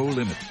match? No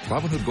limit.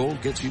 Robinhood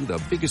Gold gets you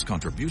the biggest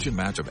contribution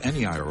match of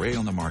any IRA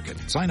on the market.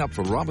 Sign up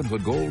for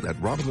Robinhood Gold at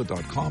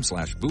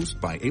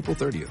Robinhood.com/boost by April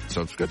 30th.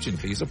 Subscription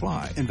fees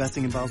apply.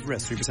 Investing involves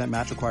risk. 3%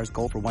 match requires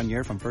gold for 1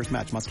 year from first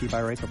match. Must keep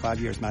IRA for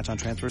 5 years. Match on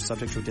transfers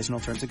subject to additional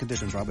terms and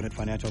conditions. Robinhood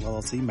Financial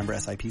LLC, member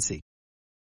SIPC.